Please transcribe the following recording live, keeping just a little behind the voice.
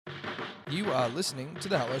You are listening to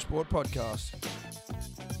the Hello Sport podcast.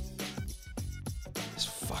 It's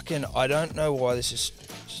fucking, I don't know why this is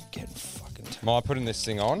just getting fucking... Am I putting this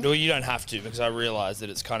thing on? No, you don't have to, because I realise that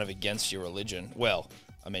it's kind of against your religion. Well,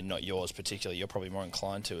 I mean, not yours particularly. You're probably more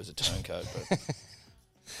inclined to as a turncoat, but...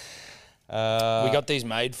 we got these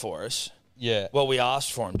made for us. Yeah. Well, we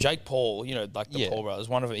asked for them. Jake Paul, you know, like the Yeah. Paul brothers,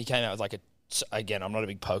 one of them, he came out with like a... Again, I'm not a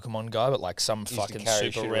big Pokemon guy, but like some Used to fucking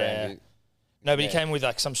carry super shit rare... around. No, but he Yeah. came with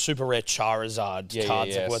like some super rare Charizard Yeah, cards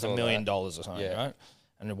yeah, that I worth saw $1 million that. or something, Yeah. right?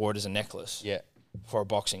 And it wore it as a necklace Yeah. for a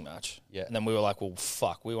boxing match. Yeah. And then we were like, well,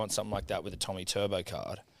 fuck, we want something like that with a Tommy Turbo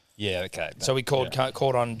card. Yeah, okay. So we called Yeah.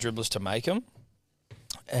 called on Dribblers to make them.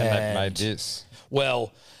 And that made this.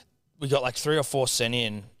 Well, we got like 3 or 4 sent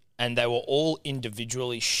in, and they were all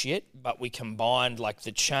individually shit, but we combined like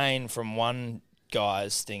the chain from one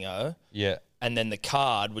guy's thingo Yeah. and then the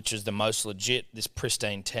card, which is the most legit, this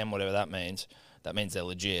pristine 10, whatever that means. That means they're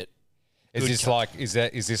legit. Is Good this card. like is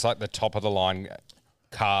this like the top of the line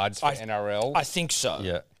cards for NRL? I think so.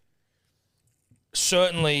 yeah.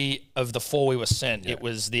 Certainly, of the 4 we were sent, Yeah. it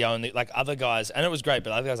was the only, like other guys, and it was great,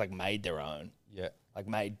 but other guys like made their own, Yeah. like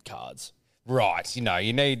made cards. Right. You know,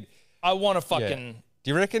 you need. I want to Yeah. fucking. Do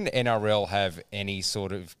you reckon NRL have any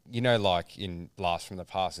sort of, like in Blast from the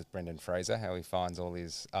Past with Brendan Fraser, how he finds all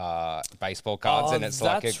his baseball cards Oh, and it's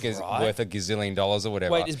like that's right. worth $1 gazillion or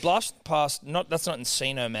whatever? Wait, is Blast Past not? That's not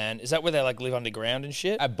Encino Man. Is that where they like live underground and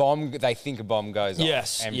shit? A bomb, they think a bomb goes off.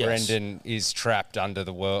 Yes, And yes. Brendan is trapped under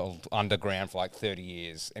the world, underground for like 30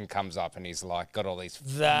 years and comes up and he's like, got all these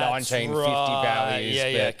That's 1950 right. values. Yeah,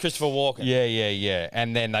 yeah. but- Christopher Walken. Yeah.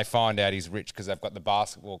 And then they find out he's rich because they've got the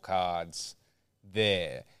basketball cards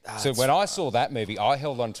there. So when I saw that movie, I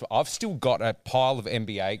held on to, I've still got a pile of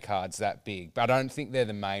NBA cards that big, but I don't think they're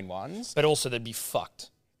the main ones. But also, they'd be fucked.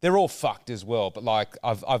 They're all fucked as well, but like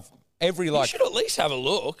I've every You like, should at least have a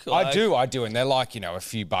look. I like- do. And they're like, a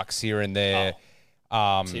few bucks here and there.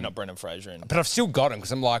 So you're not Brendan Fraser in. But I've still got them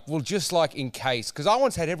because I'm like, well, just like in case, because I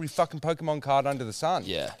once had every fucking Pokemon card under the sun.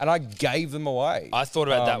 Yeah. And I gave them away. I thought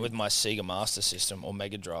about that with my Sega Master System or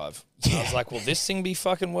Mega Drive. I was like, will this thing be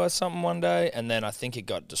fucking worth something one day? And then I think it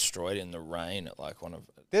got destroyed in the rain at like one of...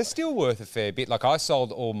 They're still worth a fair bit. Like I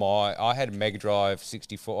sold I had a Mega Drive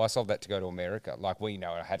 64. I sold that to go to America. Like,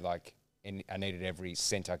 I had like, I needed every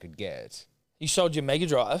cent I could get. You sold your Mega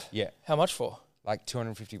Drive? Yeah. How much for? Like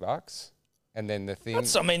 $250. And then the thing...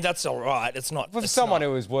 That's all right. It's not... for it's someone not,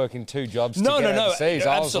 who was working 2 jobs to No, get no, overseas,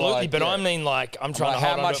 I was absolutely. like, But yeah. I mean, like, I'm trying Like, to how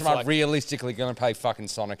hold on much to am it I for, like, realistically going to pay fucking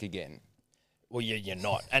Sonic again? Well, you're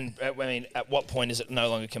not. And I mean, at what point is it no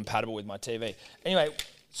longer compatible with my TV? Anyway,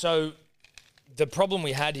 so the problem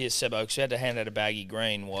we had here, Sebo, because we had to hand out a baggy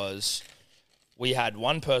green, was we had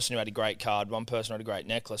one person who had a great card, one person who had a great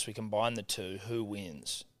necklace. We combined the two. Who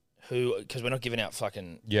wins? Because we're not giving out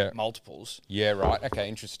fucking multiples. Yeah, right. Okay,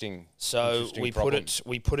 interesting. So Interesting we problem.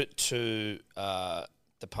 put it to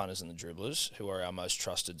the punters and the dribblers, who are our most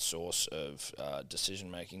trusted source of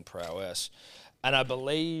decision-making prowess. And I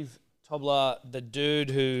believe, Tobler, the dude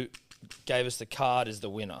who gave us the card is the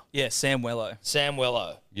winner. Yeah, Sam Wello. Sam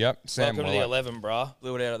Wello. Yep, Sam Welcome to the Wello. 11, bruh.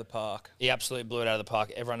 Blew it out of the park. He absolutely blew it out of the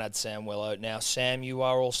park. Everyone had Sam Wello. Now, Sam, you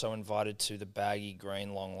are also invited to the Baggy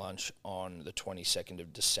Green Long Lunch on the 22nd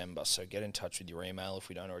of December. So get in touch with your email if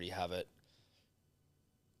we don't already have it.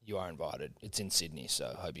 You are invited. It's in Sydney,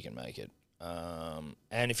 so hope you can make it.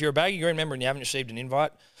 And if you're a Baggy Green member and you haven't received an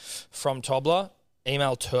invite from Tobler,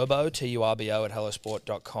 email turbo, turbo, at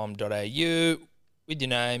hellosport.com.au with your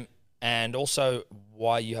name and also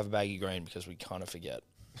why you have a Baggy Green, because we kind of forget.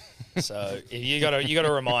 So you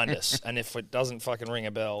gotta remind us, and if it doesn't fucking ring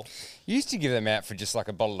a bell, You used to give them out for just like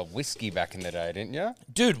a bottle of whiskey back in the day, didn't you?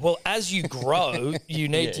 dude. Well, as you grow, you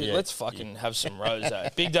need to. yeah. Let's fucking have some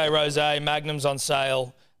rosé. Big day rosé. Magnum's on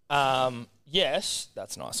sale. Yes,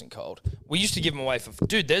 that's nice and cold. We used to give them away for.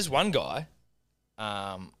 Dude, there's one guy,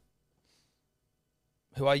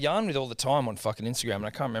 who I yarn with all the time on fucking Instagram, and I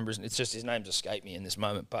can't remember. It's just his name's escaped me in this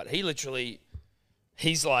moment, but he literally,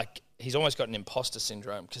 he's almost got an imposter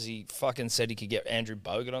syndrome because he fucking said he could get Andrew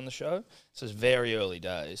Bogut on the show. So it's very early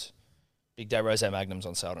days. Big Day Rosé Magnum's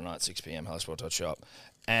on sale tonight, 6 p.m, hellosport.shop.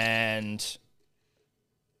 And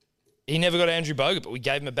he never got Andrew Bogut, but we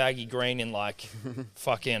gave him a baggy green in like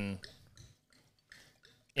fucking,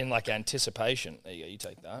 in like anticipation. There you go, you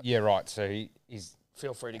take that. Yeah, right. So he's...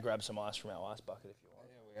 Feel free to grab some ice from our ice bucket if you want.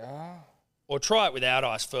 There we are. Or try it without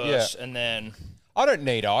ice first, Yeah. and then... I don't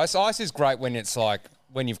need ice. Ice is great when it's like,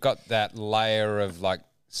 when you've got that layer of like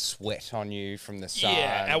sweat on you from the sun.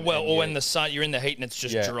 Yeah, or and when the sun, you're in the heat and it's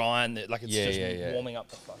just Yeah. dry and like it's Yeah, just yeah. warming up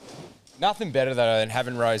the fuck. Nothing better though than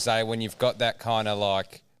having rosé when you've got that kind of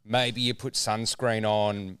like, maybe you put sunscreen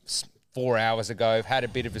on, 4 hours ago, had a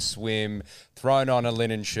bit of a swim, thrown on a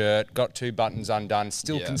linen shirt, got 2 buttons undone,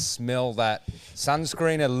 still can smell that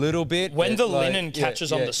sunscreen a little bit. When the linen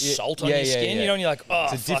catches on the salt on your skin, you know, and you're like, oh,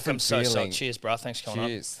 it's a fuck, I'm different so feeling. soaked. Cheers, bro. Thanks for coming on.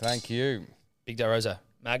 Cheers. Thank you. Big Day Rosa.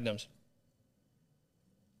 Magnums.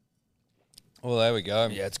 Well, there we go.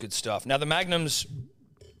 Yeah, it's good stuff. Now, the Magnums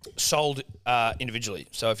sold individually.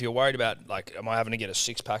 So if you're worried about, like, am I having to get a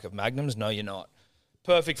 6-pack of Magnums? No, you're not.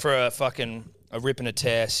 Perfect for a rip and a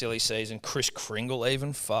tear, silly season. Kris Kringle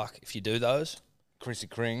even. Fuck, if you do those. Chrissy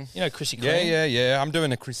Kring. You know Chrissy Kring? Yeah. I'm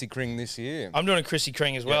doing a Chrissy Kring this year. I'm doing a Chrissy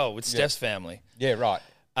Kring as well with Steph's family. Yeah, right.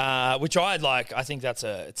 Which I'd like. I think it's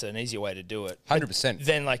an easier way to do it. 100%.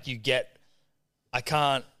 Then, like,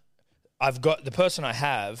 I've got the person I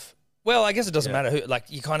have. Well, I guess it doesn't matter who. Like,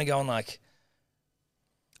 you kind of going like,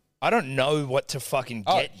 I don't know what to fucking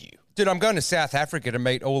get you. Dude, I'm going to South Africa to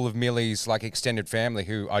meet all of Millie's like extended family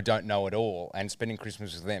who I don't know at all and spending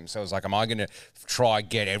Christmas with them. So I was like, am I going to try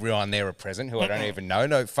get everyone there a present who I don't even know?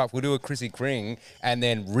 No, fuck, we'll do a Chrissy Kring and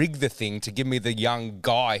then rig the thing to give me the young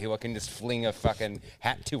guy who I can just fling a fucking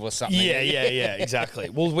hat to or something. Yeah, exactly.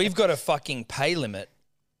 Well, we've got a fucking pay limit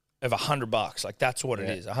of $100. Like, that's what it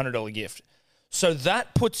is, $100 gift. So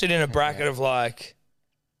that puts it in a bracket of like,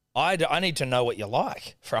 I need to know what you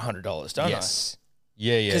like for $100, don't I? Yes.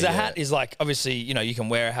 Yeah. Because a hat is like, obviously, you know, you can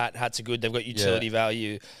wear a hat. Hats are good. They've got utility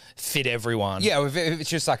value, fit everyone. Yeah, if it's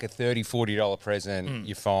just like a $30, $40 present,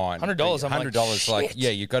 you're fine. $100, I'm $100, like, yeah,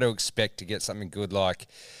 you've got to expect to get something good. Like,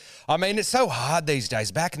 I mean, it's so hard these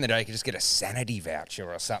days. Back in the day, you could just get a sanity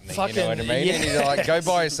voucher or something. You know what I mean? Yeah. And you're like, go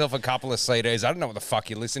buy yourself a couple of CDs. I don't know what the fuck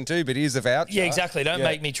you listen to, but here's a voucher. Yeah, exactly. Don't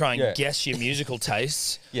make me try and guess your musical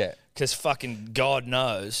tastes. Yeah. Because fucking God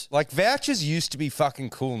knows. Like, vouchers used to be fucking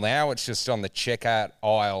cool. Now it's just on the checkout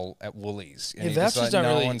aisle at Woolies. And vouchers like, don't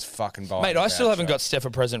really... No one's fucking buying Mate, I still haven't voucher. got Steph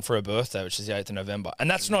a present for her birthday, which is the 8th of November. And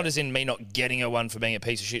that's not as in me not getting her one for being a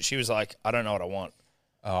piece of shit. She was like, I don't know what I want.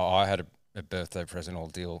 Oh, I had a birthday present all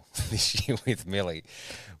deal this year with Millie.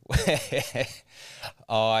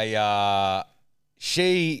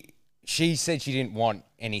 She said she didn't want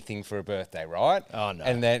anything for her birthday, right? Oh, no.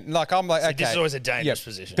 And then, like, I'm like, See, okay. this is always a dangerous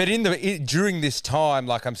position. But during this time,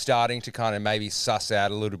 like, I'm starting to kind of maybe suss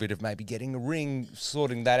out a little bit of maybe getting a ring,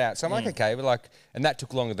 sorting that out. So I'm like, okay, but like, and that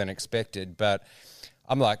took longer than expected, but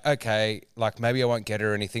I'm like, okay, like maybe I won't get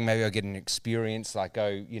her anything. Maybe I'll get an experience, like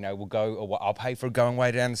I'll pay for going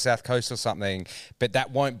way down the South Coast or something, but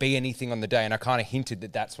that won't be anything on the day. And I kind of hinted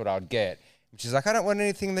that that's what I'd get. She's like, I don't want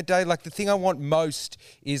anything in the day. Like, the thing I want most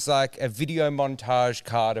is like a video montage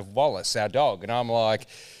card of Wallace, our dog. And I'm like,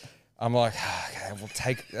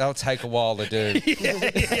 okay, that'll take a while to do.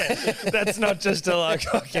 yeah. That's not just a like,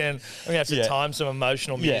 fucking, I'm gonna have to time some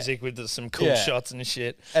emotional music with some cool shots and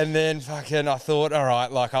shit. And then fucking, I thought, all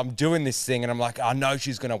right, like, I'm doing this thing, and I'm like, I know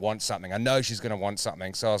she's gonna want something.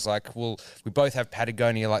 So I was like, well, we both have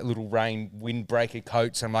Patagonia like little windbreaker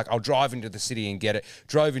coats. And I'm like, I'll drive into the city and get it.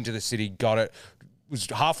 Drove into the city, got it. Was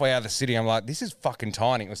halfway out of the city. I'm like, this is fucking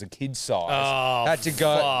tiny. It was a kid's size. Oh, had to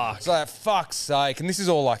go. fuck. It's like, fuck's sake. And this is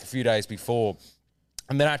all like a few days before.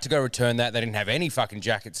 And then I had to go return that. They didn't have any fucking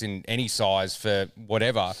jackets in any size for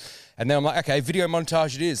whatever. And then I'm like, okay, video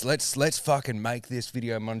montage it is. Let's fucking make this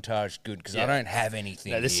video montage good because I don't have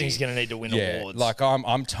anything. No, this thing's gonna need to win awards. Like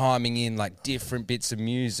I'm timing in like different bits of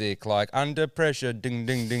music, like Under Pressure, ding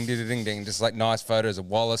ding ding ding ding ding, just like nice photos of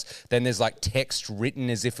Wallace. Then there's like text written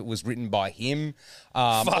as if it was written by him.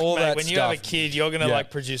 Fuck, all mate, that when stuff. you have a kid, you're gonna like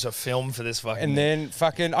produce a film for this fucking. And then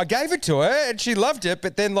fucking, I gave it to her and she loved it.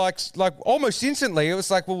 But then like almost instantly, it was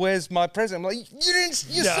like, well, where's my present? I'm like, you didn't.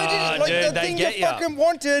 You said it. Like dude, the thing you fucking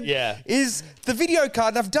wanted is the video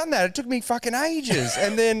card. And I've done that. It took me fucking ages.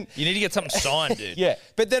 And then you need to get something signed, dude. Yeah,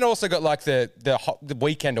 but then also got like the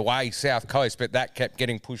weekend away South Coast, but that kept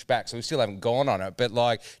getting pushed back, so we still haven't gone on it. But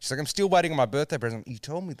like, she's like, I'm still waiting on my birthday present. You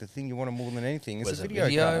told me the thing you wanted more than anything is a video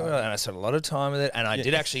card. And I spent a lot of time with it, and I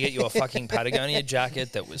did actually get you a fucking Patagonia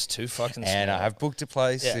jacket that was too fucking small. And I have booked a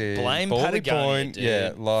place. Yeah, blame Bally Patagonia, Point. dude.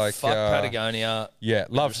 Yeah, like fuck Patagonia. Yeah,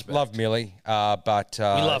 love Millie, but we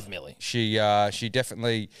love Millie. She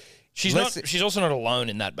definitely. She's also not alone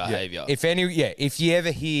in that behaviour. If you ever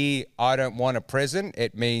hear I don't want a present,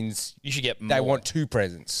 it means you should get more. They want two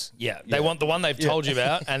presents. Yeah, they want the one they've told you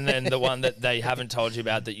about, and then the one that they haven't told you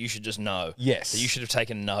about that you should just know. Yes, that you should have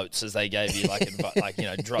taken notes as they gave you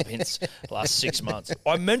drop hints the last 6 months.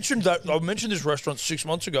 I mentioned this restaurant 6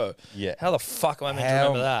 months ago. Yeah, how the fuck am I meant to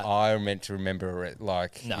remember that? I meant to remember it.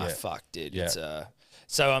 Like, nah, fuck, dude. Yeah. It's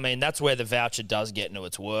so I mean that's where the voucher does get into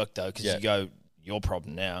its work though, because you go. Your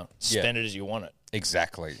problem now. Spend it as you want it.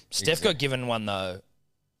 Exactly. Steph got given one though.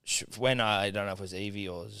 When I don't know if it was Evie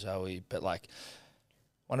or Zoe, but like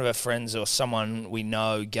one of her friends or someone we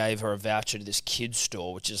know gave her a voucher to this kids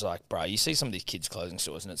store, which is like, bro, you see some of these kids clothing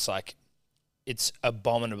stores and it's like, it's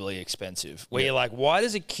abominably expensive. Where you're like, why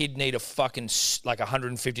does a kid need a fucking like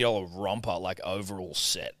 $150 romper, like overall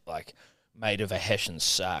set, like made of a Hessian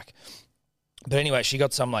sack? But anyway, she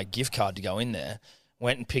got some like gift card to go in there,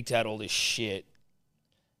 went and picked out all this shit,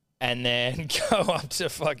 and then go up to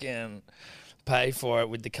fucking pay for it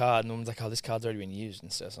with the card. And the woman's like, oh, this card's already been used.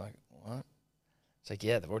 And so it's like, what? It's like,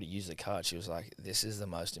 yeah, they've already used the card. She was like, this is the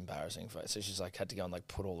most embarrassing face. So she's like, had to go and like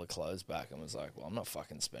put all the clothes back and was like, well, I'm not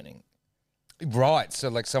fucking spending. Right. So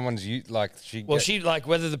like someone's like she. Well, she like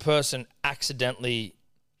whether the person accidentally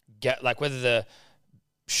whether the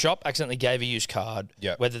shop accidentally gave a used card,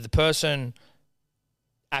 whether the person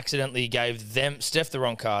accidentally gave Steph the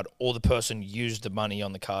wrong card, or the person used the money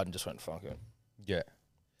on the card and just went fuck it. Yeah.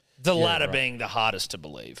 The latter being the hardest to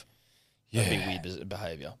believe. Yeah. That'd be weird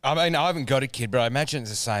behaviour. I mean, I haven't got a kid, but I imagine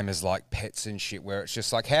it's the same as like pets and shit, where it's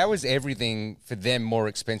just like, how is everything for them more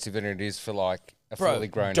expensive than it is for like a fully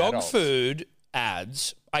grown dog adult? food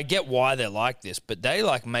ads, I get why they're like this, but they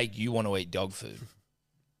like make you want to eat dog food.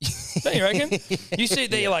 Don't you reckon? You see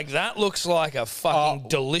there, you're like, that looks like a fucking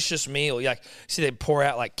delicious meal. You like, see they pour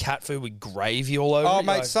out like cat food with gravy all over it. Oh,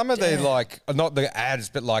 mate, like, some of the like, not the ads,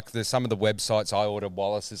 but like some of the websites I order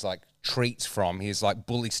Wallace's like treats from, here's like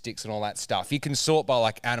bully sticks and all that stuff. You can sort by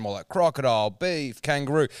like animal, like crocodile, beef,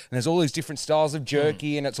 kangaroo, and there's all these different styles of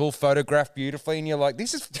jerky and it's all photographed beautifully and you're like,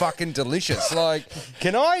 this is fucking delicious. Like,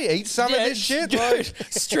 can I eat some of this shit? Dude, like,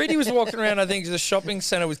 Streety was walking around, I think, to the shopping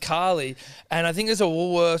centre with Carly, and I think there's a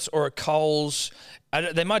Woolworths or a Coles.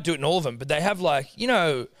 They might do it in all of them, but they have like, you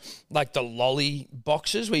know, like the lolly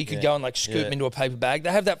boxes where you could go and like scoop them into a paper bag.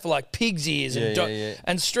 They have that for like pig's ears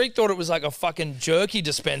and Street thought it was like a fucking jerky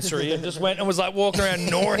dispensary and just went and was like walking around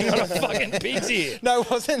gnawing on a fucking pig's ear. No,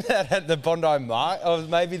 wasn't that at the Bondi Market? Or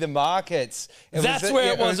maybe the markets. That's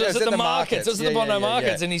where it was. It was at the markets. It was at the Bondi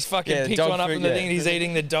Markets, and he's fucking picked one up in the thing and he's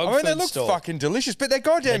eating the dog food. I mean, they look fucking delicious, but they're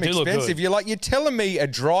goddamn expensive. You're like, you're telling me a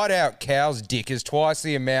dried out cow's dick is twice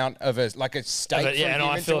the amount of a steak. Yeah, and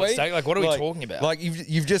I feel steak. Like, what are we talking about? Like,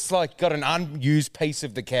 you've just like got an unused piece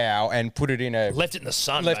of the cow and put it in left it in the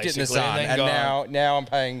sun, and now I'm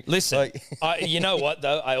paying. Listen, you know what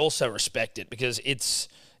though? I also respect it because it's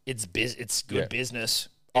good business.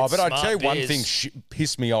 But I'd tell you one thing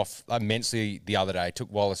pissed me off immensely the other day. I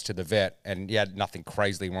took Wallace to the vet and he had nothing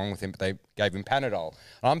crazily wrong with him, but they gave him Panadol.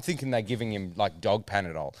 And I'm thinking they're giving him like dog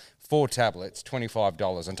Panadol. 4 tablets,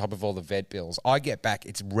 $25 on top of all the vet bills. I get back,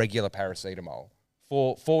 it's regular paracetamol.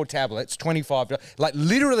 Four tablets, $25. Like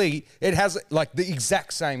literally, it has like the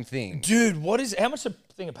exact same thing. Dude, how much a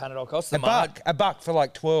thing of Panadol costs? A buck for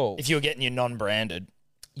like 12. If you're getting your non-branded.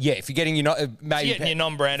 Yeah, if you're getting your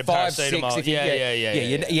non-branded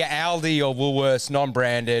paracetamol. Your Aldi or Woolworths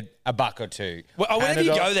non-branded, $1 or $2. Well, whenever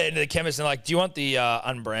you go there into the chemist and like, do you want the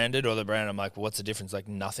unbranded or the brand? I'm like, well, what's the difference? Like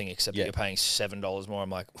nothing except that you're paying $7 more. I'm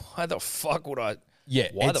like, why the fuck would I? Yeah,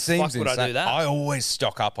 why the fuck would I do that? I always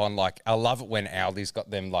stock up on like, I love it when Aldi's got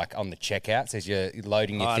them like on the checkouts as you're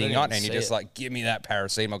loading your thing on and you're just like, give me that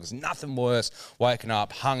paracetamol because nothing worse waking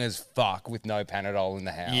up hung as fuck with no Panadol in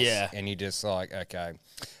the house. Yeah. And you're just like, okay,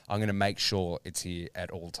 I'm going to make sure it's here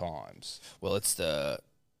at all times. Well, it's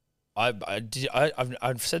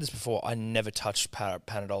I've said this before. I never touched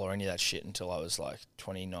Panadol or any of that shit until I was like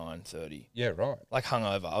 29, 30. Yeah, right. Like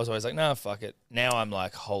hungover. I was always like, nah, fuck it. Now I'm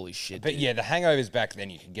like, holy shit. But yeah, the hangovers back then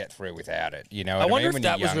you could get through without it. You know what I wonder mean? if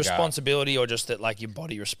that was responsibility or just that like your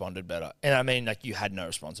body responded better. And I mean, like you had no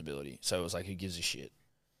responsibility. So it was like, who gives a shit?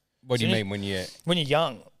 What do you mean when you're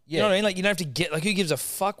young? Yeah. You know what I mean? Like, you don't have to get, like, who gives a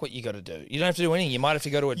fuck what you got to do? You don't have to do anything. You might have to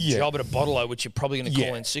go to a job at a bottle-o, which you're probably going to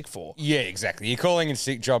call in sick for. Yeah, exactly. You're calling in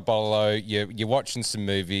sick, job bottle-o, you're watching some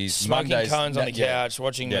movies. Smoking cones on the couch,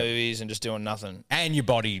 watching movies and just doing nothing. And your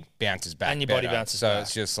body bounces back. So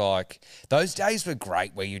it's just like, those days were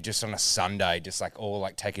great where you just on a Sunday, just like all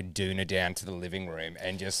like take a doona down to the living room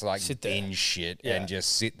and just like binge shit and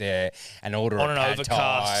just sit there and order on a an pad overcast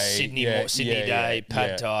thai. Sydney day,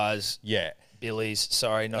 pad thais. Yeah. Billy's.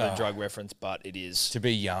 Sorry, not a drug reference, but it is. To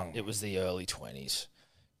be young. It was the early 20s.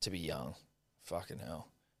 To be young. Fucking hell.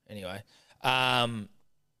 Anyway.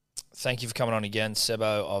 Thank you for coming on again, Sebo,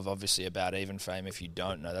 of obviously About Even fame. If you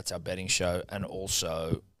don't know, that's our betting show. And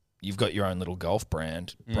also, you've got your own little golf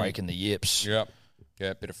brand, Breaking the Yips. Yep.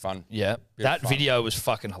 Yeah, bit of fun. Yeah. That video was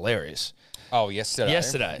fucking hilarious. Oh,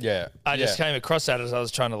 yesterday. Yeah. I just came across that as I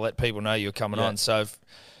was trying to let people know you were coming on. So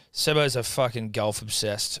Sebo's a fucking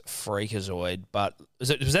golf-obsessed freakazoid, but was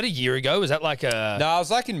that a year ago? Was that like a... No, it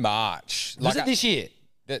was like in March. Was it this year?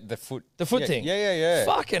 The foot... The foot thing? Yeah.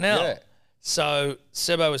 Fucking hell. Yeah. So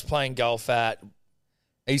Sebo was playing golf at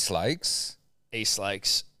East Lakes. East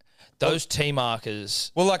Lakes. Those T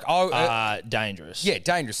markers Well, like are dangerous. yeah,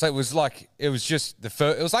 dangerous. So it was just the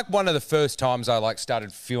first. It was like one of the first times I like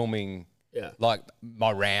started filming. Yeah. Like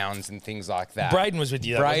my rounds and things like that. Braden was with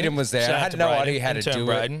you. Though, Braden was there. Shout I out had to no Braden. idea how to Intern do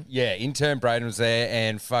Braden. it. Yeah, intern Braden was there,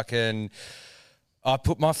 and fucking, I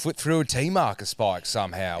put my foot through a T marker spike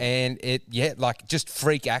somehow, and just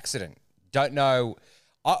freak accident. Don't know.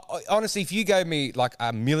 I honestly, if you gave me like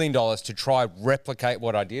 $1 million to try replicate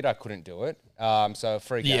what I did, I couldn't do it. So a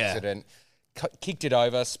freak accident. Kicked it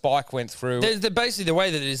over, spike went through. Basically, the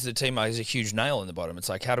way that it is, the T mark is a huge nail in the bottom. It's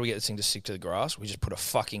like, how do we get this thing to stick to the grass? We just put a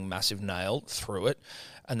fucking massive nail through it,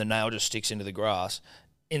 and the nail just sticks into the grass.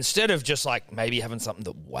 Instead of just like maybe having something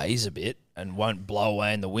that weighs a bit and won't blow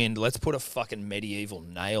away in the wind, let's put a fucking medieval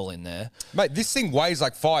nail in there. Mate, this thing weighs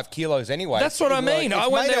like 5 kilos anyway. That's what I mean. I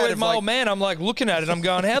went there with my old man. man. I'm like looking at it. I'm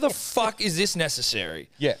going, how the fuck is this necessary?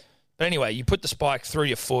 Yeah. But anyway, you put the spike through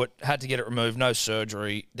your foot, had to get it removed, no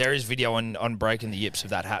surgery. There is video on Breaking the Yips of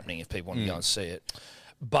that happening if people want to go and see it.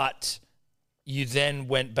 But you then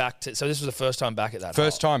went back to... So this was the first time back at that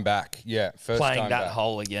First hole. time back, yeah. Playing that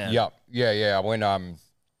hole again. Yep. Yeah. I went, I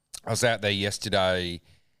was out there yesterday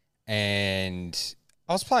and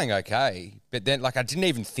I was playing okay. But then, like, I didn't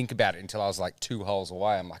even think about it until I was like 2 holes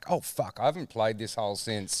away. I'm like, oh, fuck, I haven't played this hole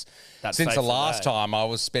since the last time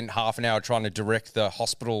I spent half an hour trying to direct the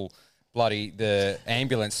hospital... the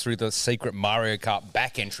ambulance through the secret Mario Kart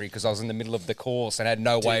back entry because I was in the middle of the course and had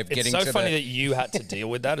no way of getting to It's so funny that you had to deal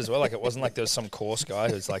with that as well. Like, it wasn't like there was some course guy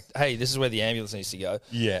who's like, hey, this is where the ambulance needs to go.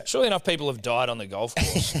 Yeah. Surely enough people have died on the golf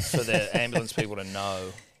course for the ambulance people to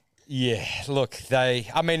know. Yeah, look,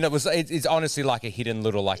 it's honestly like a hidden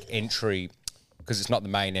little like entry because it's not the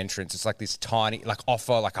main entrance. It's like this tiny, like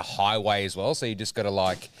offer like a highway as well. So you just got to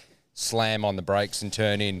like... slam on the brakes and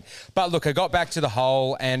turn in. But look, I got back to the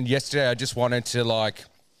hole and yesterday I just wanted to like...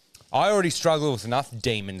 I already struggle with enough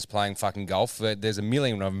demons playing fucking golf. There's a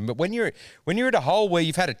million of them. But when you're at a hole where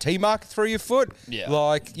you've had a T mark through your foot,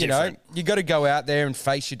 you know, you got to go out there and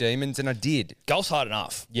face your demons, and I did. Golf's hard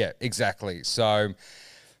enough. Yeah, exactly. So...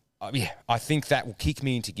 I think that will kick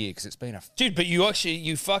me into gear because it's been a... Dude, but you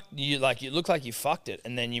look like you fucked it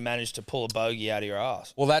and then you managed to pull a bogey out of your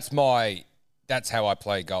ass. Well, that's how I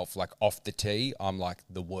play golf. Like off the tee, I'm like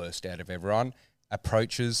the worst out of everyone.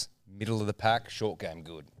 Approaches, middle of the pack, short game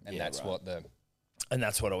good. And that's right. And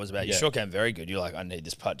that's what it was about. Your short game very good. You're like, I need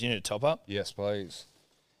this putt. Do you need a top up? Yes, please.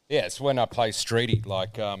 Yeah, it's when I play streety.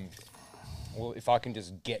 Like, well, if I can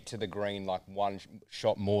just get to the green like one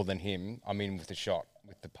shot more than him, I'm in with the shot,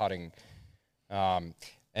 with the putting. And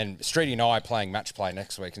Streety and I are playing match play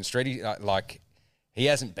next week. And Streety, he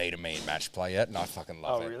hasn't beaten me in match play yet, and I fucking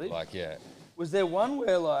love it. Oh, really? Like, yeah. Was there one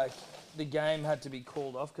where, like, the game had to be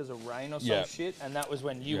called off because of rain or some shit, and that was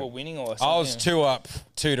when you were winning or something? I was 2 up,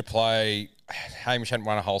 2 to play. Hamish hadn't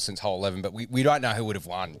won a hole since hole 11, but we don't know who would have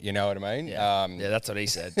won. You know what I mean? Yeah, that's what he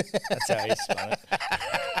said. That's how he spun it.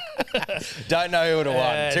 Don't know who would have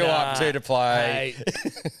won. 2 up, 2 to play.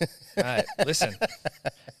 Hey, listen.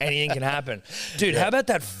 Anything can happen. Dude, how about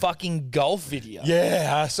that fucking golf video?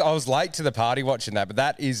 Yeah, I was late to the party watching that, but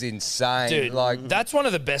that is insane. Dude, that's one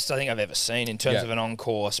of the best I think I've ever seen in terms of an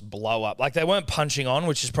on-course blow-up. Like, they weren't punching on,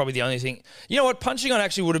 which is probably the only thing. You know what? Punching on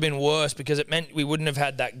actually would have been worse because it meant we wouldn't have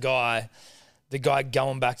had that guy, the guy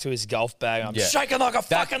going back to his golf bag. I'm shaking like a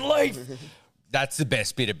fucking leaf. That's the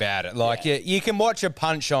best bit about it. Like, you can watch a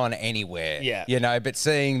punch on anywhere, you know, but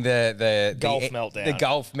seeing the golf meltdown, the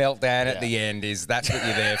golf meltdown at the end that's what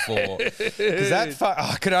you're there for. Because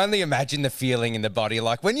I could only imagine the feeling in the body,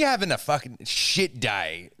 like when you're having a fucking shit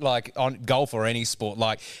day, like on golf or any sport,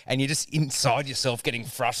 like, and you're just inside yourself getting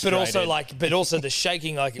frustrated. But also the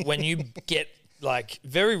shaking, like when you get, like,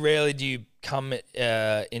 very rarely do you come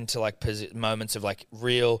into like moments of like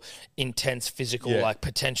real intense physical like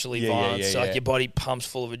potentially violence. So like your body pumps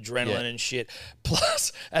full of adrenaline and shit.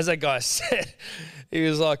 Plus, as that guy said, he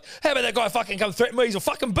was like, "How about that guy fucking come threaten me? He's a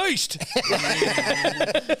fucking beast." The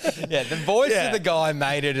voice of the guy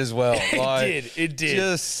made it as well. Like, it did.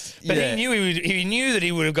 But he knew that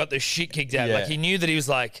he would have got the shit kicked out. Like, he knew that he was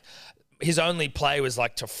like, his only play was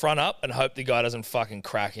like to front up and hope the guy doesn't fucking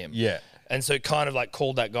crack him. Yeah. And so kind of like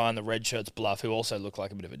called that guy in the red shirts bluff, who also looked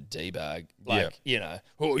like a bit of a D-bag. Like, you know,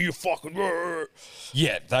 oh, you fucking...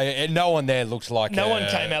 Yeah, no one there looked like no one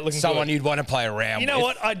came out looking someone good. you'd want to play around with. You know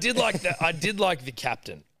what? I did like that. I did like the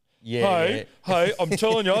captain. Yeah. Hey, I'm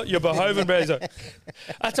telling you, you're behaving bad. He's like,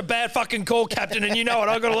 that's a bad fucking call, Captain, and you know it.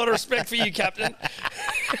 I've got a lot of respect for you, Captain.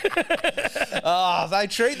 They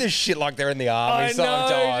treat this shit like they're in the army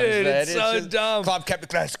sometimes. Dude, man. it's so dumb. Club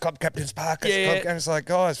Captain's Park. And it's like,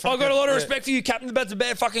 guys, I've got a lot of respect for you, Captain, but that's a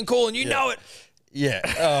bad fucking call, and you know it. Yeah.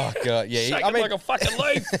 Oh god. Yeah. Shaking like a fucking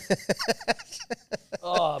leaf.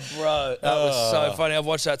 Oh, bro, that was so funny. I've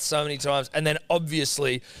watched that so many times, and then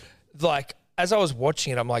obviously, like as I was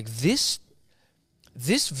watching it, I'm like, this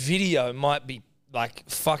video might be like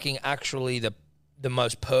fucking actually the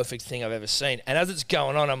most perfect thing I've ever seen. And as it's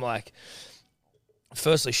going on, I'm like,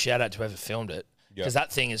 firstly, shout out to whoever filmed it. Because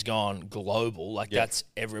that thing has gone global. Like, that's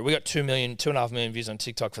everywhere. We got 2.5 million views on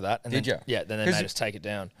TikTok for that. And Did you? Yeah, then they made us take it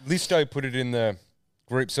down. Listo put it in the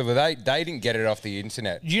group, so they didn't get it off the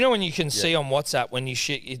internet. You know when you can see on WhatsApp when you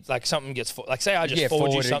shit, like something gets, like say I just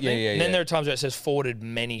forward you something, and then there are times where it says forwarded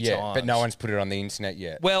many times. But no one's put it on the internet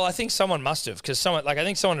yet. Well, I think someone must have, because I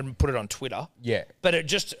think someone had put it on Twitter. Yeah. But it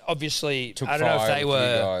just obviously, Took I don't know if they fire with you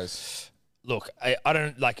were, guys. look, I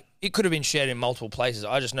don't, like, it could have been shared in multiple places.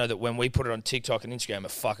 I just know that when we put it on TikTok and Instagram,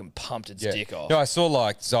 it fucking pumped its dick off. No, I saw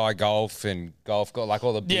like Zy Golf and Golf got like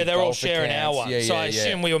all the big they're all golf sharing accounts. our one. So I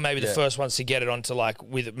assume we were maybe the first ones to get it onto like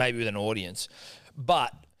with an audience.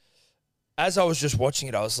 But as I was just watching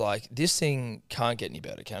it, I was like, this thing can't get any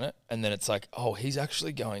better, can it? And then it's like, oh, he's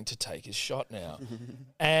actually going to take his shot now.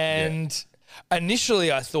 And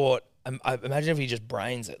initially I thought, I imagine if he just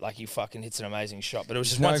brains it, like he fucking hits an amazing shot. But it was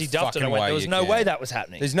just once he duffed it, I went, there was no way that was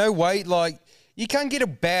happening. There's no way, like, you can't get a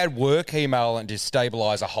bad work email and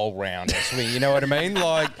destabilize a whole round or swing. You know what I mean?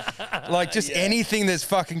 Like just anything that's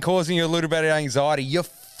fucking causing you a little bit of anxiety, you're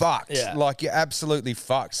fucked. Yeah. Like, you're absolutely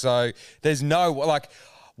fucked. So there's no, like,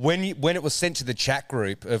 when it was sent to the chat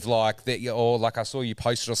group of like that, or like I saw you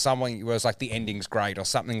posted or something, it was like the ending's great or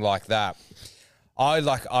something like that.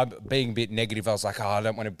 I'm being a bit negative. I was like, oh, I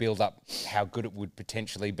don't want to build up how good it would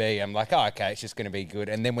potentially be. I'm like, oh, okay, it's just going to be good.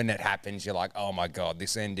 And then when it happens, you're like, oh my God,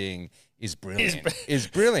 this ending is brilliant. Is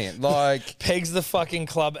brilliant. Like, pegs the fucking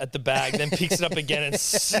club at the bag, then picks it up again and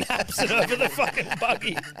snaps it over the fucking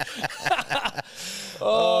buggy.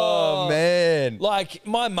 oh man. Like,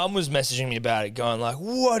 my mum was messaging me about it, going like,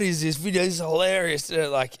 what is this video? This is hilarious.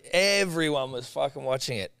 Like, everyone was fucking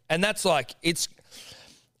watching it. And that's like, it's...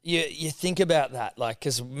 You think about that, like,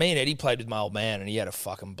 because me and Eddie played with my old man, and he had a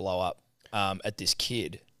fucking blow up at this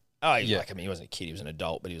kid. Oh, he wasn't a kid, he was an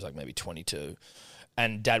adult, but he was like maybe 22.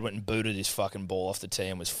 And Dad went and booted his fucking ball off the tee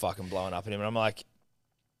and was fucking blowing up at him. And I'm like,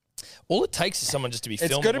 all it takes is someone just to be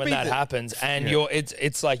filmed when that happens, and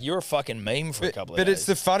it's like you're a fucking meme for a couple of days. But it's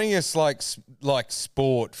the funniest like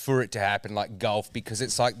sport for it to happen, like golf, because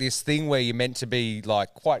it's like this thing where you're meant to be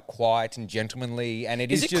like quite quiet and gentlemanly, and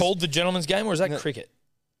is it called the gentleman's game, or is that cricket?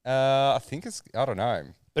 I think I don't know.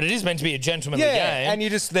 But it is meant to be a gentlemanly game. And you're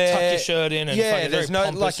just there. Tuck your shirt in and fucking there's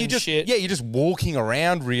very no like you just shit. you're just walking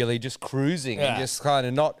around really, just cruising and just kind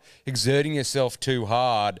of not exerting yourself too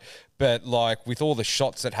hard. But like with all the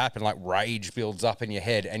shots that happen, like rage builds up in your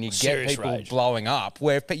head, and you get people blowing up.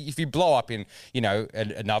 Where if you blow up in,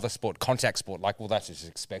 another sport, contact sport, like, well, that's just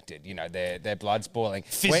expected. You know, their blood's boiling.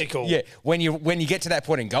 Physical. When you get to that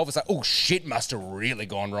point in golf, it's like, oh shit, must have really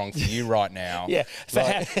gone wrong for you right now. For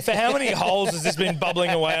how many holes has this been bubbling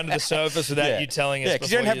away under the surface without you telling us? Yeah,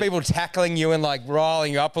 because you don't have people tackling you and like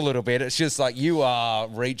riling you up a little bit. It's just like you are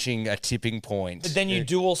reaching a tipping point. But then you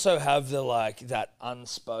do also have that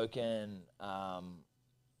unspoken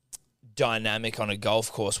dynamic on a golf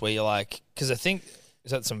course where you're like, because I think,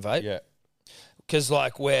 is that some vape? Yeah. Because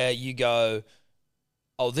like where you go,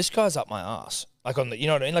 oh, this guy's up my ass. Like on the, you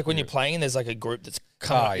know what I mean? Like when you're playing and there's like a group that's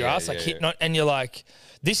coming up your ass, like hitting on, and you're like,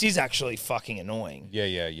 this is actually fucking annoying.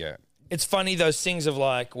 Yeah. It's funny, those things of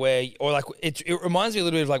like where, or like, it reminds me a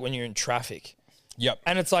little bit of like when you're in traffic. Yep.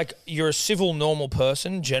 And it's like you're a civil, normal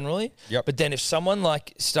person generally. Yep. But then if someone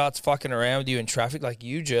like starts fucking around with you in traffic, like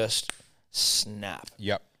you just snap.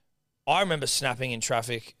 Yep. I remember snapping in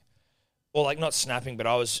traffic, or like not snapping, but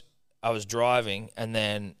I was driving, and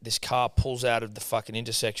then this car pulls out of the fucking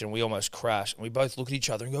intersection. We almost crash, and we both look at each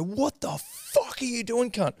other and go, "What the fuck are you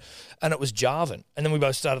doing, cunt?" And it was Jarvin, and then we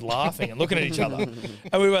both started laughing and looking at each other,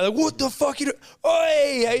 and we were like, "What the fuck you doing?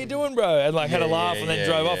 Oi, how you doing, bro?" And like had a laugh, and then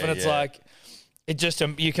drove off, and it's like. It just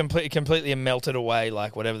you completely melted away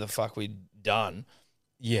like whatever the fuck we'd done.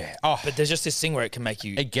 Yeah. Oh, but there's just this thing where it can make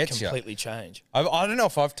you completely you. change. I don't know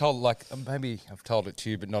if I've told like maybe I've told it to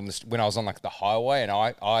you, but not when I was on like the highway and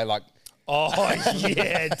I like. Oh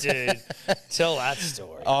yeah, dude. Tell that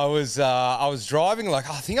story. I was driving like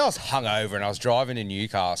I think I was hungover and I was driving to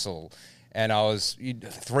Newcastle and I was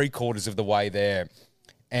 3/4 of the way there.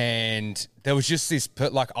 And there was just this,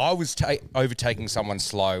 like I was overtaking someone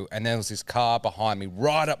slow and there was this car behind me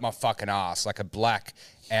right up my fucking ass, like a black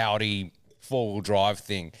Audi 4-wheel drive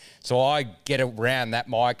thing. So I get around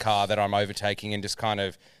my car that I'm overtaking and just kind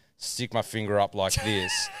of stick my finger up like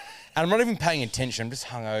this. And I'm not even paying attention. I'm just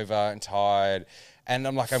hungover and tired. and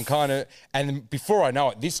I'm like, and before I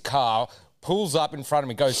know it, this car pulls up in front of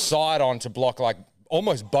me, goes side on to block like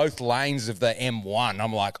almost both lanes of the M1.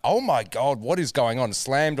 I'm like, oh my God, what is going on?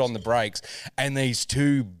 Slammed on the brakes, and these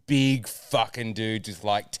two big fucking dudes with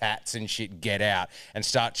like tats and shit get out and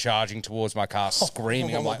start charging towards my car,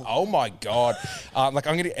 screaming. I'm like, oh my God.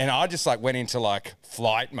 And I just like went into like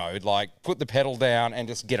flight mode, like put the pedal down and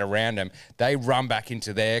just get around them. They run back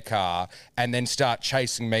into their car and then start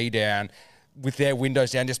chasing me down with their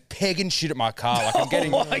windows down, just pegging shit at my car. Like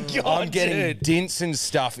I'm getting dents and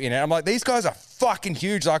stuff in it. I'm like, these guys are fucking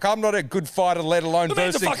huge. Like I'm not a good fighter, let alone the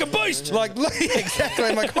man's a fucking beast. Like exactly.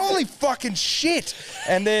 I'm like, holy fucking shit.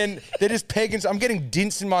 And then they're just pegging. I'm getting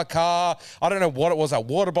dents in my car. I don't know what it was. Like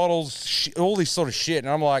water bottles, all this sort of shit. And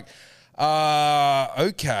I'm like,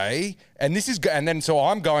 okay. And so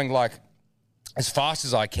I'm going like as fast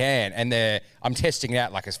as I can, and I'm testing it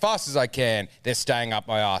out like as fast as I can. They're staying up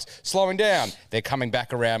my ass, slowing down. They're coming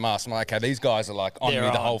back around my ass. I'm like, okay, these guys are like on me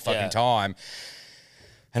the whole fucking time.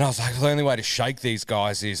 And I was like, the only way to shake these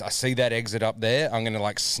guys is I see that exit up there. I'm going to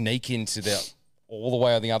like sneak into all the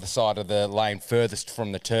way on the other side of the lane furthest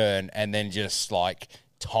from the turn, and then just like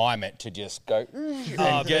time it to just go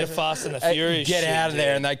and get Fast and the Furious, get out of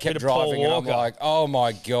there. And they kept driving, and I'm like, oh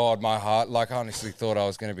my God, my heart. Like I honestly thought I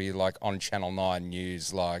was going to be like on Channel 9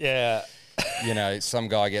 News, like you know, some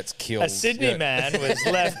guy gets killed. A Sydney man was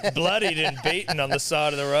left bloodied and beaten on the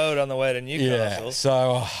side of the road on the way to Newcastle. Yeah,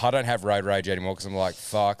 so I don't have road rage anymore because I'm like,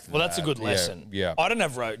 fuck. Well, that's a good lesson. Yeah. I don't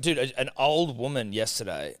have road. Dude, an old woman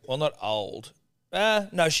yesterday, well, not old.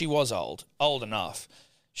 No, she was old enough.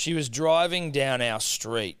 She was driving down our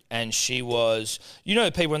street, and she was, you know,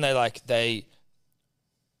 people when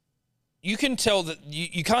you can tell that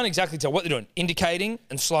you can't exactly tell what they're doing, indicating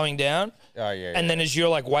and slowing down. Oh, yeah. And then as you're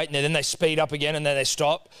like waiting there, then they speed up again, and then they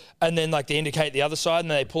stop, and then like they indicate the other side, and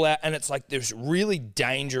then they pull out, and it's like there's really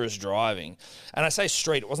dangerous driving. And I say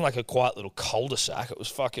street, it wasn't like a quiet little cul-de-sac. It was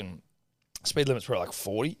fucking speed limit's probably like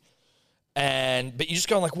 40. But you're just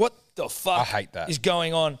going like, what the fuck I hate that. is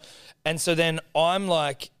going on? And so then I'm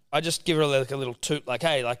like, I just give her like a little toot, like,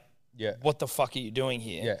 hey, like, what the fuck are you doing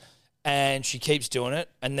here? Yeah. And she keeps doing it.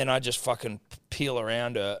 And then I just fucking peel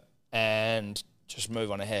around her and just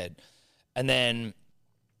move on ahead. And then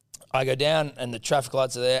I go down and the traffic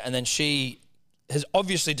lights are there. And then she has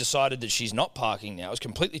obviously decided that she's not parking now. Has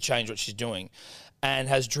completely changed what she's doing. And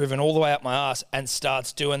has driven all the way up my ass and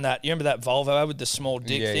starts doing that. You remember that Volvo with the small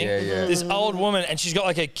dick thing? Yeah. This old woman, and she's got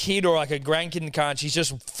like a kid or like a grandkid in the car, and she's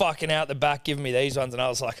just fucking out the back giving me these ones. And I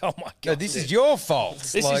was like, oh my God. No, this is your fault.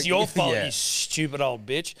 This is your fault, you stupid old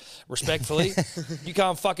bitch. Respectfully, you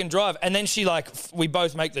can't fucking drive. And then she we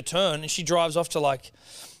both make the turn, and she drives off to like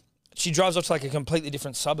a completely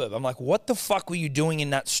different suburb. I'm like, what the fuck were you doing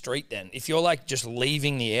in that street then? If you're like just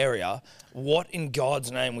leaving the area, what in God's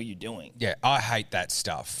name were you doing? Yeah, I hate that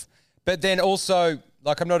stuff. But then also,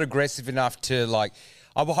 like, I'm not aggressive enough to like,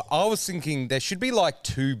 I was thinking there should be like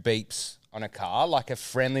 2 beeps on a car, like a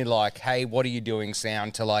friendly like, hey, what are you doing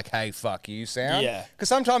sound to like, hey, fuck you sound. Yeah. Because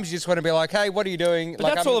sometimes you just want to be like, hey, what are you doing? But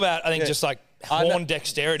like, that's all about, I think, just like horn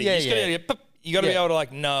dexterity. You got to be able to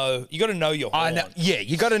like know. You got to know your horn.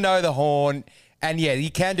 You got to know the horn, and you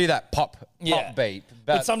can do that pop beep.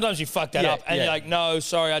 But sometimes you fuck that up, and you're like, no,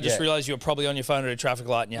 sorry, I just realized you were probably on your phone at a traffic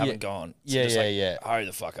light and you haven't gone. So hurry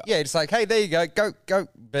the fuck up. Yeah, it's like, hey, there you go, go.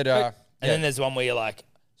 But and then there's one where you're like,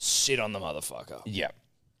 sit on the motherfucker. Yeah,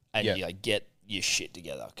 and you like get your shit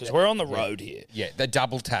together because we're on the road here. Yeah, they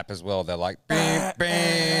double tap as well. They're like, bam,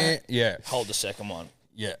 bam. Yeah, hold the second one.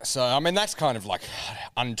 Yeah, so I mean that's kind of like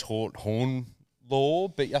untaught horn law,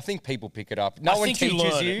 but I think people pick it up. No one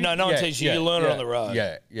teaches you. No one teaches you. You learn it on the road.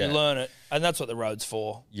 Yeah. You learn it, and that's what the road's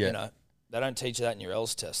for. Yeah. You know, they don't teach you that in your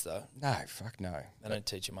L's test though. No, fuck no. They don't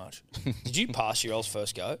teach you much. Did you pass your L's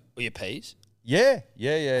first go or your P's? Yeah.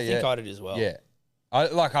 I think I did as well. Yeah,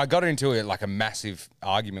 I got into a massive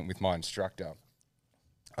argument with my instructor.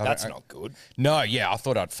 That's not good. No, I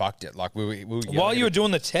thought I'd fucked it. Like we were while you were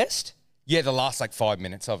doing the test. Yeah, the last like 5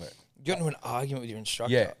 minutes of it. You got into an argument with your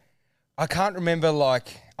instructor? Yeah. I can't remember,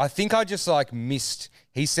 I think I just missed,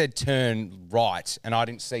 he said turn right and I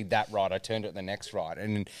didn't see that right. I turned it the next right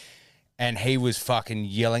and he was fucking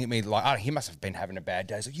yelling at me he must have been having a bad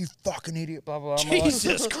day. He's like, you fucking idiot, blah, blah, blah.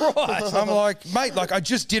 Jesus Christ. I'm like, mate, I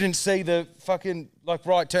just didn't see the fucking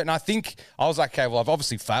right turn. And I think, I was like, okay, well, I've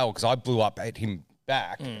obviously failed because I blew up at him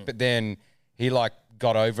back. But then he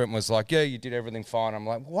got over it and was like, yeah, you did everything fine. I'm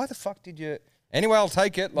like, why the fuck did you Anyway, I'll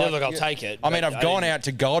take it. Yeah, look, I'll take it. I mean, but I've gone out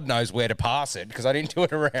to God knows where to pass it because I didn't do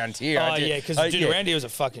it around here. Oh, yeah, because around here was a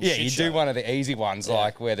fucking shit you show. do one of the easy ones,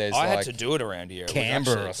 like where there's I like had to do it around here. It was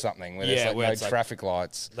Canberra actually- or something where Yeah, there's where like it's no like- traffic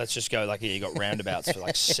lights. Let's just go like, you got roundabouts for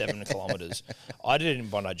like 7 kilometres. I did it in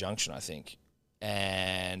Bondi Junction, I think,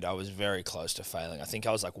 and I was very close to failing. I think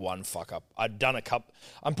I was like one fuck up. I'd done a couple.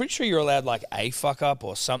 I'm pretty sure you're allowed like a fuck up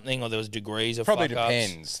or something, or there was degrees of Probably fuck ups.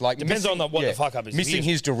 depends. Like Depends on what the fuck up is. Missing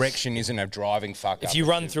his direction isn't a driving fuck up. If you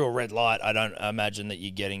run through a red light, I don't imagine that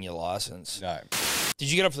you're getting your license. No. Did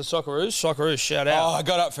you get up for the Socceroos? Socceroos, shout Oh, out. I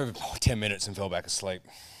got up for 10 minutes and fell back asleep.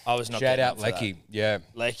 I was not Shout getting out up for that. Lecky. Yeah.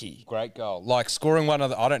 Lecky. Great goal. Like scoring one of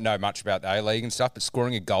the, I don't know much about the A-League and stuff, but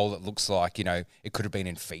scoring a goal that looks like, you know, it could have been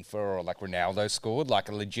in FIFA or like Ronaldo scored, like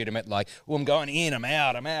a legitimate, like, well, I'm going in, I'm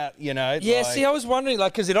out, you know. Yeah, like, see, I was wondering,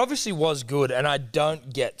 like, because it obviously was good, and I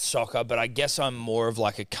don't get soccer, but I guess I'm more of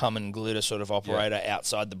like a come and glitter sort of operator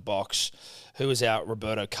outside the box. Who was out?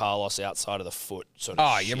 Roberto Carlos outside of the foot, sort of.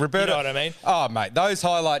 Oh, shit. yeah, Roberto. You know what I mean? Oh, mate, those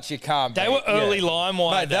highlights you can't They beat. were early Yeah.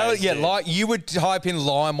 LimeWire Mate, they were, days, yeah, dude. like you would type in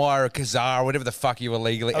LimeWire or Kazaa or whatever the fuck you were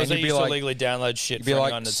legally, I was and you'd used be to like, legally download shit be for like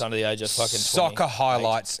anyone that's under the age of fucking 20. soccer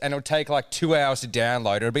highlights, and it would take like 2 hours to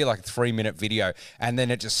download. It would be like a 3-minute video, and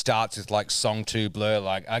then it just starts with like song 2 Blur,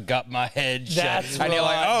 like I got my head shut, That's and you're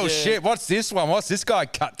like, right, oh dude. shit, what's this one? What's this guy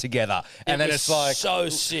cut together? And then was it's like so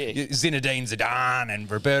sick. Zinedine Zidane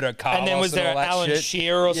and Roberto Carlos, And then was there all that Alan shit.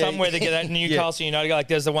 Shearer or Yeah, something where they get that Newcastle United guy? Like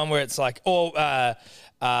there's the one where it's like, not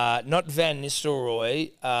Van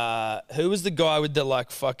Nistelrooy. Who was the guy with the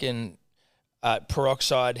like fucking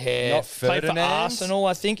peroxide hair? Not Played for Ferdinand? Arsenal,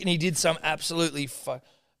 I think, and he did some absolutely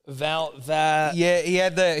Yeah, he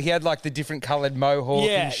had like the different coloured mohawk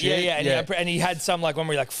and shit. And he had some like one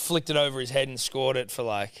where he like flicked it over his head and scored it for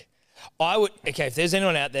like. I would if there's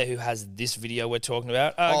anyone out there who has this video we're talking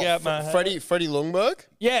about, Freddie Lundberg?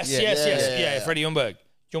 Yes, Freddie Ljungberg.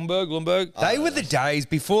 Ljungberg. They were the days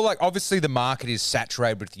before, like, obviously the market is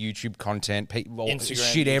saturated with YouTube content, people,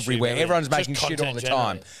 Instagram, shit YouTube, everywhere. everything. Everyone's Just making shit all content the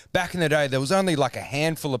time. generally. Back in the day, there was only like a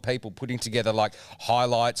handful of people putting together like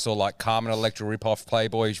highlights or like Carmen Electra rip-off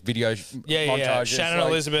Playboy video montages. Shannon like,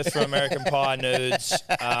 Elizabeth from American Pie nudes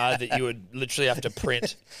that you would literally have to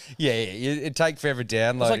print. Yeah, it'd take forever It was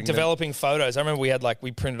downloading. like them. developing photos. I remember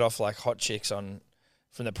we printed off like hot chicks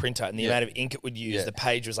from the printer, and the amount of ink it would use, the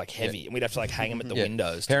page was like heavy, and we'd have to like hang them at the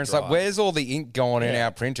windows. Parents to like, where's all the ink going in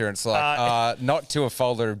our printer? And it's like, not to a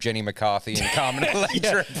folder of Jenny McCarthy and Carmen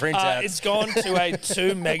Electra printouts. It's gone to a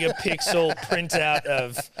 2 megapixel printout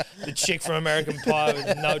of the chick from American Pie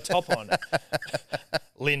with no top on.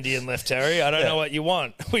 Lindy and Left Terry, I don't know what you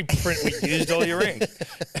want. We used all your ink.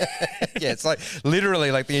 Yeah, it's like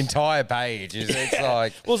literally like the entire page. It's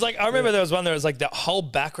like, Well, it's like I remember there was one that was like the whole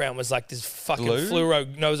background was like this fucking Blue? fluoro.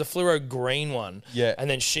 No, it was a fluoro green one. Yeah. And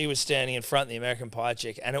then she was standing in front of the American Pie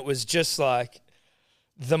chick, and it was just like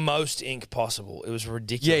the most ink possible. It was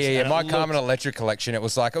ridiculous. yeah. And My it Carmen looked- Electra collection, it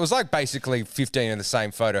was like basically 15 in the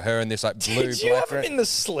same photo, her in this like blue Did you black. have them in the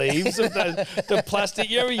sleeves of the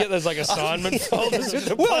plastic? You ever get those like assignment folders with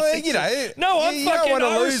the Well, plastic? you know, No, you don't want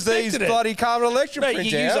to lose these respected it. bloody Carmen Electra Mate,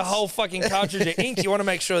 printouts. you use a whole fucking cartridge of ink. You want to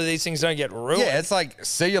make sure that these things don't get ruined. Yeah, it's like,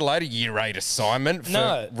 see you later, year 8 assignment for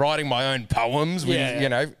No. writing my own poems with, Yeah. you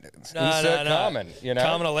know, insert Carmen, you know.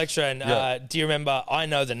 Carmen Electra. And Yeah. do you remember, I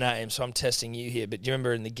know the name, so I'm testing you here, but do you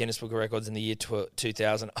remember in the Guinness Book of Records in the year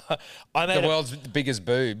 2000, I made The world's biggest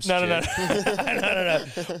boobs. No. Jim.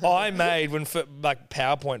 No. I made, when like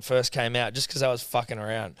PowerPoint first came out, just because I was fucking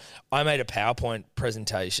around, I made a PowerPoint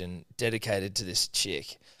presentation dedicated to this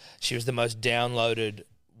chick. She was the most downloaded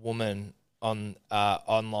woman on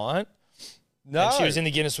online. No. And she was in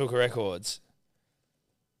the Guinness Book of Records.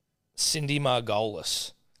 Cindy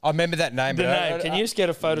Margolis. I remember that name. The but I- name. Can you just get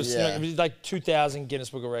a photo? Yeah. It was like 2,000 Guinness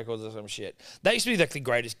Book of Records or some shit. That used to be like the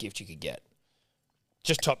greatest gift you could get.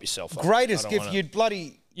 Just top yourself up. Greatest I don't gift, wanna- you'd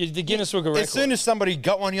bloody... The Guinness Book of As Records. soon as somebody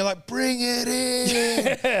got one, you're like, bring it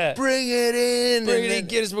in. Bring it in. Bring And it in, then,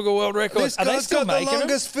 Guinness Book of World Records. this Are they guy's still got the making them?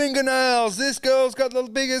 longest fingernails. This girl's got the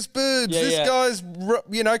biggest boobs. Yeah, this yeah.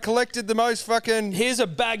 guy's, collected the most fucking... Here's a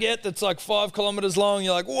baguette that's like 5 kilometers long.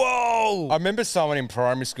 You're like, whoa. I remember someone in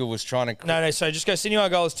primary school was trying to... No, so just go Cindy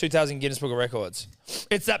Margolis 2000 Guinness Book of Records.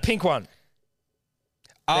 It's that pink one.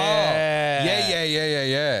 Oh, Yeah.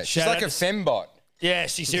 yeah. She's Shout like out a to- fembot. Yeah,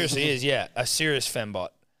 she seriously is. Yeah, a serious fembot.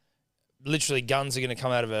 Literally, guns are going to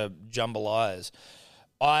come out of her jambalayas.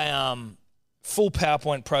 I full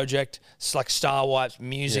PowerPoint project. It's like Star Wipes,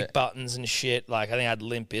 music Yeah. buttons and shit. Like I think I had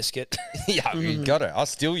Limp Bizkit. Yeah, you got it. I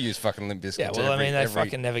still use fucking Limp Bizkit. Yeah, well, I mean, they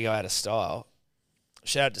fucking never go out of style.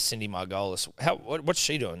 Shout out to Cindy Margolis. What's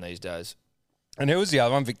she doing these days? And who was the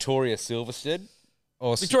other one? Victoria Silverstead.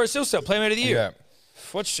 Victoria Silvstedt, Playmate of the Year. Yeah.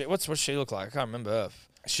 What's she look like? I can't remember her.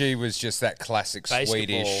 She was just that classic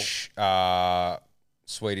Basketball.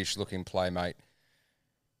 Swedish looking playmate.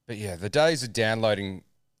 But yeah, the days of downloading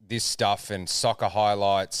this stuff and soccer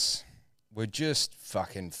highlights were just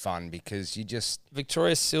fucking fun because you just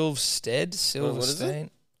Victoria Silvstedt. What is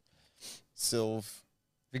it?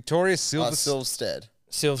 Victoria Silver Silvstedt.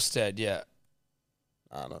 Silvstedt, yeah.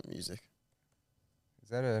 Not music. Is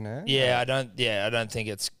that her name? Yeah, I don't think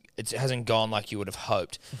it hasn't gone like you would have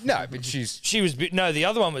hoped. No, but The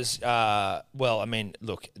other one was well, I mean,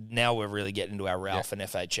 look, now we're really getting into our Ralph and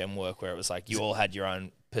FHM work where it was like you all had your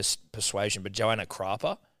own persuasion, but Joanna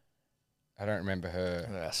Crapper. I don't remember her.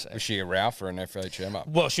 Yes. Was she a Ralph or an FHM?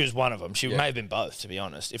 Well, she was one of them. She may have been both, to be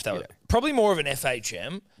honest. If they were probably more of an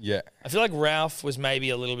FHM. Yeah. I feel like Ralph was maybe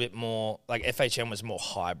a little bit more like FHM was more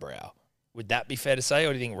highbrow. Would that be fair to say,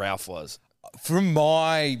 or do you think Ralph was? From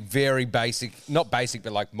my very basic, not basic,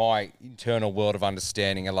 but like my internal world of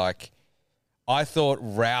understanding, I thought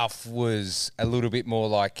Ralph was a little bit more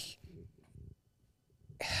like,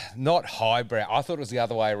 not highbrow. I thought it was the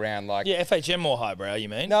other way around. Yeah, FHM more highbrow, you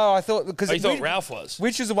mean? No, I thought because you thought Ralph was,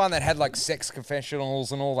 which is the one that had like sex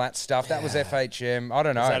confessionals and all that stuff. That was FHM. I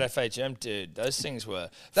don't know. Is that FHM, dude? Those things were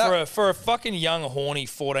for a fucking young, horny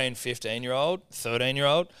 14, 15-year-old,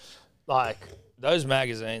 13-year-old. Like those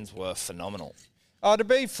magazines were phenomenal. Oh, to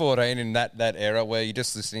be 14 in that era where you're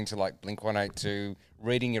just listening to like Blink-182,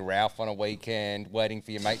 reading your Ralph on a weekend, waiting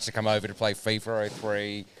for your mates to come over to play FIFA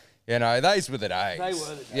 03. You know, those were the days. They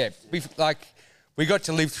were the days. Yeah, we got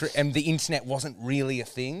to live through, and the internet wasn't really a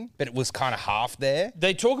thing, but it was kind of half there.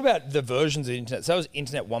 They talk about the versions of the internet. So that was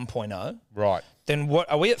Internet 1.0. Right. Then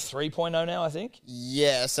what? Are we at 3.0 now, I think?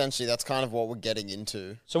 Yeah, essentially, that's kind of what we're getting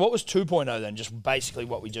into. So what was 2.0 then? Just basically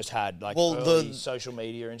what we just had, like early social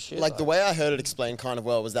media and shit? Like the way I heard it explained kind of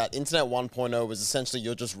well was that Internet 1.0 was essentially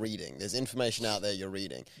you're just reading. There's information out there, you're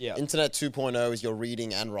reading. Yeah. Internet 2.0 is you're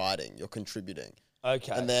reading and writing. You're contributing.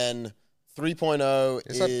 Okay. And then 3.0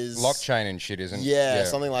 It's is... like blockchain and shit, isn't it? Yeah,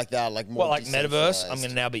 something like that. Like more like metaverse? decentralized. I'm going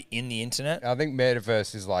to now be in the internet? I think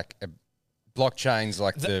metaverse is like blockchain's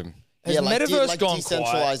like the Has metaverse gone quiet?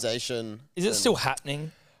 decentralization. Is it still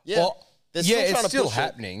happening? Yeah. Well, They're it's trying to still push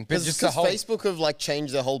happening, it. but just the whole Facebook have like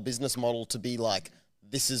changed their whole business model to be like,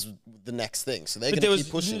 this is the next thing. So they're going to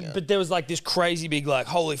keep pushing it. But there was like this crazy big like,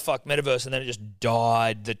 holy fuck, metaverse, and then it just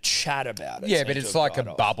died. The chat about it. Yeah, seemed but to it's have like a died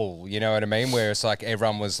off. bubble, you know what I mean? Where it's like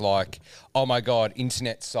everyone was like, oh my God,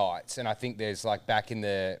 internet sites. And I think there's like back in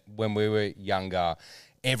when we were younger,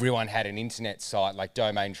 everyone had an internet site, like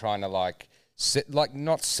Domain trying to like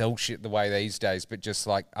not sell shit the way these days, but just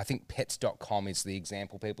like, I think pets.com is the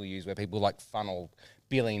example people use where people like funnel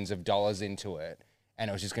billions of dollars into it. And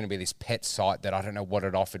it was just going to be this pet site that I don't know what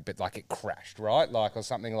it offered, but like it crashed, right? Like, or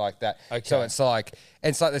something like that. Okay. So it's like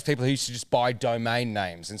there's people who used to just buy domain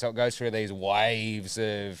names. And so it goes through these waves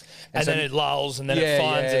of... And then it lulls, and then it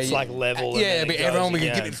finds its like level. Yeah, and but then everyone goes would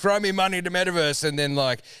again. throw me money into metaverse, and then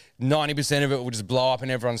like 90% of it will just blow up in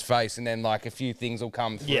everyone's face, and then like a few things will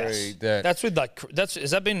come through. Yes. That's with like, has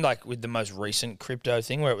that been like with the most recent crypto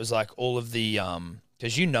thing where it was like all of the...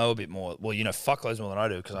 Because you know a bit more. Well, you know fuckloads more than I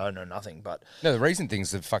do because I know nothing. But no, the recent thing's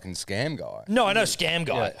the fucking scam guy. no, I know Scam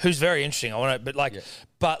Guy, who's very interesting. I want to,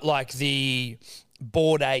 but like the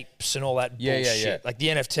Bored Apes and all that bullshit, like the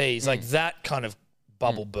NFTs, like that kind of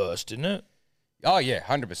bubble burst, didn't it? Oh yeah,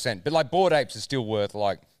 100%. But like Bored Apes are still worth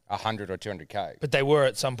like 100 or 200K. But they were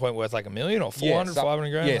at some point worth like $1 million or 400, 500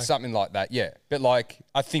 grand. Yeah, like, something like that. Yeah, but like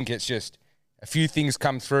I think it's just a few things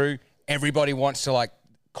come through. Everybody wants to like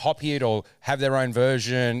copy it or have their own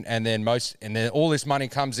version, and then all this money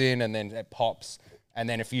comes in, and then it pops, and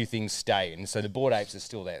then a few things stay. And so the Bored Apes are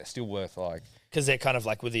still there. They're still worth like because they're kind of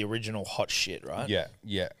like with the original hot shit, right?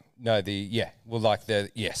 Yeah. No, the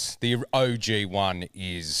OG one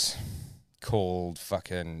is called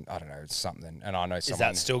fucking I don't know, it's something. And I know someone. Is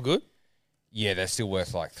that still good? Yeah, they're still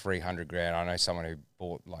worth like 300 grand. I know someone who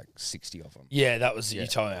bought like 60 of them. Yeah, that was you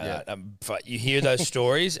told me that. But you hear those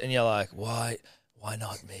stories and you're like, why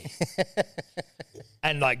not me?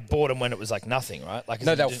 And like bought them when it was like nothing, right? Like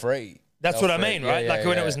no, they were free. That's what I mean, right? Like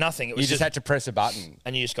when it was nothing, it was you just had to press a button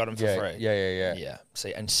and you just got them for free. Yeah. Yeah.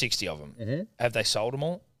 See, and 60 of them. Have they sold them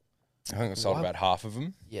all? I think I sold about half of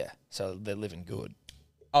them. Yeah. So they're living good.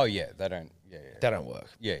 Oh yeah, they don't. Yeah. They don't work.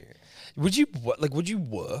 Yeah. Would you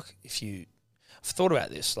work if you? I've thought about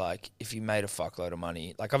this. Like if you made a fuckload of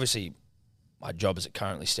money. Like obviously, my job as it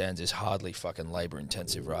currently stands is hardly fucking labor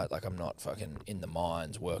intensive, right? Like I'm not fucking in the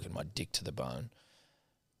mines working my dick to the bone.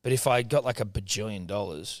 But if I got like $1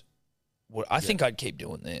 bajillion, I think I'd keep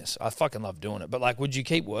doing this. I fucking love doing it. But like, would you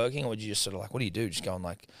keep working, or would you just sort of like, what do you do? Just go and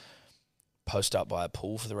like post up by a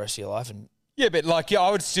pool for the rest of your life. And Yeah, but like,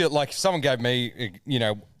 I would still, like, if someone gave me,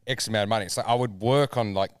 X amount of money, it's like I would work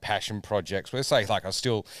on like passion projects where, say, like I was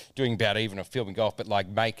still doing about even a filming golf, but like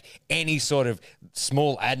make any sort of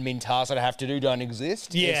small admin tasks that I have to do don't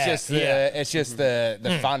exist. Yeah, it's just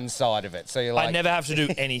the fun side of it. So you're like, I never have to do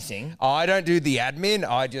anything. I don't do the admin.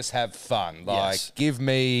 I just have fun. Like, Yes.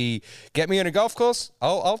 get me on a golf course.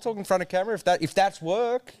 I'll talk in front of camera if that's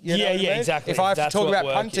work. You know what I mean? Exactly. If I have That's to talk what about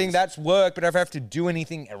work punting, is. that's work. But if I have to do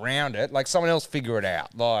anything around it, like someone else figure it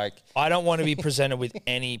out. Like, I don't want to be presented with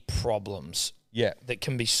any problems yeah. that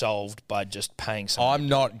can be solved by just paying someone. I'm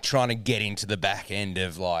not trying to get into the back end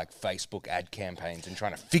of like Facebook ad campaigns and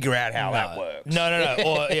trying to figure out how that works. No.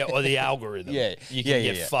 Or the algorithm. Yeah. You can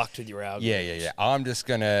get Yeah. fucked with your algorithm. Yeah. I'm just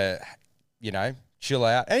gonna, chill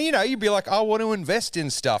out. And you'd be like, I want to invest in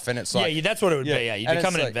stuff, and it's like, That's what it would be. Yeah, you And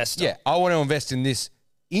become it's an like, investor. Yeah, I want to invest in this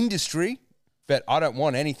industry, but I don't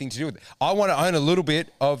want anything to do with it. I want to own a little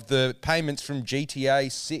bit of the payments from GTA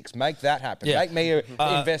 6. Make that happen. Yeah. Make me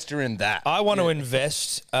an investor in that. I want to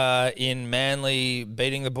invest in Manly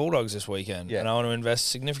beating the Bulldogs this weekend, and I want to invest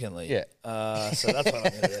significantly. Yeah. So that's what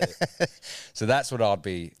I'm going to do. So that's what I'd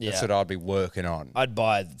be. Yeah. That's what I'd be working on. I'd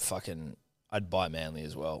buy Manly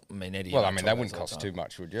as well. I mean, Eddie. Well, and I mean, talk that about wouldn't this all cost the too time.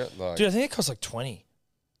 much, would you? Like, Dude, I think it costs like 20.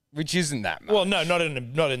 which isn't that much. Well, no, not in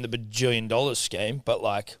the bajillion dollars scheme, but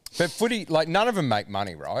like But footy, like, none of them make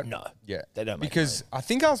money, right? no, Yeah. they don't make Because I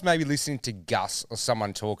think I was maybe listening to Gus or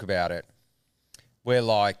someone talk about it, where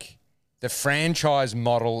like the franchise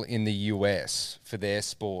model in the US for their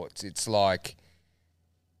sports, it's like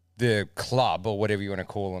the club or whatever you want to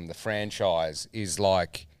call them, the franchise is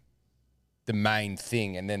like the main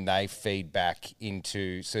thing, and then they feed back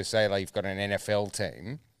into. So say like you've got an NFL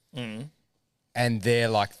team, and they're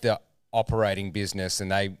like the operating business,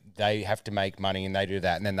 and they have to make money, and they do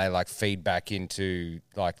that, and then they like feed back into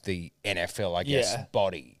like the NFL, I guess, Yeah.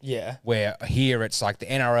 body. Yeah. Where here it's like the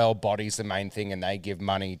NRL body's the main thing, and they give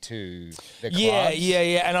money to the clubs.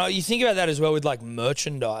 Yeah. And you think about that as well with like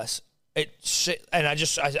merchandise. And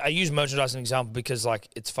I use merchandise as an example because like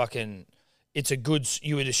it's a good.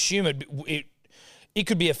 You would assume it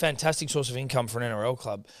could be a fantastic source of income for an NRL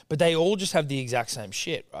club, but they all just have the exact same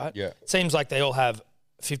shit, right? Yeah. It seems like they all have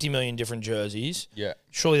 50 million different jerseys. Yeah.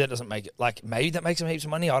 Surely that doesn't make it, like, maybe that makes them heaps of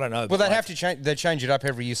money. I don't know. Well, they'd have to change. They change it up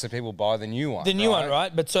every year so people buy the new one. The new one,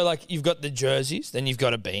 right? But so, like, you've got the jerseys, then you've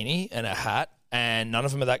got a beanie and a hat, and none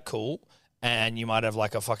of them are that cool. And you might have,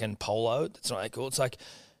 like, a fucking polo that's not that cool. It's like,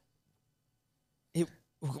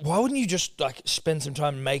 why wouldn't you just, like, spend some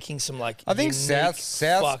time making some, like, I think unique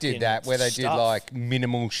South fucking did that, where they did stuff? like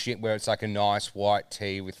minimal shit, where it's like a nice white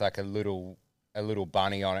tee with like a little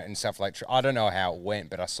bunny on it and stuff like. I don't know how it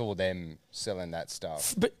went, but I saw them selling that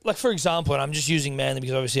stuff. But, like, for example, and I'm just using Manly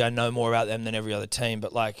because obviously I know more about them than every other team,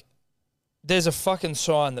 but, like, there's a fucking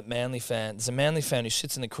sign that there's a Manly fan who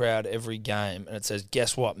sits in the crowd every game and it says,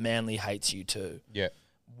 guess what? Manly hates you too. Yeah.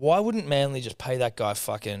 Why wouldn't Manly just pay that guy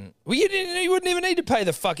fucking... Well, you wouldn't even need to pay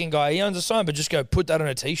the fucking guy. He owns a sign, but just go put that on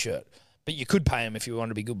a T-shirt. But you could pay him if you want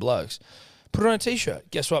to be good blokes. Put it on a T-shirt.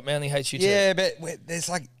 Guess what? Manly hates you too. Yeah, but there's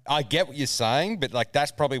like, I get what you're saying, but like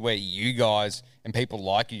that's probably where you guys and people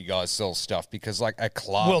like you guys sell stuff, because like a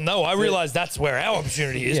club. Well, no, I realise that's where our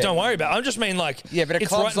opportunity is. Yeah. Don't worry about it. I just mean like... Yeah, but a it's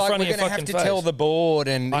club's right in like, front we're of your going to have fucking to tell face. the board,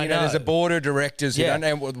 and I you know, there's know. a board of directors who don't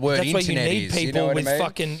know what the word That's why internet you need is. people You know what with I mean?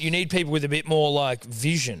 fucking... You need people with a bit more like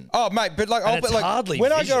vision. Oh, mate, but like, And it's hardly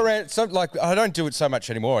when I vision. go around, so like, I don't do it so much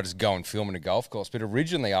anymore. I just go and film in a golf course. But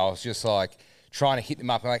originally, I was just like trying to hit them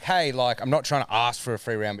up, and like, hey, like, I'm not trying to ask for a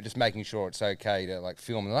free round, but just making sure it's okay to like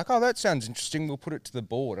film. And they're like, oh, that sounds interesting. We'll put it to the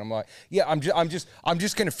board. I'm like, yeah, I'm just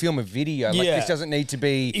going to film a video. Like, Yeah. this doesn't need to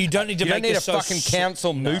be. You don't need to you make don't need it a so fucking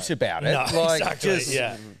council moot about it. No, like,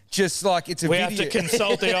 exactly, just like it's a We video. have to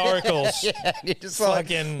consult the oracles. Yeah, you're just like,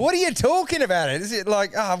 Fucking- what are you talking about? Is it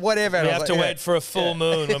like, whatever? And We I was have to like, yeah. wait for a full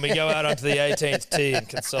moon when we go out onto the 18th tee and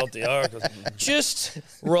consult the oracles. Just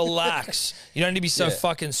relax. You don't need to be so Yeah.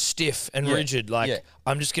 fucking stiff and Yeah. rigid. Like, Yeah.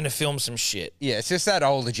 I'm just going to film some shit. Yeah, it's just that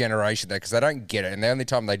older generation though, because they don't get it, and the only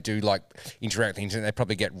time they do like interact with the internet, they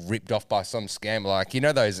probably get ripped off by some scam. Like, you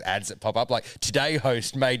know those ads that pop up, like Today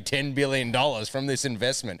Host made $10 billion from this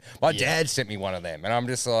investment. My dad sent me one of them, and I'm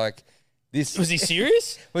just like, this. Was he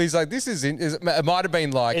serious? Well, he's like, this is. It might have been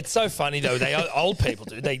like. It's so funny though. Old people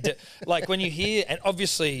do. They do, like when you hear, and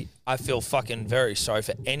obviously I feel fucking very sorry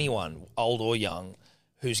for anyone, old or young,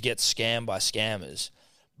 who gets scammed by scammers.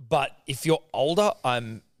 But if you're older,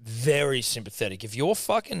 I'm very sympathetic. If you're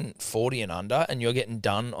fucking 40 and under and you're getting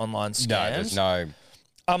done online scams, no, there's no.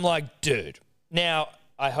 I'm like, dude. Now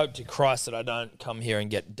I hope to Christ that I don't come here and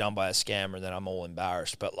get done by a scammer and then I'm all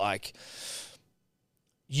embarrassed. But like,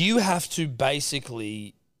 you have to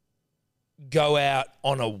basically go out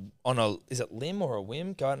on a is it limb or a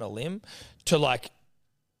whim? Go out on a limb to like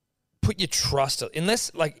put your trust,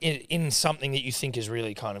 unless like in something that you think is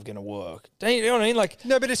really kind of going to work. Don't you know what I mean? Like,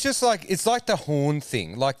 No, but it's like the horn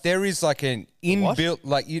thing. Like there is like an inbuilt,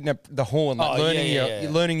 like the horn, like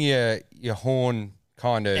learning your horn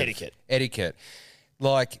kind of etiquette.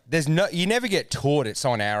 Like you never get taught at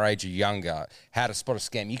someone our age or younger how to spot a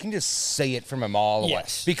scam. You can just see it from a mile away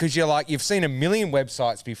because you've seen a million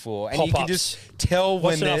websites before, and you can just tell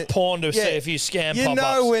when they're enough porn to see if you scam. You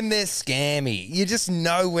know when they're scammy. You just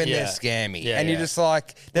know when they're scammy, and you're just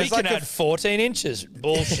like, we can add 14 inches.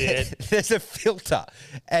 Bullshit. There's a filter,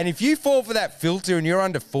 and if you fall for that filter and you're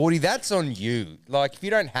under 40, that's on you. Like if you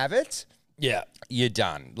don't have it, you're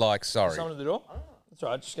done. Like sorry. Someone at the door. That's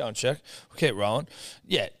right. Just go and check. We'll keep rolling.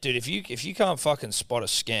 Yeah, dude. If you can't fucking spot a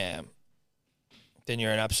scam, then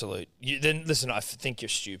you're an absolute. Then listen, I think you're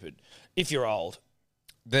stupid. If you're old,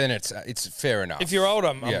 then it's fair enough. If you're old,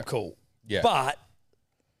 I'm cool. Yeah. But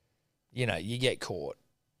you get caught.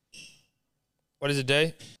 What does it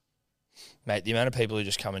do, mate? The amount of people who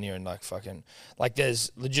just come in here and like fucking like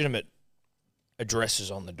there's legitimate addresses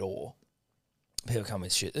on the door. People come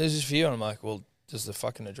with shit. There's this for you, and I'm like, well, does the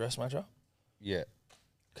fucking address match up? Yeah.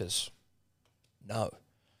 Because no.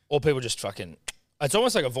 Or people just fucking... It's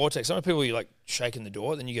almost like a vortex. Some people, you like shaking the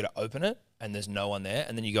door, then you got to open it, and there's no one there,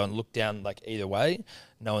 and then you go and look down like either way,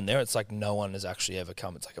 no one there. It's like no one has actually ever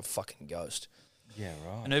come. It's like a fucking ghost. Yeah,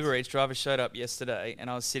 right. An Uber Eats driver showed up yesterday, and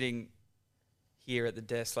I was sitting here at the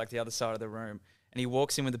desk, like the other side of the room, and he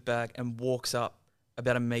walks in with a bag and walks up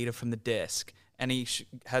about a metre from the desk, and he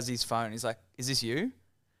has his phone. He's like, "Is this you?"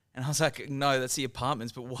 And I was like, no, that's the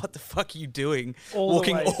apartments, but what the fuck are you doing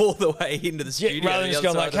walking all the way into the studio? Rather than just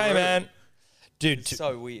going like, hey, man. Dude, it's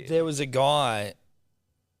so weird. There was a guy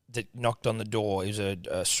that knocked on the door. He was an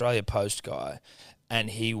Australia Post guy, and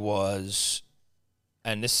he was,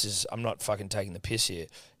 and this is, I'm not fucking taking the piss here,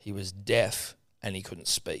 he was deaf and he couldn't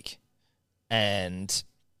speak. And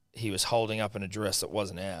he was holding up an address that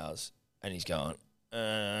wasn't ours, and he's going,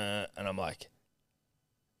 and I'm like,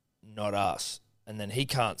 not us. And then he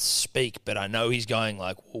can't speak, but I know he's going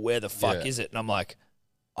like, well, where the fuck is it? And I'm like,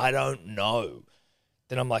 I don't know.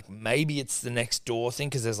 Then I'm like, maybe it's the next door thing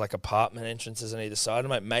because there's like apartment entrances on either side. I'm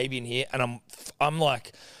like, maybe in here. And I'm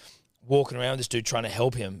like walking around with this dude trying to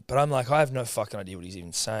help him. But I'm like, I have no fucking idea what he's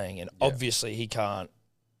even saying. And obviously he can't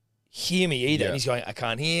hear me either. And he's going, I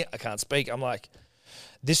can't hear, I can't speak. I'm like,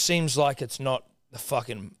 this seems like it's not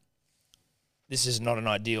this is not an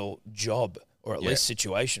ideal job or at least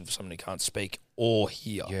situation for someone who can't speak or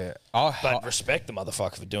hear. Yeah. But respect the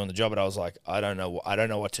motherfucker for doing the job. But I was like, I don't know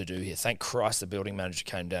what to do here. Thank Christ the building manager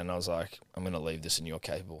came down and I was like, I'm going to leave this in your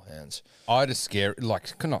capable hands. I had a scary,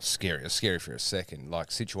 like, not scary, it was scary for a second,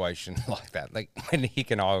 like, situation like that. Like, when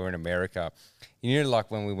Hick and I were in America, you know,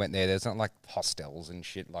 like, when we went there's not, like, hostels and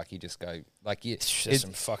shit. Like, you just go, like, there's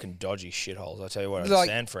some fucking dodgy shitholes. I tell you what, like,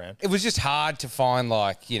 San Fran. It was just hard to find,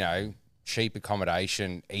 like, you know, cheap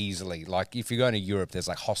accommodation easily. Like if you're going to Europe, there's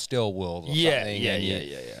like Hostel World or something.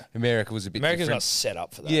 Yeah. America was a bit America's different. not set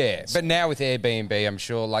up for that. Yeah, but now with Airbnb, I'm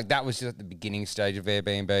sure like that was just at the beginning stage of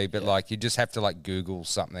Airbnb. But like you just have to like Google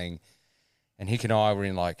something. And Hick and I were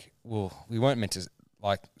in like, well, we weren't meant to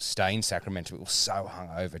like stay in Sacramento. We were so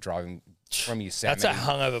hungover driving from Yosemite. That's a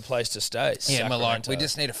hungover place to stay. Yeah, we're like, we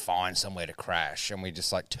just need to find somewhere to crash, and we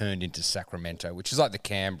just like turned into Sacramento, which is like the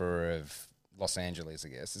Canberra of Los Angeles, I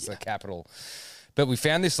guess. It's the capital. But we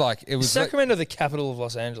found this like it was is Sacramento the capital of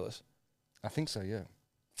Los Angeles? I think so, yeah.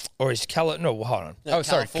 Or is no, well, hold on. No,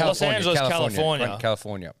 sorry, California. Los Angeles, California.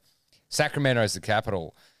 California. Sacramento is the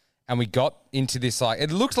capital. And we got into this like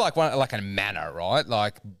it looks like a manor, right?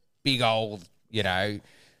 Like big old, you know,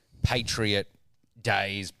 Patriot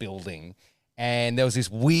days building. And there was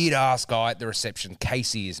this weird ass guy at the reception.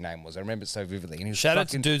 Casey, his name was. I remember it so vividly. And he was Shout out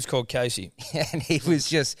to dudes called Casey. And he was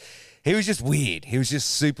just weird. He was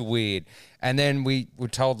just super weird. And then we were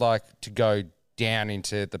told like to go down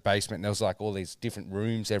into the basement, and there was like all these different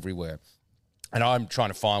rooms everywhere. And I'm trying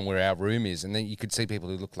to find where our room is, and then you could see people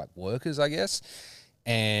who look like workers, I guess,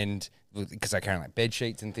 and because they carry like bed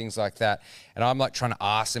sheets and things like that. And I'm like trying to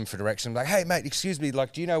ask them for directions. I'm like, hey mate, excuse me,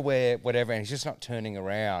 like, do you know where whatever? And he's just not turning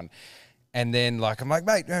around. And then like I'm like,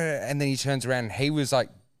 mate, and then he turns around and he was like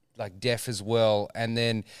deaf as well. And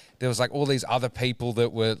then there was like all these other people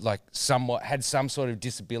that were like somewhat had some sort of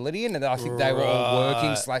disability, and I think they were all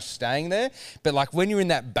working / staying there. But like when you're in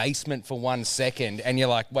that basement for 1 second and you're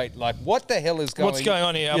like, wait, like what the hell is going on? What's going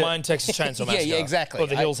on here? Am I in Texas Chainsaw Massacre? Yeah, exactly. Or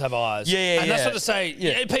The Hills Have Eyes. Yeah. And that's not to say,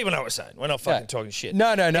 people know what we're saying. We're not fucking talking shit.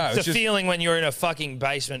 No. It's the just feeling when you're in a fucking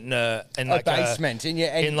basement in like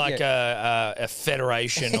a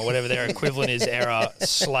federation or whatever their equivalent is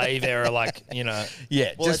slave era, like, you know.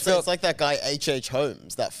 Yeah. Well, it's like that guy H.H.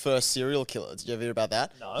 Holmes, that first serial killer. Did you ever hear about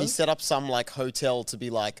that? No. He set up some like hotel to be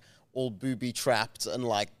like all booby trapped and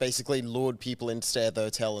like basically lured people in to stay at the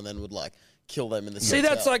hotel and then would like kill them in the See,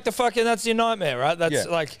 hotel. that's like that's your nightmare, right? That's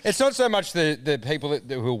like... It's not so much the people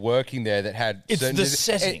who were working there that had... It's the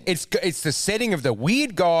setting. It's the setting of the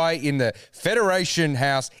weird guy in the Federation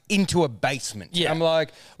house into a basement. Yeah. I'm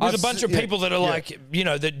like... With a bunch of people that are like, you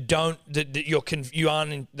know, that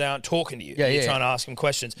they aren't talking to you. You're trying to ask them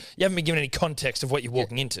questions. You haven't been given any context of what you're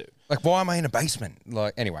walking into. Like, why am I in a basement?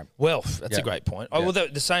 Like, anyway. Well, that's a great point. Oh, well,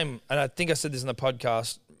 the same, and I think I said this in the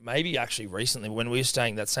podcast, maybe actually recently when we were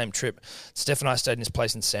staying that same trip, Steph and I stayed in this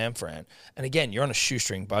place in San Fran. And again, you're on a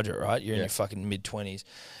shoestring budget, right? You're in your fucking mid-20s.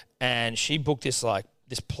 And she booked this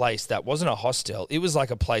place that wasn't a hostel. It was like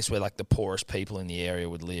a place where like the poorest people in the area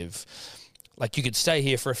would live. Like you could stay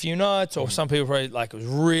here for a few nights, or some people probably like it was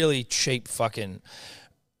really cheap fucking.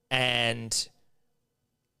 And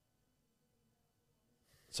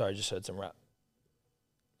sorry, I just heard some rap.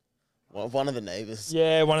 Well, one of the neighbors.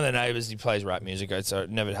 Yeah, one of the neighbors, he plays rap music. So it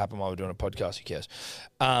never happened while we were doing a podcast. Who cares?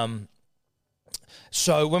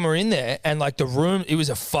 So when we're in there and like the room, it was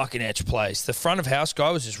a fucking etch place. The front of house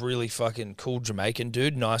guy was this really fucking cool Jamaican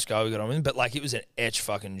dude, nice guy we got on with, but like it was an etch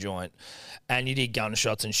fucking joint. And you'd hear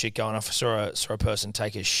gunshots and shit going off. I saw a person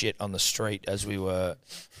take his shit on the street as we were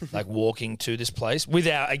like walking to this place.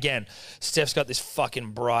 Again, Steph's got this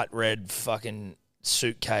fucking bright red fucking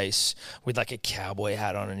suitcase with like a cowboy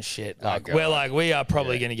hat on and shit. Like we are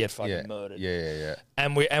probably going to get fucking murdered. Yeah.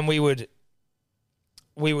 And we would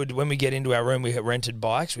when we get into our room, we had rented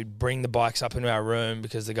bikes. We'd bring the bikes up into our room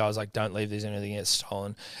because the guy was like, don't leave these, anything gets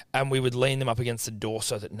stolen. And we would lean them up against the door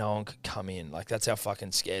so that no one could come in. Like that's how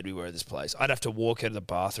fucking scared we were of this place. I'd have to walk out of the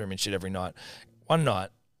bathroom and shit every night. One night,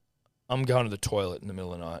 I'm going to the toilet in the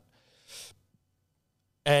middle of the night.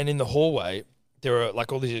 And in the hallway, there are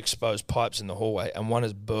like all these exposed pipes in the hallway, and one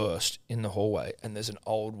has burst in the hallway, and there's an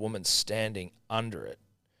old woman standing under it.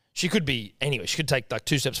 She could be, anyway, she could take like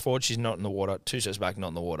 2 steps forward, she's not in the water, 2 steps back, not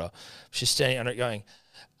in the water. She's standing under it going,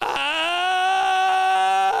 ah!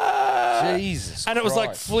 Jesus And it was like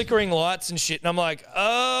Christ. flickering lights and shit, and I'm like,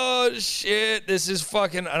 oh shit, this is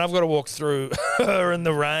fucking, and I've got to walk through her in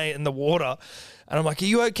the rain, in the water, and I'm like, are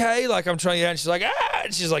you okay? Like I'm trying to get out, and she's like, ah!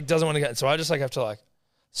 And she's like, doesn't want to get, so I just like have to like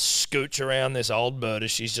scooch around this old bird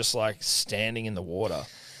as she's just like standing in the water.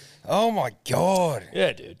 Oh my God.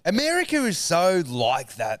 Yeah, dude. America is so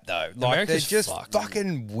like that though. Like America's they're just fucked.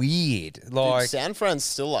 fucking weird. Dude, Like San Fran's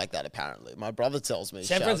still like that apparently. My brother tells me.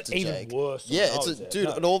 San shout Fran's out to even Jake. worse than Yeah, when I it's was there. dude,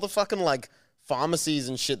 No. and all the fucking like pharmacies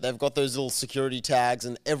and shit, they've got those little security tags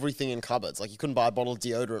and everything in cupboards. Like you couldn't buy a bottle of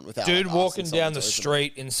deodorant without Dude like, walking asking down someone the to open it.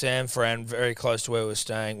 street in San Fran, very close to where we were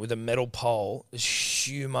staying, with a metal pole, this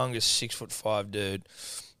humongous 6'5" dude,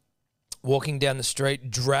 walking down the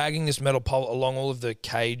street, dragging this metal pole along all of the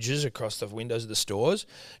cages across the windows of the stores,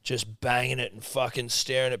 just banging it and fucking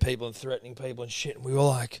staring at people and threatening people and shit. And we were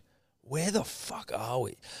like, where the fuck are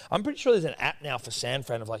we? I'm pretty sure there's an app now for San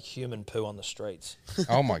Fran of like human poo on the streets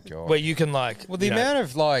oh my God. where you can like, Well, the amount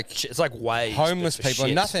of like it's like waves. homeless but for people, and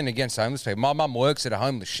shit. nothing against homeless people. My mum works at a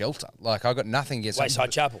homeless shelter. Like I got nothing against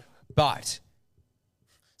Wayside Chapel. But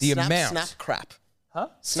the amount Snap crap. Huh?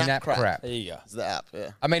 Snap crap. There you go. Is the app,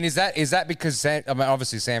 yeah. I mean, is that because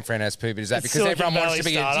obviously San Fran has poo, but is that It's because Silicon everyone wants Valley to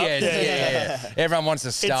be startup. yeah. Everyone wants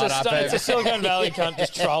to start up. It's a Silicon Valley cunt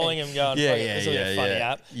just trolling him going, Yeah, this will be a funny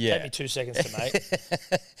app. yeah. Take me 2 seconds to make.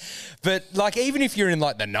 But like, even if you're in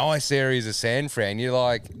like the nice areas of San Fran, you're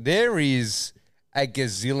like, there is a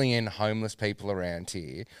gazillion homeless people around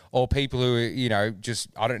here, or people who are, you know, just,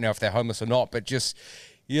 I don't know if they're homeless or not, but just,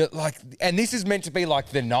 you're like, and this is meant to be like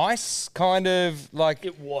the nice kind of like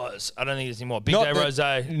It was. I don't think there's any more. Big Not Day that- Rose.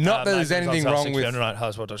 not that there's anything wrong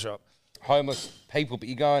with- Shop. homeless people, but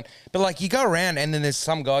you're going, but like you go around and then there's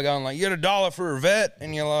some guy going like, you got $1 for a vet,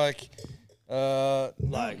 and you're like,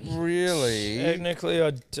 like really? Technically,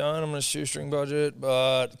 I don't. I'm on a shoestring budget,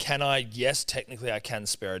 but can I? Yes, technically, I can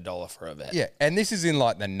spare $1 for a vet. Yeah, and this is in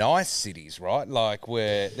like the nice cities, right? Like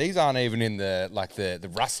where these aren't even in the like the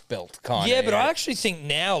Rust Belt kind. Yeah, of but I area. actually think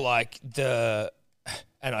now, like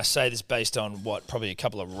and I say this based on what probably a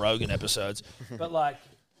couple of Rogan episodes, but like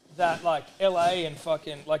that like LA and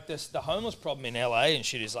fucking like this, the homeless problem in LA and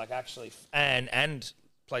shit is like actually, and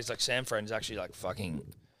places like San Fran is actually like fucking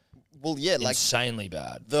Well, yeah, like insanely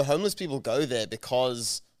bad. the homeless people go there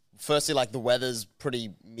because, firstly, like the weather's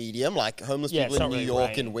pretty medium. Like homeless Yeah, people it's in not New really York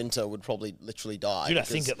raining. in winter would probably literally die. Dude, I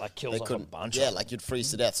think because it like kills they like a couldn't- bunch Yeah, of them. like you'd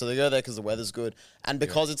freeze to death. So they go there because the weather's good, and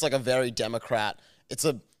because it's like a very Democrat.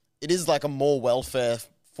 It is like a more welfare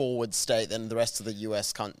forward state than the rest of the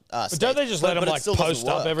U.S. But don't they just let them but it like still doesn't post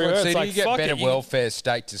up work. everywhere? So It's do like, you get fuck better it, you- welfare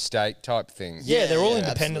state to state type thing? Yeah, they're all Yeah,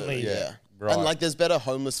 independently. absolutely, Yeah. Right. And like there's better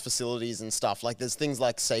homeless facilities and stuff. Like there's things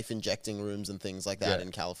like safe injecting rooms and things like that Yeah.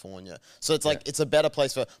 in California. So it's like it's a better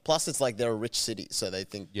place for. Plus, it's like they're a rich city, so they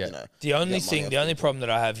think Yeah. you know. The only get money thing, off the only people. problem that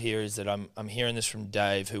I have here is that I'm hearing this from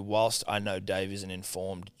Dave, who, whilst I know Dave is an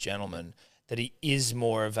informed gentleman, that he is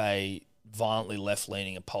more of a violently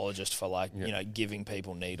left-leaning apologist for like you know giving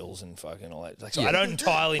people needles and fucking all that. Like, so I don't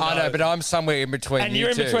entirely know. I know, but I'm somewhere in between. and you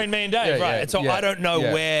you're in two. between me and Dave, Yeah, right? yeah, and so yeah, I don't know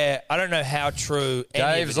yeah. I don't know how true. any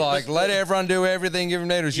of Dave's it is. like, let everyone do everything, give them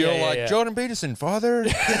needles. You're Yeah, like, yeah. Jordan Peterson, father.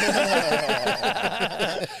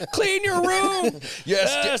 clean your room.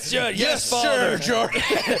 yes, sir, Father. Jordan.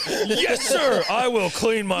 Yes, sir. I will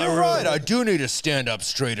clean my You're room. right. I do need to stand up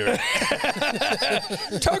straighter.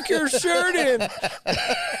 Tuck your shirt in.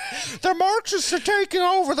 The Marxists are taking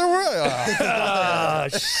over the world. Ah,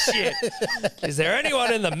 shit. Is there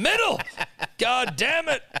anyone in the middle? God damn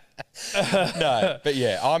it. No, but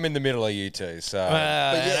yeah, I'm in the middle of you two. So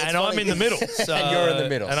it's and I'm funny in the middle. So, And you're in the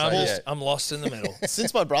middle, And so I'm, yeah. just, I'm lost in the middle.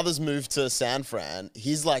 Since my brother's moved to San Fran,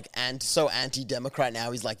 he's like so anti-democrat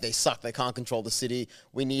now. He's like, they suck. They can't control the city.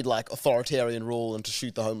 We need like authoritarian rule and to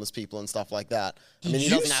shoot the homeless people and stuff like that. I mean, he You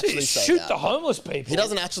doesn't actually say shoot that. the homeless people. He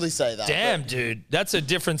doesn't actually say that. Damn, but- dude. That's a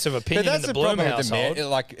difference of But opinion in that's the the Bloom problem with household.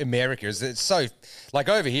 like America is it's so like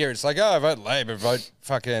over here it's like oh vote Labor, vote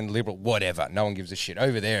fucking Liberal, whatever. No one gives a shit.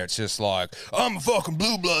 Over there it's just like I'm a fucking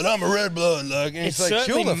blue blood, I'm a red blood. Like and it's like chill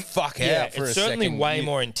certainly- the fuck yeah, out for a it's second. certainly way You-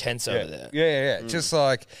 more intense yeah, over there. Yeah. Just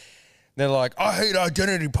like they're like I hate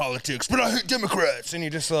identity politics, but I hate Democrats, and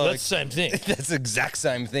you're just like That's the same thing. that's the exact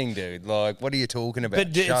same thing, dude. Like what are you talking about?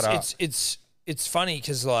 But Shut up. it's funny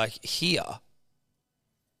because like here,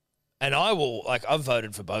 and I will like I've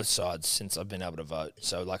voted for both sides since I've been able to vote.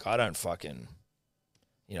 So like I don't fucking,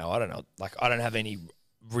 I don't know. Like I don't have any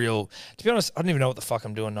real. To be honest, I don't even know what the fuck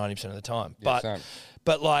I'm doing 90% of the time. same.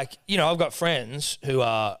 But like I've got friends who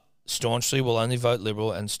are staunchly will only vote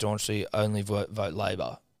Liberal and staunchly only vote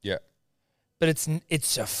Labor. Yeah. But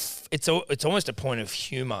it's almost a point of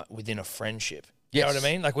humor within a friendship. You know Yes. what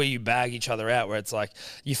I mean? Like where you bag each other out, where it's like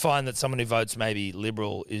you find that someone who votes maybe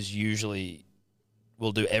Liberal is usually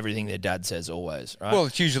will do everything their dad says always, right? Well,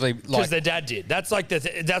 it's usually because like their dad did. That's like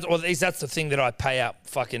that's the thing that I pay out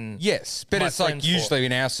fucking. yes, but my it's like friends for. usually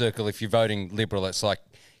in our circle, if you're voting Liberal, it's like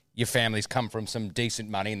your families come from some decent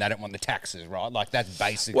money and they don't want the taxes, right? Like that's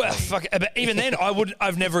basically. Well, fuck. But even then,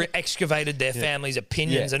 I've never excavated their family's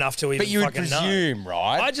opinions Yeah. enough to even. But you would fucking know. presume,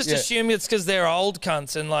 right? I just Yeah. assume it's because they're old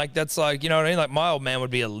cunts and like that's like you know what I mean. Like my old man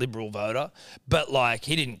would be a Liberal voter, but like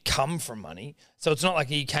he didn't come from money, so it's not like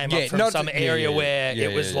he came Yeah, up from not some to- area yeah, where yeah,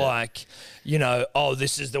 it was yeah. like oh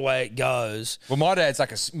this is the way it goes. Well, my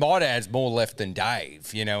dad's more left than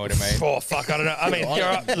Dave. You know what I mean? Oh fuck, I don't know. I mean,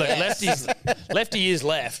 look, Lefty is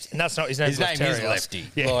left, and that's not his name. His name is Lefty.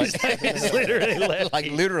 Yeah, Like- his name is literally Lefty.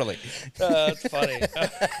 Like literally. That's funny.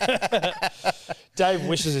 Dave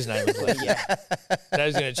wishes his name was Lefty.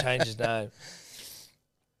 Dave's going to change his name.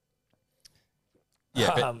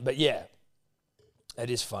 Yeah, But yeah, it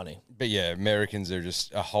is funny. but yeah, Americans are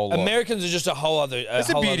just a whole lot. Americans are just a whole other. That's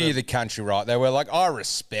the beauty of the country, right? They were like, I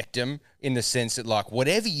respect them in the sense that, like,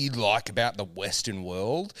 whatever you like about the Western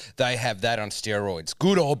world, they have that on steroids,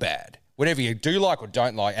 good or bad. Whatever you do like or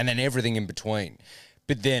don't like, and then everything in between.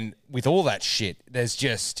 But then with all that shit, there's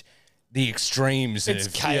just the extremes. It's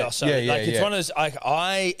of, chaos. Yeah, like it's one of those.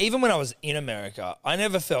 Like even when I was in America, I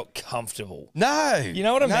never felt comfortable. No, You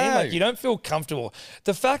know what I mean? no. Like you don't feel comfortable.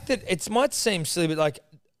 The fact that it might seem silly, but like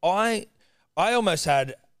I almost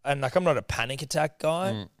had, and like I'm not a panic attack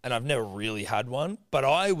guy, and I've never really had one, but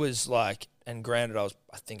I was like, and granted,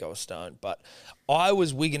 I think I was stoned, but I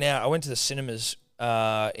was wigging out. I went to the cinemas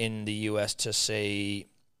in the US to see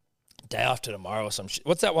Day After Tomorrow or some shit.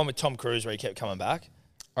 What's that one with Tom Cruise where he kept coming back?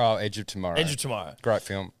 Oh, Edge of Tomorrow. Edge of Tomorrow. Great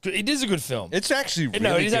film. It is a good film. It's actually really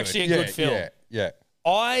No, it is good. actually a Yeah, good film. Yeah.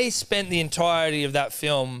 I spent the entirety of that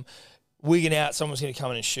film wigging out someone's going to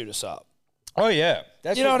come in and shoot us up. Oh, yeah.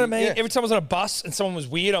 That's You know what I mean? yeah. Every time I was on a bus and someone was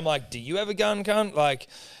weird, I'm like, do you have a gun, cunt? Like,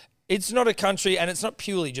 It's not a country, and it's not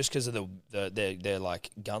purely just because of their like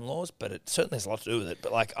gun laws, but it certainly has a lot to do with it.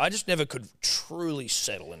 But like, I just never could truly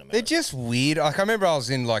settle in America. They're just weird. Like I remember I was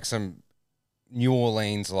in like some New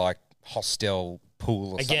Orleans like hostel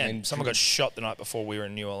pool or Again, something. someone got shot the night before we were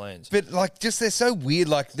in New Orleans. But like, just they're so weird.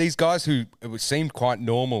 Like these guys who seemed quite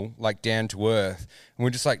normal, like down to earth, and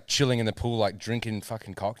we're just like chilling in the pool, like drinking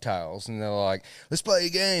fucking cocktails, and they're like, "Let's play a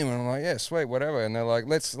game," and I'm like, "Yeah, sweet, whatever." And they're like,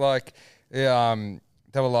 "Let's like,"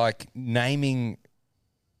 they were like naming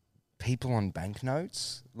people on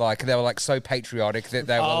banknotes. Like they were like so patriotic that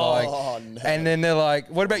they were no. and then they're like,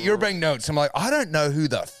 "What about your banknotes?" I'm like, "I don't know who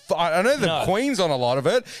the I know the Queen's on a lot of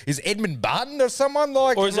it. Is Edmund Barton or someone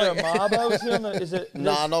like?" Or is it a Marbo? Is it?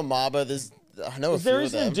 Nah, not Marbo. I know a few There of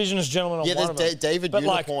is an them. Indigenous gentleman on Yeah, one of there's them. David But,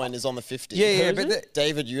 like, Unipoint is on the 50. Yeah, Who is but it?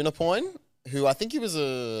 David Unipoint, who I think he was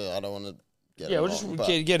I don't want to get Yeah, it we'll wrong, just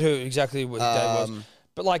but- get who exactly what Dave was.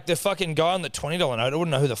 But like the fucking guy on the $20 note, I wouldn't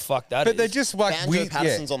know who the fuck that is. But they're just like Banjo weird.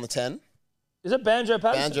 Patterson's on the 10. Is it Banjo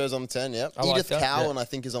Patterson? Banjo's on the 10, yeah. I like Edith that. Cowan, I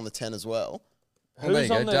think, is on the 10 as well. Well, there you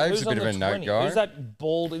go. Dave's who's a bit on of the a note 20? guy. Who's that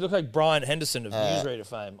bald? He looked like Brian Henderson of Newsreader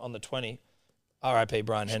fame on the 20. R.I.P.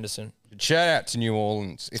 Brian Henderson. Shout out to New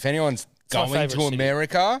Orleans. If anyone's my going favourite to city.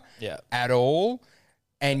 America Yeah. at all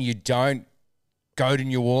and you don't go to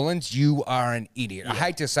New Orleans, you are an idiot. I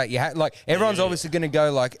hate to say it. Like everyone's obviously going to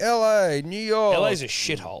go like LA, New York. LA's a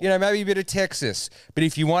shithole. You know, maybe a bit of Texas. But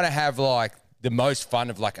if you want to have like the most fun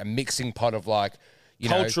of like a mixing pot of like, you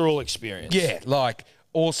know, Cultural experience. yeah, like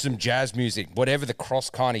awesome jazz music, whatever the cross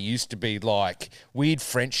kind of used to be, like weird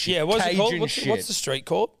French shit, Yeah, what's it called? Cajun shit. What's the street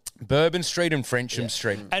called? Bourbon Street and Frensham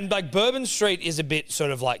Street. And like Bourbon Street is a bit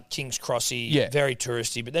sort of like King's Crossy, Yeah. very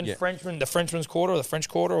touristy. But then Yeah. the Frenchman's Quarter or the French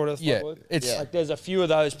Quarter or whatever the Yeah, fuck it was. it's- Yeah. Like there's a few of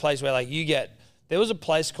those places where like you get. There was a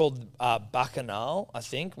place called Bacchanal, I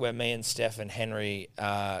think, where me and Steph and Henry,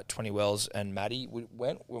 20 Wells and Maddie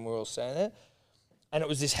went when we were all staying there. And it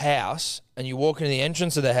was this house, and you walk into the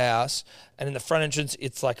entrance of the house, and in the front entrance,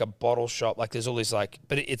 it's like a bottle shop. Like there's all this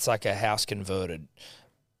but it's like a house converted.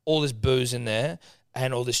 All this booze in there,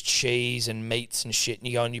 and all this cheese and meats and shit. And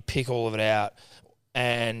you go and you pick all of it out,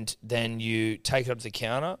 and then you take it up to the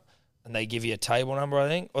counter, and they give you a table number, I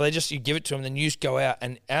think, or you give it to them. Then you just go out,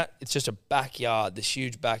 and it's just a backyard, this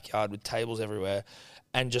huge backyard with tables everywhere.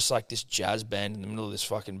 And just like this jazz band in the middle of this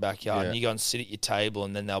fucking backyard. Yeah. And you go and sit at your table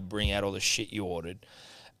and then they'll bring out all the shit you ordered.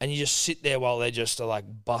 And you just sit there while they're just like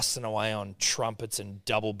busting away on trumpets and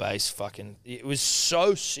double bass fucking. It was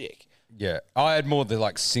so sick. Yeah, I had more the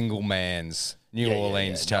like single man's New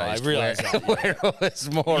Orleans No, I taste. realise that. Where it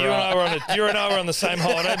was more. You and I were on the same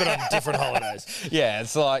holiday, but on different holidays. Yeah,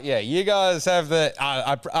 it's like you guys have the.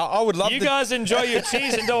 I would love. You guys enjoy your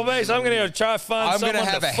cheese and double bass. I'm going to go try to find I'm someone going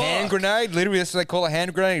to have a hand grenade. Literally, that's what they call a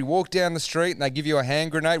hand grenade. You walk down the street and they give you a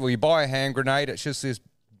hand grenade. Well, you buy a hand grenade. It's just this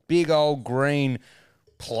big old green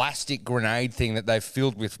plastic grenade thing that they've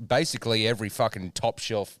filled with basically every fucking top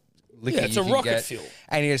shelf liquor. Yeah, it's you a can rocket get. fuel.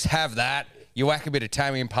 And you just have that. You whack a bit of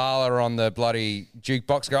Tammy Impala on the bloody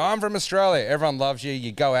jukebox. Go, I'm from Australia. Everyone loves you.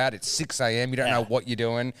 You go out. It's 6 a.m. You don't know what you're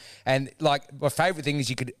doing. And like my favourite thing is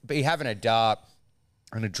you could be having a dart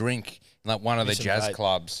and a drink in like one of the Listen, jazz mate,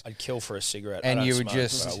 clubs. I'd kill for a cigarette. And I don't you would smoke,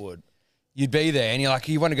 just- but I would. You'd be there and you're like,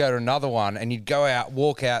 you want to go to another one, and you'd go out,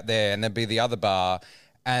 walk out there, and there'd be the other bar.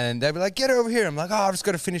 And they'd be like, get over here. I'm like, I've just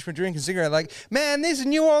got to finish my drink and cigarette. Like, man, this is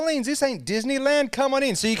New Orleans. This ain't Disneyland. Come on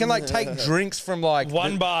in. So you can like take drinks from like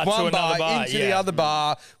One bar to another bar, into the yeah. other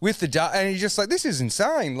bar with the and you're just like, this is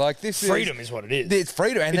insane. Like this Freedom is what it is. It's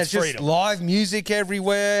freedom, and It's there's just freedom. live music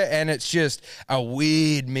everywhere, and it's just a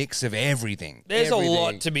weird mix of everything. There's Everything. a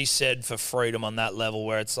lot to be said for freedom on that level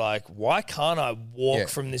where it's like, why can't I walk Yeah.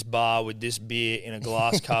 from this bar with this beer in a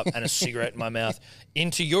glass cup and a cigarette in my mouth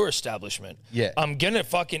into your establishment? Yeah. I'm going to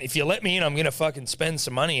fucking, if you let me in, I'm going to fucking spend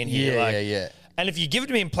some money in here. Yeah, like, yeah. And if you give it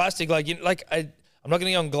to me in plastic, I'm not going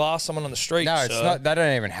to go on glass someone on the street. No, it's sir. not. They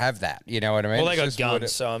don't even have that. You know what I mean? Well, they It's got just what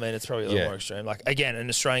guns, so I mean, it's probably a little Yeah. more extreme. Like, again, an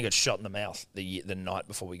Australian got shot in the mouth the night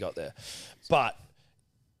before we got there. But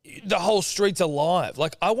the whole street's alive.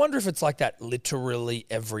 Like, I wonder if it's like that literally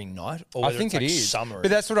every night, or I whether think it's it like is. summer.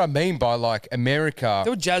 But that's what I mean by like America.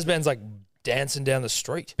 There were jazz bands like dancing down the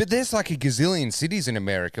street. But there's like a gazillion cities in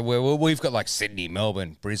America where we've got like Sydney,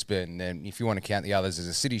 Melbourne, Brisbane, and if you want to count the others as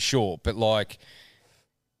a city, sure. But like,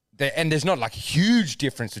 and there's not like a huge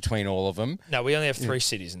difference between all of them. No, we only have 3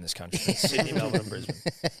 cities in this country: Sydney, Melbourne, and Brisbane.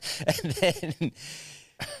 And then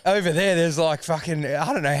over there's like fucking,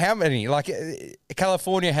 I don't know how many. Like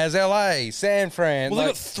California has LA, San Fran. Well,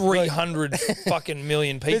 like, they've got 300 fucking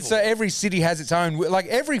million people. so every city has its own, like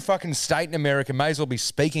every fucking state in America may as well be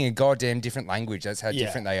speaking a goddamn different language. That's how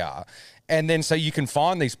different they are. And then so you can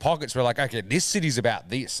find these pockets where like, okay, this city's about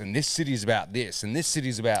this, and this city's about this, and this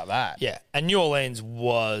city's about that. Yeah, and New Orleans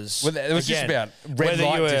was... Well, it was just about red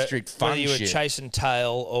light district fun Whether you were shit. chasing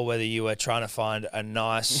tail or whether you were trying to find a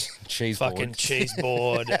nice Cheese fucking board. cheese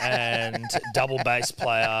board and double bass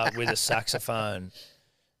player with a saxophone,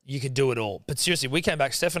 you could do it all. But seriously, we came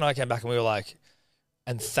back, Steph and I came back, and we were like...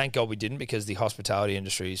 And thank God we didn't, because the hospitality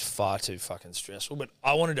industry is far too fucking stressful. But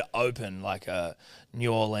I wanted to open like a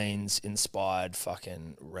New Orleans inspired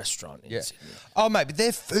fucking restaurant in Sydney. Oh, mate, but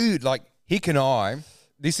their food, like Hick and I,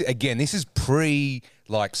 this is pre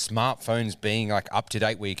like smartphones being like up to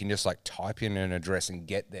date where you can just like type in an address and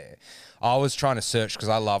get there. I was trying to search because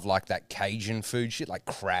I love like that Cajun food shit, like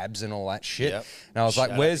crabs and all that shit. Yep. And I was Shout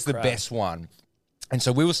like, out where's to the crab. best one? And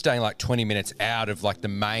so we were staying like 20 minutes out of like the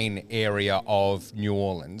main area of New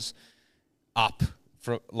Orleans, up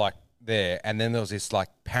from like there. And then there was this like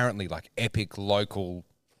apparently like epic local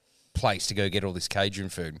place to go get all this Cajun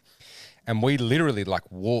food. And we literally like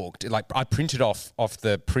walked, like I printed off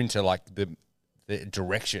the printer like the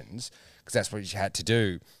directions, because that's what you had to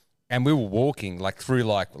do. And we were walking like through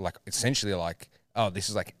like essentially like, oh, this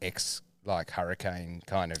is like like hurricane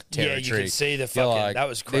kind of territory. Yeah, you could see the You're fucking... like, that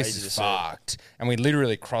was crazy this to is see. fucked. And we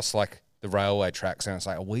literally crossed like the railway tracks, and it's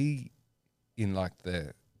like, are we in like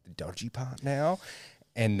the dodgy part now?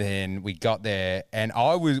 And then we got there, and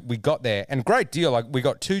we got there, and great deal. Like we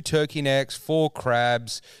got 2 turkey necks, 4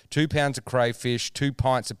 crabs, 2 pounds of crayfish, 2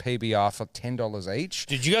 pints of PBR for $10 each.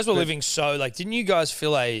 Dude, you guys were living so... Like, didn't you guys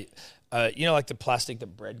feel you know, like the plastic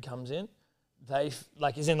that bread comes in?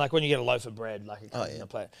 Like, as in, like, when you get a loaf of bread, like, it comes in a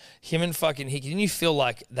plate. Him and fucking Hickey, didn't you feel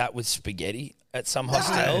like that was spaghetti at some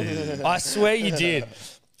hostel? I swear you did.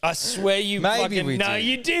 I swear you Maybe fucking... we No, did.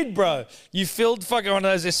 you did, bro. You filled fucking one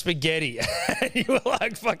of those as spaghetti. You were,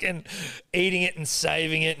 like, fucking eating it and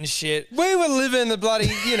saving it and shit. We were living the bloody,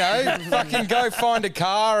 you know, fucking go find a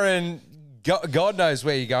car and God knows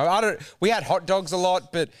where you go. We had hot dogs a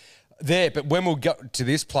lot, but when we got to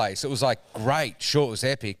this place, it was like great. Sure, it was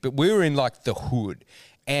epic, but we were in like the hood.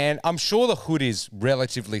 And I'm sure the hood is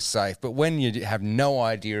relatively safe, but when you have no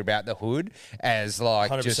idea about the hood as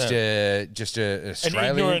like 100%. just a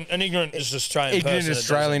Australian, An ignorant just Australian ignorant person that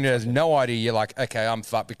Australian who has no idea, you're like, okay, I'm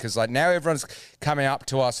fucked, because like now everyone's coming up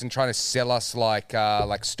to us and trying to sell us like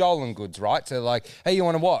stolen goods, right? So like, hey, you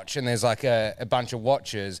want to watch? And there's like a bunch of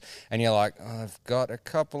watches, and you're like, I've got a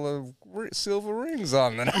couple of silver rings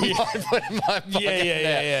on that I might put in my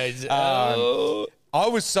pocket. Yeah. I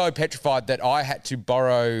was so petrified that I had to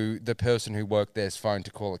borrow the person who worked there's phone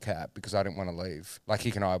to call a cab because I didn't want to leave. Like,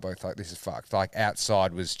 Hick and I were both like, this is fucked. Like,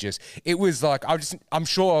 outside was just, it was like, I'm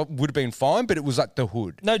sure I would have been fine, but it was like the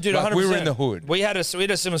hood. No, dude, like, 100%. we were in the hood. We had a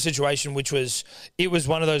similar situation, which was, it was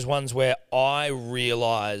one of those ones where I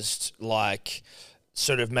realized, like,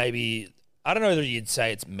 sort of maybe, I don't know whether you'd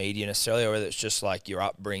say it's media necessarily, or whether it's just like your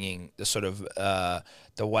upbringing, the sort of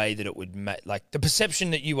the way that it would like the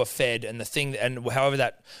perception that you were fed, and the thing, and however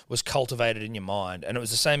that was cultivated in your mind. And it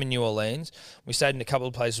was the same in New Orleans. We stayed in a couple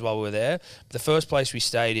of places while we were there. The first place we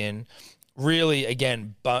stayed in, really,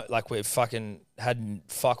 again, like we fucking had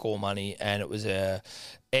fuck all money, and it was a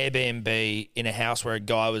Airbnb in a house where a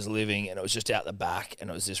guy was living, and it was just out the back, and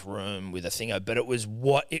it was this room with a thing. But it was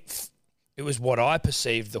it was what I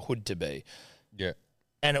perceived the hood to be. Yeah.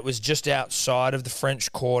 And it was just outside of the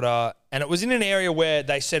French Quarter, and it was in an area where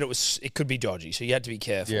they said it could be dodgy, so you had to be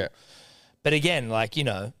careful. Yeah. But again, like, you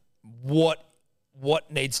know, what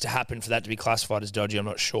needs to happen for that to be classified as dodgy, I'm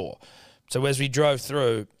not sure. So as we drove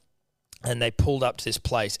through, and they pulled up to this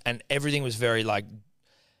place, and everything was very like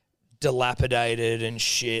dilapidated and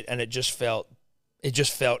shit, and it just felt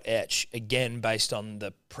etch again based on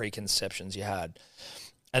the preconceptions you had.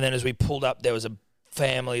 And then as we pulled up, there was a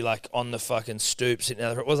family like on the fucking stoop sitting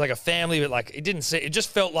there. It was like a family, but like it just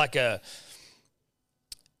felt like there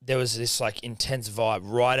was this like intense vibe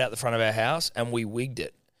right out the front of our house, and we wigged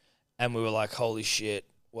it. And we were like, holy shit,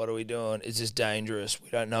 what are we doing? Is this dangerous? We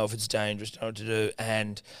don't know if it's dangerous, don't know what to do.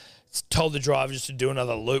 And told the driver just to do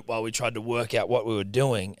another loop while we tried to work out what we were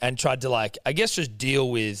doing, and tried to like, I guess, just deal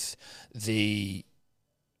with the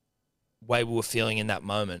way we were feeling in that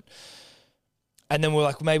moment. And then we're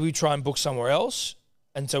like, maybe we try and book somewhere else.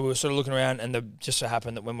 And so we were sort of looking around, and just so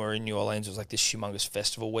happened that when we were in New Orleans, it was like this humongous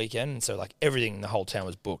festival weekend. And so like everything in the whole town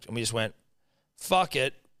was booked. And we just went, fuck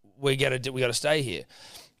it, we got to stay here.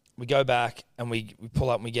 we go back and we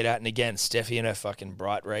pull up and we get out, and again, Steffi in her fucking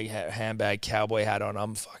bright red handbag, cowboy hat on.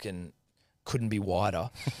 I'm fucking couldn't be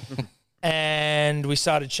wider. And we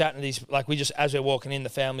started chatting to these, like we just, as we're walking in, the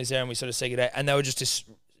family's there and we sort of say good day. And they were just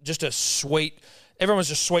a sweet, everyone was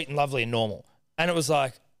just sweet and lovely and normal. And it was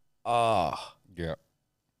like, Yeah.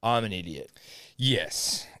 I'm an idiot.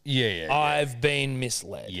 Yes. Yeah. I've been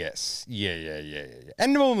misled. Yes. Yeah.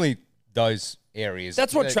 And normally those areas.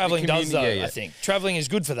 That's what the traveling does, though, community- I think. Traveling is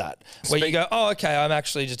good for that. Where you go, oh, okay, I'm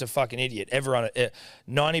actually just a fucking idiot.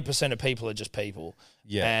 90% of people are just people.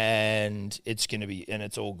 Yeah. And it's going to be, and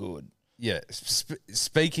it's all good. Yeah.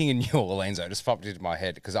 Speaking in New Orleans, I just popped into my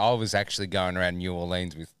head because I was actually going around New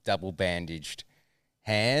Orleans with double bandaged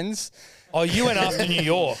hands. Oh, you went after New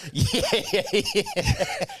York.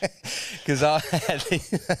 Because I had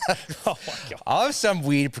Oh, my God. I have some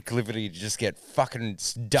weird proclivity to just get fucking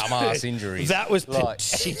dumbass injuries. That was Like-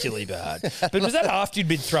 particularly bad. But was that after you'd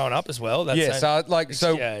been thrown up as well? That Yeah,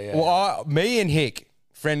 same- Yeah. well, me and Hick,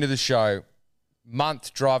 friend of the show,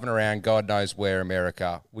 month driving around God knows where,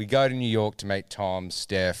 America. We go to New York to meet Tom,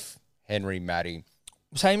 Steph, Henry, Maddie.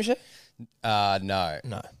 Was Hamish there? No.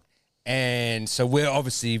 No. And so we're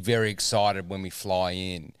obviously very excited when we fly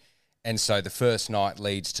in. And so the first night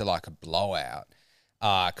leads to like a blowout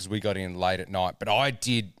because we got in late at night. But I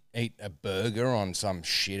did eat a burger on some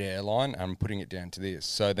shit airline. I'm putting it down to this.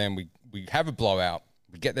 So then we have a blowout.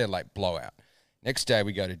 We get there late, blowout. Next day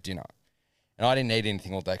we go to dinner. And I didn't eat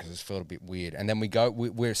anything all day because it felt a bit weird. And then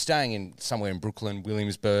we're staying in somewhere in Brooklyn,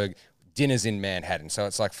 Williamsburg. Dinner's in Manhattan. So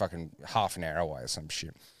it's like fucking half an hour away or some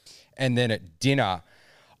shit. And then at dinner,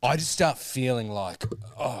 I just start feeling like,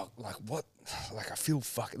 what? Like I feel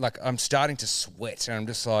like I'm starting to sweat, and I'm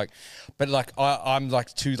just like, but like I'm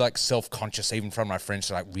like too like self-conscious even from my friends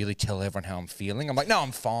to like really tell everyone how I'm feeling. I'm like, no,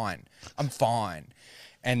 I'm fine.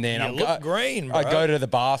 And then You look green, bro. I go to the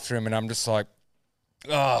bathroom and I'm just like,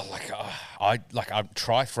 I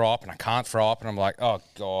try throw up and I can't throw up, and I'm like, oh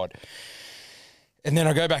God. And then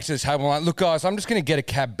I go back to the table. I'm like, look, guys, I'm just gonna get a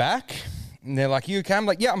cab back. And they're like, you okay? I'm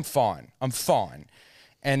like, yeah, I'm fine.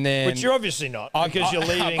 And then, Which you're obviously not, because you're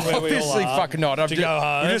leaving where we all obviously are fucking not. to go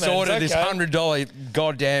home. We just and ordered it's this okay. $100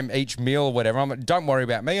 goddamn each meal or whatever. I'm like, don't worry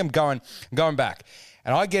about me. I'm going back.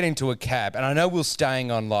 And I get into a cab, and I know we're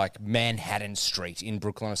staying on like Manhattan Street in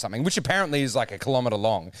Brooklyn or something, which apparently is like a kilometre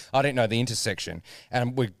long. I didn't know the intersection.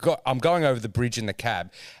 And I'm going over the bridge in the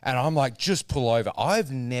cab, and I'm like, just pull over.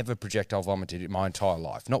 I've never projectile vomited in my entire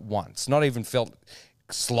life, not once, not even felt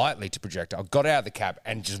slightly to projectile. I got out of the cab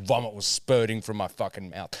and just vomit was spurting from my fucking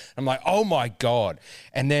mouth. I'm like, oh my God.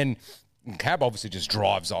 And then the cab obviously just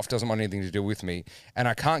drives off, doesn't want anything to do with me. And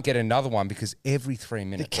I can't get another one because every 3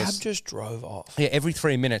 minutes. The cab just drove off. Yeah, every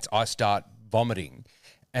 3 minutes I start vomiting.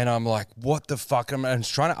 And I'm like, what the fuck? I'm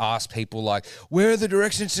just trying to ask people, like, where are the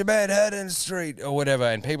directions to Manhattan Street or whatever?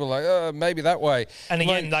 And people are like, oh, maybe that way. And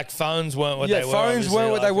again, like phones weren't what they were. phones obviously,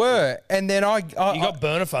 weren't what like, they were. And then I You got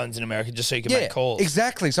burner phones in America just so you can make calls.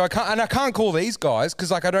 exactly. So I can't call these guys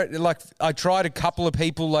because like I tried a couple of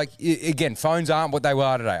people, like again, phones aren't what they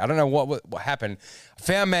were today. I don't know what happened.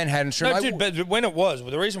 Found Manhattan Street. No, like, dude, but when it was,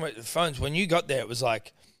 the reason why phones, when you got there, it was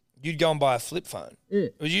like you'd go and buy a flip phone.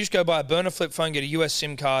 You just go buy a burner flip phone, get a US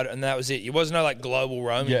SIM card, and that was it. It wasn't no like global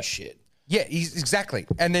roaming shit. yeah, exactly.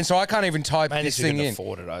 And then so I can't even type Man, this if you thing can in.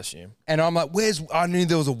 afford it, I assume. And I'm like, I knew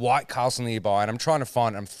there was a White Castle nearby, and I'm trying to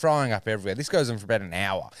find it. I'm throwing up everywhere. This goes on for about an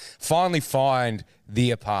hour. Finally find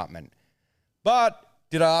the apartment. But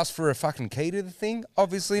did I ask for a fucking key to the thing?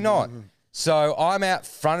 Obviously not. So I'm out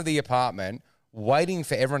front of the apartment waiting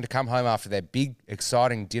for everyone to come home after their big,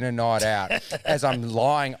 exciting dinner night out as I'm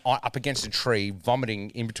lying up against a tree, vomiting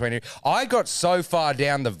in between it. I got so far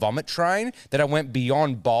down the vomit train that I went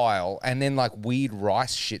beyond bile, and then like weird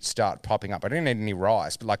rice shit start popping up. I didn't eat any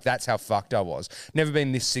rice, but like that's how fucked I was. Never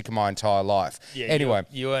been this sick in my entire life. Yeah. Anyway,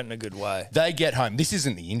 you weren't in a good way. they get home. This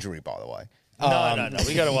isn't the injury, by the way. No.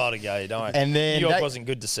 We got a while to go. Don't worry. And then New York they- wasn't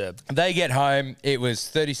good to Seb. They get home. It was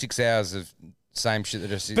 36 hours of same shit that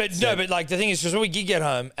just. But like the thing is, because when we did get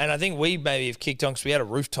home, and I think we maybe have kicked on because we had a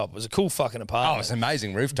rooftop. It was a cool fucking apartment. Oh, it's an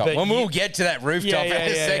amazing rooftop. But Well, you- we'll get to that rooftop in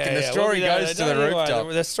a second. The story Well, goes to the rooftop.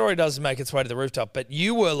 The story does make its way to the rooftop, but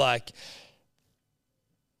you were like,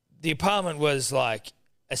 the apartment was like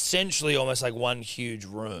essentially almost like one huge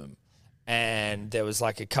room. And there was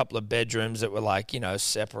like a couple of bedrooms that were like,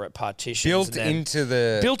 separate partitions. Built and then into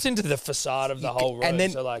the facade of the whole room. and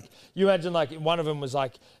then- So like you imagine like one of them was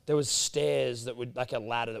like there was stairs that would like a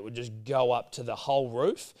ladder that would just go up to the whole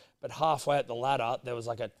roof. But halfway up the ladder, there was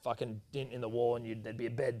like a fucking dent in the wall, and there'd be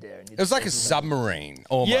a bed there. And It was like a submarine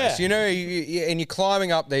almost. Yeah. And you're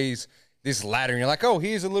climbing up these this ladder, and you're like, oh,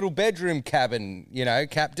 here's a little bedroom cabin, you know,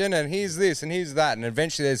 captain, and here's this and here's that, and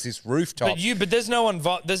eventually there's this rooftop. But there's no one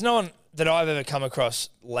that I've ever come across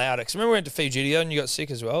louder. Because remember we went to Fiji and you got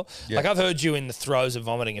sick as well? Yeah. Like I've heard you in the throes of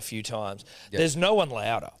vomiting a few times. Yeah. There's no one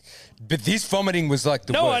louder. But this vomiting was like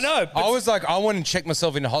the worst. No, I know. I was like, I want to check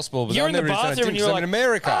myself in the hospital. But You're in the bathroom and you're like, in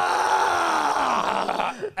America.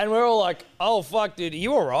 And we're all like, oh, fuck, dude, are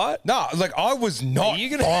you all right? No, like I was not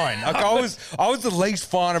fine. Like I was the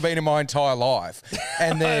least fine I've been in my entire life.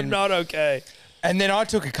 And then I'm not okay. And then I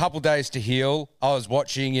took a couple days to heal. I was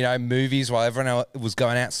watching, you know, movies while everyone else was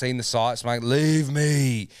going out seeing the sights. I'm like, leave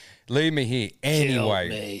me here.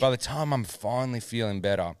 Anyway, by the time I'm finally feeling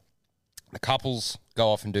better, the couples go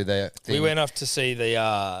off and do their thing. We went off to see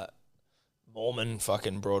the Mormon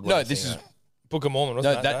fucking Broadway. No, this is Book of Mormon,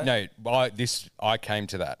 wasn't I came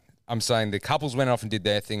to that. I'm saying the couples went off and did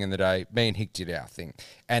their thing in the day. Me and Hick did our thing.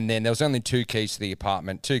 And then there was only 2 keys to the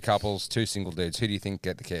apartment, 2 couples, 2 single dudes. Who do you think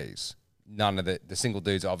get the keys? None of the single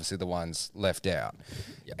dudes are obviously the ones left out.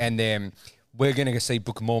 Yep. And then we're going to go see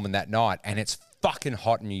Book of Mormon that night, and it's fucking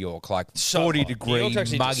hot in New York, like so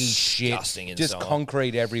 40-degree, muggy shit, just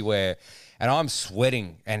concrete everywhere. And I'm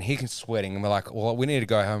sweating, and Hick's sweating, and we're like, well, we need to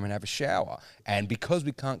go home and have a shower. And because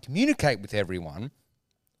we can't communicate with everyone,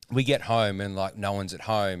 we get home, and like no one's at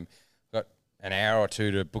home. Got an hour or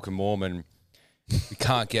 2 to Book of Mormon. We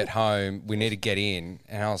can't get home. We need to get in.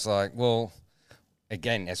 And I was like, well...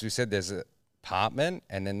 Again, as we said, there's an apartment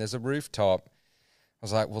and then there's a rooftop. I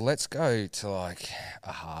was like, well, let's go to like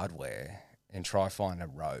a hardware and try find a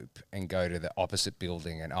rope and go to the opposite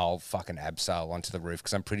building and I'll fucking abseil onto the roof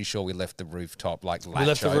because I'm pretty sure we left the rooftop like latch open. We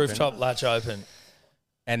left the rooftop latch open.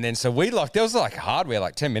 And then so there was like hardware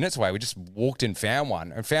like 10 minutes away. We just walked in, found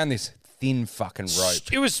one and found this thin fucking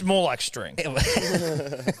rope. It was more like string.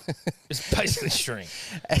 It's basically string.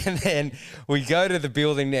 And then we go to the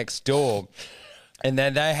building next door. And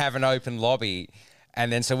then they have an open lobby.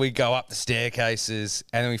 And then so we go up the staircases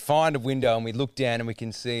and then we find a window and we look down and we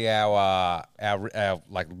can see our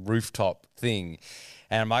like rooftop thing.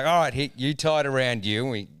 And I'm like, all right, Hick, you tie it around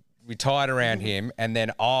you. And we tie it around him and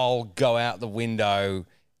then I'll go out the window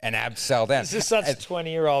and abseil down. This is such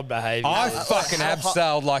 20-year-old behaviour. I fucking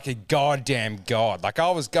abseiled like a goddamn god. Like I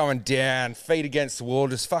was going down, feet against the wall,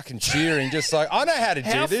 just fucking cheering, just like, I know how to do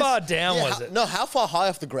this. How far down was it? No, how far high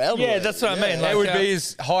off the ground Yeah, was it? that's what I mean. Like, it would be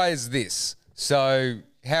as high as this. So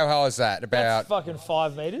how high is that? About... That's fucking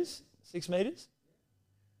 5 metres? 6 metres?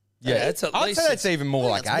 Yeah, it's at I'd least say that's even more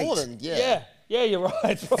like 8. More than, Yeah, you're right.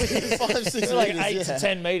 It's probably 5, 6 like meters, 8 to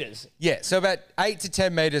 10 metres. Yeah, so about 8 to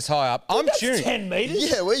 10 metres high up. I'm That's cheering. 10 metres?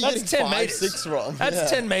 Yeah, where are you That's getting 10 5, metres. 6 from?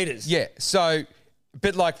 That's 10 metres. Yeah, so,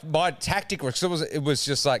 but like my tactic was, it was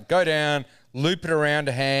just like go down, loop it around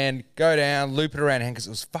a hand, go down, loop it around a hand because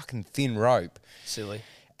it was fucking thin rope. Silly.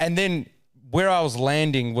 And then where I was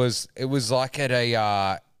landing it was like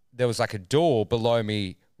at there was like a door below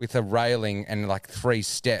me with a railing and like 3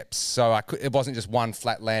 steps. So it wasn't just one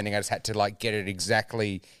flat landing. I just had to like get it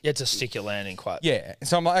exactly. You had to stick your landing quite. Yeah.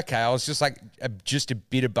 So I'm like, okay, I was just like just a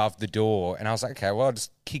bit above the door. And I was like, okay, well, I'll just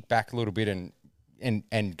kick back a little bit and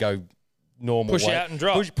go normal Push way. out and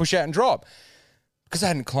drop. Push out and drop. Because I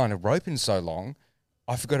hadn't climbed a rope in so long,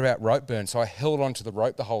 I forgot about rope burn. So I held onto the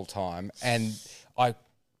rope the whole time. And I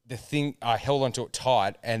held onto it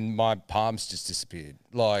tight and my palms just disappeared.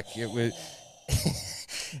 Like it was...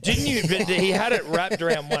 Didn't you? But he had it wrapped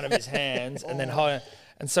around one of his hands, and then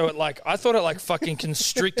and so it like I thought it like fucking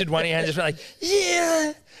constricted one hand, just went like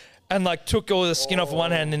yeah, and like took all the skin off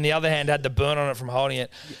one hand, and the other hand had the burn on it from holding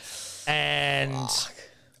it, and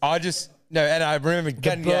I just no, and I remember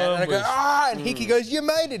getting out, and I go and Hickey goes, "You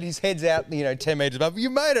made it." His head's out, 10 meters above. You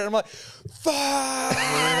made it. I'm like, fuck,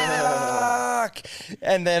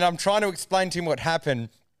 and then I'm trying to explain to him what happened.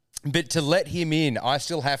 But to let him in, I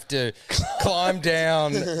still have to climb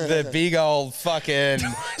down the big old fucking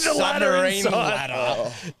submarine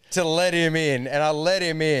ladder to let him in. And I let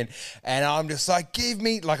him in. And I'm just like,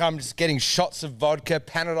 I'm just getting shots of vodka,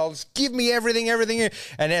 Panadol, just give me everything.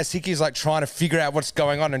 And as Hickey's like trying to figure out what's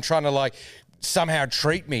going on and trying to like somehow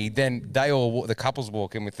treat me, then the couples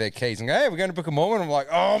walk in with their keys and go, hey, we're going to Book of Mormon. I'm like,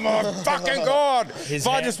 oh my fucking God.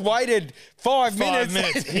 I just waited 5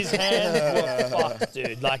 minutes. His hands were fucked,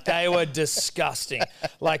 dude. Like they were disgusting.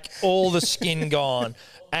 Like all the skin gone.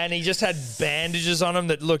 And he just had bandages on him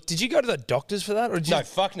that, look, did you go to the doctors for that? Or did you No,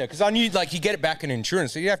 fuck no, because I knew like you get it back in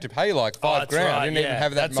insurance, so you have to pay like $5,000. that's I right, didn't even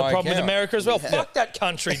have that That's in my the problem with account. America as well. Fuck that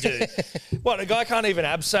country, dude. What, a guy can't even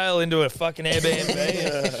abseil into a fucking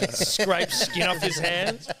Airbnb and scrape skin off his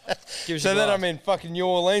hands? Gives So you then life. I'm in fucking New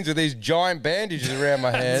Orleans with these giant bandages around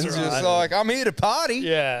my hands. right. Just like, I'm here to party.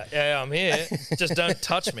 Yeah, I'm here. Just don't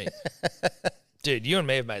touch me. Dude, you and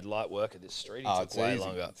me have made light work of this street. It Oh, took it's way easy.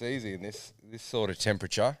 longer. It's easy in this sort of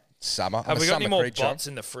temperature. Summer. Have I'm we a got summer any more creature. bots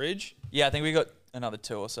in the fridge? Yeah, I think we got another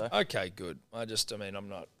 2 or so. Okay, good. I'm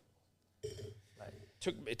not.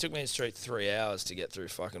 It took me straight 3 hours to get through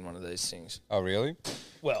fucking one of these things. Oh, really?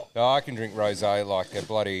 Well, No, I can drink rosé like a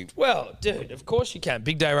bloody. dude, of course you can.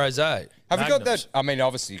 Big Day Rosé. Have you got Magnums. that? I mean,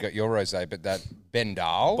 obviously you got your rosé, but that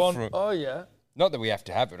Bendal. Oh yeah. Not that we have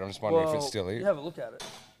to have it. I'm just wondering if it's still you here. have a look at it.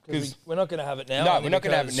 'Cause 'Cause- we're not going to have it now. No, only we're not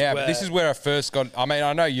going to have it because now. But this we're- is where I first got. I mean,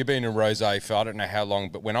 I know you've been in rosé for I don't know how long,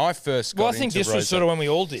 but when I first got Well, I think into this was rosé sort of when we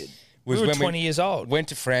all did. We was were when 20 years old. Went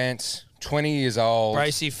to France, 20 years old.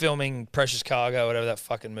 Bracy filming Precious Cargo, whatever that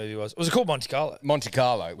fucking movie was. Was it called Monte Carlo? Monte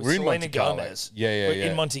Carlo. We're in Selena Monte Carlo. Gomez. Yeah, We're yeah.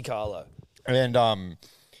 in Monte Carlo. And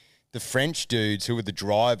the French dudes who were the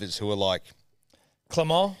drivers who were like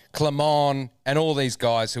Clement? Clement and all these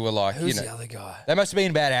guys who were like, Who's you know, the other guy? they must have been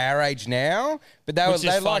about our age now, but they Which is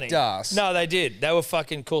liked funny. us. No, they did. They were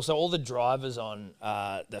fucking cool. So all the drivers on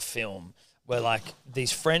the film were like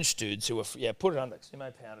these French dudes who were, put it under because you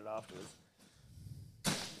may pound it afterwards.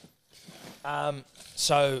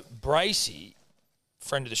 So Bracy,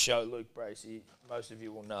 friend of the show, Luke Bracy, most of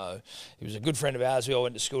you will know. He was a good friend of ours. We all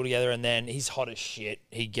went to school together, and then he's hot as shit.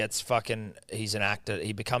 He's an actor.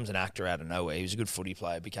 He becomes an actor out of nowhere. He was a good footy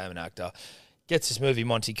player, became an actor. Gets this movie,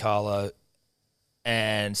 Monte Carlo,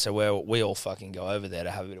 and so we all fucking go over there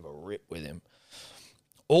to have a bit of a rip with him.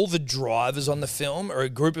 All the drivers on the film are a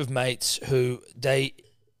group of mates who they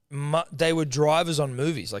were drivers on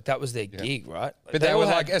movies. Like, that was their gig, right? But they were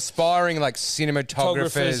all like had aspiring like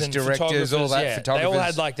cinematographers, and directors, all that, yeah. photographers. They all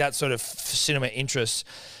had like that sort of cinema interests,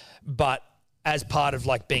 but as part of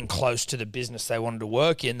like being close to the business they wanted to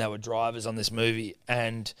work in, they were drivers on this movie.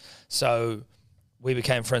 And so we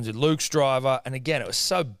became friends with Luke's driver. And again, it was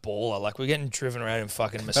so baller. Like, we're getting driven around in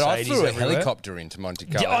fucking but I Mercedes flew a everywhere. helicopter into Monte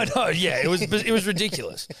Carlo. Yeah, I know. Yeah, it was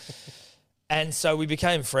ridiculous. And so we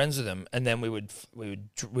became friends with them, and then we would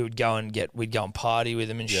go and party with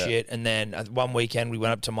them and Yeah. shit. And then one weekend we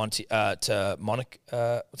went up to what's it called,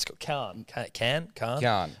 Cannes,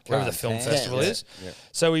 wherever the film Cannes. festival Yeah. is. Yeah.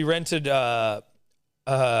 So we rented.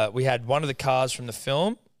 We had one of the cars from the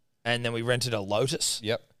film, and then we rented a Lotus,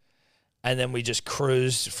 Yep. and then we just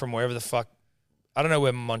cruised from wherever the fuck. I don't know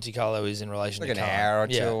where Monte Carlo is in relation Like to an Cannes. hour or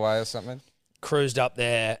two Yeah. away or something. Cruised up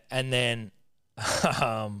there, and then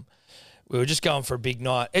we were just going for a big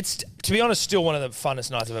night. It's, to be honest, still one of the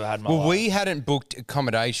funnest nights I've ever had in my Well, life. we hadn't booked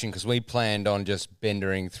accommodation because we planned on just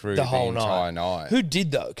bendering through the whole entire night. Who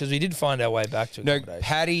did, though? Because we did find our way back to No,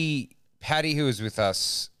 accommodation. Patty, who was with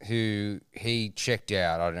us, he checked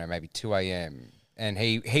out, I don't know, maybe 2 a.m. And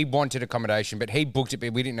he wanted accommodation, but he booked it,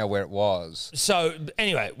 but we didn't know where it was. So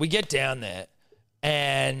anyway, we get down there,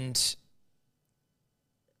 and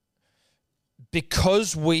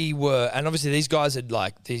because we were, and obviously these guys had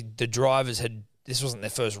like the drivers had. This wasn't their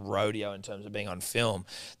first rodeo in terms of being on film.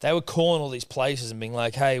 They were calling all these places and being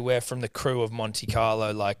like, "Hey, we're from the crew of Monte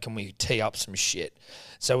Carlo. Like, can we tee up some shit?"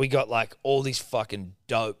 So we got like all these fucking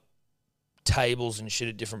dope tables and shit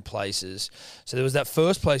at different places. So there was that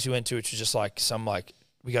first place we went to, which was just like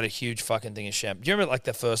we got a huge fucking thing of champagne. Do you remember like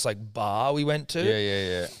the first like bar we went to?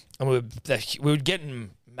 Yeah. And we were getting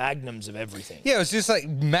magnums of everything. Yeah, it was just like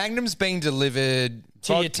Magnum's being delivered.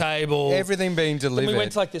 To your table. Everything being Then delivered. we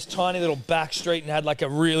went to like this tiny little back street and had like a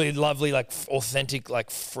really lovely, like authentic, like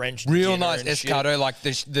French Real dinner nice and shit. escargot, like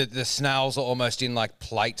the snails are almost in like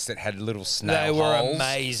plates that had little snail They were holes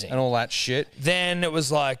amazing. and all that shit. Then it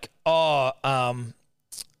was like,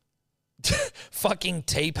 fucking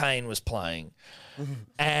T-Pain was playing.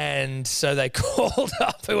 And so they called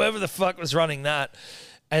up whoever the fuck was running that.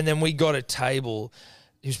 And then we got a table.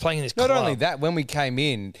 He was playing in this Not club. only that, when we came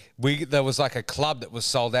in, there was like a club that was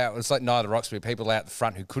sold out. It was like Night of the Roxbury, people out the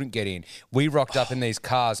front who couldn't get in. We rocked up in these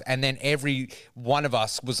cars, and then every one of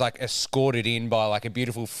us was like escorted in by like a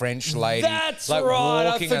beautiful French lady. That's like, right, I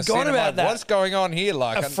walking us forgot in. I'm about like, that. What's going on here?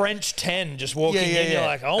 Like A French 10 just walking yeah. in. You're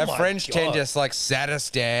like, oh a my French God. 10 just like sat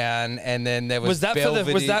us down, and then there was Was that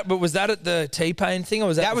was that at the T-Pain thing, or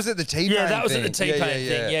was that? That was at the T-Pain Yeah, that was at the thing. T-Pain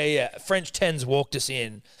Yeah. thing. Yeah. French 10s walked us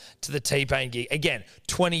in to the T-Pain gig. Again,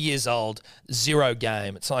 20 years old, zero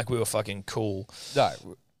game. It's not like we were fucking cool. No,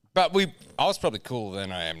 But I was probably cooler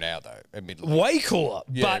than I am now, though. Admittedly, Way cooler.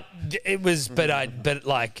 Yeah. But it was.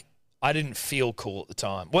 I didn't feel cool at the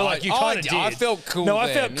time. Well, like you kind of did. I felt cool. No, I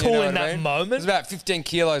then, felt you cool know in what I that mean? moment. It was about 15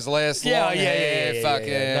 kilos less. Long hair, fucking.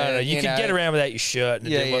 No, you could know. get around without your shirt.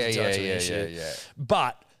 And it wasn't touching your yeah. shit.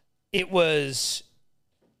 But it was.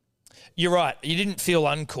 You're right. You didn't feel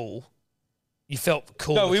uncool. You felt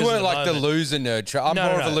cool. No, we because of weren't like the moment. loser nerd. I'm No,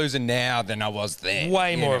 more no. of a loser now than I was then.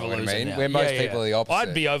 Way You more know of a what loser I mean? now. Where most Yeah, people are the opposite.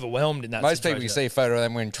 I'd be overwhelmed in that Most situation. people, you see a photo of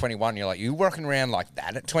them when 21, you're like, you walking around like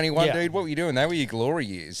that at 21, Yeah. dude? What were you doing? They were your glory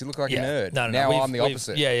years. You look like a nerd. No, now we've- I'm the we've-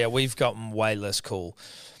 opposite. Yeah, we've gotten way less cool.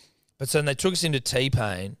 But so then they took us into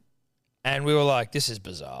T-Pain, and we were like, this is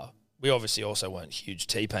bizarre. We obviously also weren't huge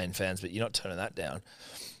T-Pain fans, but you're not turning that down.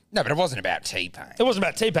 No, but it wasn't about T-Pain. It wasn't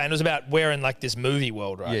about T-Pain. It was about we're in like this movie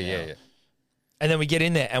world right now. Yeah. And then we get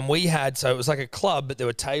in there, and we had, so it was like a club, but there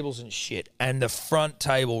were tables and shit. And the front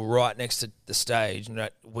table right next to the stage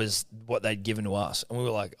was what they'd given to us. And we were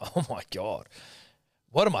like, oh my God,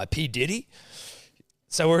 what am I, P. Diddy?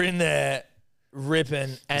 So we're in there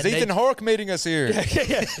ripping. And Is Ethan Hawke meeting us here?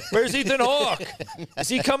 yeah. Where's Ethan Hawke? Is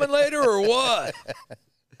he coming later or what?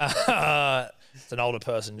 It's an older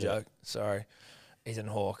person joke. Sorry. Ethan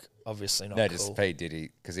Hawke, obviously not No, cool. just P. Diddy,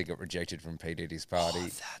 because he got rejected from P. Diddy's party. Oh,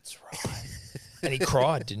 that's right. And he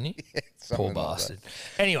cried, didn't he? Poor something like bastard.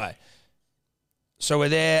 Anyway, so we're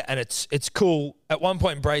there, and it's cool. At one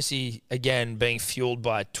point, Bracey, again, being fueled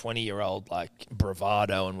by 20-year-old, like,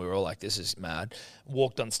 bravado, and we were all like, this is mad,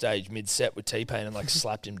 walked on stage mid-set with T-Pain and, like,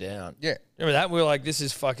 slapped him down. Yeah. Remember that? We were like, this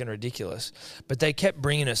is fucking ridiculous. But they kept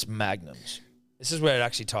bringing us Magnums. This is where it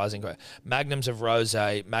actually ties in. Magnums of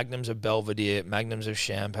Rosé, Magnums of Belvedere, Magnums of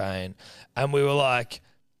Champagne. And we were like,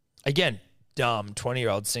 again, dumb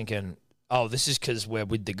 20-year-olds thinking, oh, this is because we're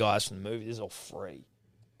with the guys from the movie. This is all free.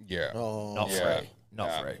 Yeah. Not Yeah. free.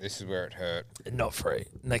 Not free. This is where it hurt. Not free.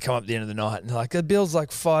 And they come up at the end of the night and they're like, the bill's like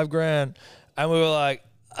 $5,000. And we were like,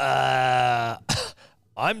 I'm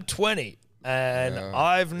 20 and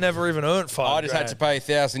I've never even earned $5,000. I just had to pay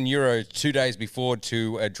 €1,000 2 days before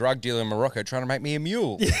to a drug dealer in Morocco trying to make me a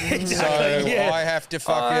mule. Exactly, So yeah. I have to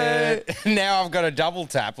fucking... Now I've got a double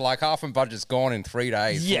tap. Like half my budget's gone in 3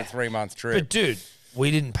 days Yeah. for a 3-month trip. But dude, we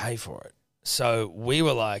didn't pay for it. So we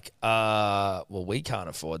were like, well, we can't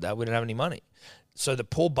afford that. We don't have any money. So the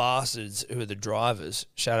poor bastards who are the drivers,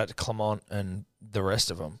 shout out to Clement and the rest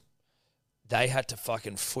of them, they had to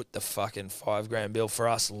fucking foot the fucking $5,000 bill for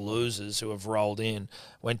us losers who have rolled in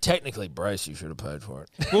when technically Brace, you should have paid for it.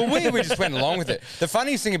 Well, we just went along with it. The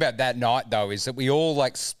funniest thing about that night, though, is that we all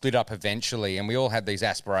like split up eventually, and we all had these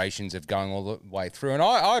aspirations of going all the way through. And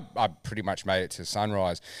I pretty much made it to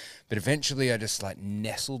sunrise, but eventually I just like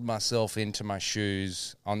nestled myself into my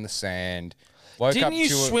shoes on the sand. Woke Didn't up you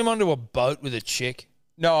to swim onto a boat with a chick?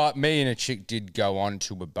 No, me and a chick did go on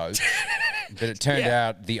to a boat. But it turned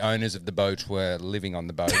out the owners of the boat were living on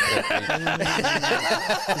the boat.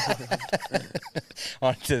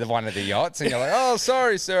 Onto one of the yachts. And you're like, oh,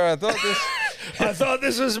 sorry, sir. I thought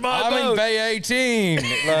this was my I'm boat. in Bay 18.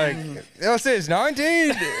 Like, what's this,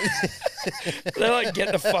 19? They're like,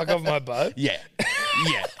 get the fuck off my boat. Yeah.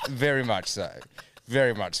 Yeah, very much so.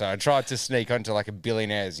 Very much so. I tried to sneak onto like a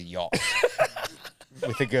billionaire's yacht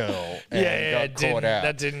with a girl and got caught out.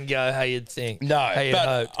 That didn't go how you'd think. No, how you'd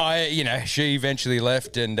but hoped. she eventually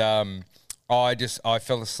left, and I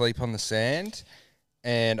fell asleep on the sand,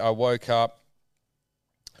 and I woke up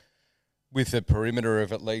with a perimeter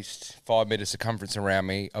of at least 5 meter circumference around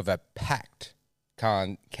me of a packed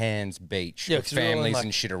Cairns beach with 'cause we were all families like-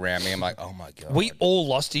 and shit around me. I'm like, oh my God. We all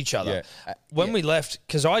lost each other. Yeah. When we left,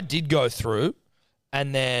 because I did go through,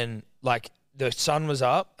 and then like the sun was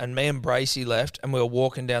up, and me and Bracey left, and we were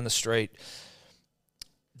walking down the street.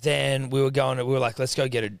 Then we were like, let's go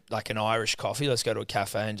get an Irish coffee. Let's go to a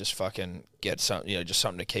cafe and just fucking get something, just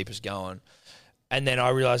something to keep us going. And then I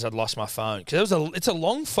realized I'd lost my phone because it's a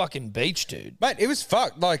long fucking beach, dude. Mate, it was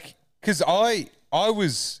fucked. Like, because I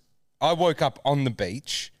woke up on the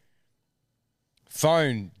beach,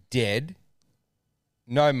 phone dead,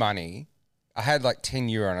 no money. I had like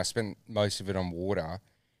 €10 and I spent most of it on water.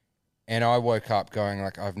 And I woke up going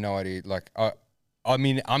like, I have no idea. Like, I'm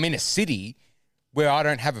in a city where I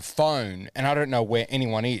don't have a phone and I don't know where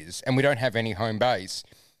anyone is, and we don't have any home base.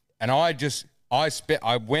 And I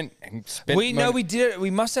went and spent. We did it. We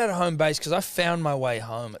must have had a home base because I found my way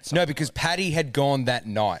home. No, because Paddy had gone that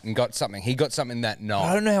night and got something. He got something that night.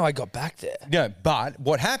 I don't know how I got back there. No, but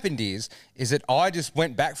what happened is that I just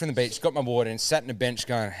went back from the beach, got my water, and sat on a bench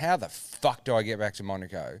going, how the fuck do I get back to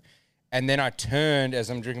Monaco? And then I turned as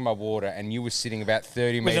I'm drinking my water, and you were sitting about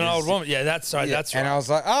 30 With meters. an old woman. Yeah, that's right. That's right. And I was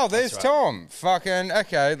like, oh, there's right. Tom. Fucking,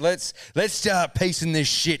 okay, let's start piecing this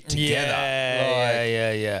shit together.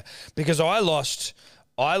 Yeah. Because I lost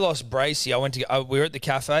Bracey. We were at the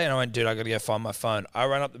cafe, and I went, dude, I got to go find my phone. I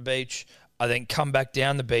ran up the beach. I then come back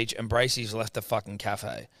down the beach, and Bracey's left the fucking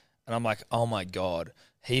cafe. And I'm like, oh my God.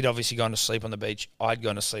 He'd obviously gone to sleep on the beach. I'd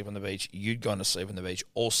gone to sleep on the beach. You'd gone to sleep on the beach,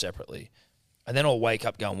 all separately. And then I'll wake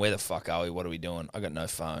up going, where the fuck are we? What are we doing? I got no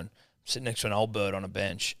phone. I'm sitting next to an old bird on a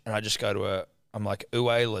bench, and I just go to her. I'm like,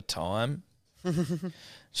 où est le time?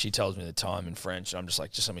 She tells me the time in French, and I'm just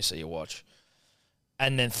like, just let me see your watch.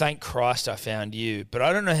 And then thank Christ I found you. But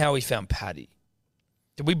I don't know how we found Paddy.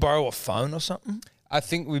 Did we borrow a phone or something? I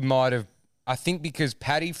think we might have. I think because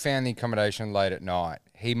Paddy found the accommodation late at night,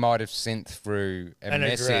 he might have sent through an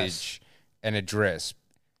address.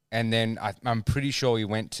 And then I'm pretty sure he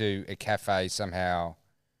went to a cafe somehow.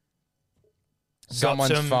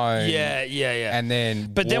 Someone's phone. Yeah. And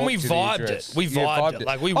then But then we walked to the vibed address. it. We vibed it.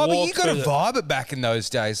 Like, we but you walked got to through vibe it back in those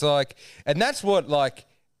days. Like, and that's what, like,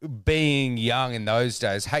 being young in those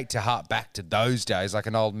days, hate to harp back to those days like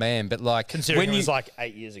an old man, but like Considering it was like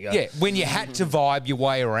 8 years ago. yeah, when you had to vibe your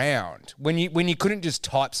way around, when you couldn't just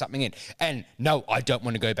type something in. And no, I don't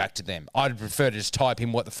want to go back to them. I'd prefer to just type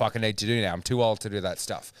in what the fuck I need to do now. I'm too old to do that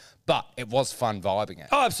stuff. But it was fun vibing it.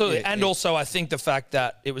 Oh, absolutely. And also, I think the fact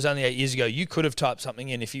that it was only 8 years ago, you could have typed something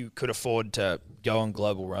in if you could afford to go on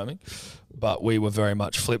global roaming. But we were very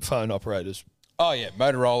much flip phone operators. Oh yeah,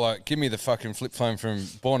 Motorola. Give me the fucking flip phone from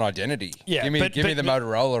Born Identity. Yeah, give me the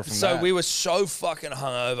Motorola from so that. So we were so fucking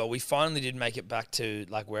hungover. We finally did make it back to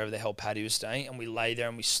like wherever the hell Paddy was staying, and we lay there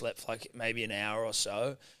and we slept for like maybe an hour or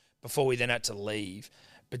so before we then had to leave.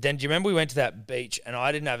 But then, do you remember we went to that beach and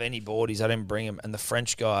I didn't have any boardies. I didn't bring them, and the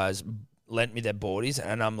French guys lent me their boardies,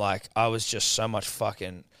 and I'm like, I was just so much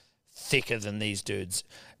fucking thicker than these dudes,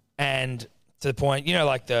 and to the point, you know,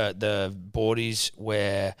 like the boardies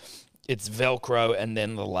where it's Velcro and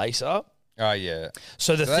then the lace up. Oh yeah.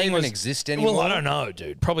 So the Do they thing even was, exist anymore? Well, I don't know,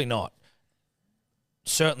 dude. Probably not.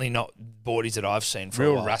 Certainly not boardies that I've seen for a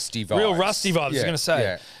Real while. rusty vibes. Real rusty vibes. I was Yeah, going to say,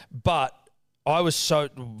 yeah. but I was so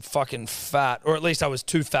fucking fat, or at least I was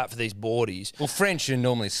too fat for these boardies. Well, French are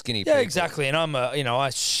normally skinny Yeah, people. exactly. And I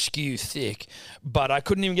skew thick, but I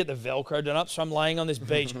couldn't even get the Velcro done up. So I'm laying on this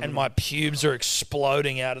beach and my pubes are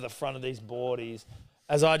exploding out of the front of these boardies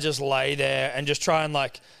as I just lay there and just try and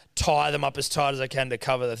like tie them up as tight as I can to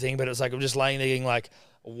cover the thing. But it was like I'm just laying there getting like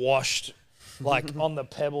washed like on the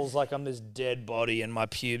pebbles like I'm this dead body and my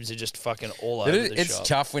pubes are just fucking all over the It's shop.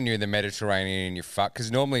 tough when you're in the Mediterranean and you're fucked,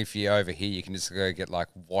 because normally if you're over here, you can just go get like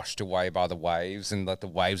washed away by the waves, and like the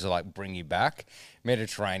waves are like bring you back.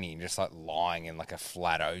 Mediterranean, just like lying in like a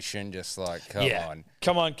flat ocean, just like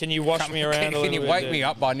come on, can you wash me around? Can you wake me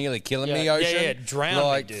up by nearly killing me, ocean? Yeah, drown me,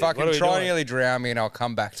 like dude. fucking What are we try doing? nearly drown me, and I'll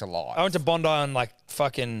come back to life. I went to Bondi on like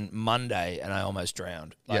fucking Monday and I almost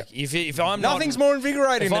drowned. Like if I'm Nothing's not, more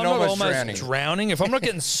invigorating if than I'm not almost drowning. if I'm not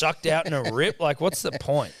getting sucked out in a rip, like what's the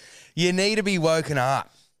point? You need to be woken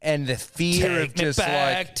up, and the fear of Take me just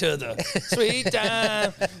back like to the sweet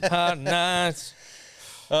time, hot nights.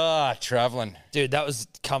 traveling. Dude, that was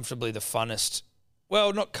comfortably the funnest.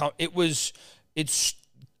 Well,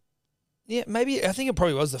 maybe I think it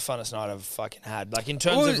probably was the funnest night I've fucking had. Like in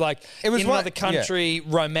terms of like it was in another country,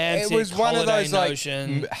 romantic. It was one of those like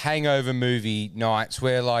notion. hangover movie nights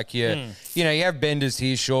where like you have benders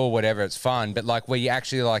here, sure, whatever, it's fun, but like where you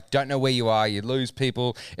actually like don't know where you are, you lose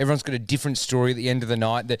people. Everyone's got a different story at the end of the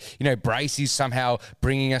night. That Bracey's somehow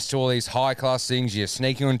bringing us to all these high class things. You're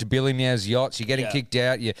sneaking onto billionaires' yachts. You're getting kicked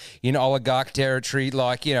out. You're in oligarch territory.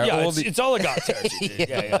 Like it's oligarch territory.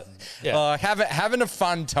 Dude. Yeah. Having a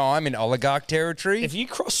fun time in oligarch territory. If you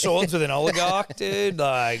cross swords with an oligarch, dude,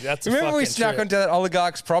 like that's. Remember we fucking snuck trip. onto that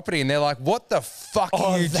oligarch's property and they're like, "What the fuck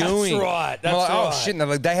are you doing?" Right, And we're like, that's "Oh right. shit!" And they're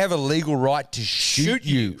like, "They have a legal right to shoot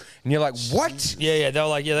you." And you're like, "What?" Yeah, they were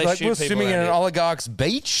like, they Like shoot we're people swimming in around an here. oligarch's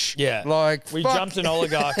beach. Yeah, like we fuck. jumped an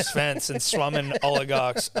oligarch's fence and swum in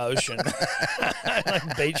oligarch's ocean, like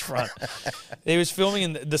beachfront. He was filming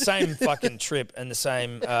in the same fucking trip and the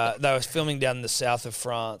same. They was filming down in the south of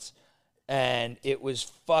France, and it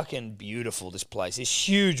was fucking beautiful. This place, this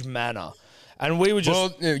huge manor, and we were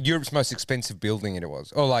just Europe's most expensive building. It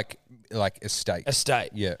was, or like estate.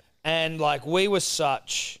 Yeah. and like we were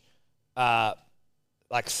such, not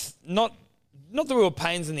that we were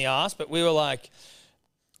pains in the ass, but we were like.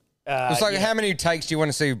 It's like, how many takes do you want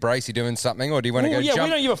to see Bracey doing something, or do you want to go jump? We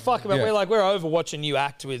don't give a fuck about. Yeah. We're over watching you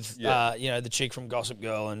act with, the chick from Gossip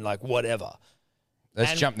Girl and like whatever.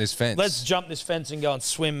 Let's jump this fence. Let's jump this fence and go and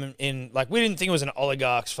swim in. Like we didn't think it was an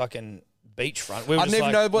oligarch's fucking beachfront. We were I just didn't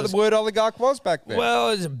even like, know what the word oligarch was back then. Well,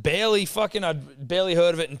 it's I'd barely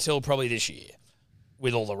heard of it until probably this year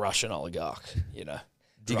with all the Russian oligarch, you know.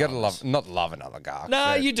 you got to dramas. not love an oligarch. No,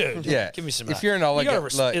 but- you do. Yeah. Give me some. If you're an You gotta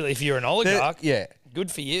oligarch, if you're an oligarch, yeah.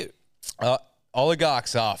 good for you.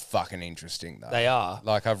 Oligarchs are fucking interesting, though. They are.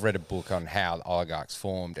 Like, I've read a book on how oligarchs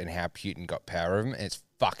formed and how Putin got power of them. And it's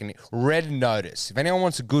fucking Red Notice. If anyone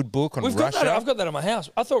wants a good book on Russia, I've got that at my house.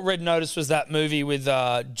 I thought Red Notice was that movie with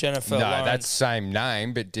Jennifer. no, Lawrence. that's same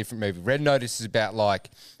name but different movie. Red Notice is about,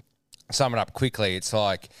 like, sum it up quickly. It's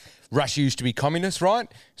like Russia used to be communist, right?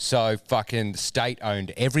 So fucking the state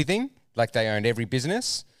owned everything. Like, they owned every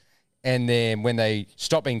business. And then when they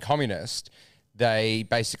stopped being communist, they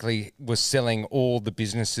basically was selling all the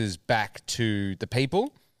businesses back to the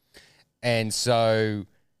people. And so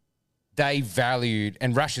they valued,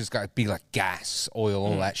 and Russia's got to be like gas, oil,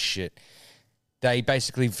 all that shit. They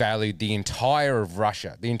basically valued the entirety of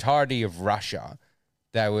Russia.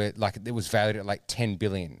 They were like, it was valued at like 10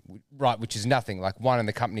 billion, right? Which is nothing. Like, one of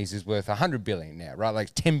the companies is worth 100 billion now, right?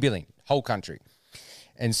 Like 10 billion, whole country.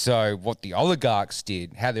 And so what the oligarchs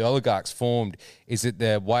did, how the oligarchs formed, is that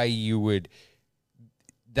the way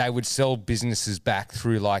they would sell businesses back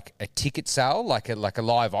through like a ticket sale, like a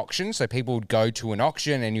live auction. So people would go to an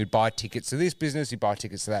auction and you'd buy tickets to this business, you'd buy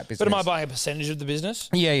tickets to that business. But am I buying a percentage of the business?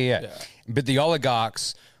 Yeah. But the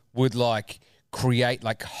oligarchs would like create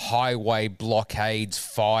like highway blockades,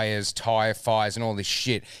 fires, tire fires, and all this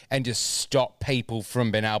shit, and just stop people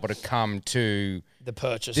from being able to come to The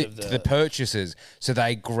purchase the, of to the purchases. So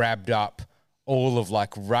they grabbed up all of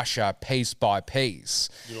like Russia piece by piece.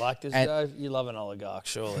 You like this guy? You love an oligarch,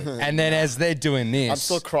 surely. And then as they're doing this, I'm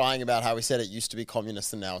still crying about how he said it used to be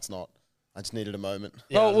communist and now it's not. I just needed a moment.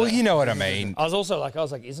 well, you know what I mean. I was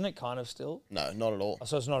like, isn't it kind of still? No, not at all.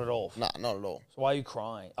 So it's not at all. Nah, not at all. So why are you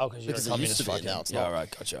crying? Oh, because you're Because a it communist used to be, fucking. now it's Yeah, not. all right,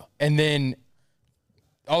 gotcha. And then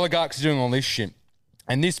oligarchs are doing all this shit.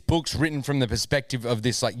 And this book's written from the perspective of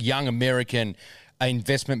this like young American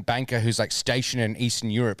investment banker who's like stationed in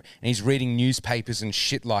Eastern Europe, and he's reading newspapers and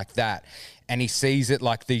shit like that. And he sees that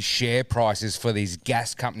like these share prices for these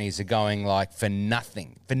gas companies are going like for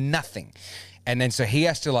nothing. And then so he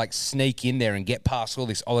has to like sneak in there and get past all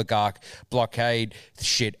this oligarch blockade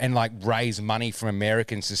shit and like raise money from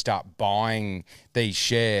Americans to start buying these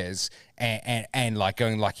shares and like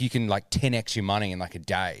going like you can like 10x your money in like a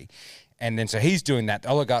day. And then so he's doing that, the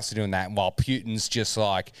oligarchs are doing that, while Putin's just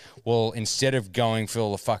like, well, instead of going for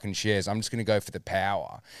all the fucking shares, I'm just going to go for the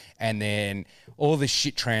power. And then all this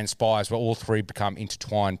shit transpires where all three become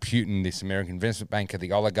intertwined. Putin, this American investment banker,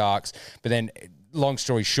 the oligarchs. But then, long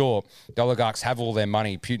story short, the oligarchs have all their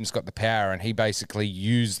money. Putin's got the power, and he basically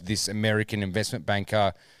used this American investment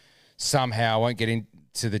banker somehow, I won't get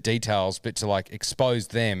into the details, but to like expose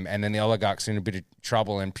them. And then the oligarchs are in a bit of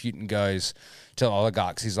trouble, and Putin goes to the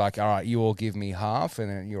oligarchs, he's like, all right, you all give me half and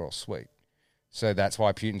then you're all sweet. So that's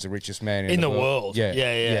why Putin's the richest man in the world.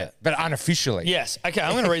 Yeah. But unofficially. Yes. Okay,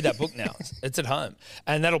 I'm going to read that book now. It's at home.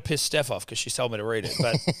 And that'll piss Steph off because she told me to read it.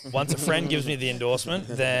 But once a friend gives me the endorsement,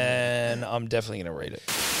 then I'm definitely going to read it.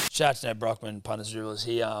 Shout out to Ned Brockman, Punters Dribblers.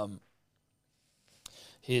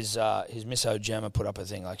 His Miss Gemma put up a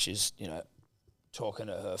thing like she's, you know, talking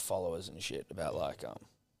to her followers and shit about like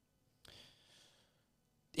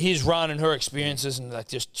his run and her experiences, and like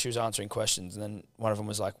just she was answering questions, and then one of them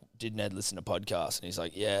was like, did Ned listen to podcasts? And he's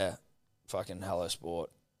like, yeah, fucking Hello Sport.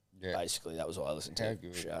 Yeah. Basically, that was what I listened to.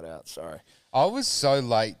 Shout out, sorry. I was so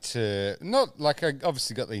late to, not like I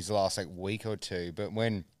obviously got these last like week or two, but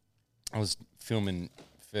when I was filming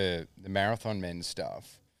for the Marathon Men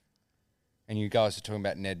stuff, and you guys were talking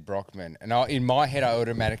about Ned Brockman, and in my head I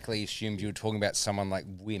automatically assumed you were talking about someone like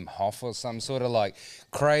Wim Hof or some sort of like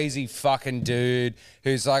crazy fucking dude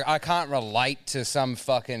who's like, I can't relate to some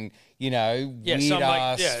fucking, you know, weird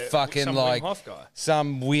ass fucking some like Wim Hof guy.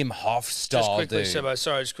 Some Wim Hof style Just quickly, dude. Sebo,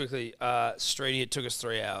 sorry, just quickly. Streety, it took us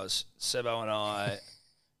 3 hours. Sebo and I,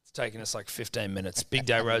 it's taken us like 15 minutes. Big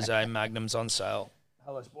Day Rosé, Magnum's on sale.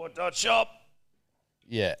 HelloSport.shop.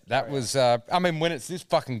 Yeah, that was. I mean, when it's this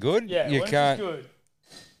fucking good, Yeah, you when can't. it's good.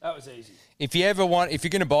 That was easy. If you ever want, if you're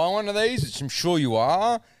going to buy one of these, which I'm sure you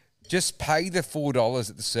are, just pay the $4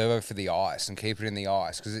 at the servo for the ice and keep it in the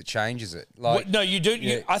ice because it changes it. Like, No, you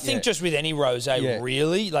do. I think just with any rosé,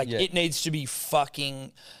 really, like it needs to be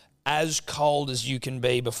fucking as cold as you can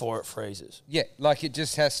be before it freezes. Yeah, like it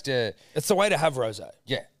just has to. It's the way to have rosé.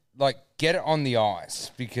 Yeah, like get it on the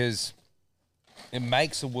ice because it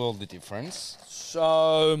makes a world of difference.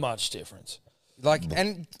 So much difference. Like,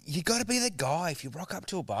 and you got to be the guy if you rock up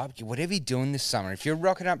to a barbecue, whatever you're doing this summer. If you're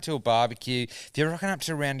rocking up to a barbecue, if you're rocking up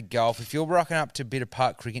to a round of golf, if you're rocking up to a bit of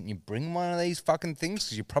park cricket and you bring one of these fucking things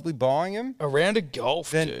because you're probably buying them. A round of golf,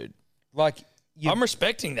 Then, dude. Like, I'm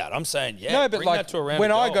respecting that. I'm saying, yeah. no, but bring like that to a round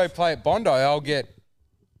when of I golf. go play at Bondi,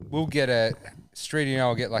 we'll get a Streety and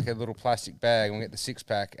I'll get like a little plastic bag and we'll get the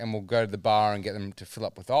 6-pack and we'll go to the bar and get them to fill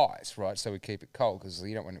up with ice, right? So we keep it cold because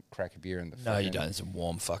you don't want to crack a beer in the No, you don't. It's a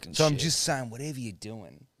warm fucking So shit. I'm just saying, whatever you're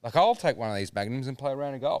doing, like I'll take one of these Magnums and play a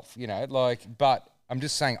round of golf, you know, like, but I'm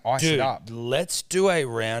just saying ice Dude, it up. let's do a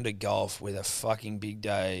round of golf with a fucking big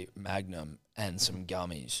day Magnum and some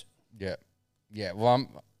gummies. Yeah. Yeah.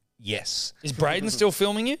 Well, yes. Is Braden still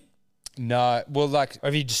filming you? No. Well, like,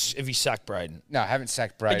 Or have you sacked Braden? no, I haven't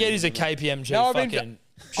sacked Brady. I get he's a KPMG No, I've fucking been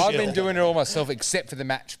I've been shill. doing it all myself, except for the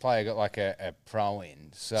match play. I got like a pro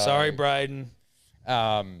in. So Sorry, Braden.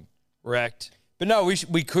 Wrecked. But no,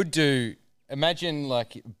 we could do. Imagine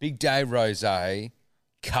like big day rosé,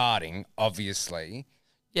 karting, obviously.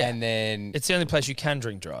 Yeah. And then It's the only place you can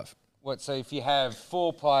drink drive. what? So if you have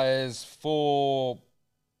 4 players, four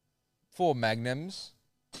Magnums,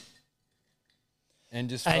 and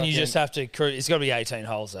just And you fucking- just have to cruise. It's got to be 18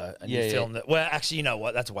 holes though, and Yeah, you yeah. film that. Well, actually, you know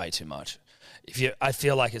what? That's way too much. I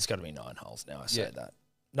feel like it's got to be 9 holes now. I say Yeah. that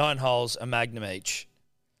 9 holes, a Magnum each,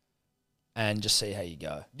 and just see how you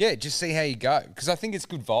go. Yeah, just see how you go. Because I think it's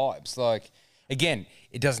good vibes. Like, again,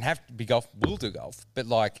 it doesn't have to be golf. We'll do golf. But,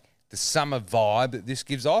 like, the summer vibe that this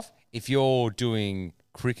gives off, if you're doing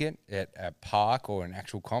cricket at a park or an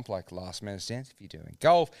actual comp like Last Man Stands, if you're doing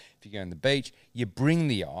golf, if you go on the beach, you bring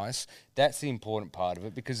the ice. That's the important part of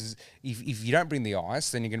it. Because if you don't bring the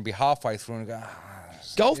ice, then you're going to be halfway through and go,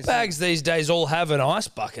 Golf bags these days all have an ice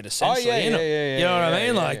bucket essentially yeah, in them. yeah, You know what I yeah,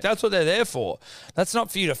 mean? yeah, Like yeah. that's what they're there for. That's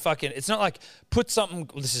not for you to fucking. It's not like put something.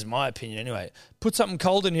 Well, this is my opinion anyway. Put something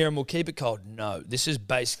cold in here and we'll keep it cold. No, this is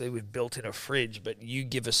basically we've built in a fridge, but you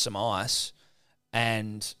give us some ice,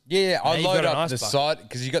 and yeah, now I you've load got an up ice the bucket. side,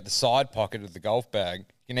 because you got the side pocket of the golf bag.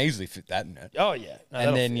 You can easily fit that in it. Oh yeah, no, And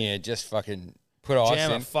that'll then, yeah, just fucking put ice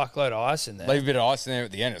jam a in. fuckload of ice in there. Leave a bit of ice in there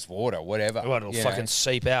at the end. It's water, whatever. Well, it'll you fucking know.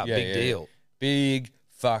 seep out. Yeah, Big yeah, deal. Big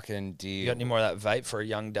fucking You deal. got any more of that vape for a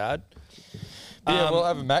young dad? Yeah, we'll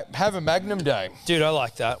have a Magnum day. Dude, I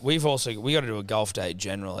like that. We got to do a golf day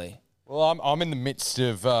generally. Well, I'm in the midst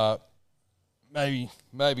of maybe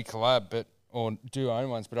collab, or do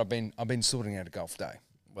own ones. But I've been sorting out a golf day.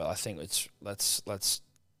 Well, I think let's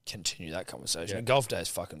continue that conversation. A golf day is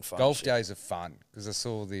fucking fun. Golf shit. days are fun because I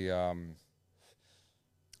saw the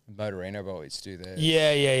Motorino boys do theirs.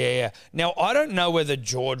 Yeah. Now, I don't know whether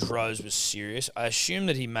George Rose was serious. I assume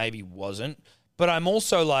that he maybe wasn't. But I'm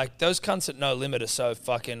also like, those cunts at No Limit are so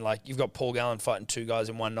fucking like, you've got Paul Gallen fighting 2 guys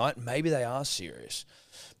in one night. Maybe they are serious.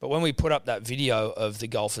 But when we put up that video of the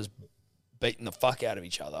golfers beating the fuck out of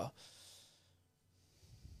each other,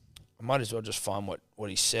 I might as well just find what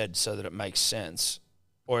he said so that it makes sense.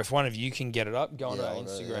 Or if one of you can get it up, go on Yeah, our I'll do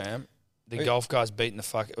it, Instagram. The golf guys beating the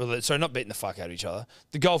fuck... Well, sorry, not beating the fuck out of each other.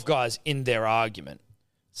 The golf guys in their argument.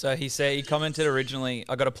 So he commented originally,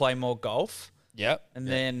 I got to play more golf. Yep. And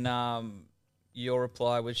then your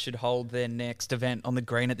reply was, should hold their next event on the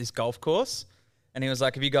green at this golf course. And he was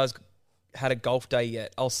like, have you guys had a golf day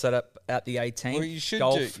yet? I'll set up at the 18th. Well, you should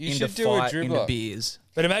golf do- you into should do a fight, into dribbler. beers.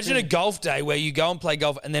 But imagine a golf day where you go and play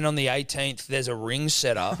golf, and then on the 18th there's a ring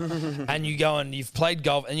set up, and you go and you've played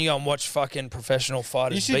golf, and you go and watch fucking professional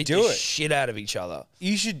fighters You should beat do the it. shit out of each other.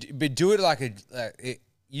 You should, but do it like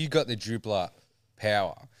you got the dribbler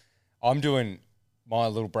power. I'm doing my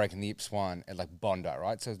little break in the Ips one at like Bondi,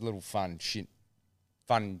 right? So it's a little fun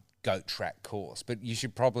goat track course. But you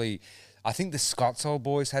should probably, I think the Scots old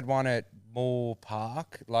boys had one at Moore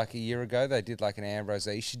Park like a year ago. They did like an Ambrose.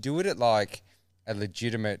 You should do it at like a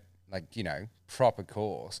legitimate, like, you know, proper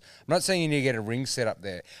course. I'm not saying you need to get a ring set up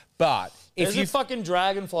there, but if There's you a fucking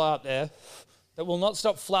dragonfly up there that will not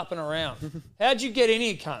stop flapping around. How'd you get in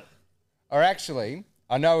here, cunt? Or actually,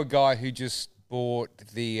 I know a guy who just bought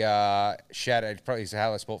the Shadow. Probably he's a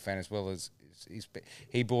Halo Sport fan as well as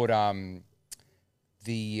he bought him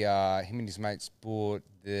and his mates bought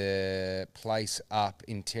the place up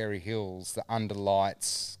in Terry Hills, the Under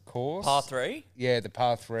Lights course. Par 3? Yeah, the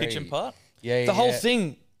par 3. Pitch and putt? Yeah, The whole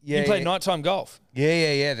thing, Yeah, you play yeah. nighttime golf,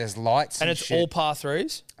 Yeah. There's lights and it's shit. all par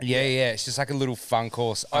 3s? Yeah. It's just like a little fun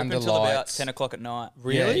course Open under until about lights. 10 o'clock at night.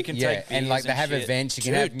 Really? You can take and beers like they have shit. events. You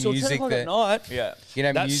can have Till 10 music o'clock that at night? Yeah. you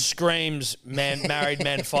know That music. screams married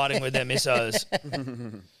men fighting with their missos.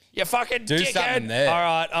 You fucking Do dickhead. something there. All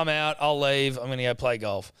right, I'm out. I'll leave. I'm going to go play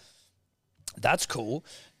golf. That's cool.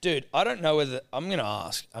 Dude, I don't know whether... I'm going to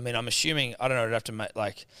ask. I mean, I'm assuming... I don't know. I'd have to make...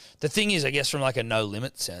 Like, the thing is, I guess from like a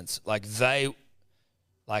no-limit sense, like they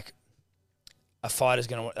like a fighter's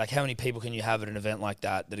going to, like, how many people can you have at an event like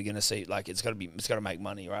that are going to see, like, it's got to make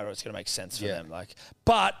money, right? Or it's got to make sense for them. Like,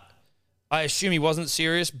 but I assume he wasn't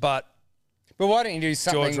serious, but why don't you do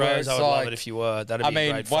something George where Rose, it's I would like, love it if you were. That'd be I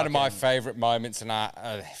mean, great one of my fucking- favourite moments, and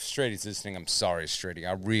Streety's listening, I'm sorry, Streety,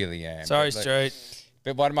 I really am. Sorry, But, Street.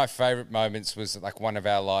 But one of my favourite moments was like one of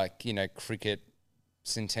our, like, you know, cricket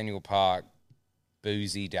Centennial Park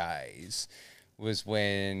boozy days was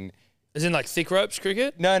when... As in, like, thick ropes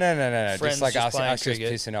cricket? No. Friends Just like just us playing just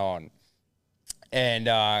cricket. pissing on. And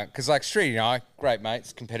because, like, Streety and I, great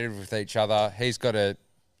mates, competitive with each other. He's got a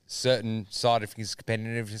certain side of his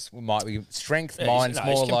competitiveness, might be strength. Yeah, Mine's he's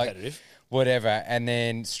more like competitive. whatever. And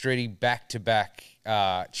then Streety back-to-back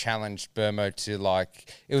challenged Burmo to,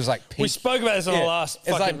 like, it was like peak. We spoke about this on the last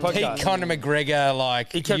It's like fucking podcast. peak Conor McGregor,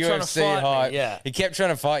 like He kept UFC trying to fight me, hype. yeah. He kept trying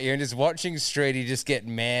to fight you, and just watching Streety just get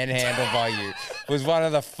manhandled by you was one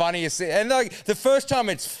of the funniest. And like the first time,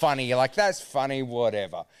 it's funny. You're like, that's funny,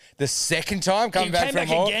 whatever. The second time, coming back came from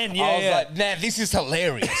back all, again, I was yeah. like, nah, this is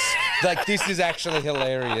hilarious. Like, this is actually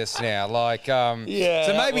hilarious now. Like, Yeah,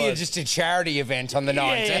 So that maybe was- it's just a charity event on the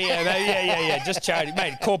night. Yeah. Just charity,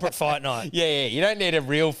 mate. Corporate fight night. Yeah. You don't need a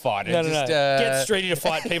real fighter. No. Just, Get Streety to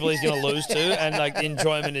fight people he's going to lose to, and like the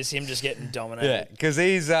enjoyment is him just getting Yeah, dominated. because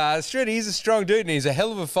he's Streety. He's a strong dude, and he's a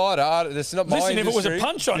hell of a fighter. That's not my Listen, if it was a industry.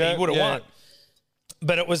 punch on, Yeah, he would have yeah. won.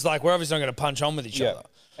 But it was like we're obviously not going to punch on with each Yeah. other.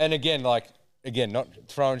 And again, not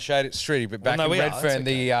throwing shade at Streety, but back no, in we are. Redfern,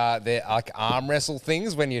 That's the like arm wrestle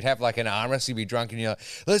things, when you'd have like an arm wrestle, you'd be drunk and you're like,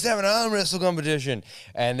 let's have an arm wrestle competition.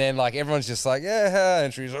 And then like everyone's just like, yeah,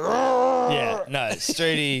 and Streety's like, "Argh." Yeah, no,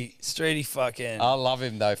 Streety fucking. I love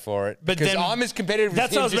him though for it. But because then- I'm as competitive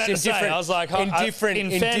That's with him, what I was about to just in say. different, I was like,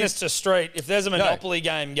 in fairness to Street, if there's a Monopoly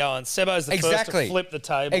game going, Sebo's the first Exactly. to flip the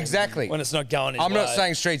table. Exactly. When it's not going his I'm not way.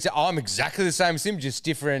 saying Street's. I'm exactly the same as him, just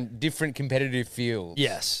different competitive fields.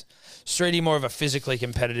 Yes. Streety more of a physically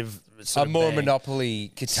competitive sort A of more being.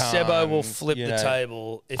 Monopoly Catan. Sebo will flip you the know.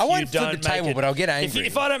 table. If I won't you flip don't the table, make it, but I'll get angry.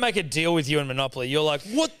 If I don't make a deal with you in Monopoly, you're like,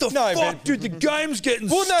 what the No, fuck, but- dude? The game's getting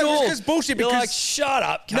Well, no, stalled. because bullshit, You're because- like, shut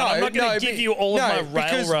up, cunt. I'm not going to give you all of my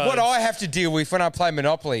because railroads. what I have to deal with when I play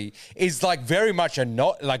Monopoly is like very much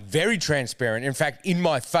very transparent. In fact, in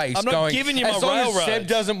my face, I'm not going, giving you my as long as Seb railroads."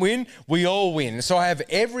 doesn't win, we all win. So I have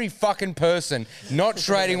every fucking person not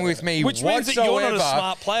trading with me Which means that whatsoever. you're not a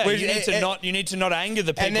smart player. Which- You need to not anger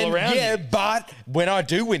the people and then, around yeah, you. but when I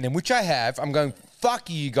do win them, which I have, I'm going, fuck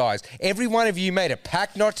you guys. Every one of you made a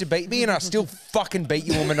pact not to beat me, and I still fucking beat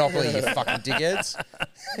you in Monopoly, you fucking dickheads.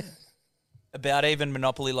 About even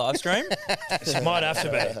Monopoly live stream. It might have to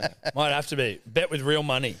be. Might have to be. Bet with real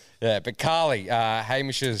money. Yeah, but Carly,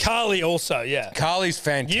 Hamish's... Carly also, yeah. Carly's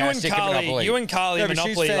fantastic You and at Monopoly. Carly No, but she's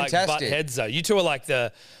Monopoly like butt fantastic. heads though. You two are like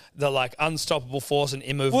the like unstoppable force and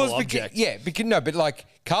immovable Well, it's object. but like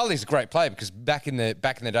Carly's a great player because back in the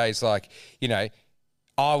days, like, you know,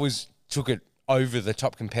 I took it over the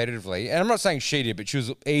top competitively, and I'm not saying she did, but she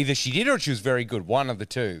did or she was very good, one of the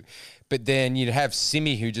two. But then you'd have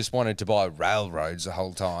Simi who just wanted to buy railroads the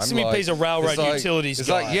whole time. Simi P's a railroad utilities it's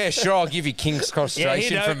guy. like, yeah, sure, I'll give you King's Cross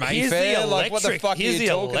Station here's from the Mayfair. Like, what the fuck are here's you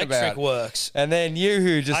the talking electric about? works. And then you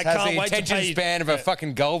who just I has can't the wait to attention pay you- span of a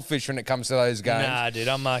fucking goldfish when it comes to those games. Nah, dude,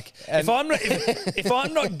 I'm like, if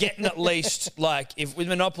I'm not getting at least like if with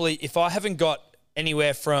Monopoly, if I haven't got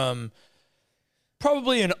anywhere from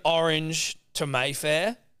probably an orange to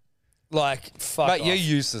Mayfair, like fuck But off. you're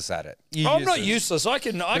useless at it. I'm not useless. I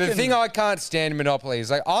can. But the thing I can't stand in Monopoly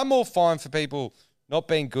is like I'm all fine for people not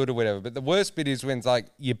being good or whatever. But the worst bit is when it's like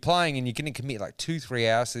you're playing and you're going to commit like 2-3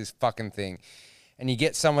 hours to this fucking thing, and you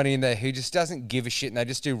get someone in there who just doesn't give a shit and they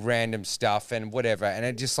just do random stuff and whatever, and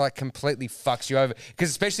it just like completely fucks you over. Because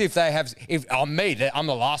especially if I'm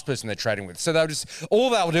the last person they're trading with, so all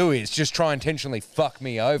they'll do is just try intentionally fuck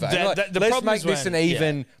me over. And like, the let's problem make is this when- an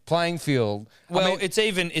even playing field. Well, I mean, it's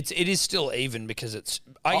even. It is still even because it's.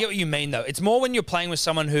 I get what you mean though. It's more when you're playing with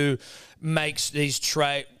someone who makes these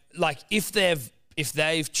trade. Like if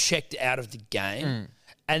they've checked out of the game,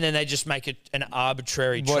 and then they just make it an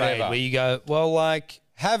arbitrary trade Whatever. where you go, well, like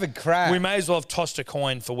have a crack. we may as well have tossed a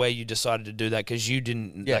coin for where you decided to do that because you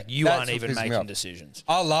didn't. Yeah, like you that's aren't what even pisses me making off. decisions.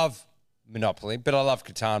 I love Monopoly, but I love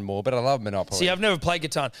Catan more. But I love Monopoly. See, I've never played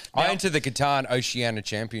Catan. I Now- entered the Catan Oceania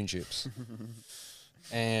Championships,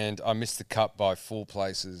 and I missed the cup by 4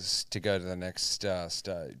 places to go to the next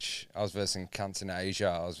stage. I was versing cunts in Asia.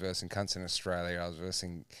 I was versing cunts in Australia. I was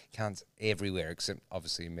versing cunts everywhere except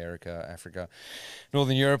obviously America, Africa,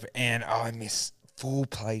 Northern Europe, and I missed 4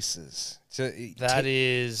 places. So That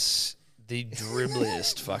is the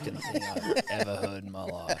dribbliest fucking thing I've ever heard in my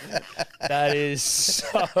life. That is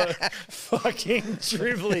so fucking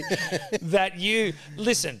dribbly that you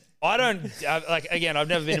listen. I don't again. I've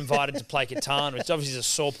never been invited to play Catan, which obviously is a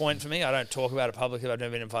sore point for me. I don't talk about it publicly. I've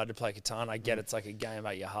never been invited to play Catan. I get it's like a game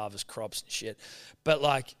about your harvest crops and shit, but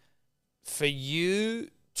like for you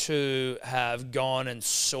to have gone and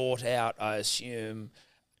sought out, I assume,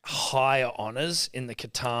 higher honors in the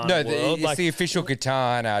Catan world. It's the official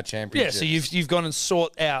Catan championship. Yeah, so you've gone and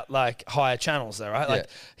sought out like higher channels there, right? Like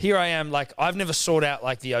here I am, like I've never sought out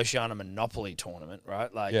like the Oceania Monopoly tournament,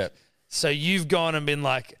 right? Like, so you've gone and been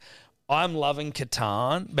like, I'm loving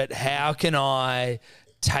Catan, but how can I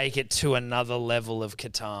take it to another level of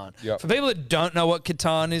Catan? Yep. For people that don't know what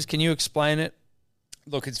Catan is, can you explain it?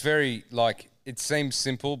 Look, it's very like it seems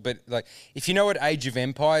simple, but like if you know what Age of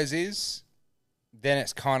Empires is, then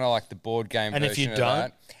it's kind of like the board game And if version you of don't?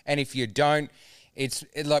 that. And if you don't, it's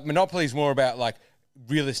like Monopoly is more about like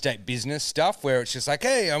real estate business stuff where it's just like,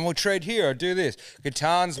 hey, I'm gonna trade here, I'll do this.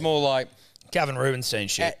 Catan's more like Gavin Rubinstein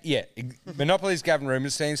shit. Monopoly's Gavin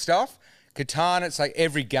Rubinstein stuff. Catan, it's like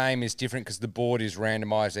every game is different because the board is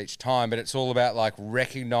randomized each time, but it's all about like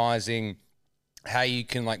recognizing how you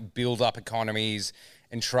can like build up economies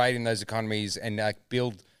and trade in those economies and like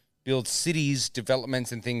build cities,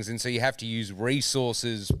 developments and things. And so you have to use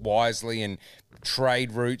resources wisely and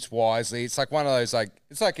trade routes wisely. It's like one of those like,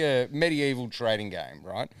 it's like a medieval trading game,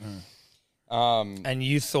 right? And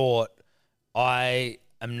you thought, I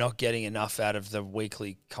am not getting enough out of the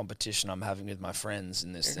weekly competition I'm having with my friends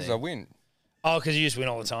in this Because thing. I win. Oh, because you just win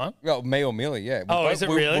all the time? Well, me or Millie, yeah. Is it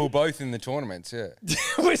really? We're both in the tournaments, yeah.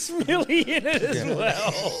 Was Millie in it as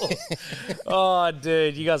well? Oh,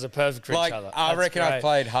 dude, you guys are perfect for Like, each other. I That's reckon great. I've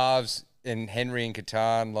played halves in Henry and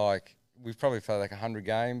Catan. Like, we've probably played like 100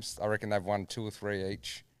 games. I reckon they've won 2 or 3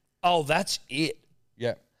 each. Oh, that's it.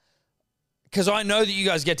 Yeah. Because I know that you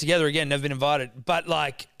guys get together again, never been invited. But,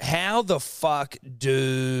 like, how the fuck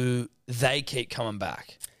do they keep coming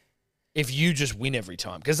back if you just win every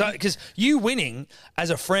time? Because you winning as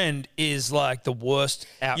a friend is, like, the worst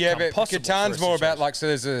outcome possible. Catan's for a more about, situation. like, so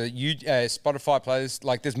there's a Spotify playlist.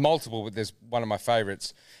 Like, there's multiple, but there's one of my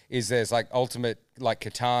favorites is there's, like, ultimate, like,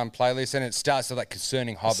 Catan playlist. And it starts with, like,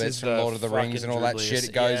 Concerning Hobbits is from the Lord of the Rings and all that shit. dribbliest-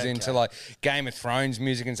 It goes yeah, into, okay. like, Game of Thrones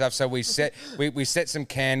music and stuff. So we set some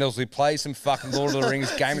candles. We play some fucking Lord of the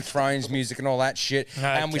Rings, Game of Thrones music and all that shit.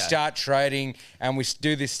 And we Okay. start trading and we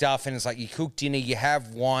do this stuff. And it's like you cook dinner, you have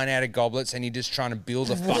wine out of goblets, and you're just trying to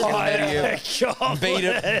build a fucking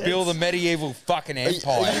medieval... build a medieval fucking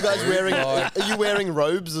empire. Are you guys dude. wearing? Like- Are you wearing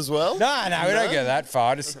robes as well? No, we don't go that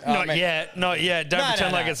far. Just, Not yet. Don't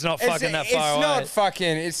pretend like it's not fucking that far away.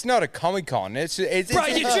 It's not a Comic Con. It's Bro,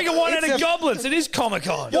 you drinking wine out of goblets. It is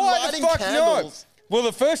Comic-Con. You're Why the lighting fuck candles. not? Well,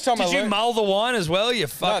 the first time Did I you learned... mull the wine as well? You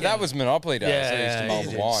fucking... No, that was Monopoly days. I used to mull you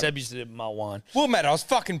the did. wine. Seb used to mull wine. Well, Matt, I was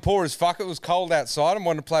fucking poor as fuck. It was cold outside and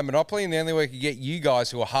wanted to play Monopoly, and the only way I could get you guys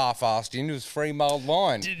who were half-assed in was free mulled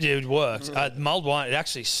wine. It worked. Mulled wine, it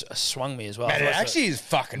actually swung me as well. Man, it actually is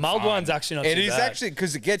fucking Mulled fun. wine's actually not It too is bad. actually,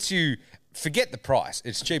 because it gets you... Forget the price.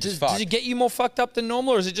 It's cheap as fuck. Does it get you more fucked up than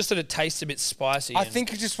normal, or is it just that it tastes a bit spicy? I and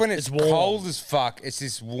think it's just when it's warm. cold as fuck, it's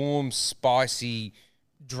this warm, spicy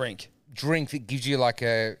drink. drink that gives you like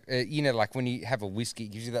a you know, like when you have a whiskey,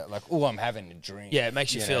 it gives you that like, oh, I'm having a drink. Yeah, it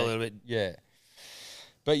makes you feel know? a little bit. Yeah.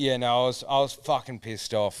 But yeah, no, I was fucking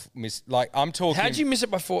pissed off. I'm talking. How'd you miss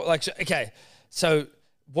it before? Like, so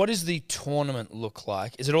what does the tournament look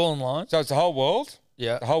like? Is it all online? So it's the whole world.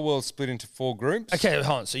 Yeah. The whole world's split into 4 groups. Okay, hold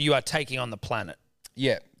on. So you are taking on the planet.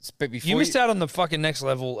 Yeah. But before You missed out on the fucking next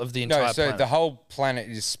level of the entire No, so planet. the whole planet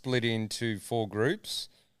is split into 4 groups,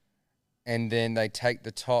 and then they take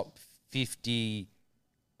the top 50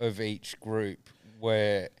 of each group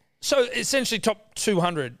where... So essentially top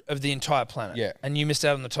 200 of the entire planet. Yeah. And you missed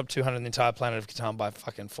out on the top 200 of the entire planet of Catan by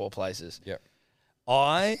fucking 4 places. Yeah.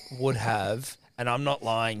 I would have, and I'm not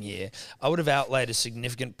lying here, I would have outlaid a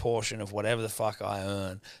significant portion of whatever the fuck I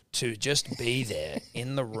earn to just be there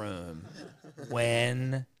in the room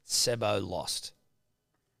when Sebo lost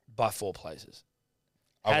by 4 places.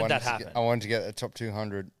 How'd that happen? I wanted to get the top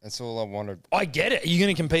 200. That's all I wanted. I get it. Are you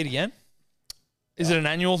going to compete again? Is it an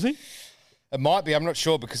annual thing? It might be. I'm not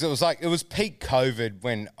sure because it was peak COVID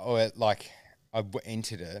when I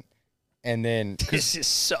entered it, and then This is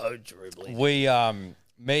so dribbling. we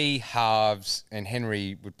me, Halves, and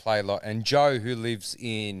Henry would play a lot, and Joe, who lives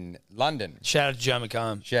in London. Shout out to Joe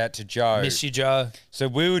McComb. Shout out to Joe. Miss you, Joe. So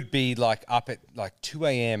we would be like up at like 2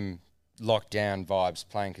 a.m. lockdown vibes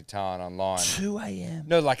playing Catan online. 2 a.m.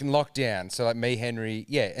 No, like in lockdown. So like me, Henry,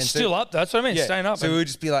 yeah. And Still up. That's what I mean. yeah. Staying up. So we would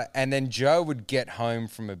just be like, and then Joe would get home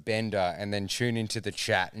from a bender and then tune into the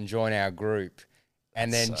chat and join our group.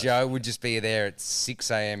 And then Joe would just be there at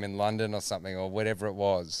 6 a.m. in London or something or whatever it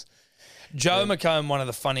was. Joe McComb, one of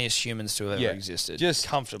the funniest humans to have ever Yeah. existed. Just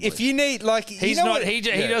comfortably. If you need, like, He's you know not. what- He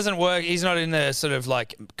yeah. doesn't work. He's not in the sort of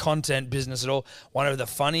like content business at all. One of the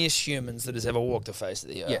funniest humans that has ever walked the face of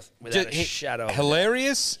the earth, without a shadow. of a doubt.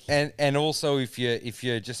 Hilarious, and also if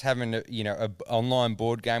you're just having a online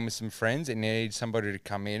board game with some friends and you need somebody to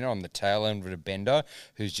come in on the tail end of a bender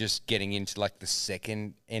who's just getting into like the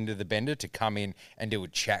second end of the bender to come in and do a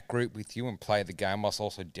chat group with you and play the game whilst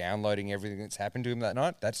also downloading everything that's happened to him that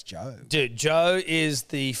night. That's Joe. Dude, Joe is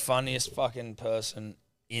the funniest fucking person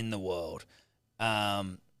in the world.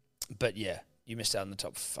 But yeah, you missed out on the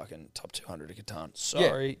top 200 of Catan.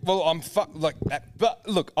 Sorry. Yeah. Well, I'm like that. But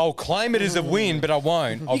look, I'll claim it as a win, but I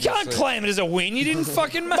won't. You can't claim it as a win. You didn't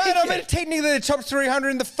fucking make Mate, it. I mean, technically the top 300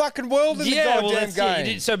 in the fucking world in the goddamn that's game. it.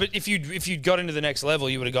 You did, so, but if you'd got into the next level,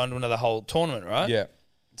 you would have gone to another whole tournament, right? Yeah.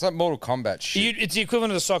 It's like Mortal Kombat shit. It's the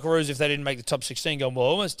equivalent of the Socceroos if they didn't make the top 16 going, well,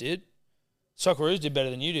 almost did. Socceroos did better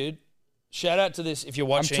than you did. Shout out to this if you're I'm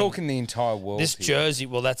watching. talking the entire world. This here. jersey,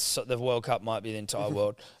 well, that's the World Cup might be the entire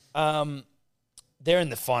world. They're in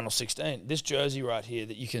the final 16. This jersey right here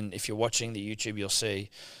that you can, if you're watching the YouTube, you'll see,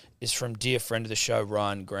 is from dear friend of the show,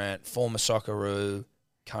 Ryan Grant, former Socceroo,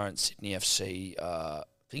 current Sydney FC. I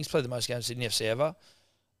think he's played the most games at Sydney FC ever.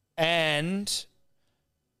 And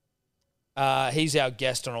he's our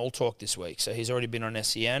guest on All Talk this week. So he's already been on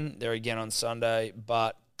SEN. They're again on Sunday,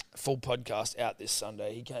 but full podcast out this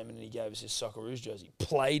Sunday. He came in and he gave us his Socceroos jersey.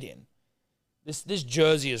 Played in. This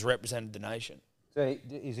jersey has represented the nation. So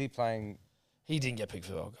is he playing? He didn't get picked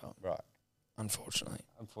for the World Cup, Right. unfortunately.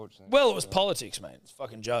 Unfortunately. Well, it was politics, mate. It's a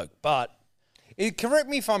fucking joke. But Correct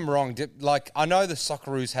me if I'm wrong. Like, I know the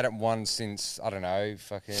Socceroos hadn't won since, I don't know,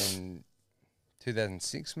 fucking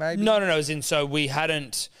 2006 maybe? no, as in, so we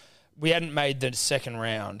hadn't made the second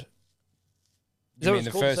round. Is You that mean what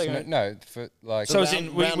the it's called? first? No, for like So as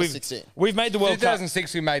in, round of 16. we've made the World Cup.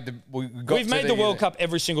 2006. We made We've made the World Cup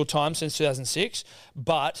every single time since 2006,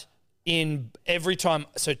 but in every time,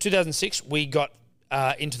 so 2006 we got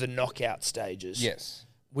into the knockout stages. Yes.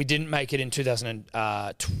 We didn't make it in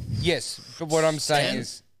 2012. Yes, but what I'm saying 10,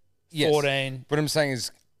 is, yes. 14, What I'm saying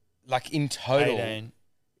is, like in total, 18.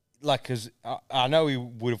 like because I know we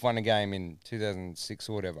would have won a game in 2006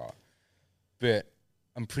 or whatever, but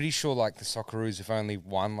I'm pretty sure like the Socceroos have only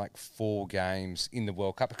won like 4 games in the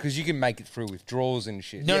World Cup because you can make it through with draws and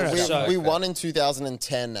shit. No, no, we, so- we won in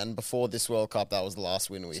 2010, and before this World Cup, that was the last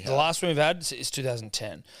win we The had. last one we've had is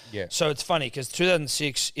 2010. Yeah. So it's funny because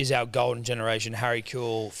 2006 is our golden generation. Harry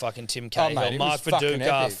Kuehl, fucking Tim Cahill, mate, it Mark was fucking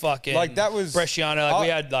Viduka, epic. fucking Like, that was- Bresciano.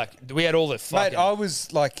 We had all the fucking. Mate, I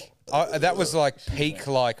was like, that was like peak,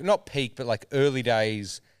 like not peak, but like early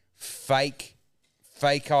days, fake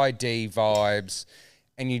ID vibes.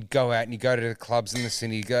 And you'd go out and you go to the clubs in the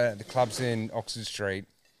city, you go to the clubs in Oxford Street.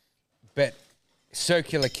 But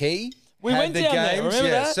Circular Quay We had went the down games. there, remember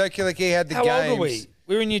yeah, that? Circular Quay had the How games. old were we?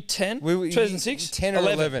 We were in year 10? We were 2006? 10 or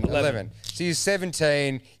 11. So you're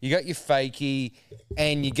 17, you got your fakie,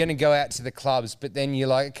 and you're going to go out to the clubs. But then you're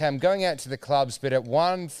like, okay, I'm going out to the clubs, but at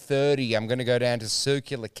 1:30, I'm going to go down to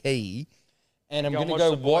Circular Quay, and I'm Go going and to watch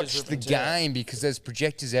go the boys watch the ripping tear. game because there's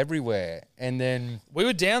projectors everywhere. And then, We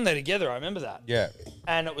were down there together. I remember that. yeah.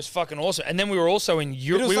 And it was fucking awesome. And then we were also in But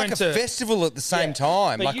Europe. it was We like went a to festival at the same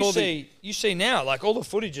time. But Like you all you see now, like all the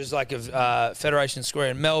footage is like of Federation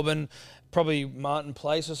Square in Melbourne, probably Martin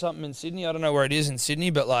Place or something in Sydney. I don't know where it is in Sydney,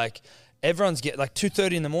 but like everyone's getting like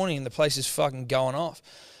 2:30 in the morning and the place is fucking going off.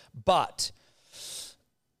 But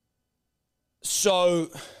so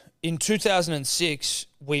in 2006,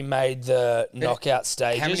 we made the knockout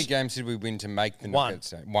stages. How many games did we win to make the One. knockout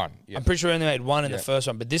stage? One. Yeah. I'm pretty sure we only made one in Yeah. the first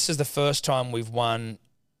one, but this is the first time we've won.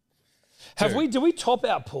 Have Two. we? Did we top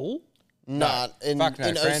our pool? Nah, in Fuck no,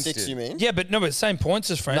 in France 06, did. you mean? Yeah, but no, but same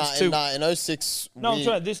points as France. Nah, in 06, No, I'm we,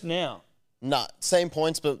 talking about this now. nah, same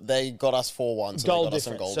points, but they got us 4-1, so Goal they got us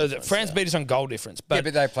on difference. goal So difference. France yeah. beat us on goal difference, but, Yeah,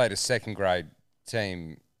 but they played a second grade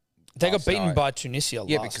team. they got last beaten night. by Tunisia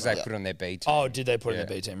Yeah, last because night. they put on their B team. Oh, did they put in Yeah.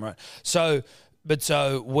 the B team? Right. So it's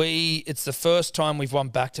the first time we've won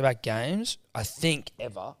back-to-back games, I think,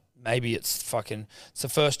 ever. Maybe it's the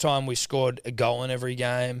first time we scored a goal in every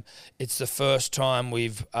game. It's the first time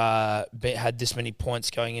we've had this many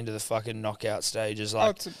points going into the fucking knockout stages.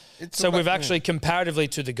 Like, so we've actually, comparatively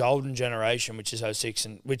to the golden generation, which is 06,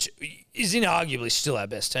 and which is inarguably still our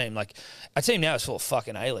best team. Like, our team now is full of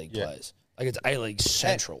fucking A-League players. Like, it's A-League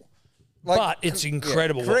central. But it's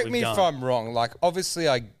incredible what Correct we've me done. if I'm wrong. Like, obviously,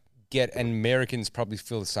 I get, and Americans probably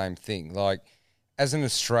feel the same thing. Like, as an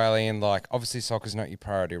Australian, like, obviously, soccer's not your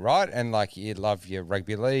priority, right? And like, you love your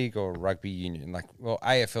rugby league or rugby union. Like, well,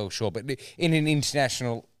 AFL, sure, but in an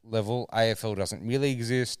international level, AFL doesn't really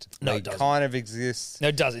exist. No, it League doesn't. kind of exists. No,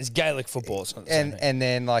 it does. It's Gaelic football. It's not the same thing. And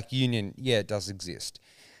then like union, yeah, it does exist.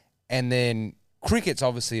 And then cricket's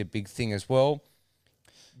obviously a big thing as well.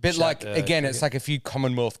 But like again, it's like a few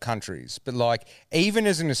Commonwealth countries. But like even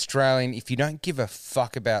as an Australian, if you don't give a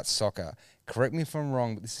fuck about soccer, correct me if I'm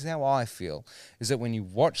wrong, but this is how I feel, is that when you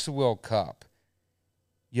watch the World Cup,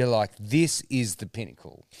 you're like, this is the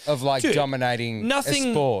pinnacle of like Dude, dominating a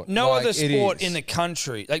sport. No Like, other it sport is. in the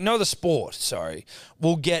country, like no other sport, sorry,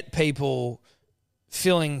 will get people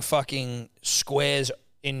filling fucking squares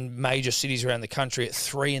in major cities around the country at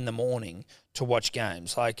 3 a.m. to watch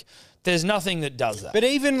games. Like, there's nothing that does that. But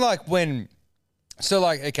even like when, so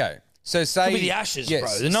like, okay, so say Could be the Ashes,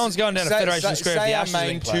 bro. No one's going down to Federation Square if the Ashes our are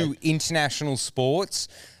main being two international sports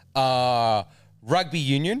are rugby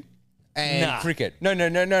union and Nah. cricket. No.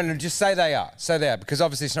 Just say they are. Say they are, because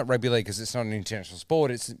obviously it's not rugby league because it's not an international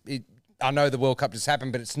sport. I know the World Cup just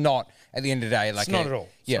happened, but it's not at the end of the day. Like not at all.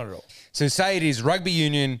 It's not at all. So say it is rugby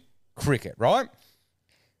union, cricket, right?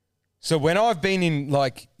 So when I've been in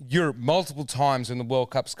like Europe multiple times when the World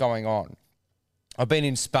Cup's going on, I've been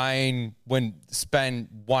in Spain when Spain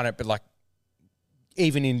won it, but like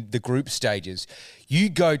even in the group stages, you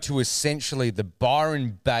go to essentially the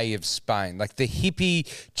Byron Bay of Spain, like the hippie,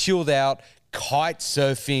 chilled out, kite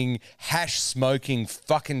surfing, hash smoking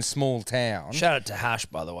fucking small town. Shout out to Hash,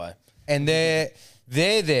 by the way. And they're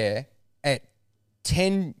there at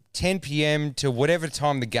 10 p.m. to whatever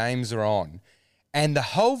time the games are on. And the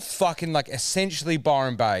whole fucking, like, essentially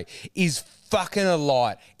Byron Bay is fucking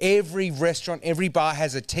alight. Every restaurant, every bar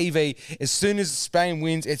has a TV. As soon as Spain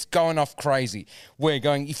wins, it's going off crazy. We're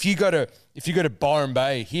going, if you go to Byron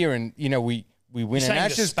Bay here and, you know, we win You're an saying the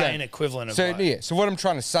Ashes Spain game. equivalent of So, Byron. yeah, so what I'm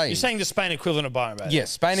trying to say You're is, saying the Spain equivalent of Byron Bay? Yeah,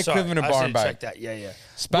 Spain equivalent of I Byron said Bay. check that. Yeah.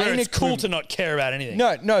 Spain Where it's cool equivalent- to not care about anything.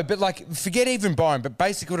 No, but like, forget even Byron, but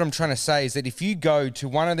basically what I'm trying to say is that if you go to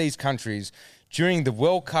one of these countries during the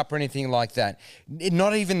World Cup or anything like that,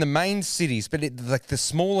 not even the main cities, but like the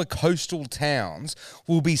smaller coastal towns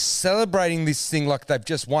will be celebrating this thing like they've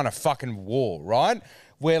just won a fucking war, right?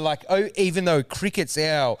 Where like, even though cricket's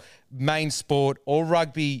our main sport or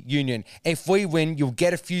rugby union, if we win, you'll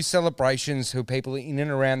get a few celebrations who people in and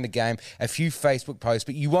around the game, a few Facebook posts,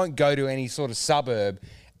 but you won't go to any sort of suburb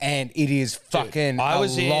and it is fucking I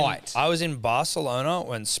was alight. in Barcelona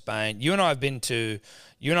when Spain. You and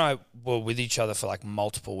I were with each other for like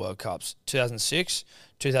multiple World Cups. 2006,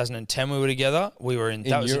 2010 we were together. We were in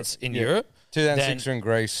Europe. 2006 were in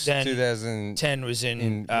Greece. Then 2010 was in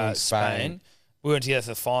in Spain. Spain. We went together for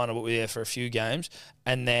the final, but we were there for a few games.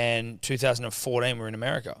 And then 2014 we were in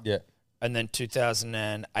America. Yeah. And then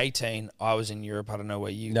 2018 I was in Europe. I don't know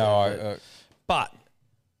where you No, were. But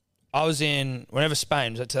I was in, whenever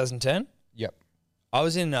Spain, was that 2010? Yep. I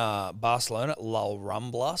was in Barcelona, La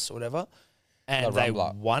Ramblas or whatever, and La they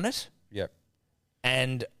Rambla. won it. Yep.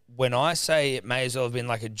 And when I say it may as well have been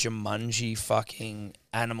like a Jumanji fucking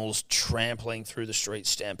animals trampling through the street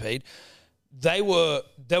stampede, they were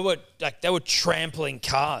trampling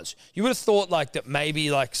cars. You would have thought like that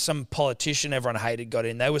maybe like some politician everyone hated got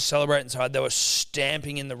in. They were celebrating so hard. They were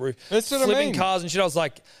stamping in the roof, That's what I flipping mean. cars and shit. I was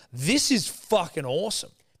like, this is fucking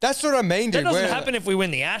awesome. That's what I mean, That dude. doesn't We're- happen if we win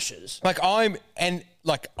the Ashes.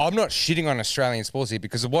 I'm not shitting on Australian sports here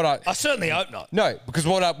because of what I certainly hope not. No, because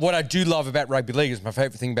what I do love about rugby league is my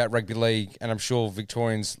favourite thing about rugby league, and I'm sure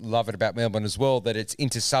Victorians love it about Melbourne as well, that it's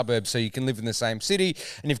inter-suburbs, so you can live in the same city,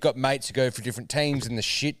 and you've got mates who go for different teams, and the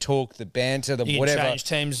shit talk, the banter, the You can whatever. change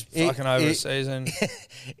teams fucking over a season.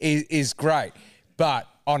 is great. But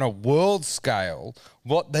on a world scale,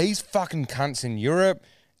 what these fucking cunts in Europe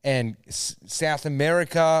and South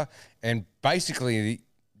America and basically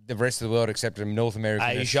the rest of the world except North America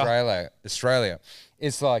and Asia. Australia,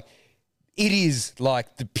 it's like, it is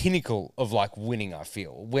like the pinnacle of like winning, I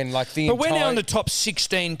feel. When like the But we're now in the top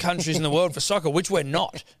 16 countries in the world for soccer, which we're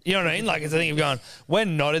not. You know what I mean? Like, it's the thing of going, we're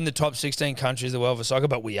not in the top 16 countries in the world for soccer,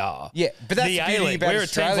 but we are. Yeah, but that's the beauty A-League. about We're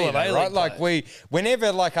Australia, a team full of though, A-League right? Like players.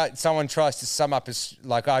 whenever like someone tries to sum up,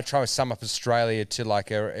 I try to sum up Australia to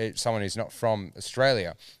like someone who's not from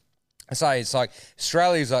Australia. I say it's like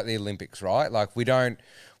Australia's like the Olympics, right? Like we don't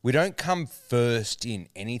come first in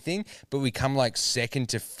anything, but we come like second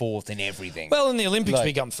to fourth in everything. Well, in the Olympics, Like-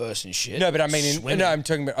 we come first in shit. No, but I mean, Swimming. I'm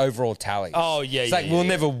talking about overall tallies. Oh, yeah, It's yeah, like yeah, we'll yeah.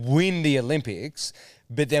 never win the Olympics,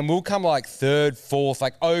 but then we'll come like third, fourth,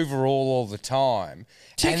 like overall all the time.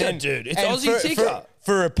 Ticker, And then- dude. It's and Aussie ticker.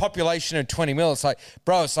 for a population of 20 mil, it's like,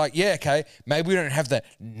 bro, it's like, yeah, okay, maybe we don't have the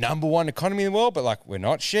number one economy in the world, but like, we're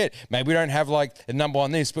not shit. Maybe we don't have like the number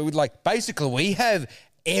one this, but we like, basically, we have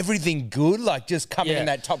everything good, like just coming in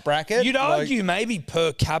that top bracket. You'd like, argue maybe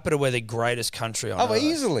per capita we're the greatest country on oh, Earth.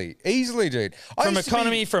 easily, dude. From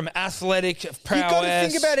economy, from athletic prowess. You got to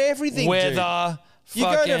think about everything, weather. You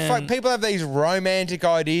go to people have these romantic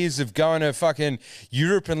ideas of going to fucking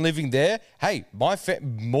Europe and living there. Hey,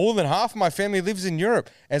 more than half of my family lives in Europe.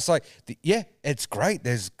 And it's like, yeah, it's great.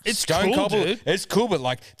 There's It's stone cool, cobble. dude. It's cool, but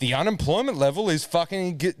like the unemployment level is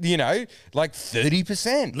fucking, like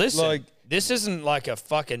 30%. Listen, like, this isn't like a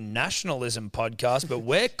fucking nationalism podcast, but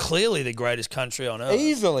we're clearly the greatest country on Earth.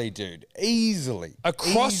 easily, dude, easily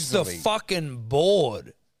Across the fucking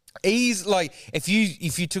board. Like if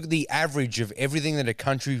you took the average of everything that a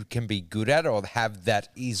country can be good at or have that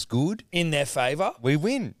is good, In their favour. we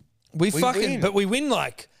win. But we win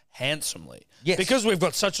like handsomely. Yes. Because we've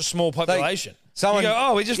got such a small population. Someone, you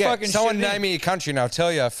go, we just fucking someone shit it in. name me a country and I'll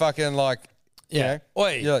tell you. Fucking like, Yeah.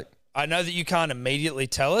 Oi, you're like, I know that you can't immediately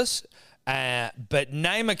tell us, but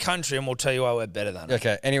name a country and we'll tell you why we're better than it.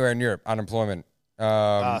 okay, anywhere in Europe, unemployment.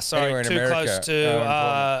 Sorry, anywhere in too America, close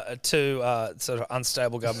to sort of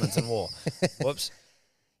unstable governments and war. Whoops.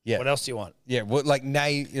 Yeah. What else do you want? Yeah, like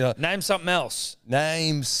name Name something else.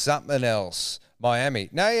 name something else. Miami.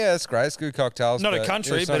 No, yeah, that's great. It's good cocktails. Not a but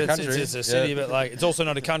country, it's but not a it's country. a city, Yeah. but like it's also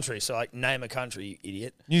not a country. So like name a country, you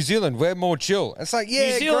idiot. New Zealand, we're more chill. It's like, yeah,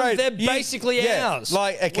 New Zealand, great. they're basically ours.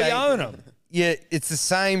 Like, okay, We own them. Yeah, it's the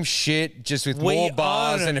same shit, just with We more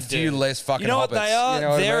bars own and a 'em, few dude. less fucking You know what hobbits. they are? You know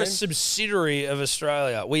what I They're a mean? subsidiary of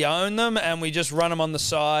Australia. We own them and we just run them on the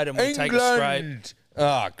side and we take a scrape. England.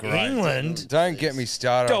 Oh, great. England? Don't get me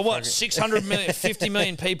started. Got on what? fucking- 600 million, 50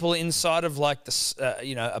 million people inside of like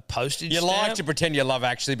the, a postage You stamp. like to pretend you love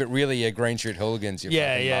actually, but really you're Green Street hooligans. You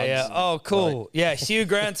Yeah, fucking yeah. mugs. Oh, cool. Yeah, Hugh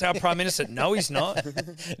Grant's our prime minister. No, he's not.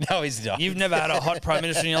 No, he's not. You've never had a hot prime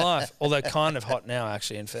minister in your life. Although kind of hot now,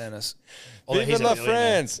 actually, in fairness. Although Vive he's a la billionaire.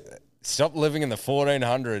 France. Stop living in the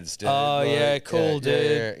 1400s, dude. Oh, yeah, cool,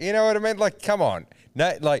 dude. You know what I mean? Like, come on.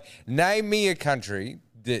 Name me a country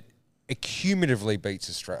that accumulatively beats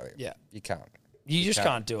Australia. Yeah. You can't. You just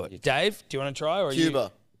can't do it. Dave, do you want to try? Or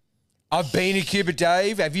Cuba. I've been to Cuba,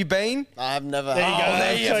 Dave. Have you been? I've never. There you go. Oh,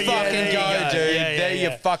 there you Yeah, fucking there you go, go. dude. Yeah, There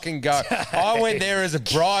yeah. you fucking go. I went there as a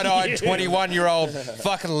bright-eyed 21-year-old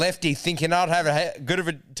fucking lefty thinking I'd have a good of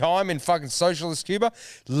a time in fucking socialist Cuba.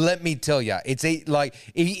 Let me tell you, it's like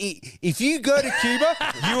if you go to Cuba,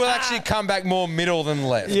 you will actually come back more middle than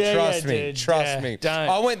left. Yeah, Trust yeah, me. dude. Trust Yeah, me. don't.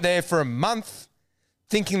 I went there for a month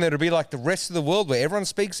thinking that it'd be like the rest of the world where everyone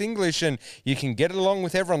speaks English and you can get along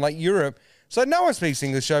with everyone like Europe. So no one speaks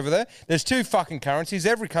English over there. There's two fucking currencies.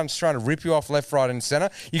 Every country's trying to rip you off left, right, and center.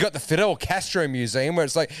 You got the Fidel Castro Museum where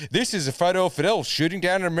it's like, this is a photo of Fidel shooting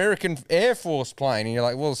down an American Air Force plane, and you're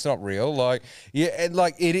like, well, it's not real. Like, yeah, and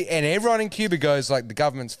like it, and everyone in Cuba goes like, the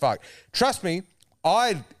government's fucked. Trust me,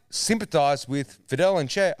 I sympathize with Fidel and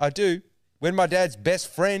Che. I do. When my dad's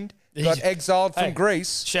best friend got exiled from Hey,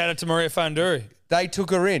 Greece, Shout out to Maria Fanduri. they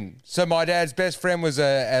took her in. So my dad's best friend was a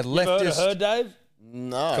Heard of leftist. her, Dave?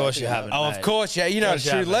 No. Of course you haven't. Oh, mate. of course, yeah. You're not a Course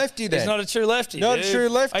you true haven't. lefty then. He's not a true lefty. Not a dude. true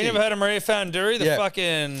lefty. I never heard of Maria Fanduri, the Yeah.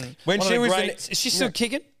 fucking. When one she of the was great, is she still yeah.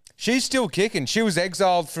 kicking? She's still kicking. She was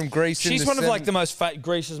exiled from Greece. She's in one of like the seven- most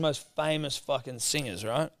Greece's most famous fucking singers,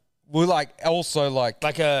 right? Well, like also like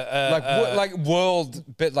Like world,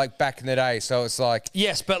 but like back in the day. So it's like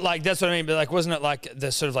yes, but like that's what I mean. But like, wasn't it like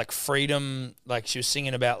the sort of like freedom? Like she was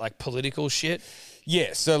singing about like political shit.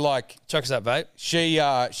 yeah. So like Chuck us up, babe. she's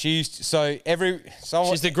so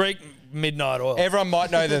She's the Greek midnight oil. everyone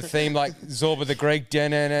might know the theme like Zorba the Greek,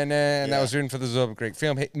 and that was written for the Zorba Greek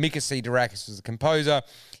film. Mika Siderakis was the composer,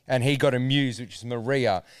 and he got a muse, which is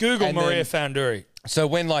Maria. Google And Maria then- Fanduri. So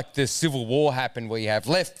when like the Civil War happened, where you have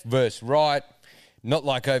left versus right, not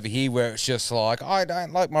like over here where it's just like I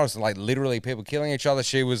don't like Morrison, like literally people killing each other.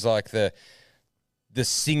 She was like the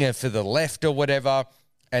singer for the left or whatever.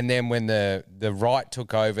 And then when the right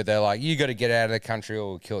took over, they're like, you got to get out of the country or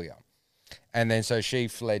we'll kill you. And then so she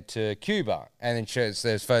fled to Cuba, and then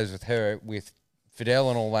there's photos with her with Fidel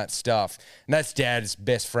and all that stuff. And that's Dad's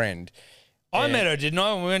best friend. I met her, didn't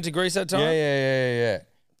I? When we went to Greece that time. Yeah.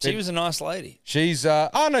 She was a nice lady. She's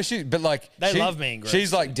but like They she- love me in Greece.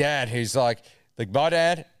 She's like Dad, who's like my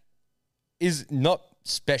dad is not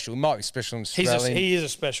special. He might be special in Australian. He is a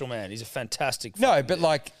special man. He's a fantastic. no, fucking but dude.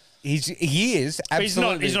 like he is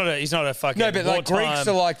absolutely. He's not a fucking. no, but like wartime- Greeks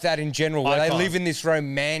are like that in general, where they icon. live in this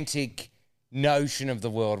romantic notion of the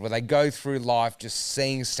world where they go through life just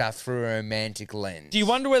seeing stuff through a romantic lens. Do you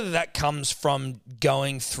wonder whether that comes from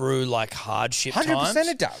going through like hardship 100% times?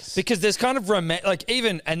 it does. Because there's kind of like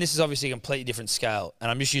even, and this is obviously a completely different scale,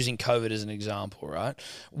 and I'm just using COVID as an example, right?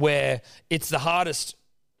 Where it's the hardest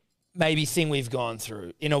maybe thing we've gone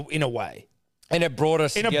through in a way. In a broader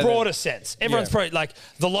sense. Everyone's probably like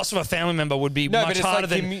the loss of a family member would be much harder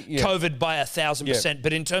than COVID by 1,000%.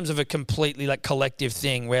 But in terms of a completely like collective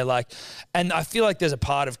thing where like, and I feel like there's a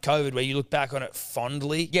part of COVID where you look back on it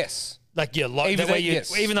fondly. Yes. Like you're locked, even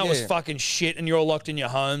though it was fucking shit and you're all locked in your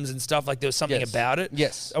homes and stuff, like there was something about it.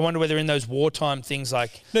 Yes. I wonder whether in those wartime things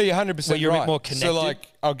like... No, you're 100% where you're right. a bit more connected. So like,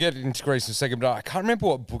 I'll get into Greece in a second, but I can't remember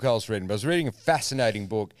what book I was reading, but I was reading a fascinating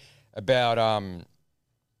book about...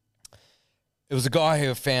 It was a guy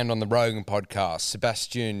who I found on the Rogan podcast,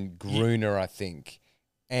 Sebastian Gruner, I think.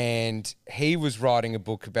 And he was writing a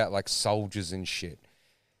book about like soldiers and shit.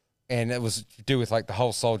 And it was to do with like the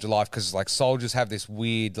whole soldier life because like soldiers have this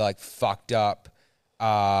weird like fucked up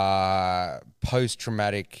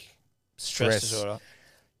post-traumatic stress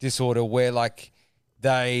disorder where like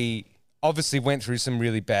they obviously went through some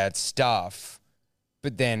really bad stuff.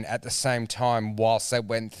 But then at the same time, whilst they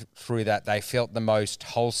went through that, they felt the most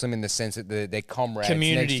wholesome in the sense that their comrades,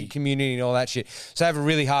 community and all that shit. So they have a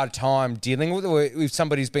really hard time dealing with it. If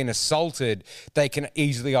somebody's been assaulted, they can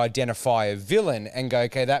easily identify a villain and go,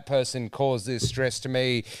 okay, that person caused this stress to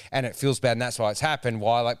me and it feels bad and that's why it's happened.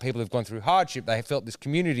 While like people who've gone through hardship, they have felt this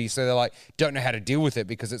community. So they're like, don't know how to deal with it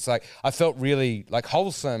because it's like, I felt really like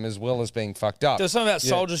wholesome as well as being fucked up. There's something about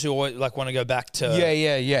soldiers who always like want to go back to...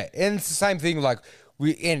 Yeah. And it's the same thing like...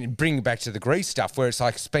 And bring it back to the Greece stuff, where it's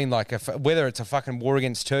like it's been like whether it's a fucking war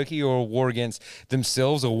against Turkey or a war against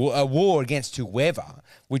themselves or a war against whoever,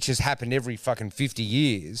 which has happened every fucking 50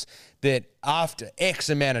 years. That after X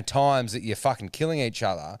amount of times that you're fucking killing each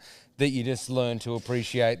other, that you just learn to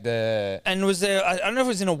appreciate the. And was there? I don't know if it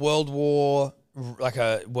was in a World War, like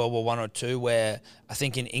a World War I or II, where I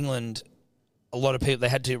think in England, a lot of people they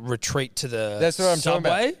had to retreat to the That's what I'm subway.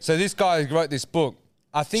 talking about. So this guy who wrote this book.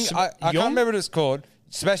 I think I can't remember what it's called.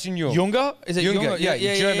 Sebastian Jung. Junger? Is it Junger? Yeah,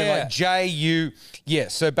 German, like J-U. Yeah,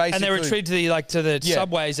 so basically... And they retreated to the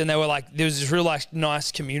subways and they were like, there was this real like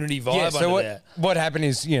nice community vibe under there. What happened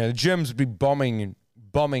is, the Germans would be bombing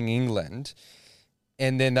England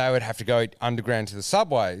and then they would have to go underground to the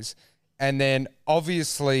subways. And then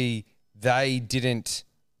obviously they didn't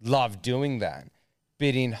love doing that.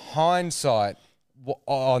 But in hindsight,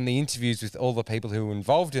 on the interviews with all the people who were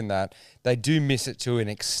involved in that, they do miss it to an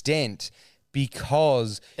extent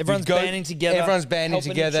because everyone's banding together,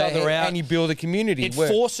 and you build a community.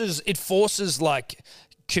 It forces like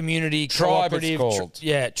community, tribe. Cooperative, It's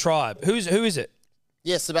called. Tribe. Who is it?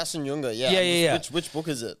 Yeah, Sebastian Junger. Yeah. Which book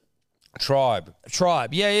is it? Tribe.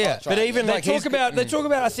 Yeah. Tribe. But even they like talk about.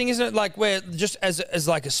 I think, isn't it like where just as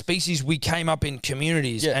like a species we came up in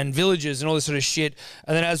communities and villages and all this sort of shit,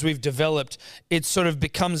 and then as we've developed, it sort of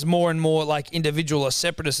becomes more and more like individual or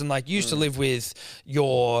separatist, and like you used to live with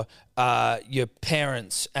your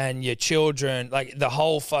parents and your children, like the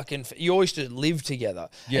whole fucking. You always used to live together.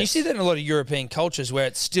 Yes. And you see that in a lot of European cultures where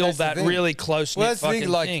it's still that really close knit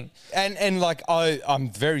fucking thing. And like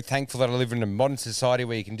I'm very thankful that I live in a modern society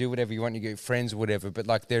where you can do whatever you want, you get friends or whatever. But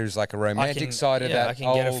like there's like a romantic side of that. I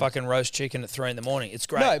can get a fucking roast chicken at 3 a.m. It's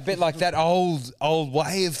great. No, but like that old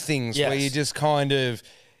way of things where you just kind of.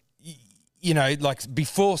 Like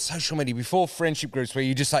before social media, before friendship groups where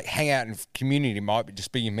you just like hang out in community, might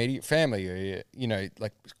just be your immediate family or,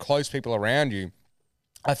 like close people around you.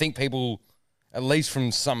 I think people, at least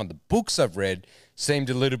from some of the books I've read, seemed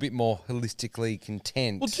a little bit more holistically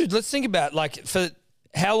content. Well, dude, let's think about like for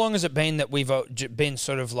how long has it been that we've been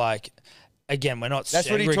sort of like, again, we're not That's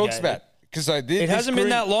what he talks about. Because it hasn't been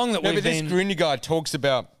that long that we've been. This Gruner guy talks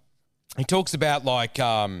about like,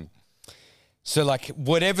 so like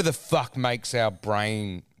whatever the fuck makes our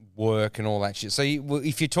brain work and all that shit. So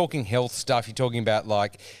if you're talking health stuff, you're talking about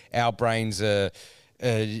like our brains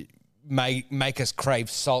make us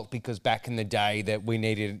crave salt because back in the day that we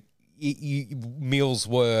needed meals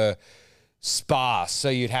were sparse, so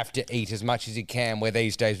you'd have to eat as much as you can. Where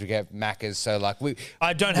these days we get Maccas, so like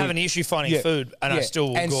I don't have an issue finding food, and I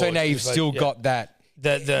still and so now you've still got that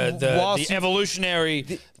the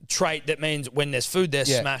evolutionary trait that means when there's food there,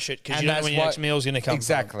 smash it because you don't know when your next meal's going to come.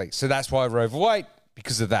 Exactly. So that's why we're overweight,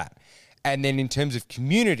 because of that. And then in terms of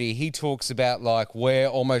community, he talks about like we're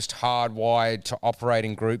almost hardwired to operate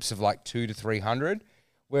in groups of like 200 to 300,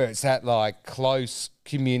 where it's that like close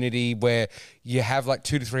community where you have like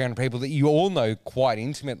 200 to 300 people that you all know quite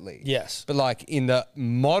intimately. Yes. But like in the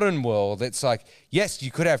modern world, it's like, yes, you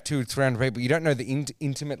could have 200 to 300 people. You don't know the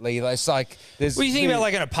intimately. It's like there's. Well, you think about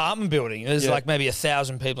like an apartment building. There's like maybe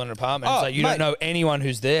 1,000 people in an apartment. It's like you don't know anyone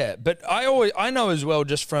who's there. But I know as well,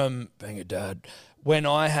 just from being a dad, when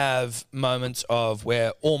I have moments of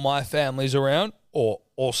where all my family's around or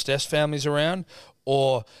all Steph's family's around,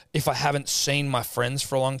 or if I haven't seen my friends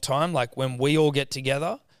for a long time, like when we all get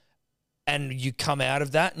together and you come out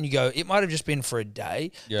of that and you go, it might have just been for a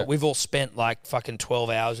day, but we've all spent like fucking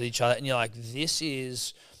 12 hours with each other, and you're like, this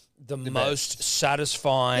is the most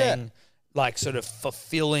satisfying, like sort of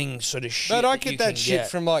fulfilling sort of shit. But I get that shit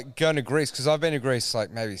from like going to Greece, because I've been to Greece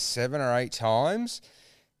like maybe 7 or 8 times.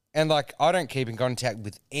 And like, I don't keep in contact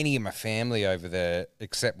with any of my family over there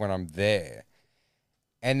except when I'm there.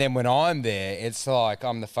 And then when I'm there, it's like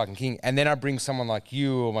I'm the fucking king. And then I bring someone like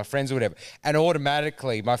you or my friends or whatever, and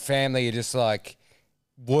automatically my family are just like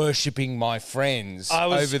worshipping my friends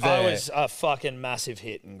over there. I was a fucking massive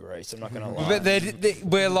hit in Greece. I'm not going to lie. But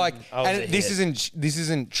we're like, and this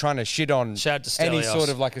isn't trying to shit on any sort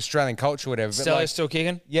of like Australian culture or whatever. Stelios like, still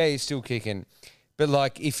kicking? Yeah, he's still kicking. But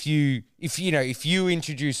like, if you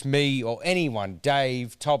introduce me or anyone,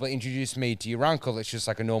 Dave, Tobler, introduce me to your uncle, it's just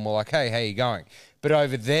like a normal, like, hey, how you going? But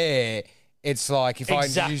over there, it's like, if I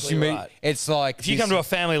introduce you, it's like, if you come to a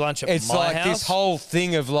family lunch at my house, it's like this whole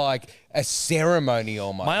thing of like a ceremony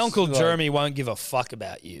almost. My uncle like, Jeremy won't give a fuck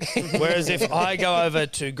about you. Whereas if I go over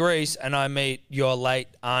to Greece and I meet your late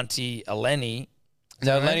auntie Eleni.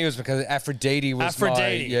 No, Lenny was because Aphrodite was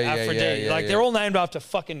Aphrodite. Aphrodite. Like, they're all named after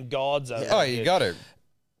fucking gods over there. Oh, you got to.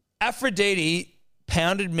 Aphrodite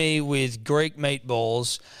pounded me with Greek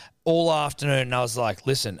meatballs all afternoon, and I was like,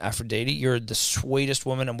 listen, Aphrodite, you're the sweetest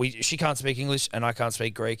woman, and she can't speak English and I can't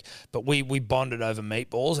speak Greek, but we bonded over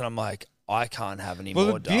meatballs, and I'm like, I can't have any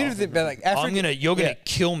more. The beautiful thing about like you're gonna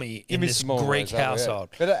kill me in this Greek household.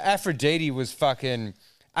 But Aphrodite was fucking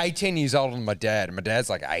 18 years older than my dad, and my dad's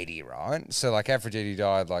like 80, right? So like Aphrodite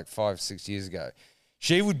died like 5-6 years ago.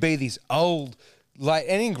 She would be this old, like,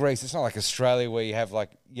 and in Greece, it's not like Australia where you have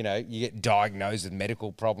like, you know, you get diagnosed with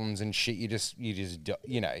medical problems and shit. You just,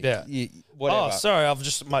 you know, whatever. Oh, sorry,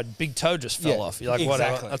 my big toe just fell off. You're like,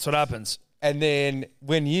 whatever. That's what happens. And then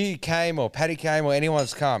when you came or Patty came or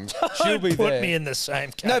anyone's come, she'll be there. Put me in the same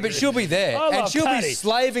category. No, but she'll be there. And she'll be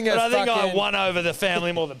slaving her fucking... But I think I won over the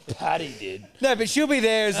family more than Patty did. No, but she'll be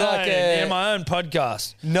there as like in my own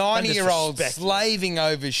podcast. 90-year-old slaving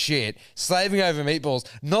over shit, slaving over meatballs,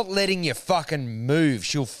 not letting you fucking move.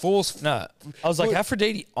 She'll force... No. I was like,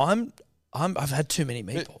 Aphrodite, I've had too many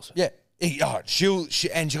meatballs. Yeah. She'll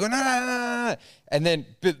go, no. And then,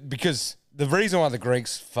 because... The reason why the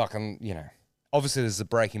Greeks fucking, you know, obviously there's the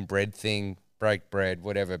breaking bread thing, break bread,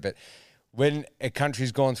 whatever, but when a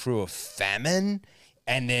country's gone through a famine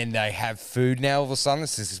and then they have food now all of a sudden,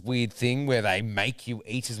 it's this weird thing where they make you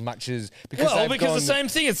eat as much as... Because the same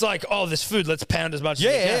thing, it's like, oh, there's food, let's pound as much as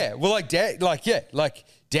we can. Yeah, well,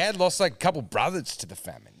 Dad lost like a couple brothers to the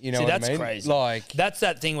famine, you know what I mean? That's crazy. Like, that's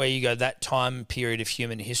that thing where you go, that time period of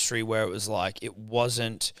human history where it was like, it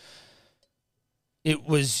wasn't... It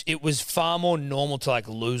was far more normal to like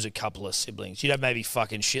lose a couple of siblings. You'd have maybe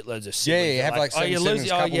fucking shitloads of siblings. Yeah, you have like seven siblings,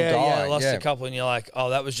 couple die. I lost a couple, and you're like,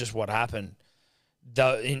 oh, that was just what happened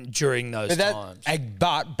during those times.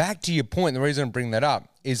 But back to your point, the reason I bring that up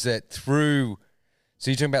is that so you're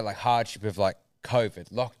talking about like hardship of like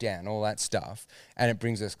COVID, lockdown, all that stuff, and it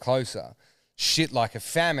brings us closer. Shit like a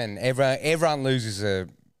famine, everyone loses a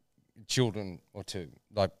children or two.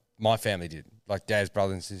 Like my family did, like Dad's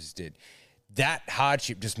brothers and sisters did. That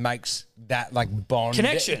hardship just makes that like bond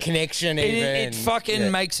connection. It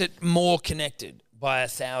fucking makes it more connected by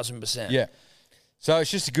 1,000%. Yeah. So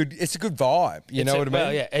it's just a good vibe. You know what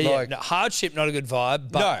I mean? Well, no, hardship not a good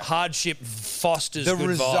vibe, but hardship fosters the good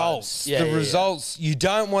results. Vibes. The results. You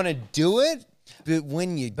don't want to do it, but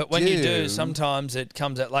when you do, sometimes it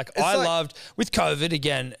comes out like loved with COVID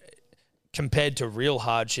again. Compared to real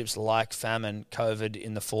hardships like famine, COVID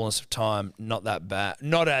in the fullness of time, not that bad.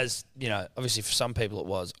 Not as, you know, obviously for some people it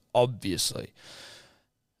was, obviously.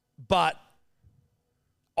 But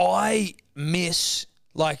I miss,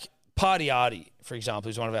 like, Party Artie, for example,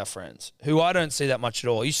 who's one of our friends, who I don't see that much at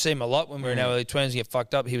all. You see him a lot when we were in our early 20s, get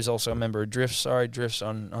fucked up. He was also a member of Drifts. Sorry, Drifts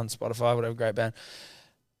on Spotify, whatever, great band.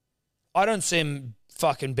 I don't see him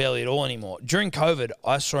fucking barely at all anymore. During COVID,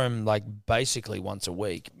 I saw him like basically once a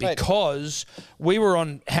week because we were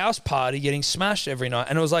on house party getting smashed every night,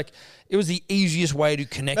 and it was the easiest way to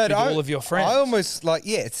connect with all of your friends. I almost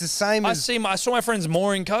it's the same I as... saw my friends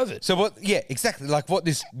more in COVID. So what? Yeah, exactly. Like what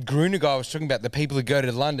this Gruner guy was talking about. The people who go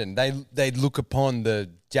to London, they look upon the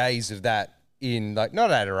days of that in like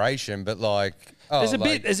not adoration, but like there's a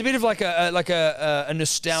bit of like a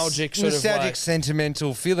nostalgic sort of like,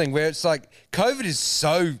 sentimental feeling where it's like COVID is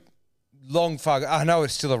so long. I know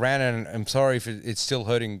it's still around, and I'm sorry if it's still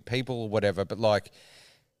hurting people or whatever, but like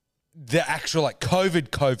the actual like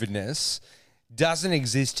COVIDness doesn't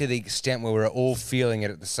exist to the extent where we're all feeling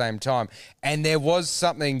it at the same time. And there was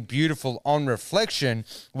something beautiful on reflection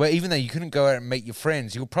where even though you couldn't go out and meet your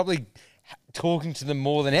friends, you were probably talking to them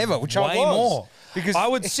more than ever, which I was. Way more. Because I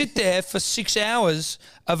would sit there for 6 hours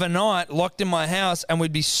of a night locked in my house and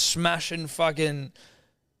we'd be smashing fucking,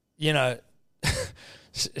 you know,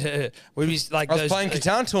 we'd be like I was playing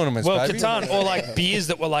Catan tournaments, baby. Catan, or like beers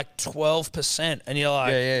that were like 12%. And you're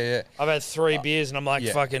like, yeah. I've had 3 beers and I'm like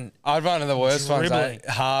fucking. I'd one of the worst dribbling. ones.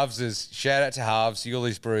 Halves is, shout out to Halves,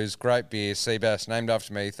 Yuli's Brews, great beer, Seabass, named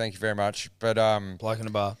after me. Thank you very much. But Bloke in a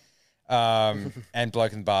bar. and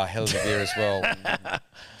Bloke in the Bar, hell of a beer as well.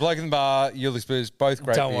 Bloke in the Bar, Yuli's Brews, both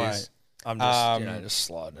great Don't beers. worry. I'm just, just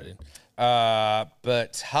sliding it in.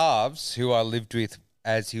 But Halves, who I lived with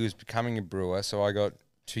as he was becoming a brewer, so I got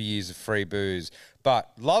 2 years of free booze.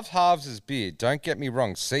 But love Halves' beer. Don't get me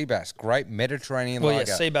wrong. Seabass, great Mediterranean lager. Well,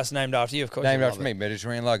 yeah, Seabass named after you, of course. Named after me,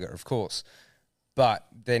 Mediterranean lager, of course. But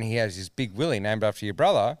then he has his Big Willie named after your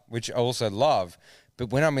brother, which I also love. But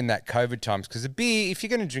when I'm in that COVID times, because a beer, if you're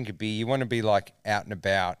going to drink a beer, you want to be like out and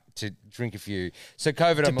about to drink a few. So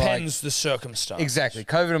COVID, I'm like... Depends the circumstance. Exactly.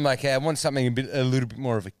 COVID, I'm like, hey, I want something a little bit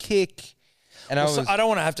more of a kick. And I don't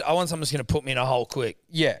want to have to... I want something that's going to put me in a hole quick.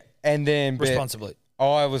 Yeah. And then... Responsibly.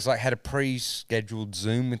 I was like, had a pre-scheduled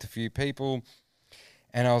Zoom with a few people.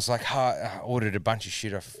 And I was like, I ordered a bunch of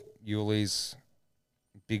shit off Yuli's,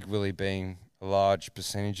 Big Willie being a large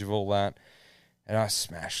percentage of all that. And I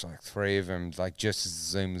smashed like 3 of them, like just as the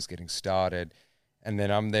Zoom was getting started. And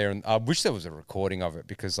then I'm there, and I wish there was a recording of it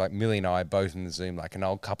because like Millie and I are both in the Zoom like an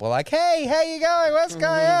old couple, like, hey, how you going? What's going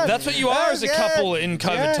on? That's what you are as a couple in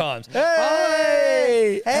COVID times.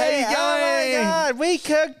 Hey, how you going? Oh my God, we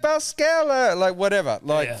cooked Bascella, like whatever,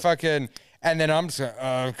 like fucking. And then I'm just going,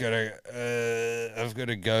 I've got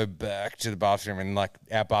to go back to the bathroom, and like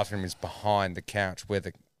our bathroom is behind the couch where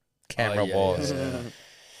the camera was. Yeah.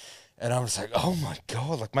 And I'm just like, oh my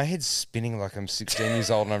God, like my head's spinning like I'm 16 years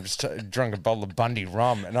old and I've just drunk a bottle of Bundy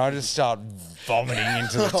rum and I just start vomiting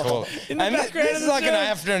into the toilet. In the background this is like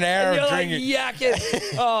after an hour of drinking. Like,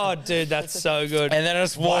 yakking. Oh, dude, that's so good. And then I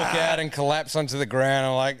just walk out and collapse onto the ground.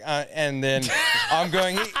 I'm like, and then I'm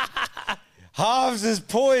going, Halves has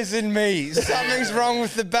poisoned me. Something's wrong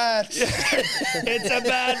with the batch. It's a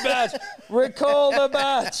bad batch. Recall the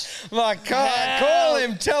batch. I'm like, call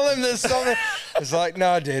him. Tell him there's something. It's like,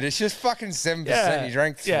 no, dude, it's just fucking 7%. Yeah. You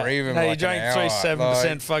drank 3 of them. No, like you drank an hour.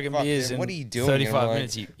 7% fucking beers. What are you doing? 35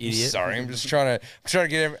 minutes, you idiot. Sorry, I'm trying to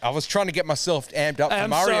get. I was trying to get myself amped up for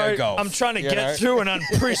Mario Golf. I'm trying to get through an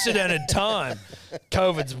unprecedented time.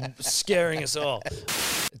 COVID's scaring us all.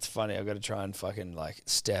 It's funny. I've got to try and fucking like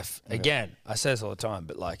Steph again. I say this all the time,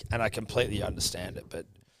 but like, and I completely understand it, but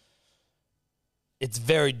it's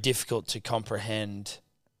very difficult to comprehend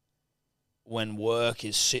when work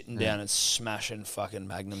is sitting down and smashing fucking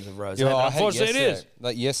magnums of rosé. Yeah, unfortunately, it is.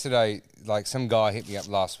 Like yesterday, like some guy hit me up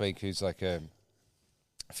last week who's like a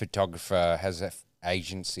photographer, has an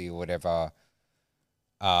agency or whatever,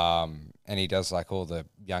 and he does like all the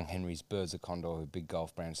Young Henry's Birds of Condor, big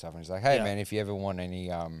golf brand stuff. And he's like, hey man, if you ever want any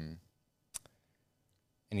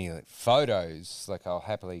like, photos, like I'll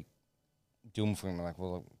happily do them for him. I'm like,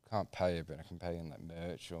 well, I can't pay you, but I can pay you in like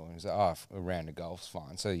merch. Or he's like, a round of golf's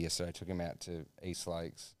fine. So yesterday I took him out to East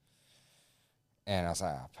Lakes, and I was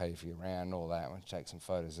like, I'll pay you for your round and all that. I want to take some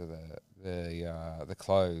photos of the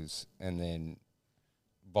clothes, and then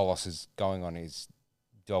Bolos is going on his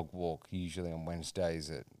dog walk usually on Wednesdays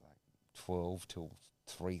at like 12 till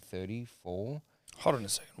 3:30, 4. Hold on a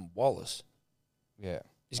second, Wallace. Yeah.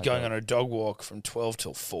 He's going on a dog walk from 12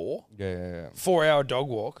 till 4? Yeah. 4-hour dog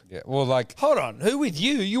walk? Yeah. Well, like... Hold on. Who with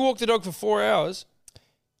you? You walk the dog for 4 hours?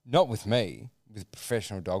 Not with me. With a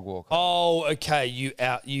professional dog walker. Oh, okay.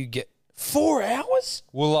 You get 4 hours?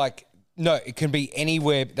 Well, like... No, it can be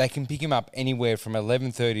anywhere. They can pick him up anywhere from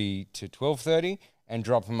 11:30 to 12:30 and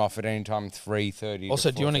drop him off at any time 3:30 Also,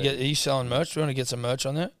 to 4:30. do you want to get... Are you selling merch? Do you want to get some merch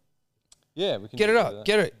on there? Yeah, we can get it up.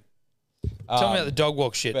 Get it. Tell me about the dog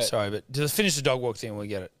walk shit. but- Sorry, but just finish the dog walk thing and we'll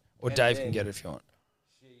get it. Or Dave can get it if you want.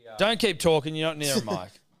 Don't keep talking. You're not near a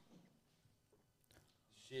mic.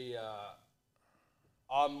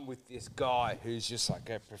 I'm with this guy who's just like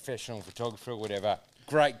a professional photographer or whatever.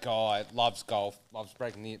 Great guy, loves golf, loves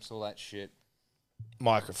breaking nips, all that shit.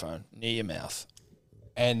 Microphone near your mouth.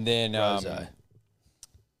 And then, Rose.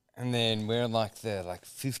 and then we're on like the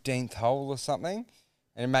 15th hole or something,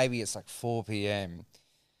 and maybe it's like 4 p.m.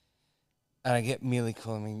 And I get Millie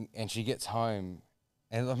calling me, and she gets home,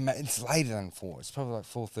 and it's later than 4. It's probably like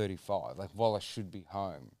 4:35. Like Wallace should be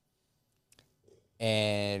home,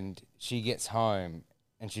 and she gets home.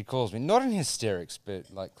 And she calls me, not in hysterics,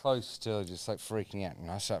 but like close to just like freaking out.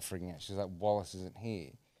 And I start freaking out. She's like, Wallace isn't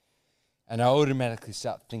here. And I automatically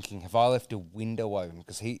start thinking, have I left a window open?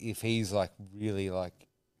 Because if he's like really like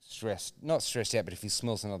not stressed out, but if he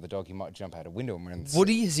smells another dog, he might jump out a window. And we're in the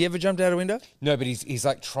Woody, has he ever jumped out a window? No, but he's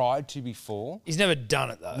like tried to before. He's never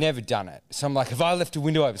done it though. Never done it. So I'm like, have I left a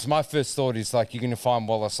window open? So my first thought is like, you're going to find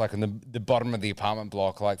Wallace like on the bottom of the apartment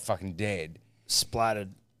block, like fucking dead.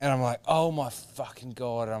 Splattered. And I'm like, oh my fucking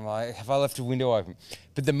God. And I'm like, have I left a window open?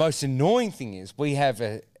 But the most annoying thing is we have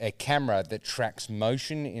a camera that tracks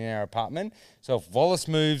motion in our apartment. So if Wallace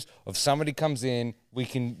moves, or if somebody comes in, we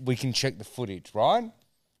can check the footage, right?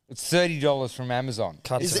 It's $30 from Amazon.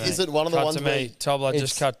 Is it one of the ones to where me? Tobler,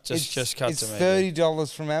 just cut to me. It's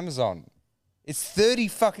 $30 from Amazon. It's $30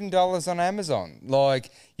 fucking on Amazon.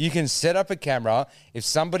 Like, you can set up a camera. If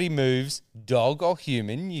somebody moves, dog or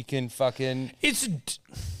human, you can fucking... Is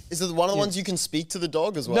it one of the ones you can speak to the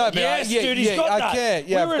dog as well? No, but Yes, dude, he's got that. I can.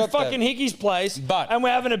 Yeah, we were at fucking Hickey's place, and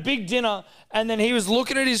we're having a big dinner, and then he was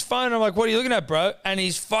looking at his phone. And I'm like, what are you looking at, bro? And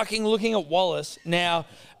he's fucking looking at Wallace. Now,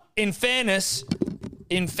 in fairness,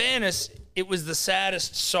 it was the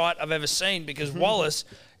saddest sight I've ever seen because Wallace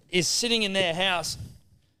is sitting in their house.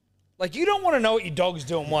 Like, you don't want to know what your dog's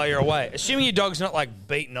doing while you're away. Assuming your dog's not, like,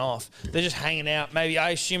 beaten off. They're just hanging out. Maybe I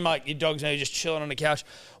assume, like, your dog's maybe just chilling on the couch.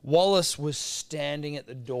 Wallace was standing at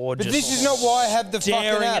the door But just this is not why I have the fucking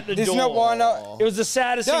staring app. at the This is door. not why I know... It was the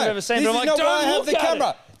saddest thing I've ever seen. This But I'm is like, not why I don't have look the at camera.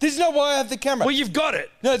 it. This is not why I have the camera. Well, you've got it.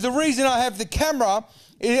 No, the reason I have the camera,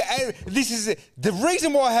 the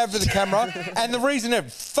reason why I have the camera and the reason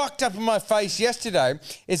it fucked up in my face yesterday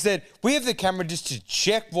is that we have the camera just to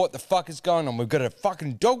check what the fuck is going on. We've got a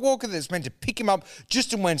fucking dog walker that's meant to pick him up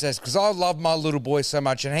just on Wednesdays because I love my little boy so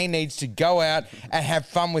much and he needs to go out and have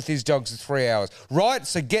fun with his dogs for 3 hours. Right?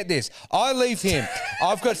 So get this. I leave him.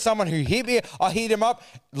 I've got someone who hit me. I hit him up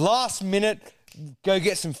last minute. Go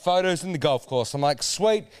get some photos in the golf course. I'm like,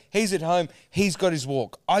 sweet, he's at home, he's got his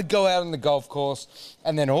walk. I go out on the golf course,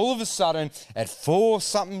 and then all of a sudden, at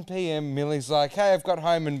 4-something p.m., Millie's like, hey, I've got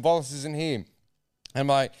home and Wallace isn't here. I'm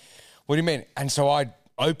like, what do you mean? And so I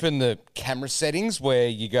open the camera settings where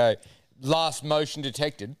you go, last motion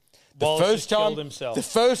detected. Wallace just killed himself. The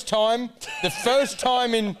first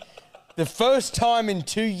time in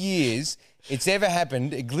 2 years it's ever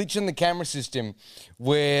happened, a glitch in the camera system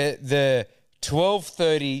where the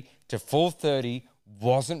 12:30 to 4:30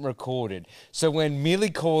 wasn't recorded. So when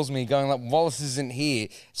Millie calls me going like, Wallace isn't here,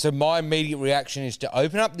 so my immediate reaction is to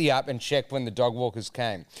open up the app and check when the dog walkers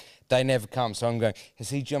came. They never come. So I'm going,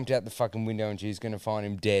 has he jumped out the fucking window and she's going to find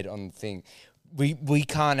him dead on the thing? We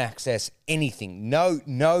can't access anything.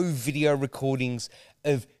 No video recordings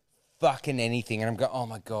of fucking anything. And I'm going, oh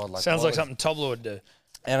my God. Like, Sounds like something Tobler would do.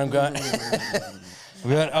 And I'm going,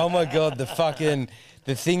 oh my God, the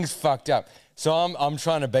thing's fucked up. So I'm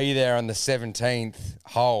trying to be there on the 17th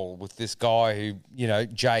hole with this guy who, you know,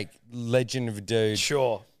 Jake, legend of a dude.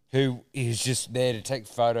 Sure. Who is just there to take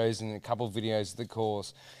photos and a couple of videos of the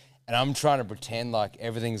course. And I'm trying to pretend like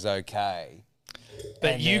everything's okay.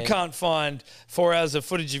 But you can't find 4 hours of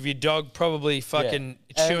footage of your dog probably fucking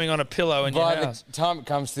chewing on a pillow in your house. By the time it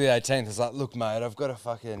comes to the 18th, it's like, look, mate, I've got a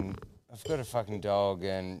fucking dog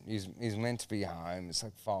and he's meant to be home. It's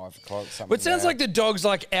like 5 o'clock. But it sounds like the dog's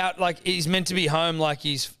like out, like he's meant to be home, like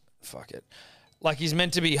he's like he's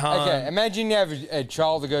meant to be home. Okay, imagine you have a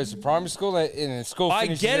child that goes to primary school and the school I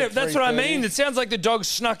finishes get at it. That's what I 3:30. mean. It sounds like the dog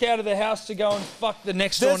snuck out of the house to go and fuck the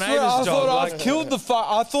next door That's neighbor's what I dog.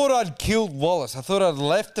 thought. I thought I'd killed Wallace. I thought I'd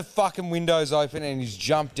left the fucking windows open and he's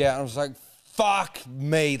jumped out. And I was like, fuck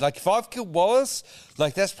me. Like, if I've killed Wallace,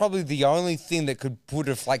 like, that's probably the only thing that could put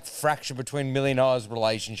a, like, fracture between Millie and I's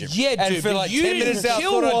relationship. Yeah, and dude, for but like you 10 didn't minutes, I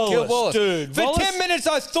kill thought I'd kill Wallace, Wallace. dude. For Wallace- 10 minutes,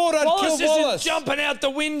 I thought I'd Wallace kill Wallace. isn't jumping out the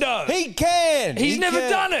window. He can. He's He never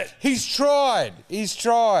can. done it. He's tried.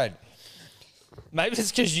 Maybe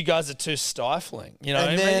it's because you guys are too stifling. You know,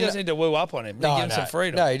 And maybe then- you just need to woo up on him. Give him some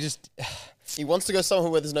freedom. No, he just... He wants to go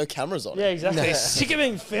somewhere where there's no cameras on. Yeah, him. exactly. He's sick of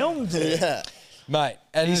being filmed, dude. Yeah. Mate,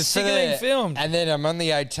 and He's sick of being filmed. And then I'm on the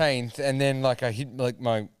 18th, and then like I hit like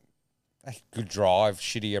my good drive,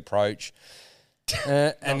 shitty approach.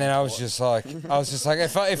 And then I was just like,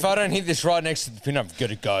 if I don't hit this right next to the pin, I've got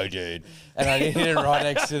to go, dude. And I didn't hit it right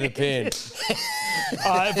next to the pin. If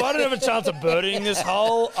I don't have a chance of birdieing this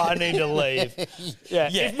hole, I need to leave. Yeah.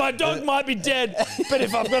 If my dog might be dead, but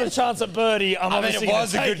if I've got a chance at birdie, it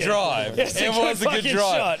was a good drive. Yes, it was a good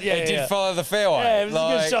drive. Shot. Yeah, it did follow the fairway. Yeah, it was a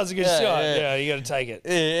good shot. It's a good shot. Yeah, you got to take it.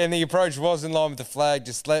 Yeah, and the approach was in line with the flag,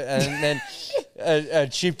 and then I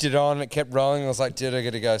chipped it on. It kept rolling. I was like, dude, I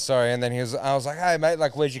got to go. Sorry. And then I was like, hey, mate,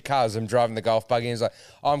 like, where's your car? I'm driving the golf buggy. And he's like,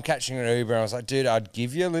 oh, I'm catching an Uber. And I was like, dude, I'd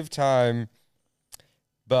give you a lift home,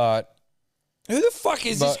 but... Who the fuck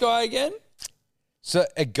is this guy again? So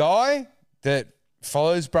a guy that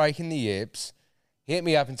follows Breaking the Yips hit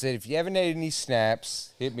me up and said, if you ever need any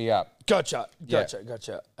snaps, hit me up. Gotcha.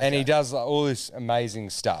 And he does like, all this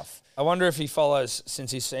amazing stuff. I wonder if he follows,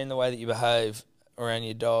 since he's seen the way that you behave around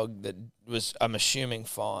your dog, that was, I'm assuming,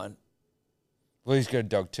 fine. Well, he's got a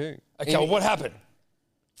dog too. Okay, well, what happened?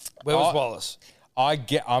 Where was Wallace?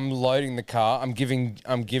 I'm loading the car. I'm giving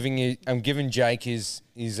Jake his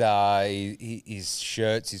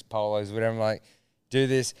shirts, his polos, whatever. I'm like, do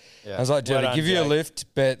this. Yeah. I was like, dude, I'll give you a lift,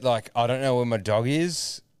 but like, I don't know where my dog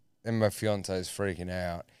is. And my fiance's freaking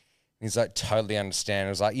out. He's like, totally understand. I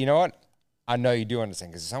was like, you know what? I know you do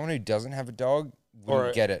understand, because someone who doesn't have a dog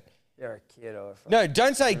wouldn't get it. You're a kid or No,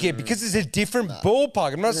 don't say kid, because it's a different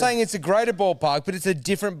ballpark. I'm not saying it's a greater ballpark, but it's a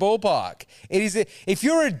different ballpark. It is. If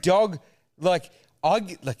you're a dog,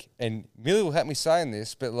 and Millie will help me saying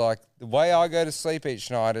this, but like the way I go to sleep each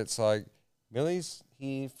night, it's like Millie's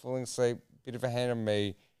here falling asleep, bit of a hand on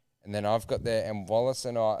me, and then I've got there, and Wallace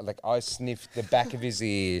and I sniff the back of his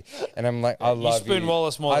ear, and I'm like, I love you. You spoon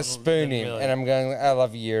Wallace more. I spoon him, and I'm going, I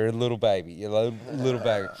love you. You're a little baby. You're a little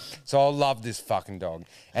baby. So I love this fucking dog,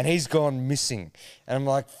 and he's gone missing, and I'm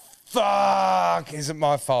like, fuck, is it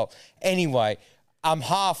my fault? Anyway. I'm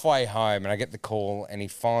halfway home and I get the call and he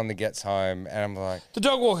finally gets home and I'm like... The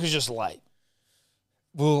dog walker's just late.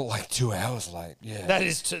 Well, like 2 hours late, yeah. That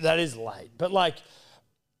is late. But like,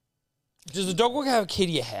 does the dog walker have a key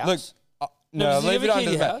to your house? Look, no, leave it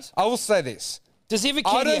under the house. I will say this. Does he have a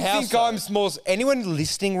key to your house? I don't think I'm more... Anyone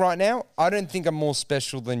listening right now, I don't think I'm more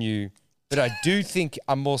special than you. But I do think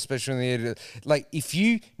I'm more special than the... Like, if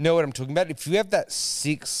you know what I'm talking about, if you have that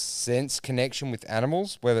sixth sense connection with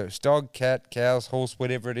animals, whether it's dog, cat, cows, horse,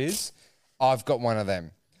 whatever it is, I've got one of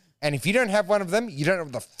them. And if you don't have one of them, you don't know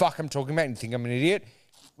what the fuck I'm talking about and you think I'm an idiot,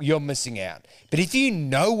 you're missing out. But if you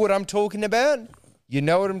know what I'm talking about... You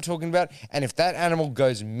know what I'm talking about? And if that animal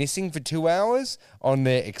goes missing for 2 hours on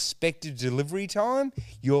their expected delivery time,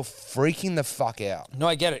 you're freaking the fuck out. No,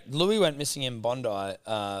 I get it. Louis went missing in Bondi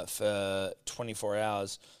for 24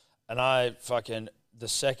 hours. And the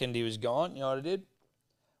second he was gone, you know what I did?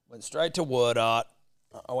 Went straight to WordArt.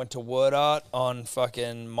 I went to WordArt on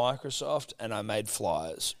fucking Microsoft and I made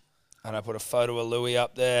flyers. And I put a photo of Louis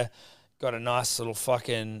up there. Got a nice little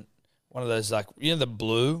fucking, one of those like, you know the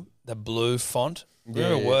blue font?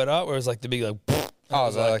 Remember WordArt where it was like the big like...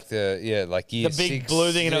 the year the big 6,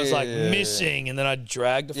 blue thing, and I was like missing, and then I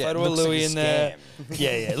dragged the photo of Louis in there.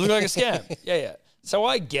 It looked like a scam. Yeah. So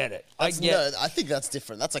I get it. I think that's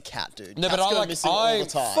different. That's a cat, dude. No, Cats but go missing all the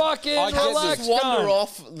time. Fucking relax, just wander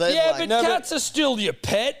off. But cats are still your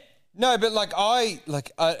pet. No, but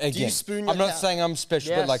again, do you spoon your I'm not cat? saying I'm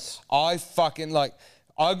special, Yes. but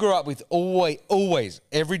I grew up with always,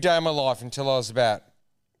 every day of my life until I was about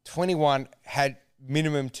 21, had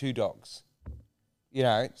minimum 2 dogs. You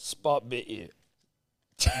know, Spot bit you.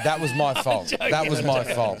 that was my fault. That was my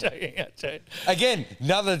fault. Again,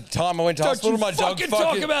 another time I went to hospital, my dog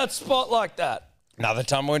talk about Spot like that. Another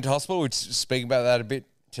time I went to hospital, we'd speak about that a bit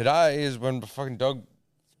today, is when the fucking dog,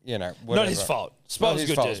 you know, whatever. Not his fault. Spot was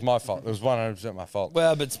his good, fault. dude. It was my fault. It was 100% my fault.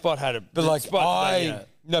 Well, but Spot had a... But like Spot,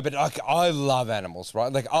 I love animals,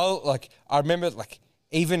 right? I remember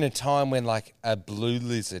even a time when like a blue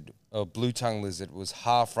lizard or blue-tongue lizard was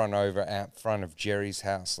half run over out front of Jerry's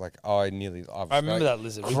house. Like I remember that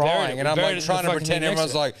lizard. We crying, and I'm like trying to pretend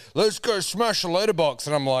everyone's everyone's like, let's go smash a letterbox,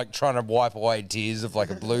 and I'm like trying to wipe away tears of like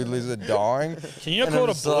a blue lizard dying. Can you not call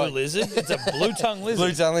it a blue lizard? It's a blue-tongue lizard.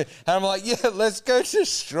 Blue-tongue lizard. And I'm like, yeah, let's go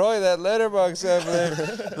destroy that letterbox over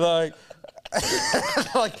there. like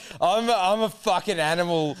I'm a fucking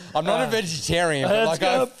animal. I'm not a vegetarian, but like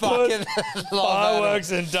I fucking love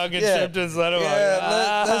fireworks and Duncan Shipton's letterbox.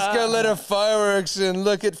 Yeah, let's go go to fireworks and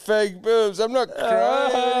look at fake boobs. I'm not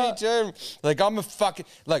crying anytime. Like, I'm a fucking,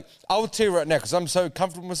 like, I will tell you right now, because I'm so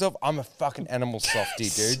comfortable with myself, I'm a fucking animal softie,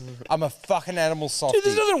 dude. I'm a fucking animal softie. Dude,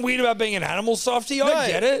 there's nothing weird about being an animal softie. I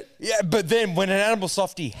get it. Yeah, but then when an animal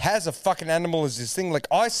softie has a fucking animal as this thing, like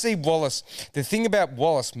I see Wallace, the thing about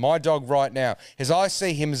Wallace, my dog right now, is I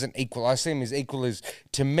see him as an equal. I see him as equal as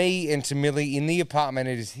to me and to Millie in the apartment.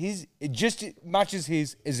 It is his, just as much as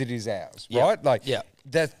his as it is ours, right? Like,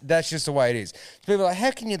 that's just the way it is. People are like,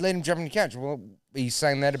 how can you let him jump on the couch? Well, are you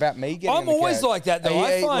saying that about me getting on I'm the always couch? like that, though.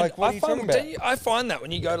 I find that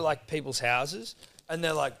when you go to like people's houses and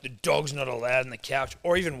they're like, the dog's not allowed on the couch,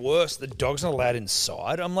 or even worse, the dog's not allowed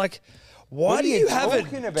inside. I'm like, why do you have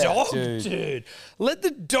a dog, dude? Let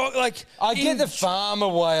the dog, like... I get the farmer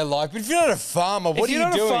way of life, but if you're not a farmer, what are you doing?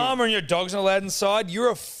 If you're not a farmer and your dog's not allowed inside, you're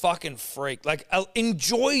a fucking freak. Like,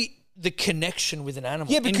 enjoy the connection with an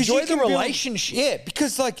animal. Yeah, because enjoy the relationship. Yeah,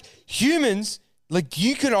 because like humans, like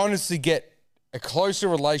you can honestly get a closer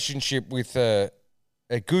relationship with a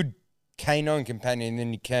good canine companion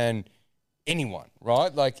than you can anyone,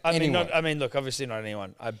 right? Like anyone. Look, obviously not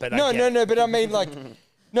anyone. But I mean, like,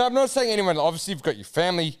 no, I'm not saying anyone. Obviously, you've got your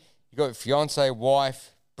family, you've got your fiance,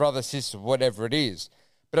 wife, brother, sister, whatever it is.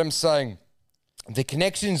 But I'm saying the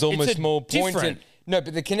connection's almost more poignant. No,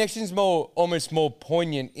 but the connection's almost more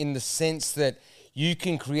poignant in the sense that you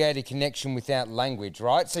can create a connection without language,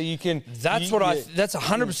 right? So you can. That's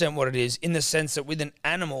 100% what it is. In the sense that with an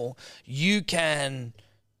animal, you can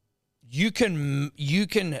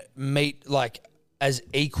meet like as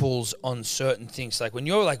equals on certain things. Like when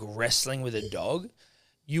you're like wrestling with a dog,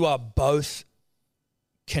 you are both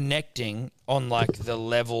connecting on like the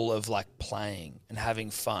level of like playing and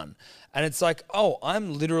having fun. And it's like, oh,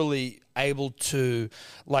 I'm literally able to,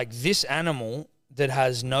 like, this animal that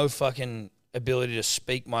has no fucking ability to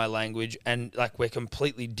speak my language, and like we're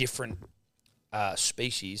completely different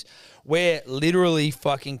species. We're literally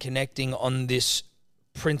fucking connecting on this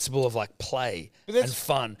principle of like play and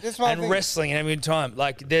fun and wrestling and having a good time.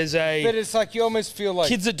 Like there's a... But it's like you almost feel like...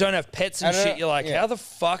 Kids that don't have pets and shit, you're like, how the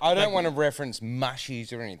fuck... I don't want to reference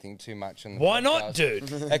mushies or anything too much. On the Why podcast. not,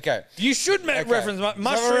 dude? Okay. You should make reference...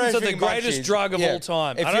 Mushrooms are the greatest drug of all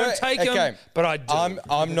time. I don't take them, but I do.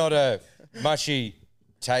 I'm not a mushy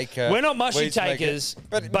taker. We're not mushy takers,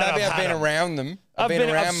 but maybe I've been around them. I've been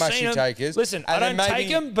around mushy takers. Listen, I don't take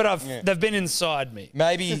them, but they've been inside me.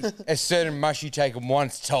 Maybe a certain mushy taker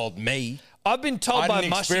once told me. I've been told by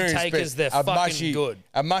mushy takers they're fucking good.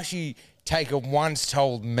 A mushy taker once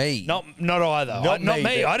told me. Not either. Not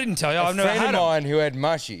me. I didn't tell you. I've never had them. A friend of mine who had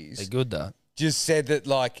mushies. They're good though. Just said that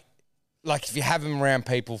like if you have them around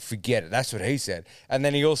people, forget it. That's what he said. And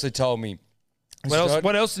then he also told me.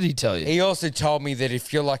 What else did he tell you? He also told me that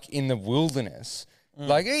if you're like in the wilderness,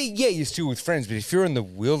 like, yeah, you're still with friends, but if you're in the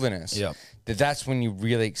wilderness, that's when you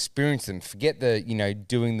really experience them. Forget the,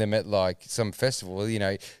 doing them at like some festival,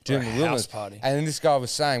 doing the wilderness party. And then this guy was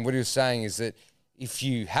saying, what he was saying is that if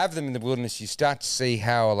you have them in the wilderness, you start to see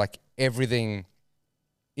how like everything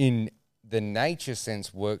in the nature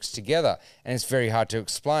sense works together. And it's very hard to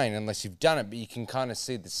explain unless you've done it, but you can kind of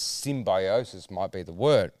see the symbiosis might be the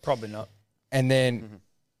word. Probably not. And then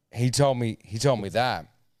he told me that.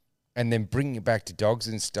 And then bringing it back to dogs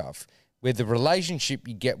and stuff, where the relationship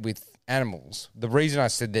you get with animals, the reason I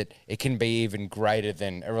said that it can be even greater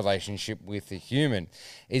than a relationship with a human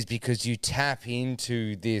is because you tap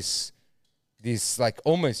into this like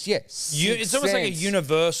almost, it's almost like a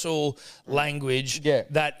universal language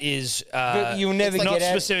that is but you'll never not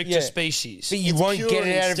get specific to species. But you won't get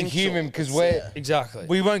it out of a human because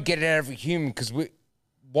we won't get it out of a human because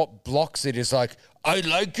what blocks it is like, I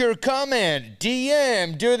like your comment,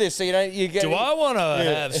 DM, do this. So you get. Do I want to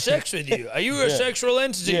have sex with you? Are you a sexual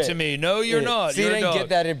entity to me? No, you're not. So you're you don't get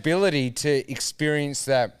that ability to experience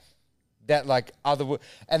that like other.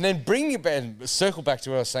 And then bring it back, circle back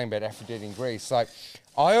to what I was saying about Aphrodite in Greece. Like,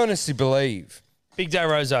 I honestly believe Big Day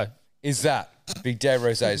Rosé is that Big Day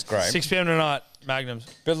Rosé is great. 6 p.m. tonight, Magnums.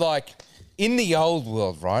 But like in the old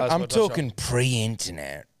world, right? I'm talking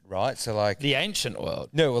pre-internet. Right, so like the ancient world.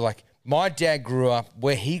 No, like my dad grew up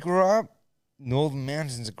where he grew up, northern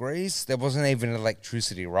mountains of Greece. There wasn't even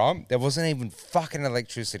electricity, right? There wasn't even fucking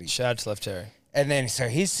electricity. Shout out to Left Terry. And then so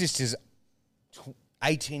his sister's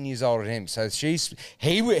 18 years older than him. So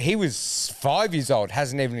he was 5 years old,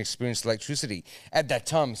 hasn't even experienced electricity. At that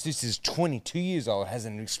time, his sister's 22 years old,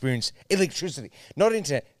 hasn't experienced electricity. Not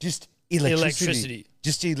internet, just electricity.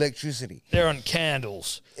 Just electricity. They're on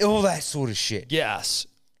candles. All that sort of shit. Gas.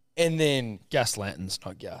 And then... Gas lanterns,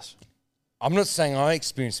 not gas. I'm not saying I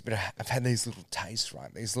experienced it, but I've had these little tastes,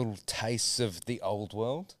 right? These little tastes of the old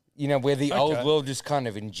world. You know, where the old Okay. world just kind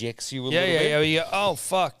of injects you a Yeah, little bit. yeah, yeah, yeah. Oh,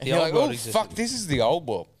 fuck. And The you're old like, world oh, existed. fuck, this is the old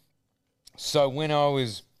world. So when I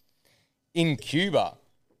was in Cuba,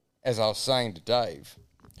 as I was saying to Dave,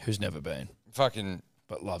 Who's never been, fucking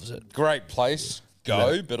but loves it. great place,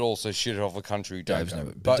 go, but also shit off a country, don't Dave's go.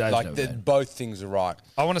 never- but Dave's like, never the- been. both things are right.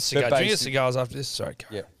 I want a cigar. Do you get basic- cigars after this? Sorry,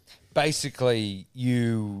 Carl. Yeah. Basically,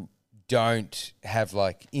 you don't have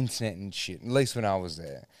like internet and shit, at least when I was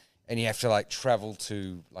there. And you have to like travel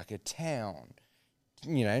to like a town,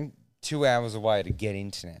 2 hours away to get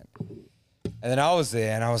internet. And then I was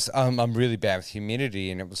there and I'm really bad with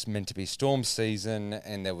humidity, and it was meant to be storm season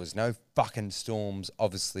and there was no fucking storms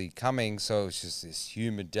obviously coming. So it was just this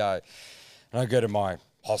humid day. And I go to my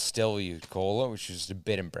hostel, you'd call it, which is just a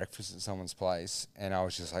bed and breakfast at someone's place. And I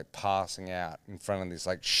was just like passing out in front of this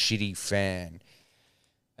like shitty fan.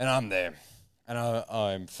 And I'm there and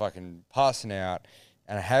I'm fucking passing out,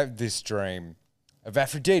 and I have this dream of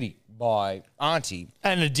Aphrodite, my auntie,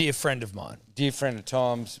 And a dear friend of mine. dear friend of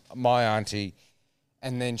Tom's, my auntie.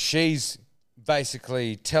 And then she's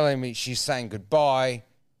basically telling me, she's saying goodbye.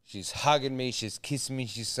 She's hugging me. She's kissing me.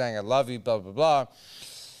 She's saying, I love you, blah, blah, blah.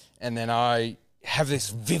 And then I have this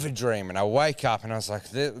vivid dream, and I wake up and I was like,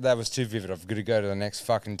 that was too vivid. I've got to go to the next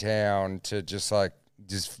fucking town to just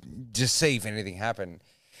see if anything happened.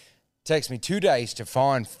 Takes me 2 days to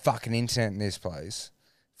find fucking internet in this place.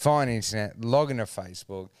 Find internet, log into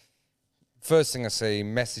Facebook. First thing I see,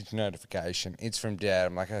 message notification. It's from Dad.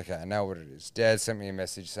 I'm like, okay, I know what it is. Dad sent me a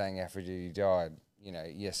message saying Aphrodite died,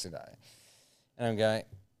 yesterday. And I'm going,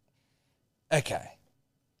 okay.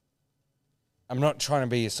 I'm not trying to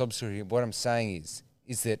be a sob story. What I'm saying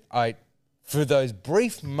is that for those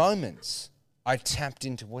brief moments, I tapped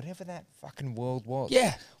into whatever that fucking world was.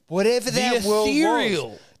 Yeah. Whatever that world ethereal.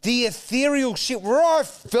 was. The ethereal shit, where I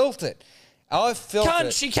felt it. I felt Cunt,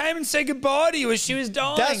 it. she came and said goodbye to you as she was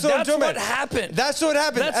dying. That's what I'm talking about. happened. That's what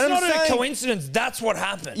happened. That's And I'm not a saying- coincidence. That's what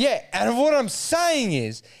happened. Yeah, and what I'm saying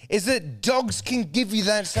is that dogs can give you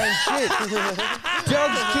that same shit.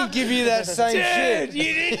 Dogs can give you that same Dude, shit. you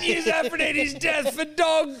didn't use Aphrodite's death for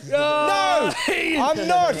dog. No, I'm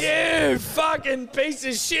not. You fucking piece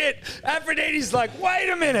of shit. Aphrodite's like, wait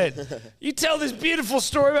a minute. You tell this beautiful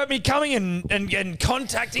story about me coming and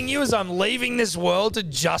contacting you as I'm leaving this world to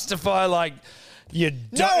justify like your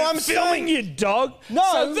No, I'm filming saying- your dog. No.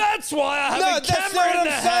 So that's why I have No, a that's camera not in what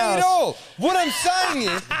the I'm saying house. at all. What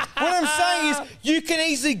I'm saying is you can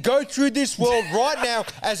easily go through this world right now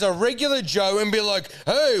as a regular Joe and be like,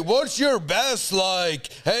 hey, what's your bass like?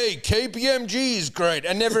 Hey, KPMG is great.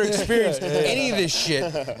 I never experienced any of this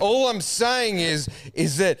shit. All I'm saying is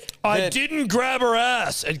that I didn't grab her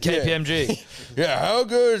ass at KPMG. Yeah, how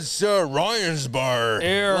good's Ryan's bar?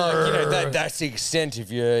 Like, that's the extent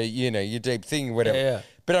of your deep thinking, whatever. Yeah.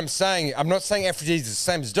 But I'm not saying Aphrodite's the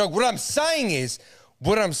same as a dog. What I'm saying is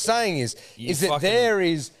that fucking-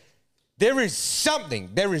 there is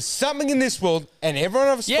something in this world, and everyone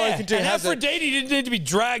I've Yeah, spoken to and has Aphrodite didn't need to be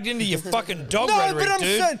dragged into your fucking dog No, rhetoric, but I'm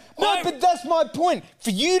dude. saying but that's my point.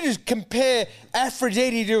 For you to compare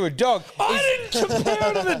Aphrodite to a dog, I didn't compare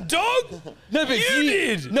her to the dog. No, but you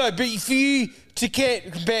did. No, but for you to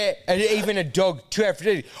compare even a dog to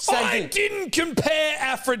Aphrodite, same I thing. didn't compare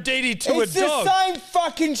Aphrodite to It's a dog. the same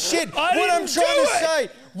fucking shit. I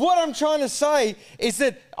What I'm trying to say is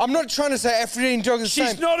that I'm not trying to say Aphrodite and dog are the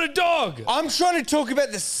She's same. not a dog. I'm trying to talk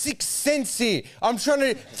about the sixth sense here. I'm trying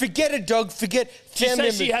to forget a dog, forget She family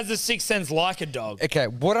says she members. has the sixth sense like a dog. Okay,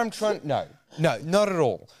 what I'm trying... No, not at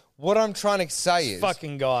all. What I'm trying to say is...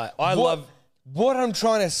 Fucking guy. What I'm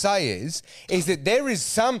trying to say is that there is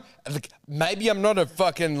some, like, maybe I'm not a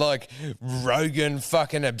fucking like Rogan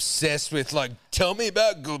fucking obsessed with like, tell me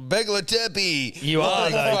about Göbekli Tepe. You are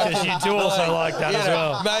though, because you do also like that as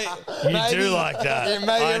well. You do like that. Yeah,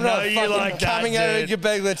 maybe I I'm know not you fucking like that, coming out of dude.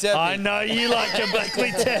 Göbekli Tepe. I know you like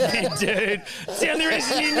Göbekli Tepe, dude. It's the only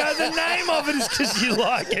reason you know the name of it is because you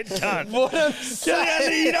like it, cunt. What I'm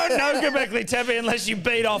saying, You don't know Göbekli Tepe unless you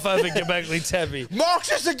beat off over Göbekli Tepe.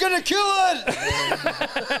 Marxists are gonna kill it.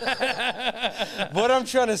 What I'm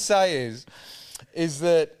trying to say is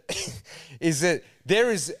that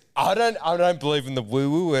there is. I don't believe in the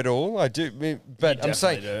woo woo at all. I do, but I'm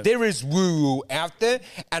saying definitely do. there is woo woo out there,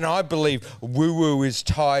 and I believe woo woo is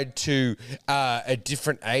tied to a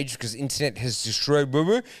different age because internet has destroyed woo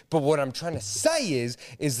woo. But what I'm trying to say is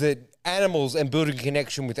that animals and building a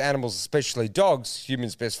connection with animals, especially dogs,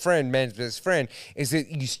 human's best friend, man's best friend, is that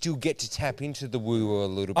you still get to tap into the woo-woo a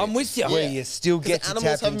little bit. I'm with you. Where you still get to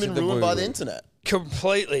animals tap haven't into been the ruined by the woo-woo. internet.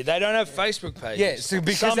 Completely. They don't have Facebook pages. Yeah, so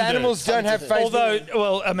because Some do. animals don't have Facebook. Although,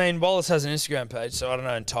 well, I mean, Wallace has an Instagram page, so I don't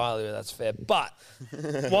know entirely whether that's fair. But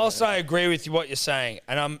whilst I agree with you what you're saying,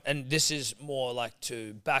 and this is more like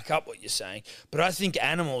to back up what you're saying, but I think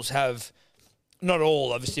animals have, not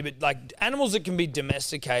all obviously, but like animals that can be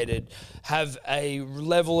domesticated have a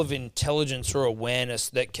level of intelligence or awareness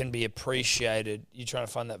that can be appreciated. You trying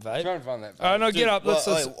to find that vape? Trying to find that. Oh no, get up. Let's.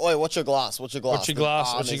 Wait, what's your glass? What's your glass? What's your glass?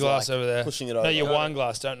 The What's your arm is, glass like, over there? Pushing it No, over. your wine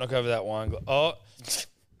glass. Don't knock over that wine glass. Oh,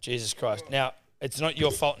 Jesus Christ. Now, it's not your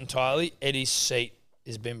fault entirely. Eddie's seat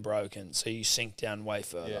has been broken, so you sink down way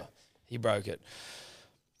further. Yeah. He broke it.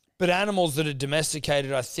 But animals that are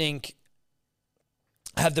domesticated, I think,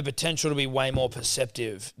 have the potential to be way more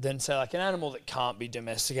perceptive than, say, like an animal that can't be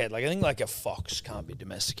domesticated. Like, I think like a fox can't be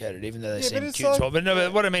domesticated, even though they seem it's cute. like- But no,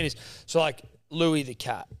 but what I mean is, so like Louis the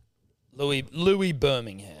cat, Louis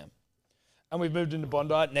Birmingham. And we've moved into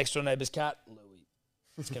Bondi, next door neighbour's cat, Louis.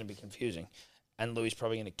 It's going to be confusing. And Louis is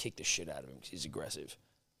probably going to kick the shit out of him because he's aggressive.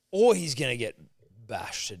 Or he's going to get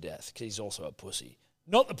bashed to death because he's also a pussy.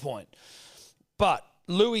 Not the point. But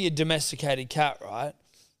Louis, a domesticated cat, right?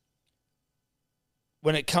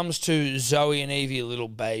 When it comes to Zoe and Evie, little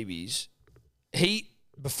babies,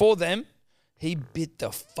 before them, he bit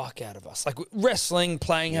the fuck out of us. Like wrestling,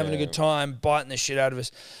 playing, having a good time, biting the shit out of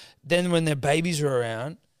us. Then when their babies are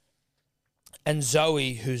around, and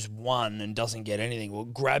Zoe, who's one and doesn't get anything, will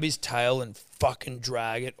grab his tail and fucking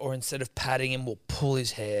drag it, or instead of patting him, will pull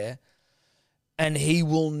his hair. And he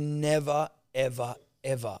will never, ever,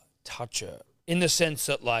 ever touch her. In the sense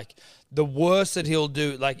that, like, the worst that he'll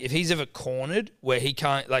do, like, if he's ever cornered where he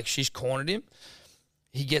can't, like, she's cornered him,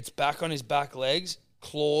 he gets back on his back legs,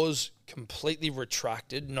 claws completely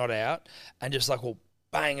retracted, not out, and just, like, will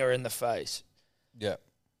bang her in the face. Yeah.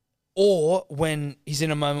 Or when he's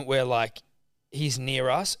in a moment where, like, he's near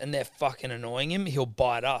us and they're fucking annoying him, he'll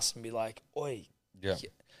bite us and be like, oi. Yeah.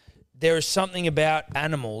 There is something about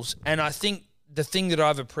animals, and I think the thing that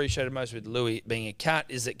I've appreciated most with Louis being a cat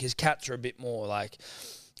is that his cats are a bit more, like,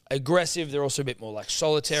 aggressive. They're also a bit more, like,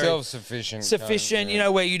 solitary. Self-sufficient. Sufficient, you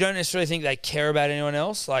know, where you don't necessarily think they care about anyone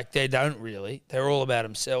else. Like, they don't really. They're all about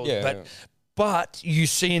themselves. Yeah. But you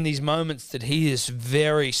see in these moments that he is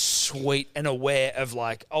very sweet and aware of,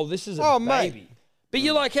 like, oh, this is a Oh, baby. mate. But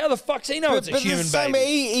you're like, how the fuck's he know it's a human the same,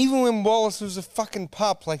 baby? even when Wallace was a fucking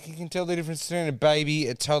pup, like, you can tell the difference between a baby,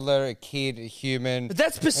 a toddler, a kid, a human. But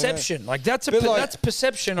that's perception. Like, that's But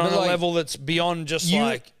perception on but a like, level that's beyond just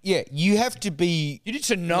like. Yeah, you have to be. You need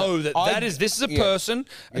to know that this is a yeah. person,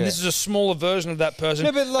 and Yeah. this is a smaller version of that person,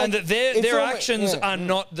 No, but, like, and that their it's all- actions yeah. are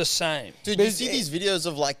not the same. Dude, you see these videos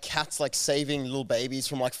of like cats like saving little babies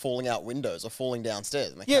from like falling out windows or falling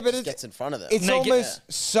downstairs, and the cat just gets in front of them. It's almost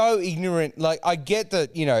so ignorant. Like, I get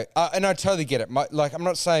that, you know, and I totally get it. Like, I'm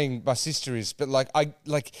not saying my sister is, but like,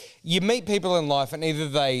 you meet people in life, and either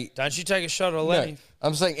they. Don't you take a shot or No, let me.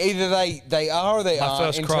 I'm saying either they are or they My aren't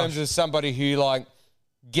first in crush. terms of somebody who like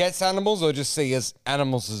gets animals or just see as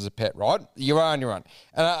animals as a pet, right? You are on your own.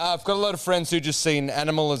 And I've got a lot of friends who just see an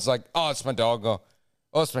animal as like, oh, it's my dog, or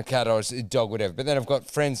oh, it's my cat, or it's a dog, whatever. But then I've got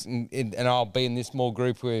friends, and I'll be in this small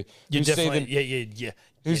group where You're who see definitely, them, yeah.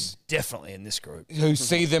 You're definitely in this group. who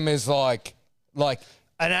see them as like.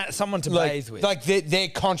 And someone to bathe with. Like their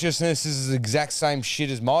consciousness is the exact same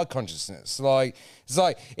shit as my consciousness. Like it's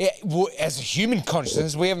like as a human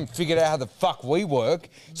consciousness, we haven't figured out how the fuck we work.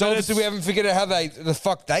 So obviously we haven't figured out how the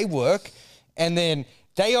fuck they work. And then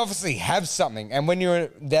they obviously have something. And when you're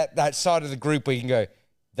that side of the group where you can go,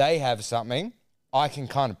 they have something, I can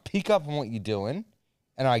kind of pick up on what you're doing,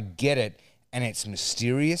 and I get it, and it's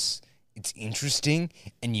mysterious. It's interesting,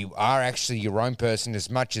 and you are actually your own person as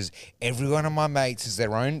much as every one of my mates is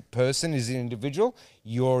their own person, is an individual.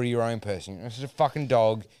 You're your own person. You're not just a fucking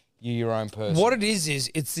dog. You're your own person. What it is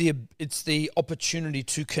it's the opportunity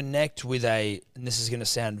to connect with and this is going to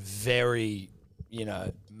sound very, you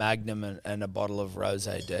know, Magnum and a bottle of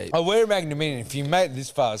rosé deep. Oh, we're a Magnum in. If you made it this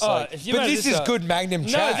far, it's like, if you but made this this is up- good Magnum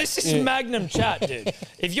chat. No, this is Magnum chat, dude.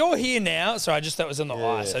 If you're here now, sorry, I just that was on the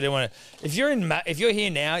ice. I didn't want to. If you're here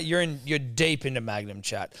now, you're deep into Magnum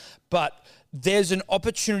chat. But there's an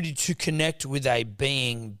opportunity to connect with a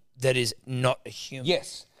being that is not a human.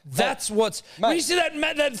 Yes. That's what's. When you see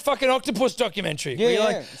that fucking octopus documentary, where you're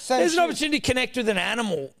like, Same there's an shit. opportunity to connect with an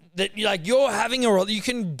animal that you're having you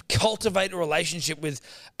can cultivate a relationship with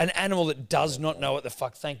an animal that does not know what the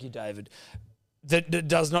fuck. Thank you, David. That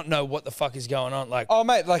does not know what the fuck is going on. Like, Oh,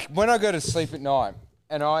 mate, like when I go to sleep at night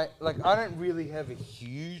And I don't really have a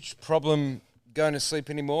huge problem going to sleep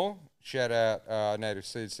anymore. Shout out Native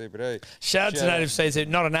Seed CBD. Shout out to Native Seed.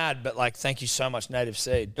 Not an ad, but like, thank you so much, Native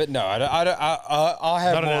Seed. But no, I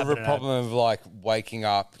have Not an more ad, of a but an problem of like waking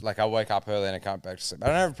up. Like I wake up early and I can't back to sleep. I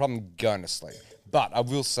don't have a problem going to sleep. But I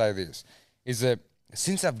will say this, is that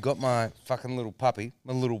since I've got my fucking little puppy,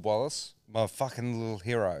 my little Wallace, my fucking little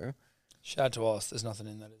hero, Shout out to Wallace. There's nothing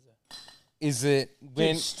in that, is there? is that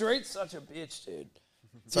when... Dude, Street's such a bitch, dude.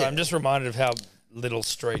 So I'm just reminded of how little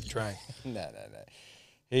Street drank. No.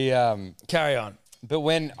 He, Carry on. but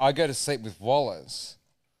when I go to sleep with Wallace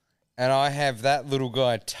and I have that little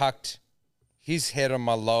guy tucked his head on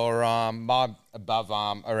my lower arm, my above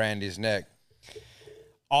arm around his neck,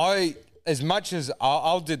 as much as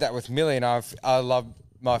I'll do that with Millie, and I love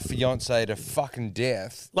my fiance to fucking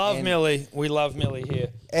death. Love Millie. We love Millie here.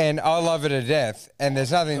 And I love her to death. And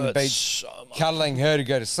there's nothing that Hurts beats so much. cuddling her to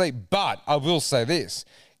go to sleep. But I will say this,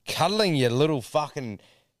 cuddling your little fucking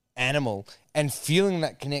animal and feeling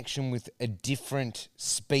that connection with a different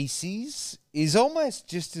species is almost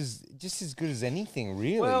just as good as anything,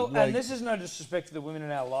 really. Well, Like- and this is no disrespect to the women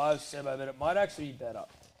in our lives, Sebo, but it might actually be better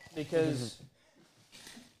because,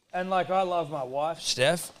 and like I love my wife,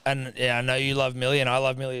 Steph, and yeah, I know you love Millie, and I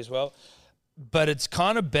love Millie as well, but it's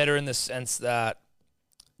kind of better in the sense that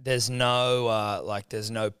there's no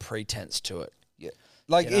there's no pretense to it.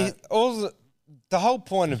 Like You know? the whole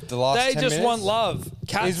point of the last They 10 just minutes want love.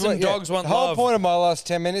 Cats is what- and dogs want The whole love. point of my last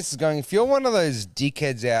 10 minutes is going, if you're one of those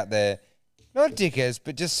dickheads out there, not dickheads,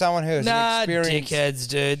 but just someone who has Nah, an experience, dickheads,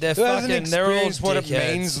 dude. They're who hasn't fucking. They're all experienced what it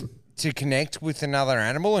dickheads. means to connect with another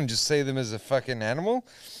animal and just see them as a fucking animal,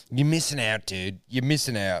 you're missing out, dude. You're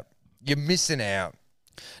missing out. You're missing out.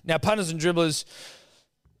 Now, punters and dribblers,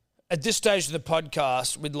 at this stage of the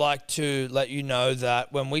podcast, we'd like to let you know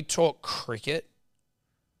that when we talk cricket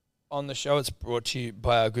on the show, it's brought to you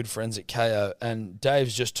by our good friends at KO, and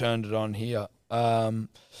Dave's just turned it on here.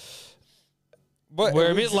 What, We're a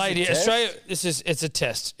is bit this late here. test? Australia, it's a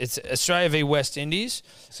test. It's Australia v West Indies.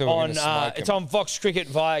 So we're on gonna smoke it's 'em. on Fox Cricket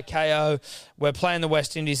via KO. We're playing the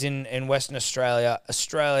West Indies in Western Australia.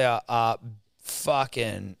 Australia are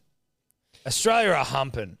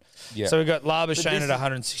humping. Yeah. So we've got Labuschagne this at is-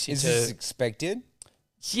 162. Is this expected?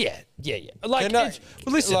 Yeah. Like, You know-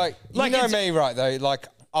 well, listen, like you know it's- me, right, though? Like,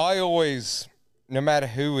 I always, no matter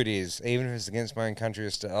who it is, even if it's against my own country,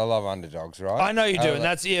 I love underdogs, right? I know you do, and like-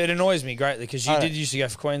 that's it annoys me greatly because you I know. did used to go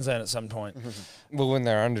for Queensland at some point. Well, when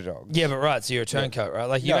they're underdogs. Yeah, but right, so you're a turncoat, right?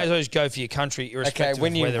 Like you No. may as well just go for your country, irrespective Okay,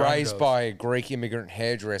 when of where you're they're raised underdogs. by a Greek immigrant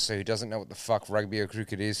hairdresser who doesn't know what the fuck rugby or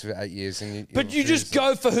cricket is for 8 years, and But you just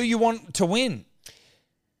go for who you want to win.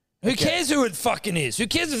 Who cares who it fucking is? Who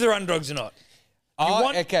cares if they're underdogs or not? You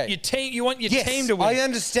want your team. You want your Yes, team to win. I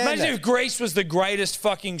understand Imagine that. if Greece was the greatest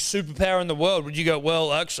fucking superpower in the world. Would you go?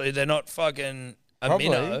 Well, actually, they're not fucking a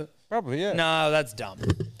minnow. Probably, yeah. No, that's dumb.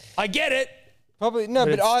 I get it. Probably no,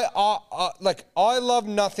 but it's- I love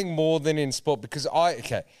nothing more than in sport because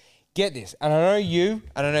get this, and I know you,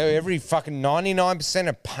 and I know every fucking 99%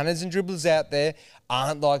 of punters and dribblers out there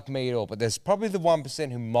aren't like me at all, but there's probably the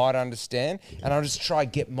 1% who might understand, and I'll just try to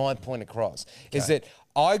get my point across. Is that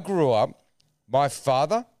I grew up, my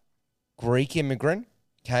father, Greek immigrant,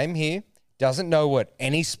 came here. Doesn't know what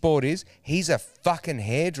any sport is. He's a fucking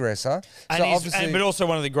hairdresser. And So he's, obviously, but also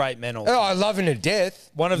one of the great men. Also. oh, I love him to death.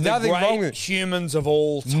 One of the Nothing wrong great with humans of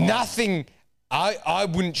all time. nothing. I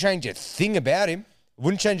wouldn't change a thing about him.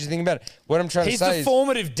 Wouldn't change a thing about it. What I'm trying He's to say the is,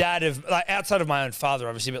 formative dad of, like, outside of my own father,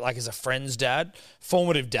 obviously, but like as a friend's dad,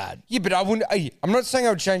 formative dad. yeah, but I wouldn't. I'm not saying I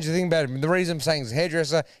would change a thing about him. The reason I'm saying he's a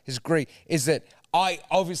hairdresser is Greek is that I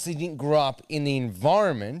obviously didn't grow up in the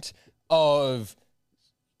environment of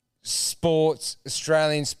sports,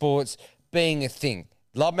 Australian sports being a thing.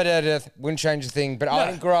 Love my dad to death, wouldn't change a thing, but I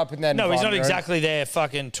didn't grow up in that No, he's not environment. exactly there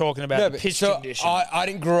fucking talking about No, the but pitch so condition. I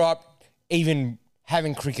didn't grow up even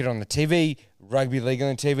having cricket on the TV, rugby league on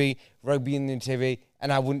the TV, rugby in the TV,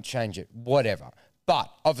 and I wouldn't change it, whatever. But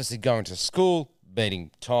obviously going to school,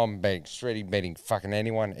 meeting Tom, meeting Stretty, meeting fucking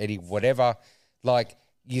anyone, Eddie, whatever, like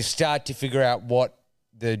you start to figure out what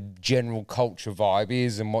the general culture vibe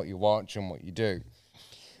is and what you watch and what you do.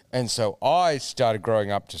 And so I started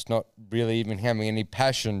growing up just not really even having any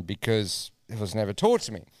passion because it was never taught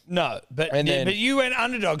to me. No, but And then- but you went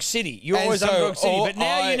underdog city. You were And always so underdog city, but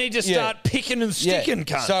now you need to yeah. start picking and sticking,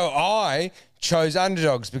 cunt. So I chose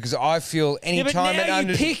underdogs because I feel any yeah, but time now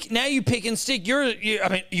at you pick and stick. I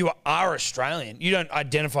mean, you are Australian. You don't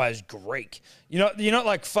identify as Greek. You're not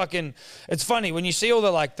like fucking. It's funny when you see all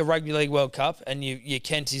the like the Rugby League World Cup and your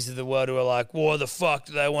Kenties of the world who are like, "What the fuck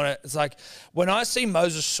do they want to?" It's like when I see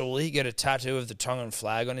Moses Sully get a tattoo of the Tongan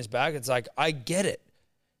flag on his back. It's like I get it.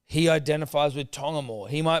 he identifies with Tonga more.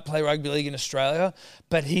 He might play rugby league in Australia,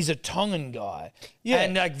 but he's a Tongan guy. Yeah.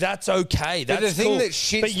 And like that's okay. But That's the thing cool. that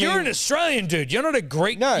shits but you're me- an Australian dude. You're not a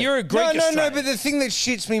Greek. No, You're a Greek no, Australian. but the thing that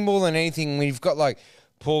shits me more than anything, when you've got like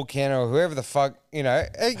Paul Kenner or whoever the fuck, you know,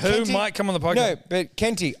 Who might come on the podcast? No, but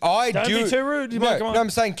Kenty, I Don't do. be too rude. You might come on. No, I'm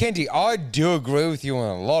saying Kenty, I do agree with you on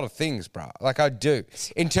a lot of things, bro. Like I do,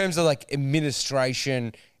 in terms of like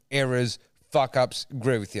administration errors, fuck ups.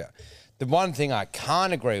 Agree with you. The one thing I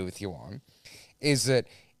can't agree with you on is that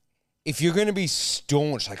if you're going to be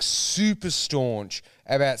staunch, like super staunch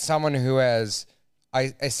about someone who has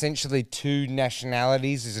essentially two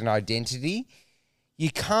nationalities as an identity,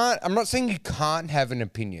 you can't, I'm not saying you can't have an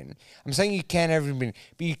opinion. I'm saying you can have an opinion,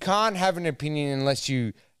 but you can't have an opinion unless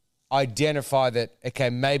you identify that, okay,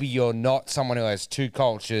 maybe you're not someone who has two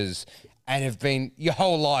cultures and have been your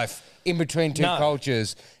whole life in between two No.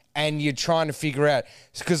 cultures, and you're trying to figure out,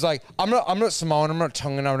 because like I'm not Samoan, I'm not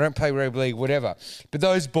Tongan, I don't play rugby league, whatever. But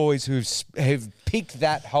those boys have picked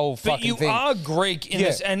that whole But fucking you thing. are Greek in Yeah.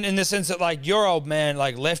 this, and in the sense that like your old man,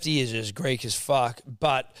 like Lefty, is as Greek as fuck,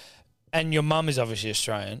 but and your mum is obviously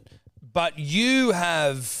Australian, but you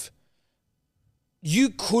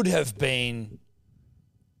could have been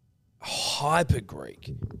hyper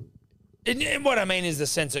Greek. And what I mean is the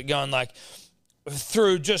sense that going like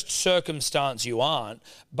through just circumstance you aren't,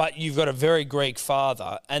 but you've got a very Greek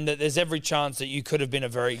father, and that there's every chance that you could have been a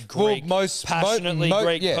very Greek, passionately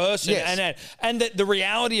Greek yeah, person, yes. and that the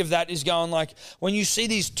reality of that is going like when you see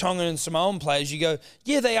these Tongan and Samoan players, you go,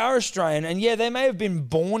 yeah, they are Australian, and yeah, they may have been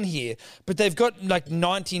born here, but they've got like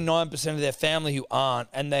 99% of their family who aren't,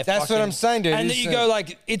 and they're That's what I'm saying, dude. And that It's, you go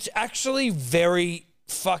like, it's actually very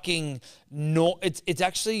fucking it's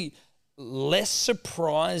actually less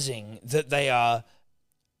surprising that they are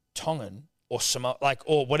Tongan or Samoan, like,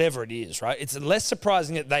 or whatever it is, right? It's less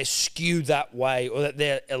surprising that they skew that way or that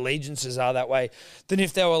their allegiances are that way than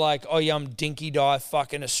if they were like, oh yeah, I'm dinky die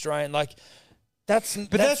fucking Australian. Like, that's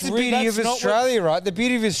But that's the beauty of Australia, right? The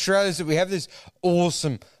beauty of Australia is that we have this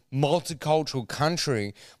awesome multicultural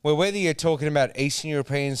country where whether you're talking about Eastern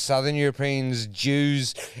Europeans, Southern Europeans,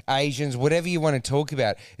 Jews, Asians, whatever you want to talk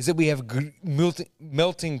about, is that we have a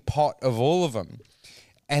melting pot of all of them.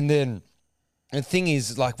 And then the thing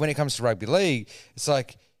is, like, when it comes to rugby league, it's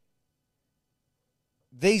like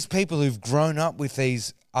these people who've grown up with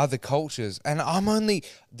these other cultures, and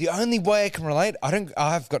the only way I can relate,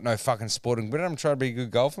 I've got no fucking sporting, but I'm trying to be a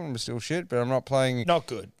good golfer, I'm still shit, but I'm not playing. Not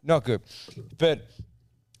good. But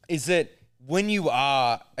is that when you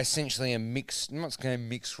are essentially a mixed, I'm not going to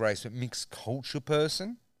mixed race, but mixed culture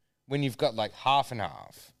person, when you've got like half and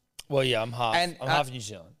half. Well, yeah, I'm half. And, I'm half New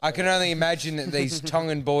Zealand. I can only imagine that these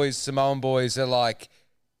Tongan boys, Samoan boys are like,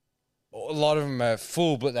 a lot of them are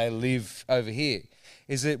full, but they live over here.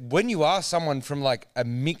 Is that when you are someone from like a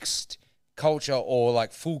mixed culture or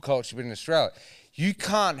like full culture but in Australia, you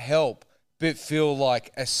can't help but feel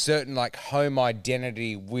like a certain like home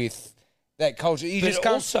identity with that culture. You But just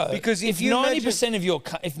can't, also, because if you 90% of your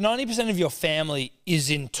if 90% of your family is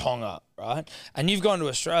in Tonga, right, and you've gone to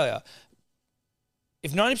Australia,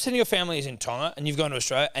 if 90% of your family is in Tonga and you've gone to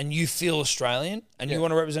Australia and you feel Australian and you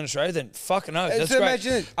want to represent Australia, then fucking oath, that's So great.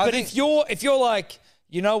 imagine it. I But think- if you're like,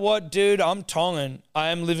 you know what, dude, I'm Tongan. I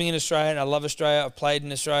am living in Australia and I love Australia. I've played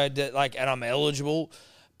in Australia, like, and I'm eligible.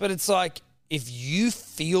 But it's like, if you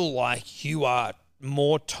feel like you are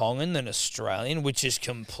more Tongan than Australian, which is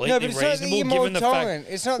completely but it's not that reasonable you're more given the Tongan.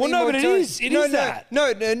 fact. It's not. Well, that you're no, more but it Tongan. is. It is that. No,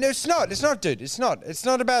 it's not. It's not, dude. It's not. It's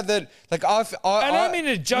not about that. Like I don't mean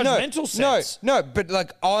in a judgmental sense. No, but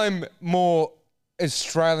like I'm more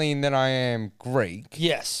Australian than I am Greek.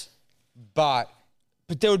 Yes. But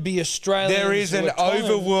But there would be Australians. there is who an are Tongan.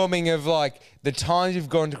 overwhelming of like the times you've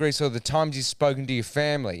gone to Greece or the times you've spoken to your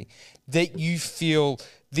family that you feel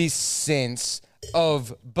this sense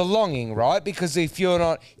of belonging, right? Because if you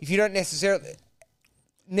don't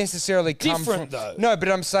necessarily come Different, from, though. No, but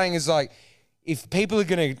I'm saying is like, if people are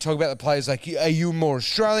going to talk about the players, like, are you more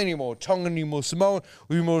Australian, are you more Tongan, are you more Samoan,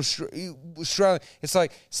 are you more Australian? It's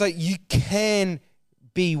like you can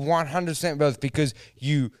be 100% both because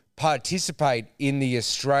you participate in the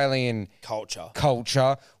Australian culture,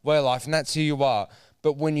 way of life, and that's who you are.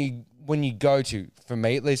 But when you go to, for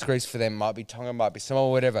me at least, Greece, for them might be Tonga, might be Samoa,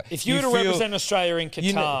 whatever. If you were to represent Australia in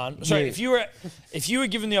you know- Qatar, sorry, yeah. if you were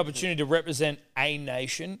given the opportunity to represent a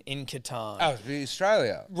nation in Qatar, Oh, it'd be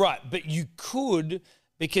Australia. right? But you could,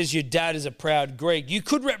 because your dad is a proud Greek, you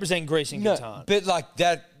could represent Greece in No, Qatar. but like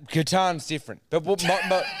that, Qatar's different. But what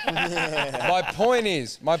my point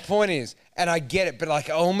is, and I get it, but like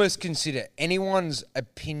I almost consider anyone's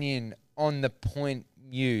opinion on the point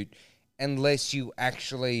mute unless you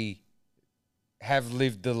actually have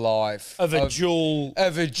lived the life of a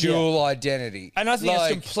dual identity. And I think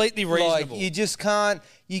it's completely reasonable. Like,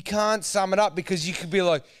 you can't sum it up because you could be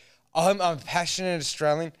like, I'm a passionate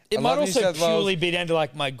Australian. It might also purely be down to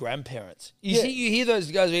like my grandparents. You hear those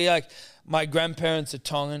guys where you're like, my grandparents are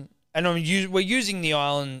Tongan, and we're using the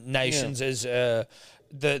island nations as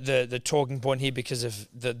the talking point here because of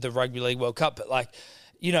the Rugby League World Cup. But like,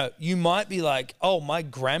 you know, you might be like, oh, my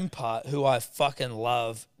grandpa, who I fucking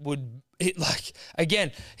love, would.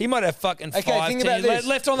 Again, he might have fucking 5 years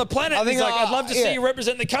left on the planet. He's like, I'd love to see you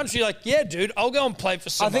represent the country. Like, yeah, dude, I'll go and play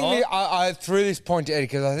for Samoa. I threw this point to Eddie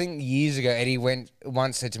because I think years ago Eddie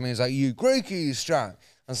once said to me, he was like, you Greek or you Australian?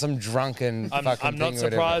 On some drunken fucking thing. I'm not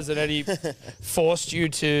surprised that Eddie forced you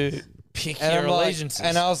to pick your allegiances.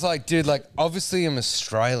 And I was like, dude, like, obviously I'm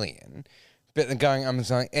Australian, but I'm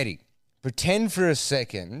saying, Eddie, pretend for a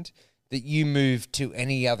second that you moved to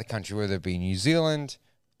any other country, whether it be New Zealand,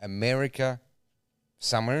 America,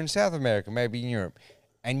 somewhere in South America, maybe in Europe,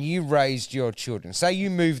 and you raised your children. Say you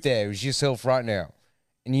moved there as yourself right now,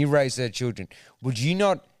 and you raised their children. Would you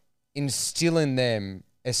not instill in them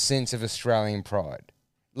a sense of Australian pride?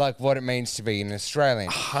 Like what it means to be an Australian.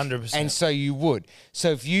 100%. And so you would.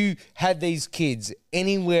 So if you had these kids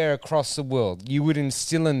anywhere across the world, you would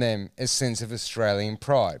instill in them a sense of Australian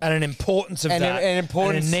pride. And an importance of that. And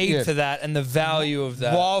a need for that and the value of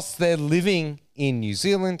that. Whilst they're living in New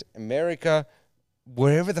Zealand, America,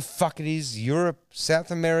 wherever the fuck it is, Europe,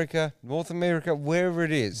 South America, North America, wherever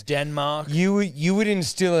it is. Denmark. You would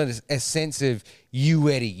instill a sense of, you,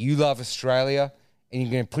 Eddie, you love Australia, and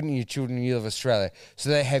you're going to put in your children, you love Australia. So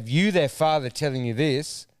they have you, their father, telling you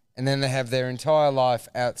this, and then they have their entire life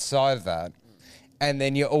outside of that, and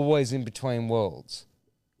then you're always in between worlds,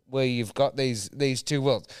 where you've got these two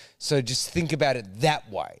worlds. So just think about it that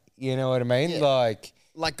way. You know what I mean? Yeah.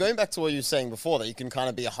 Like going back to what you were saying before, that you can kind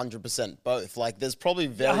of be 100% both. Like there's probably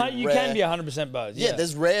you can be 100% both. Yeah,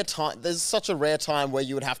 there's rare time. There's such a rare time where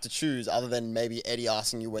you would have to choose, other than maybe Eddie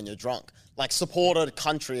asking you when you're drunk. Like support a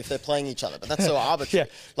country if they're playing each other, but that's so arbitrary.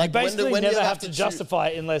 Yeah, like you basically when never have to justify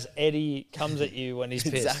it unless Eddie comes at you when he's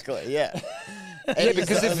pissed. Exactly. Yeah. Yeah,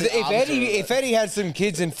 because if Eddie had some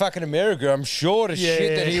kids in fucking America, I'm sure to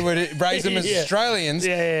shit that he would raise them as Australians.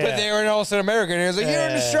 But they're also American. And he was like, "You're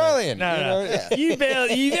an Australian." No. You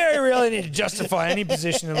very rarely need to justify any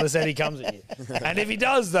position unless Eddie comes at you. And if he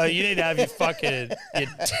does, though, you need to have your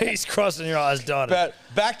T's crossed and your I's dotted. But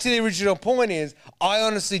back to the original point is, I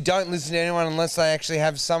honestly don't listen to anyone unless they actually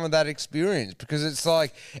have some of that experience, because it's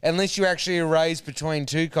like, unless you actually are raised between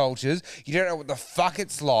two cultures, you don't know what the fuck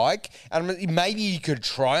it's like. And maybe you could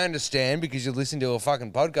try understand because you listen to a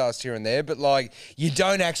fucking podcast here and there, but like, you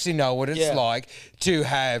don't actually know what it's like to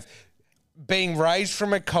have being raised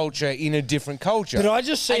from a culture in a different culture. But I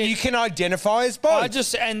just say, and you can identify as both.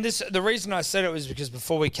 The reason I said it was because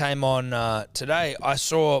before we came on today, I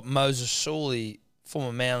saw Moses Sully,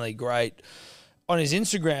 former Manly great, on his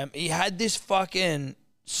Instagram. He had this fucking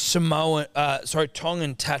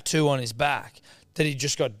Tongan tattoo on his back that he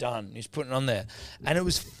just got done. He's putting on there, and it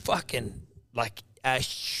was fucking like a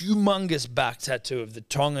humongous back tattoo of the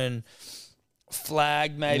Tongan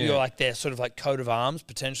flag, maybe, or like their sort of like coat of arms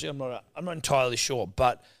potentially. I'm not entirely sure,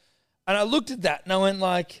 and I looked at that and I went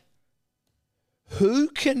like, who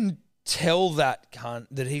can tell that cunt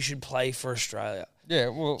that he should play for Australia? Yeah,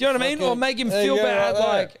 well, do you know what I mean? Or make him feel bad,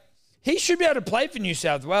 like. He should be able to play for New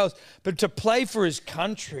South Wales, but to play for his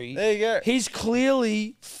country, there you go. He's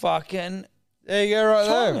clearly fucking. There you go, right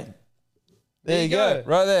Tongan. there. There you go,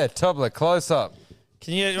 right there, Tobler, close up.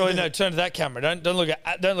 Can you turn to that camera? Don't look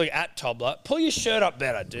at Tobler. Pull your shirt up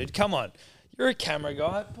better, dude. Come on, you're a camera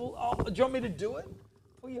guy. Do you want me to do it?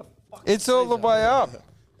 Pull your fucking. It's all the way up.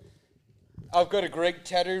 I've got a Greek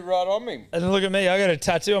tattoo right on me. And look at me, I got a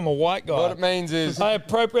tattoo. I'm a white guy. What it means is I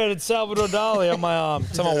appropriated Salvador Dali on my arm.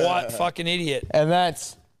 So I'm a white fucking idiot. And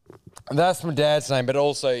that's my dad's name, but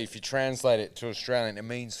also if you translate it to Australian, it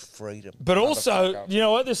means freedom. But also, you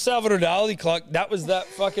know what? The Salvador Dali clock, that was that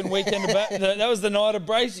fucking weekend that was the night of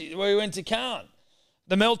Bracey where we went to Cairn.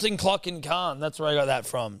 The melting clock in Cairn. That's where I got that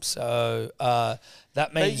from. So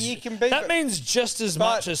that means just as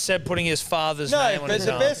much as Seb putting his father's name on his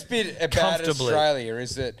arm. No, but the best bit about Australia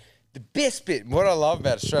is that what I love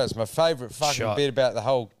about Australia is my favourite fucking bit about the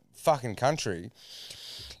whole fucking country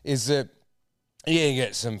is that, you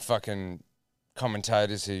get some fucking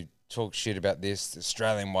commentators who talk shit about this, the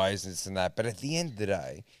Australian ways, this and that, but at the end of the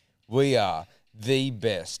day, we are the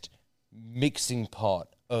best mixing pot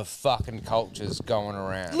of fucking cultures going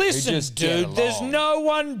around. Listen, dude, there's no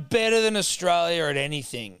one better than Australia at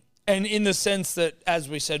anything. And in the sense that, as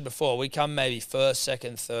we said before, we come maybe first,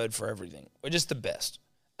 second, third for everything. We're just the best.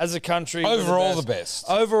 As a country, we're Overall the best.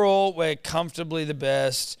 Overall, we're comfortably the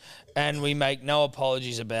best, and we make no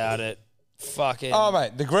apologies about it. Fucking. Oh,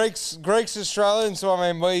 mate, the Greeks, Australians. So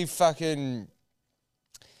I mean, we fucking.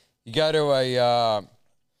 You go to a.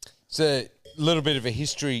 It's a little bit of a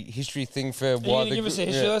history thing for Are you why going to the give us a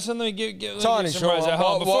history lesson? Let me give Tiny some short raise one.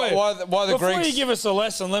 our hand. Why the Before Greeks- you give us a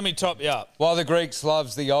lesson, let me top you up. Why the Greeks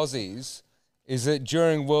loves the Aussies is that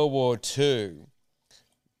during World War II,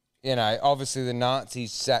 you know, obviously the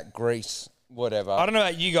Nazis sacked Greece, whatever. I don't know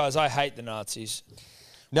about you guys. I hate the Nazis.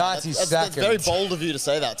 Nazis That's sacked very them. bold of you to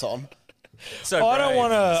say that, Tom. So I don't brave.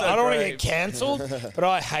 want to. So I don't want to brave. get cancelled, but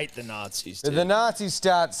I hate the Nazis. Dude. The Nazis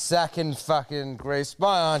start sacking fucking Greece.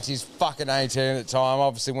 My auntie's fucking 18 at the time,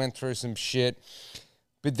 obviously went through some shit.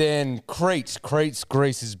 But then Crete's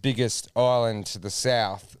Greece's biggest island to the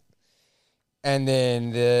south. And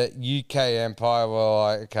then the UK Empire were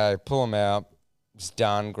like, okay, pull them out. It's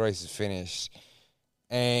done. Greece is finished.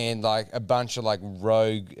 And like a bunch of like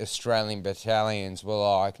rogue Australian battalions were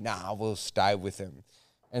like, nah, we'll stay with them.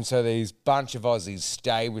 And so these bunch of Aussies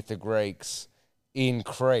stay with the Greeks in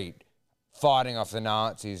Crete, fighting off the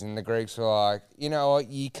Nazis. And the Greeks were like, you know what,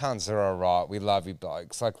 you cunts are all right. We love you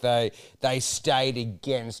blokes. Like they stayed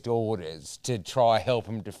against orders to try help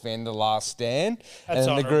them defend the last stand. That's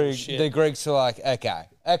and honourable shit. the Greeks were like, okay.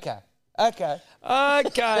 Okay,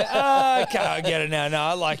 I get it now. No,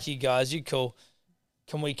 I like you guys. You cool.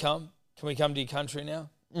 Can we come? Can we come to your country now?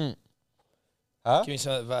 Huh? Give me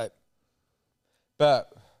some of that vape.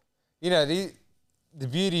 But, you know, the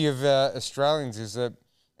beauty of Australians is that,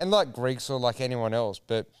 and like Greeks or like anyone else,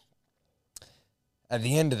 but at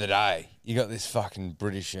the end of the day, you got this fucking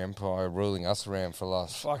British Empire ruling us around for the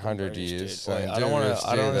last Fucking 100 British, years. dude. saying, Boy, I "Do don't want this, to.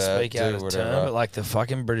 I do don't want to that, speak do out of whatever." turn, but like the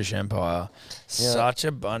fucking British Empire, such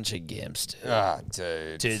a bunch of gimps, dude. Ah,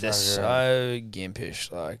 dude. Dude, they're fucking- so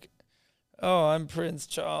gimpish. Like, oh, I'm Prince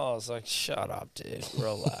Charles. Like, shut up, dude.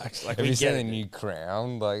 Relax. Like, Have we you get seen the it. new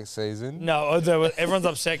Crown like season? No, everyone's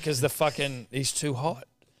upset because he's too hot.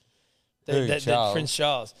 Who, Charles? Prince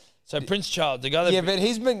Charles. So Prince Charles, the guy that Yeah, but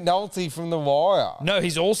he's McNulty from The Wire. no,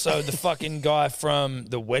 he's also the fucking guy from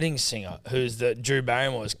The Wedding Singer, who's the Drew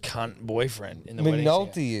Barrymore's cunt boyfriend in The Wedding Singer.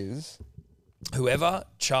 McNulty is. Whoever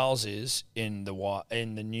Charles is in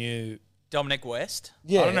the new, Dominic West.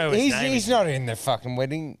 Yeah, I don't know his he's, name he's is- not in the fucking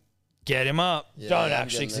wedding. get him up. Yeah, Don't yeah, I'm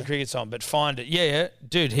actually, getting because the there. cricket's on, but find it. Yeah,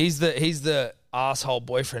 dude, he's the asshole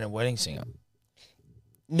boyfriend in Wedding Singer.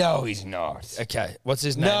 No, he's not. Okay, what's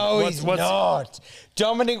his name? No, what's, he's not.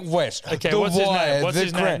 Dominic West. Okay, The what's his name? Wire, What's the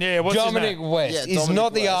his name? Crown. Yeah, what's his Dominic name? West. Yeah, He's Dominic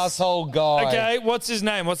not the West. asshole guy. Okay, what's his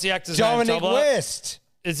name? What's the actor's Dominic name? Tobler? West.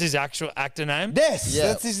 Is his actual actor name? Yes, Yeah.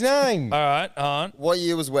 that's his name. All right, on. What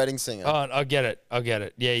year was Wedding Singer? I'll get it.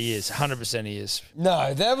 Yeah, he is. 100% he is.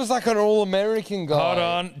 No, that was like an all-American guy. Hold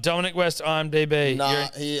on. Dominic West, IMDb. nah,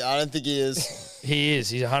 You're- I don't think he is. He is.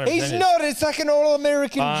 He's 100%. He's is. not. It's like an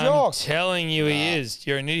all-American I'm jock. telling you he is.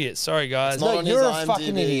 You're an idiot. Sorry, guys. not No, on his you're a IMDb.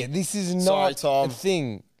 fucking idiot. This is Sorry, not Tom. a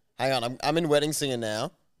thing. Hang on, I'm in Wedding Singer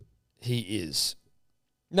now. He is.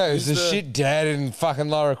 No, he's Who's the the- shit dad in fucking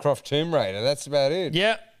Lara Croft Tomb Raider. That's about it.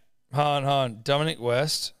 Yep. Hold on. Dominic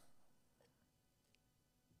West.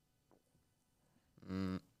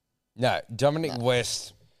 No, Dominic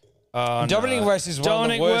West. Oh, Dominic no. West is one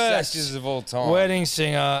Dominic of the worst West. actors of all time. Wedding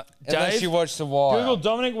Singer. Unless Dave, you watch The Wire. Google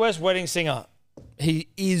Dominic West Wedding Singer. He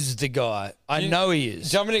is the guy. I know he is.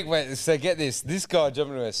 Dominic West, so get this. This guy,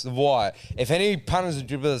 Dominic West, The Wire. If any punters or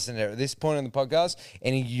dribblers in there at this point in the podcast,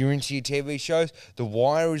 you're into your TV shows, The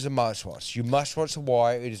Wire is a must watch. You must watch The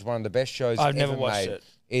Wire. It is one of the best shows I've ever never watched made.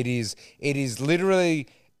 it. It is literally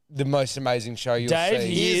the most amazing show you'll Dave, see.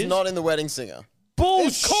 He He is is? not in the Wedding Singer.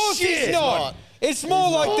 Bullshit. Of course he's He's not. not. It's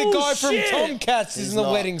more like the guy from Bullshit. Tomcats is He's in The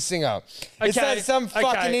not. Wedding Singer. It's Okay, that some okay,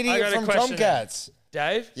 fucking I idiot got a from question Tomcats.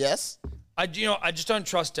 Dave, Yes. I just don't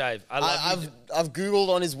trust Dave. I love you. I've Googled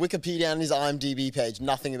on his Wikipedia and his IMDb page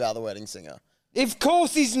nothing about the Wedding Singer. Of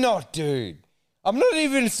course he's not, dude. I'm not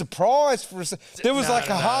even surprised for a There was No, like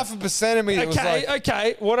no, a no. 0.5% of me that was like,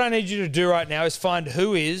 Okay. What I need you to do right now is find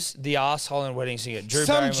who is the asshole in Wedding Singer. Drew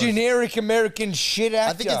some Barrymore. generic American shit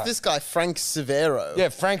actor. I think it's this guy, Frank Severo. Yeah,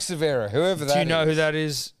 Frank Severo, whoever that Do is. you know who that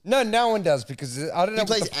is? No, no one does because I don't know He what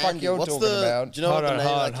plays the fuck Andy. you're What's talking the? about. Do you know what the name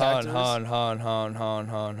of that character is?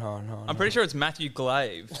 I'm pretty sure it's Matthew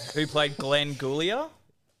Glave, who played Glenn Goulier.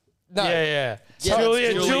 No, Yeah. Yeah,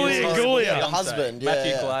 Julia that's Julia Julia's Julia. Your husband, yeah,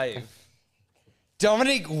 Matthew yeah. Glave.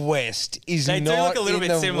 Dominic West is They do not look a little in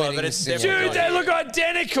bit the similar, Wedding but it's Singer. definitely Dude, they look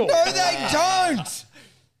identical. No, they don't.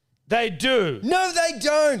 They do. No, they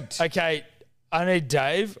don't. Okay, I need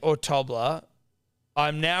Dave or Tobler.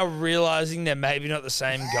 I'm now realizing they're maybe not the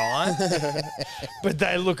same guy, but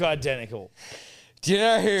they look identical. Do you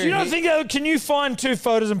know who? Do you not think that? Can you find two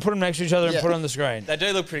photos and put them next to each other and Yeah. put on the screen? They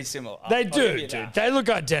do look pretty similar. They I'll give do, you dude. that. They look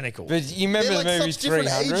identical. But you remember They're the like movie such different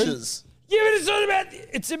 300? ages. Yeah, but it's not about.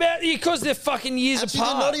 It's about because they're fucking years Actually,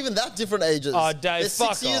 apart. they're not even that different ages. Oh, Dave, they're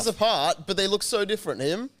fuck 6 years off. apart, but they look so different.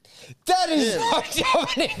 Him. That is Yeah.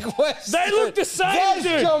 not Dominic West. They look the same, That's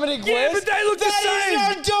dude. Dominic Yeah, West. but they look the That same.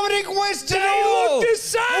 is not Dominic West They at all. look the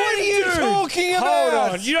same. What are you dude. talking Hold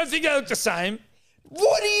about? on. You don't think they look the same?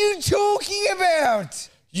 What are you talking about?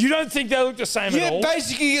 You don't think they look the same at Yeah, all?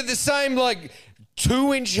 basically you get the same like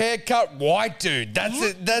 2-inch haircut white dude. That's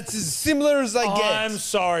it. That's as similar as they get. I'm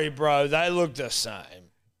sorry, bro. They look the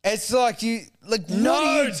same. It's like you like No, what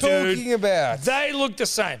are you dude. talking about? They look the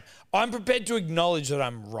same. I'm prepared to acknowledge that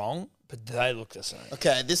I'm wrong, but they look the same.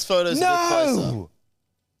 Okay, this photo's a bit closer. No.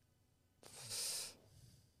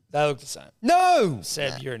 They look the same. No.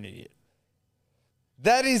 Seb, you're an idiot.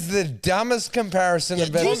 That is the dumbest comparison Yeah,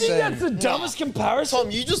 I've do ever you Do you seen. think that's the dumbest comparison?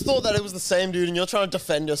 Tom, you just thought that it was the same dude, and you're trying to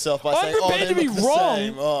defend yourself by I'm saying, "Oh, prepared they to be look the wrong.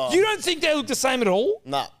 same." Oh. You don't think they look the same at all?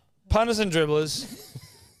 Nah. Punters and dribblers.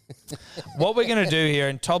 What we're going to do here,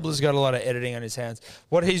 and Tobler's got a lot of editing on his hands.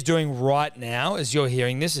 What he's doing right now, as you're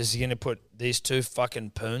hearing this, is he's going to put these two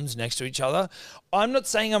fucking poons next to each other. I'm not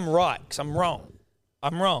saying I'm right, because I'm wrong.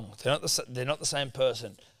 I'm wrong. They're not the same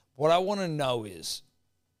person. What I want to know is,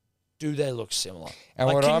 do they look similar? And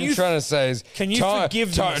Like, what can I'm you- trying to say is, can you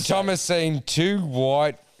forgive the mistake? Tom has seen two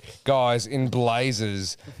white guys in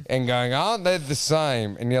blazers and going, aren't they the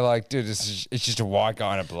same? And you're like, dude, it's just a white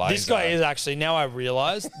guy in a blazer. This guy is actually, now I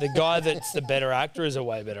realize, the guy that's the better actor is a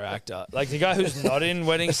way better actor. Like, the guy who's not in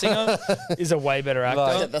Wedding Singer is a way better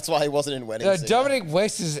actor. Yeah, that's why he wasn't in Wedding No, Singer. Dominic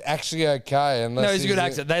West is actually okay. Unless No, he's a good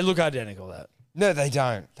actor. They look identical, though. No, they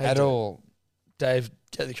don't at do. all. Dave,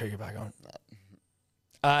 get the cricket back on.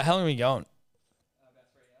 How long are we going? About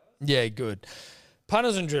 3 hours. Yeah, good.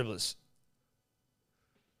 Punters and dribblers.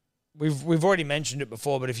 We've already mentioned it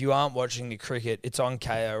before, but if you aren't watching the cricket, it's on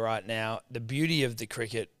KO right now. The beauty of the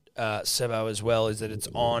cricket, Sebo, as well, is that it's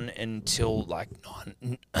on until like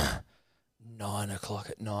 9 o'clock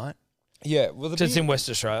at night. Yeah, well, So it's in West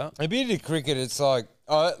Australia. the beauty of cricket, it's like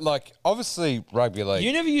obviously rugby league.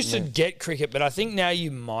 You never used to get cricket, but I think now you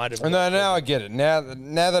might have. No, now I get it. Now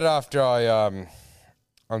that after I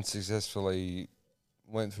unsuccessfully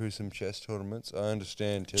went through some chess tournaments, I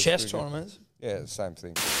understand test Chess cricket. tournaments. Yeah, same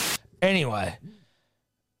thing. Anyway,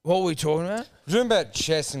 what were we talking about? We're talking about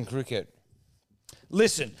chess and cricket.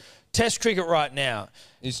 Listen, Test cricket right now.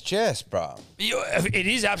 It's chess, bro. It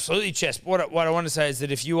is absolutely chess. What I want to say is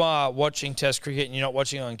that if you are watching Test cricket and you're not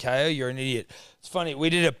watching it on KO, you're an idiot. It's funny.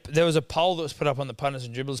 There was a poll that was put up on the Punters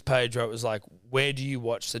and Dribblers page where it was like, where do you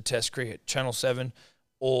watch the Test cricket? Channel 7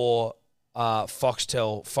 or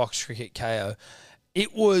Foxtel, Fox Cricket KO?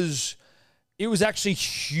 It was actually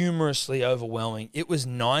humorously overwhelming. It was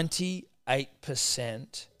 98%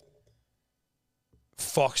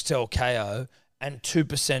 Foxtel KO and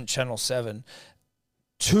 2% Channel 7.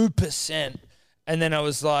 2%. And then I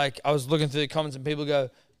was looking through the comments and people go,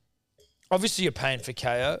 obviously you're paying for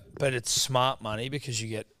KO, but it's smart money because you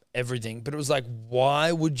get everything. But it was like,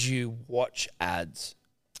 why would you watch ads?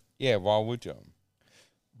 Yeah, why would you?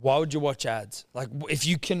 Why would you watch ads? Like, if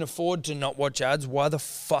you can afford to not watch ads, why the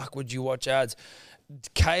fuck would you watch ads?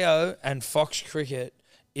 KO and Fox Cricket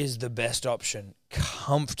is the best option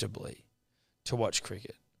comfortably to watch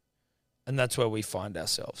cricket. And that's where we find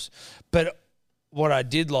ourselves. But what I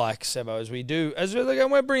did like, Sebo, is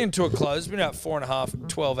we're bringing to a close. It's been about 4.5,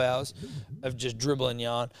 12 hours of just dribbling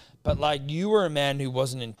yarn. But, like, you were a man who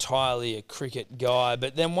wasn't entirely a cricket guy.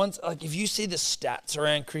 But then once, like, if you see the stats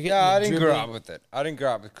around cricket... No, and the I didn't grow dribbling- up with it. I didn't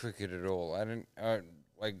grow up with cricket at all.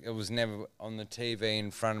 It was never on the TV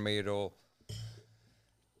in front of me at all.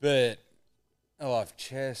 But I love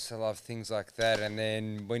chess. I love things like that. And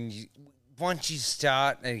then once you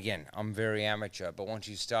start, and again, I'm very amateur, but once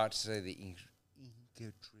you start to see the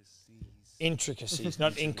Intricacies,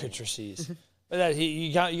 not intricacies. But that,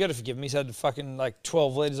 you got to forgive me. He's had fucking like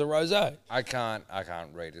 12 litres of rosé. I can't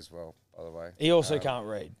read as well, by the way. He also can't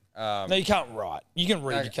read. No, you can't write. You can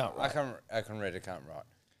read, you can't write. I can read, I can't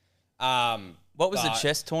write. What was the But-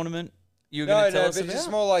 chess tournament you were going to tell us but about? just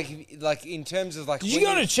more like in terms of like. Did you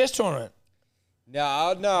when go to a chess tournament? No,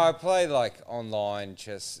 I play like online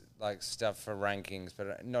chess, like stuff for rankings,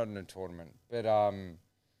 but not in a tournament. But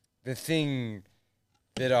the thing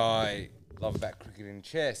that I love about cricket and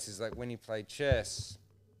chess is like when you play chess,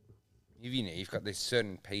 you've got these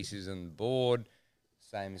certain pieces on the board,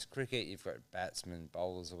 same as cricket. You've got batsmen,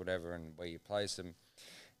 bowlers, or whatever, and where you place them,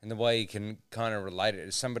 and the way you can kind of relate it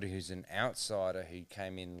to somebody who's an outsider who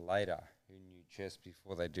came in later, who knew chess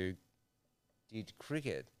before they did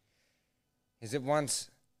cricket. is that once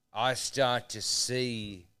I start to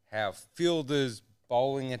see how fielders,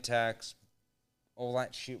 bowling attacks, all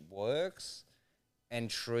that shit works, and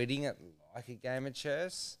treating it like a game of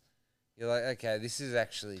chess, you're like, okay, this is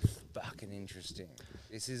actually fucking interesting.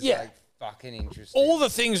 This is Yeah. like fucking interesting. All the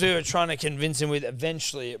things we were trying to convince him with,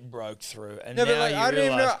 eventually it broke through. And No, now but like, you I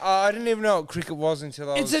realise didn't even know what cricket was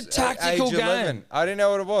until I It's was a tactical age 11. game. I didn't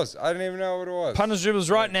know what it was. I didn't even know what it was. punters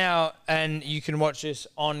dribbles right now, and you can watch this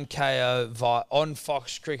on KO on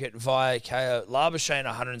Fox Cricket via KO. Labuschagne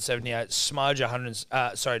 178, Smudge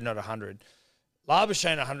 100. Sorry, not 100.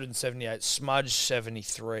 Labuschagne 178, Smudge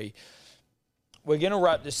 73. We're gonna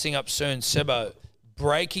wrap this thing up soon, Sebo.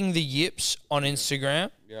 Breaking the Yips on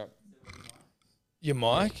Instagram. Yeah. Your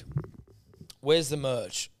mic. Where's the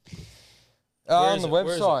merch? On Where is the it? Where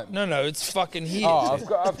is it? website. No, it's fucking here. Oh, I've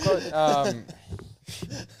got.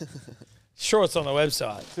 Sure, it's on the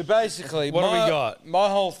website. So basically, What do we got? My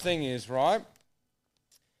whole thing is right.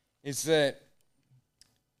 Is that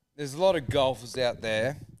there's a lot of golfers out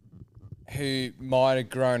there who might have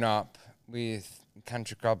grown up with a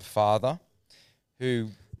country club father, who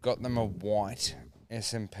got them a white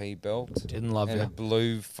SMP belt, Didn't love and you. a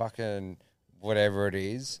blue fucking whatever it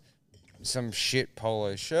is, some shit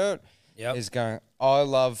polo shirt. Yep. Is going, I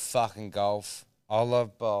love fucking golf. I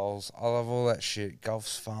love bowls. I love all that shit.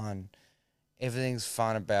 Golf's fun. Everything's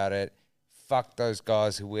fun about it. Fuck those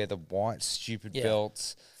guys who wear the white stupid Yeah.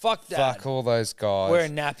 belts. Fuck that. Fuck all those guys. Wear a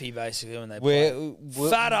nappy basically when they play.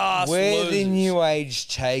 Fat ass We're the losers. new age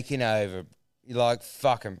taking over. You're like,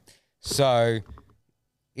 fuck them. So,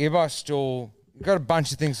 in my stall, we've got a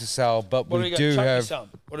bunch of things to sell, but What do we we got? do Chuck me have some.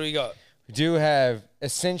 What do we got? we do have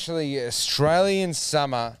essentially Australian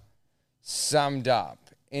summer summed up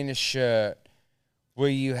in a shirt where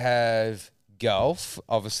you have golf,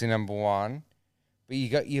 obviously number one, but you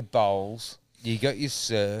got your bowls, you got your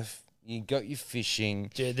surf, you got your fishing,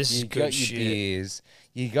 Dude, this is you good got shit. your beers,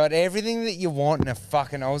 you got everything that you want in a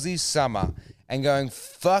fucking Aussie summer, and going,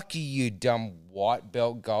 fuck you dumb white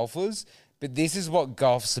belt golfers. But this is what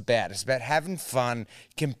golf's about. It's about having fun,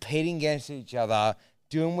 competing against each other,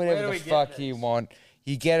 doing whatever do the we get fuck you this? want.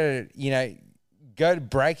 You get it, go to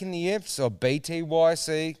Breaking the Yips or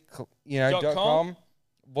BTYC, .com,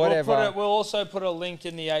 whatever. We'll also put a link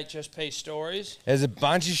in the HSP stories. There's a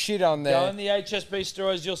bunch of shit on Go there. in the HSP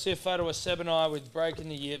stories, you'll see a photo of Seb and I with Breaking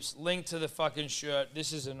the Yips. Link to the fucking shirt.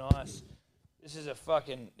 This is a nice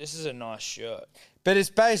shirt. But it's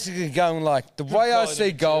basically going like, the way I quality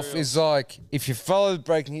see golf material. is like, if you follow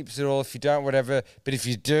Breaking Hips at all, if you don't, whatever, but if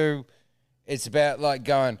you do, it's about like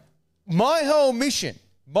going, my whole mission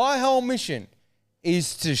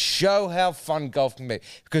is to show how fun golf can be.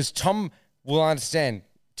 Because Tom will understand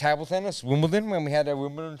table tennis, Wimbledon, when we had our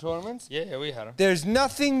Wimbledon tournaments. Yeah, we had them. There's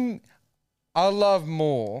nothing I love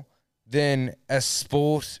more than a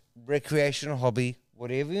sport, recreational hobby,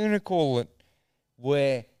 whatever you want to call it,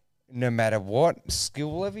 where no matter what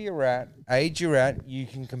skill level you're at, age you're at, you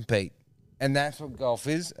can compete. And that's what golf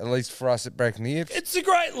is, at least for us at Breaking the Yips. It's a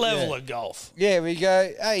great level of golf. Yeah, we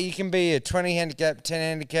go, hey, you can be a 20 handicap, 10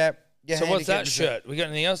 handicap. your So what's that handicap is- shirt? We got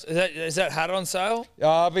anything else? Is that hat on sale?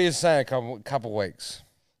 I'll be saying a couple weeks.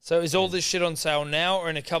 So is all this shit on sale now or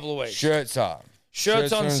in a couple of weeks? Shirts are.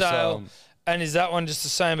 Shirts on are sale. And is that one just the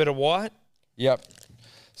same bit of white? Yep.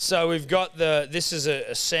 So we've got this is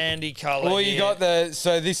a sandy colour. Well, you got that's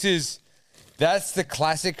the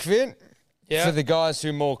classic fit. Yeah. For the guys who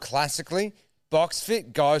are more classically box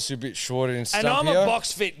fit, guys who are a bit shorter and And stuffier. I'm a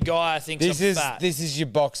box fit guy, I think. This I'm is fat. this is your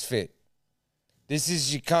box fit. This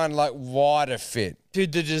is your kind of like wider fit.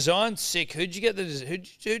 Dude, the design's sick. Who did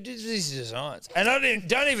these designs? And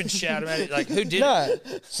don't even shout about it. Like, who did it? No.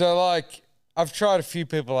 So like I've tried a few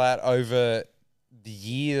people out over the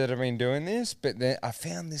year that I've been doing this, but then I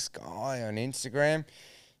found this guy on Instagram,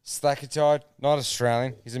 Slackatide, not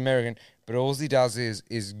Australian, he's American, but all he does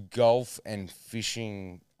is golf and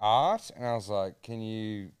fishing art. And I was like, can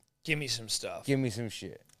you Give me some stuff. give me some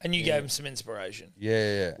shit? And you gave him some inspiration.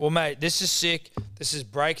 Yeah. Well, mate, this is sick. This is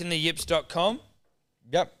breakingtheyips.com.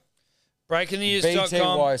 Yep.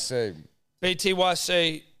 Breakingtheyips.com. BTYC.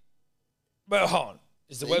 BTYC. Well, hold on.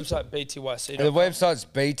 Is the website BTYC? The website's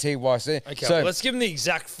BTYC. Okay, So, well, let's give them the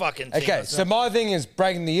exact fucking thing. okay, Let's so not- my thing is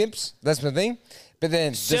breaking the yips. That's my thing. But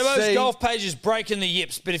then the Sebo's C- golf page is Breaking the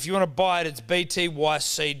Yips, but if you want to buy it, it's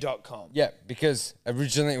BTYC.com. Yeah, because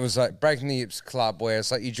originally it was like breaking the yips club, where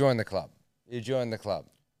it's like you join the club. You join the club.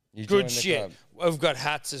 You join Good the shit. club. We've got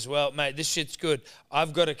hats as well, mate. This shit's good.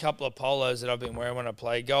 I've got a couple of polos that I've been wearing when I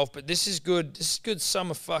play golf, but this is good. This is good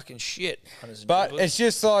summer fucking shit. hunters and But dribblers. it's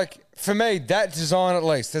just like, for me, that design at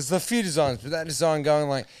least, there's a few designs, but that design going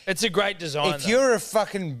like, It's a great design. if though. you're a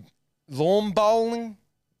fucking lawn bowling,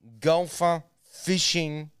 golfer,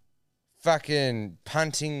 fishing, fucking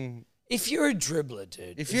punting. If you're a dribbler,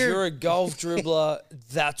 dude, if you're- you're a golf dribbler,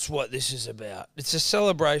 that's what this is about. It's a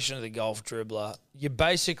celebration of the golf dribbler. You're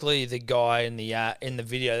basically the guy in the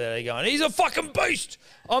video that they're going, he's a fucking beast.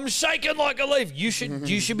 I'm shaking like a leaf. You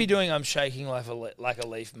should be doing I'm shaking like a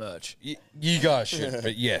leaf merch. You guys should,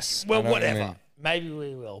 but yes. Well, I know what you whatever. mean. Maybe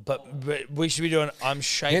we will, but we should be doing I'm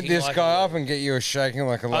shaking Get this like guy a up and get you a shaking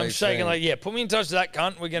like a leaf. I'm shaking thing. like, yeah, put me in touch with that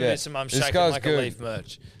cunt. We're going to Yeah. do some I'm This shaking guy's like good. a leaf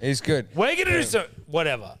merch. He's good. We're going to do some,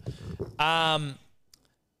 whatever.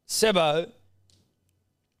 Sebo,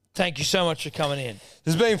 thank you so much for coming in.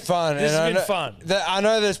 This has been fun. This and has been fun. I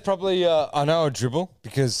know there's probably, I know a dribble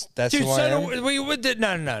because that's Dude, who I so am. we did,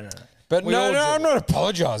 no. But We all no, I'm dribble. not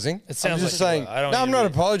apologising. It sounds I'm just like you saying. are. I don't No, want I'm you to not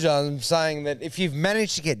be- apologising. I'm saying that if you've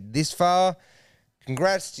managed to get this far,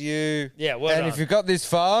 congrats to you. Yeah, well And done. if you've got this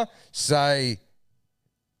far, say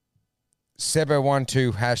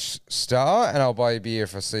Sebo12 #, and I'll buy you a beer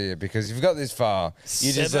if I see you. Because if you've got this far,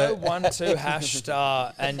 you deserve.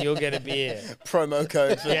 Sebo12 # and you'll get a beer. Promo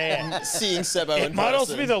code for Yeah. seeing Sebo It in might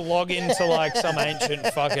also be person. the login to like some ancient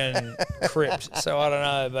fucking crypt. So I don't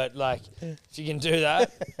know, but like if you can do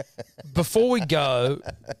that. Before we go,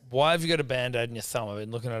 why have you got a band-aid in your thumb? I've been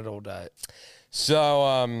looking at it all day.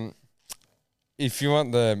 So, if you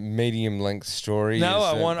want the medium length story, No, is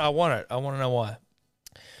I that- want it. I want to know why.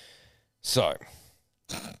 So,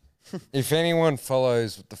 if anyone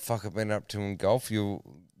follows what the fuck I've been up to in golf, you'll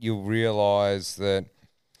realise that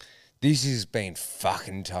this has been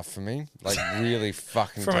fucking tough for me. Like, really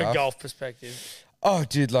fucking From tough. a golf perspective. Oh,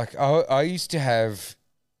 dude, like, I used to have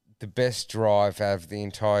the best drive out of the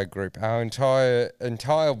entire group. Our entire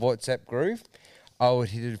WhatsApp group, I would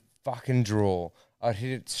hit a fucking draw. I'd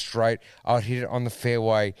hit it straight. I'd hit it on the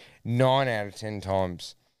fairway 9 out of 10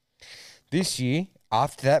 times. This year,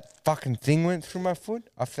 after that fucking thing went through my foot,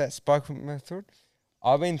 after that spike went through my foot,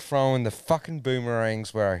 I've been throwing the fucking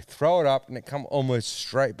boomerangs where I throw it up and it come almost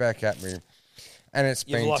straight back at me. And it's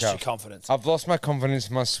You've been lost tough. your confidence. I've lost my confidence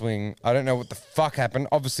in my swing. I don't know what the fuck happened.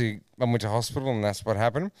 Obviously, I went to hospital and that's what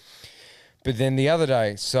happened. But then the other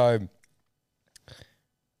day, so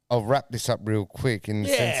I'll wrap this up real quick in the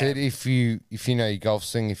sense Yeah. that if you know your golf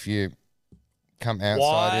swing, if you come outside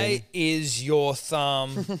Why is your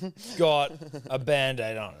thumb got a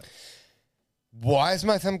band-aid on it? Why has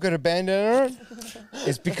my thumb got a band-aid on it?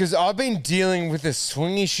 It's because I've been dealing with a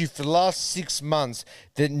swing issue for the last 6 months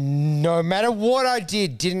that no matter what I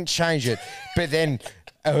didn't change it. But then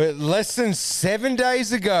less than 7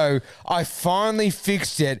 days ago, I finally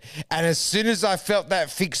fixed it. And as soon as I felt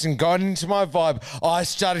that fix and got into my vibe, I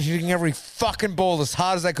started hitting every fucking ball as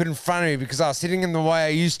hard as I could in front of me because I was hitting them the way I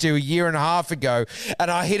used to a year and a half ago.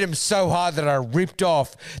 And I hit him so hard that I ripped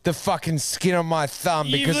off the fucking skin on my thumb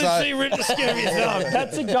You because literally ripped the skin of your thumb.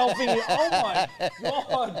 That's a golfing. Oh my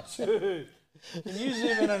god, dude! Can you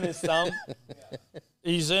zoom in on his thumb? Are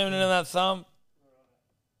you zooming in on that thumb?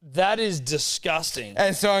 That is disgusting.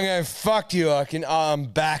 And so I'm going, fuck you, I'm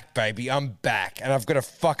back, baby. I'm back. And I've got a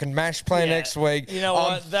fucking match play Yeah. next week. You know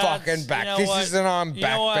I'm what? That's- fucking back. you know This what? is an I'm You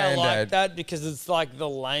back know why I like Band-Aid. that? Because it's like the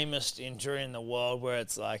lamest injury in the world where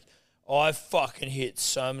it's like, I fucking hit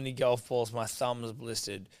so many golf balls, my thumb is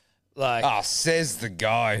blistered. Like, Oh, says the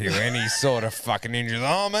guy who any sort of fucking injury.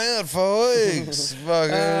 Oh, I'm out for weeks.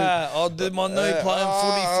 Fucking. I'll do my knee playing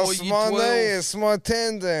footy for it's you my 12. knee, it's my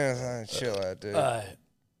tendon. Oh, chill out, dude.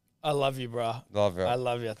 I love you, bro. Love you. I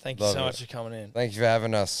love you. Thank you Love so you. much for coming in. Thank you for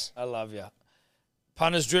having us. I love you.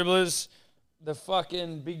 Punters, dribblers, the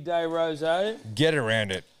fucking Big Day Rosé. Get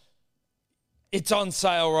around it. It's on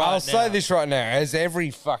sale right now. I'll say this right now. As every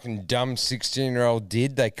fucking dumb 16-year-old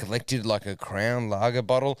did, they collected like a Crown Lager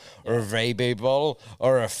bottle or a VB bottle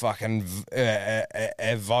or a fucking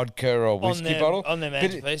a vodka or whiskey bottle. On their But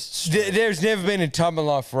mantelpiece. there's never been a time in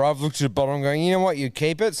life where I've looked at a bottle and going, you know what, you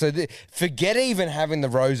keep it. So forget even having the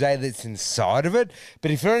rosé that's inside of it.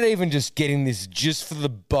 But if you're not even just getting this just for the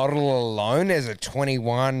bottle alone as a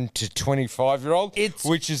 21 to 25-year-old,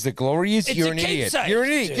 which is the glory is, it's you're a an idiot. keepsake, You're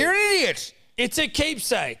an idiot. dude. You're an idiot. It's a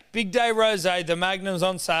keepsake. Big Day Rosé. The Magnum's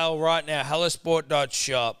on sale right now.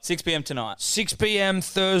 Hellosport.shop. 6 p.m. tonight. 6 p.m.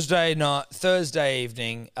 Thursday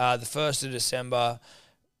evening, the 1st of December.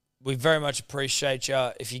 We very much appreciate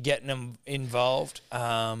you if you're getting them involved.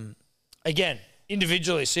 Again,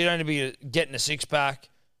 individually, so you don't need to be getting a six-pack.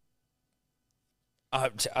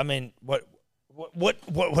 I mean, what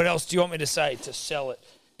else do you want me to say to sell it?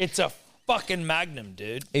 It's a fucking Magnum,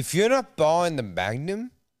 dude. If you're not buying the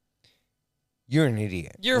Magnum, you're an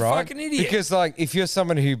idiot. You're a right? fucking idiot. Because, like, if you're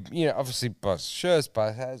someone who, obviously buys shirts,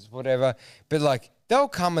 buys hats, whatever, but, like, they'll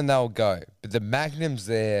come and they'll go. But the Magnum's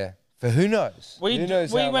there But who knows? We how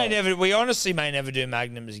may long? never. We honestly may never do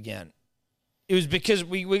Magnums again. It was because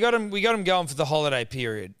we got him going for the holiday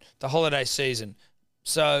period, the holiday season.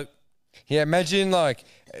 So Yeah, imagine like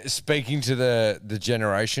speaking to the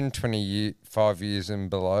generation 25 years and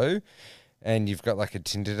below, and you've got like a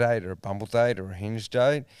Tinder date or a Bumble date or a Hinge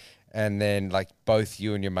date, and then like both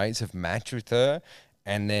you and your mates have matched with her,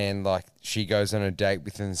 and then like she goes on a date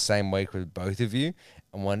within the same week with both of you,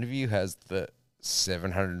 and one of you has the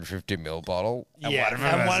 750ml bottle.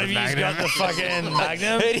 and one of you's got the fucking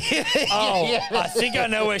Magnum. I think I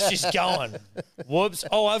know where she's going. Whoops!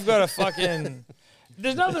 Oh, I've got a fucking.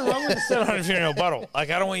 There's nothing wrong with the 750ml bottle. Like,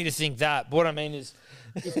 I don't want you to think that. But what I mean is,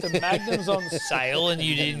 if the Magnum's on sale and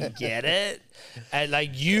you didn't get it, and like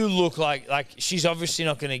you look like she's obviously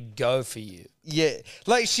not going to go for you. Yeah,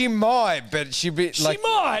 like she might, but She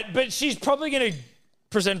might, but she's probably going to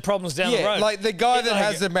present problems down the yeah, road. like the guy that like-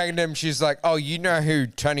 has the Magnum, she's like, oh, you know who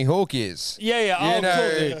Tony Hawk is? Yeah. You Oh, know-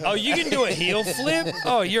 cool, dude. Oh, you can do a heel flip?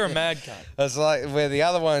 Oh, you're a mad cunt. It's like where the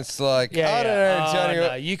other one's like, Yeah, I don't know, Oh, Tony no,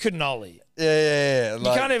 Hawk. you couldn't ollie. Yeah. You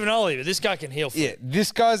Like, can't even ollie, but this guy can heel flip. yeah,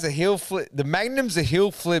 this guy's a heel flip. The Magnum's a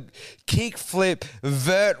heel flip, kick flip,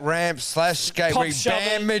 vert ramp / skate Pop rig, shove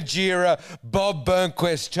Bam it. Majira, Bob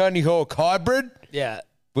Burnquist, Tony Hawk hybrid. Yeah.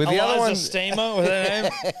 With the other Eliza one- Steamer, with her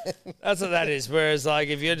name. That's what that is. Whereas, like,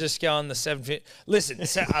 if you're just going the 750,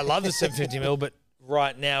 listen, I love the 750ml, but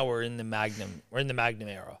right now we're in the Magnum. We're in the Magnum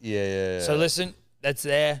era. Yeah. So listen, that's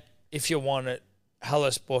there. If you want it,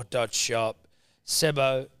 hellosport.shop.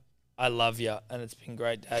 Sebo, I love you, and it's been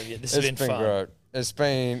great to have you. This has been fun. great. It's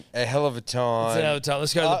been a hell of a time. It's another time.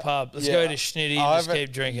 Let's go to the pub. Let's go to Schnitty and just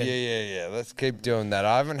keep drinking. Yeah. Let's keep doing that.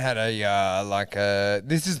 I haven't had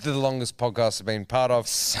this is the longest podcast I've been part of.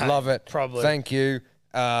 Same, Love it. probably. Thank you.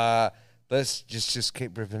 Let's just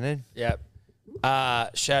keep ripping in. Yep.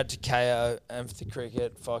 Shout out to KO, Amphitheatre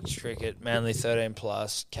Cricket, Fox Cricket, Manly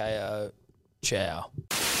 13+, KO. Ciao.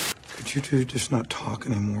 Could you two just not talk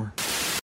anymore?